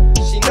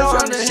 She know I'm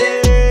trying the to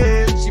shit.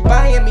 hit. She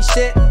buying me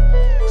shit.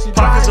 She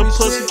Pockets buying of me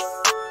pussy. shit.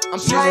 I'm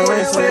She's playing a with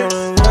racist.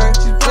 her.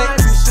 She's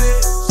buying me shit.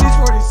 She's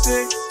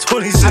 46.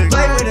 26. I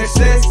play with her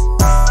sis.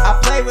 I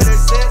play with her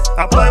sis.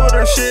 I play with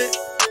her shit.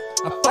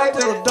 I fight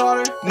with her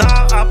daughter.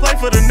 Nah, I play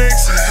for the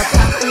Knicks.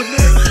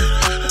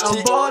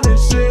 I'm bald and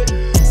shit,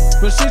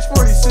 but she's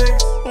 46.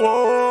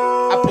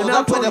 Whoa. I pull And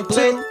up I'm with a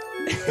blick.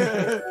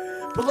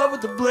 22. Pull up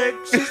with the blick.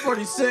 She's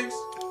 46.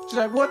 She's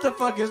like, what the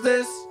fuck is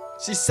this?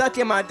 She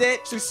sucking my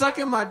dick. She's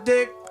sucking my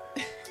dick.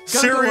 Gun to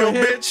Cereal her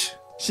hip. bitch.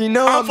 She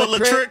know I'm I'm full the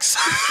of crick. tricks.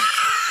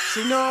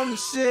 She know I'm the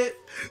shit.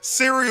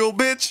 Cereal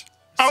bitch.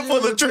 I'm full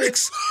Cereal of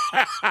tricks.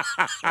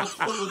 I'm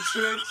full of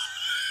tricks.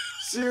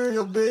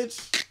 Cereal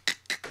bitch.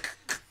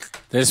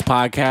 This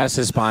podcast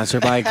is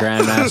sponsored by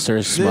Grandmaster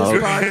This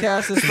Smoke.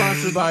 podcast is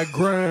sponsored by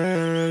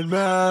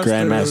Grandmaster,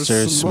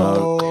 Grandmaster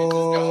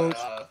Smoke.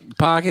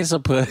 Pockets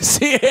of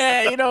pussy.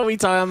 Yeah, you know what we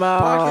talking about.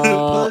 Pockets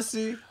of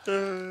pussy.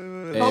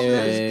 Hope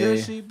that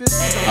is gushy. Bitch.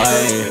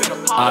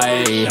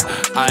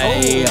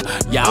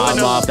 Yeah,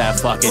 I'm off that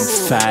fucking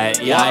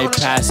fat. Yeah, I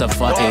pass a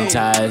fucking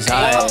test.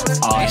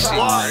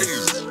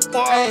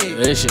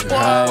 This shit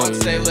Won't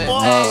stay crazy. lit.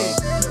 Hey,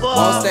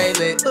 won't stay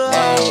lit.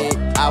 Hey,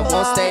 I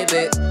won't stay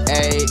lit.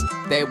 Hey,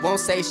 they won't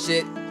say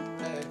shit.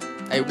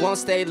 They won't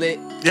stay lit.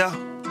 Yeah.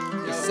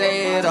 They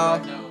say it all.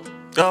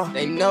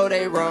 They know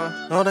they wrong.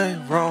 No, they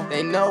wrong.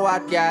 They know I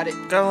got it.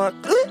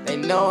 They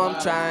know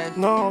I'm trying.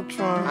 No, I'm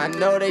trying. I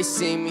know they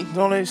see me.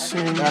 No, they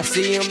see me. But I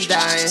see them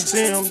dying.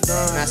 See them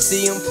dying. And I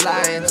see them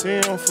flying. See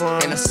them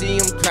flying. And I see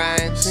them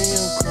crying. See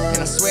them crying. And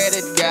I swear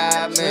to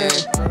God, man.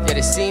 Yeah,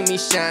 they see me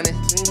shining.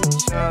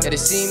 Yeah, they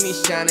see me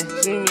shining.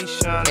 See me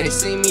shining. And they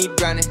see me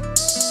grinding.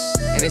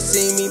 And they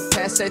see me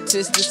pass that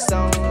twist to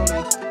song.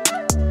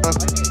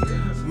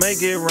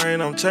 Make it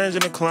rain, I'm changing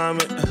the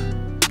climate.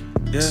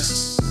 Yeah.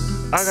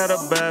 I got a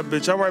bad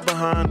bitch, I'm right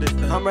behind it.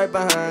 I'm right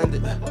behind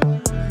it.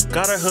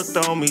 Got her hooked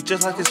on me,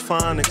 just like it's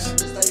phonics.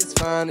 Just like it's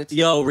phonics.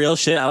 Yo, real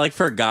shit. I like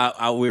forgot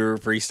how we were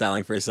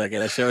freestyling for a second.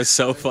 That show was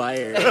so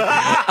fire.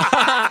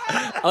 I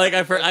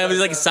was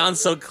like, it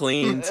sounds so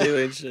clean too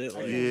and shit.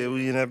 Like, yeah,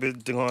 we in that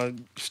bitch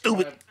going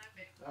stupid.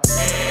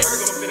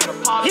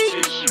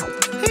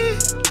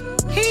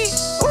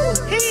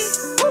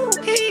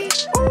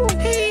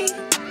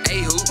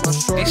 Hey, who?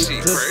 Shorty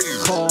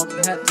just called,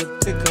 had to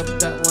pick up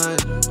that line.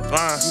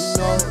 Fine. You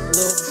know,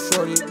 little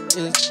shorty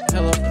is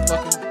hella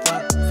fucking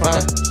fine.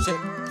 That shit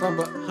from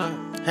behind.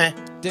 Hey.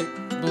 Dick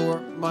blew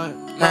her mind.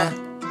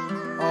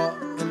 All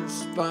in the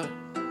spine.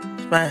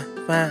 Spine.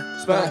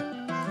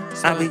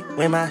 I be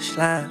with my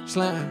slime.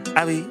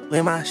 I be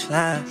with my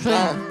slime.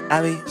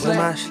 I be with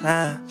my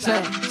slime.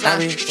 I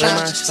be with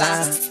my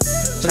slime.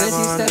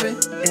 Balenciaga,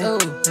 ooh.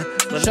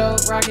 Show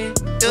rockin',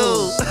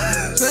 ooh.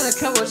 Spend a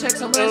couple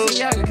checks on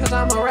Balenciaga, cause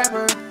I'm a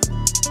rapper.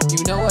 You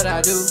know what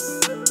I do.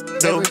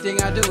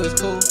 Everything I do is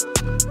cool.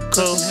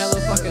 Pushing hella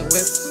fucking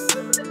whips.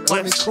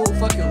 Call me cool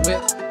fucking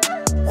whip.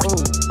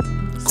 Ooh.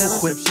 Cool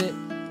whip shit.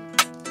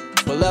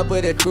 Pull up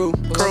with a crew.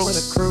 Pull up with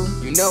a crew.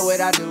 You know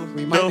what I do.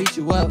 We might beat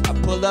you up. I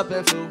pull up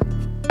and flew.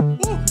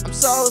 I'm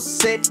so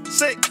sick.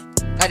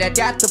 Like I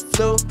got the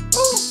flu.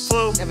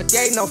 Never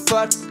gave no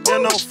fucks. Yeah,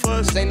 no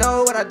fuss. They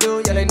know what I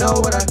do. Yeah, they know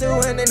what I do.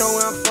 And they know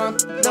where I'm from.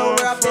 Know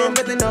where I've been,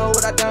 but they know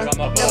what I done.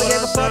 Never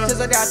gave a fuck cause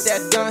I got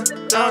that done.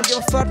 Don't give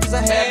a fuck cause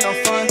I had no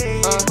fun.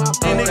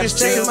 And niggas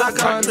chickens, I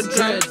got the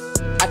dread.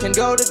 I can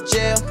go to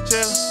jail.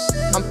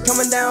 I'm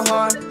coming down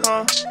hard.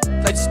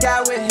 Like the sky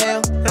with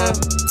hell.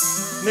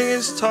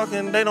 Niggas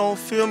talking, they don't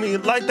feel me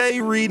like they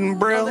reading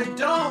braille. No, they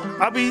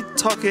don't. I be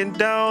talking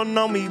down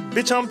on me,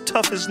 bitch. I'm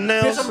tough as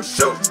nails. Bitch, I'ma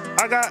shoot.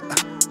 I got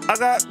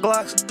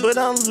Glocks with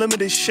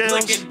unlimited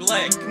shells.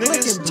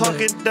 Niggas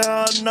talking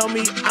down on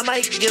me, I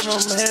might give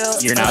them hell.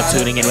 You're now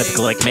tuning in with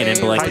Glickman and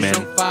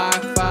Blickman.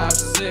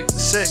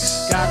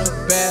 5'6". Got a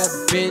bad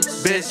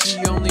bitch. She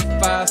only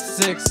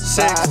 5'6".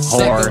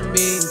 Whore.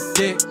 Mean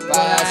dick, but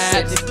I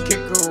had to kick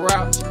her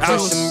out. She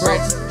was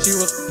broke, she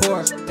was poor,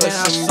 and I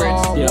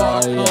saw her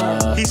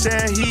walk. He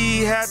said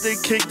he had to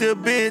kick the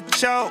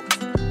bitch out.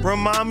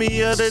 Remind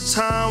me of the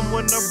time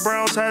when the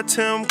Browns had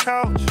Tim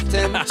Couch.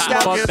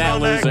 Fuck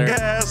that loser.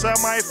 Gas, I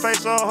might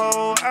face a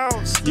whole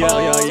ounce. Yo.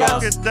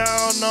 Lock it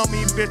down on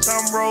me, bitch.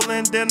 I'm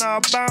rolling, then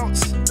I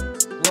bounce.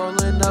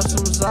 Rolling up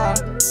some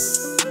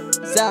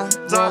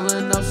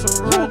rolling up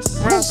some runs.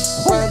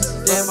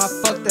 Damn, I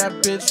fucked that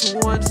bitch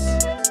once.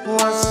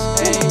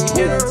 Hey,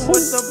 hit her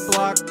with the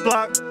block.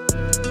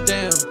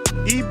 Damn,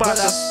 but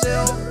I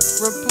still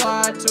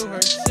replied to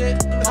her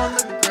shit on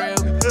the gram.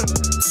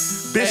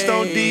 Bitch,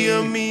 don't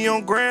DM me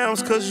on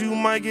grams, cause you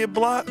might get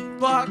blocked.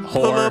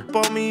 Pull up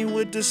on me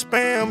with the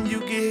spam,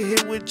 you get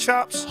hit with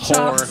chops.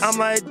 I'm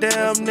like,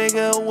 damn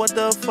nigga, what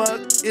the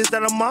fuck? Is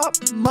that a mop?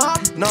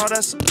 No,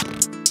 that's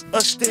a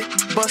stick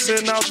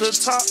busting out the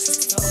top.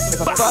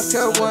 If I fuck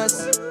her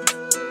once,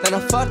 then I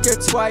fuck her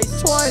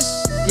twice.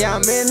 Yeah,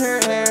 I'm in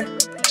her hair,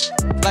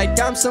 like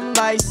I'm some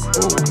lice.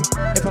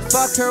 If I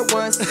fuck her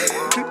once,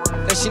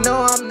 then she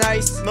know I'm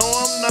nice.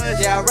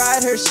 Yeah, I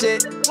ride her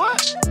shit.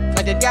 What?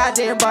 Like a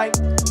goddamn bike.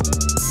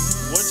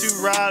 What you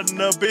riding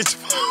a bitch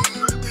for?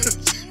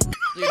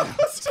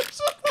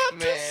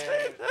 Man.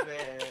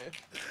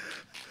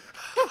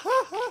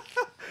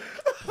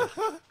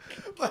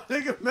 My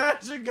nigga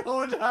Majik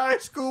going to high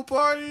school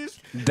parties.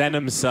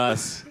 Denim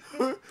sus.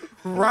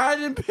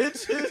 Riding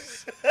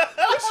bitches.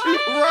 What you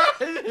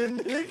riding,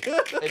 nigga?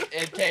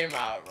 It came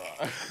out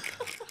wrong.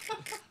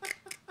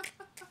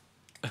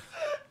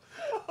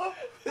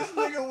 This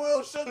nigga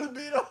Will shut the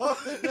beat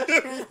off.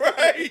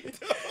 Right.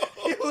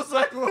 He was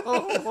like,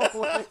 whoa,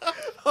 wait.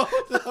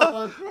 Hold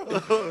on,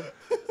 bro.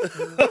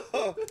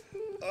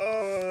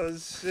 Oh,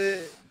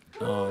 shit.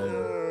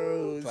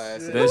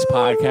 This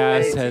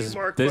podcast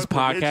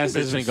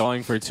has been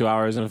going for 2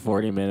 hours and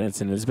 40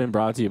 minutes, and it's been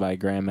brought to you by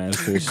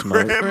Grandmaster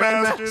Smoke.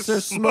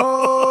 Grandmaster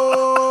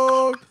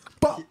Smoke.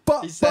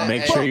 He said,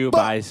 Make sure you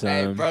buy some.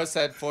 Hey, bro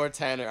said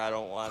 410 or I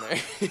don't want her.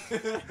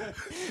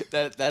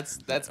 that's.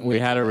 We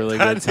had a really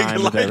good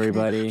time with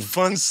everybody.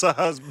 Fun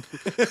size.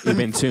 You've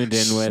been tuned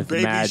in with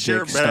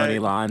Majik, Stoney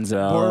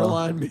Lonzell,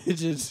 Borderline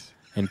midgets,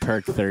 and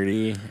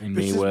perc30, and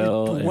me,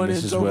 Will, and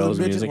this is Will's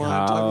Music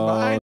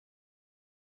House.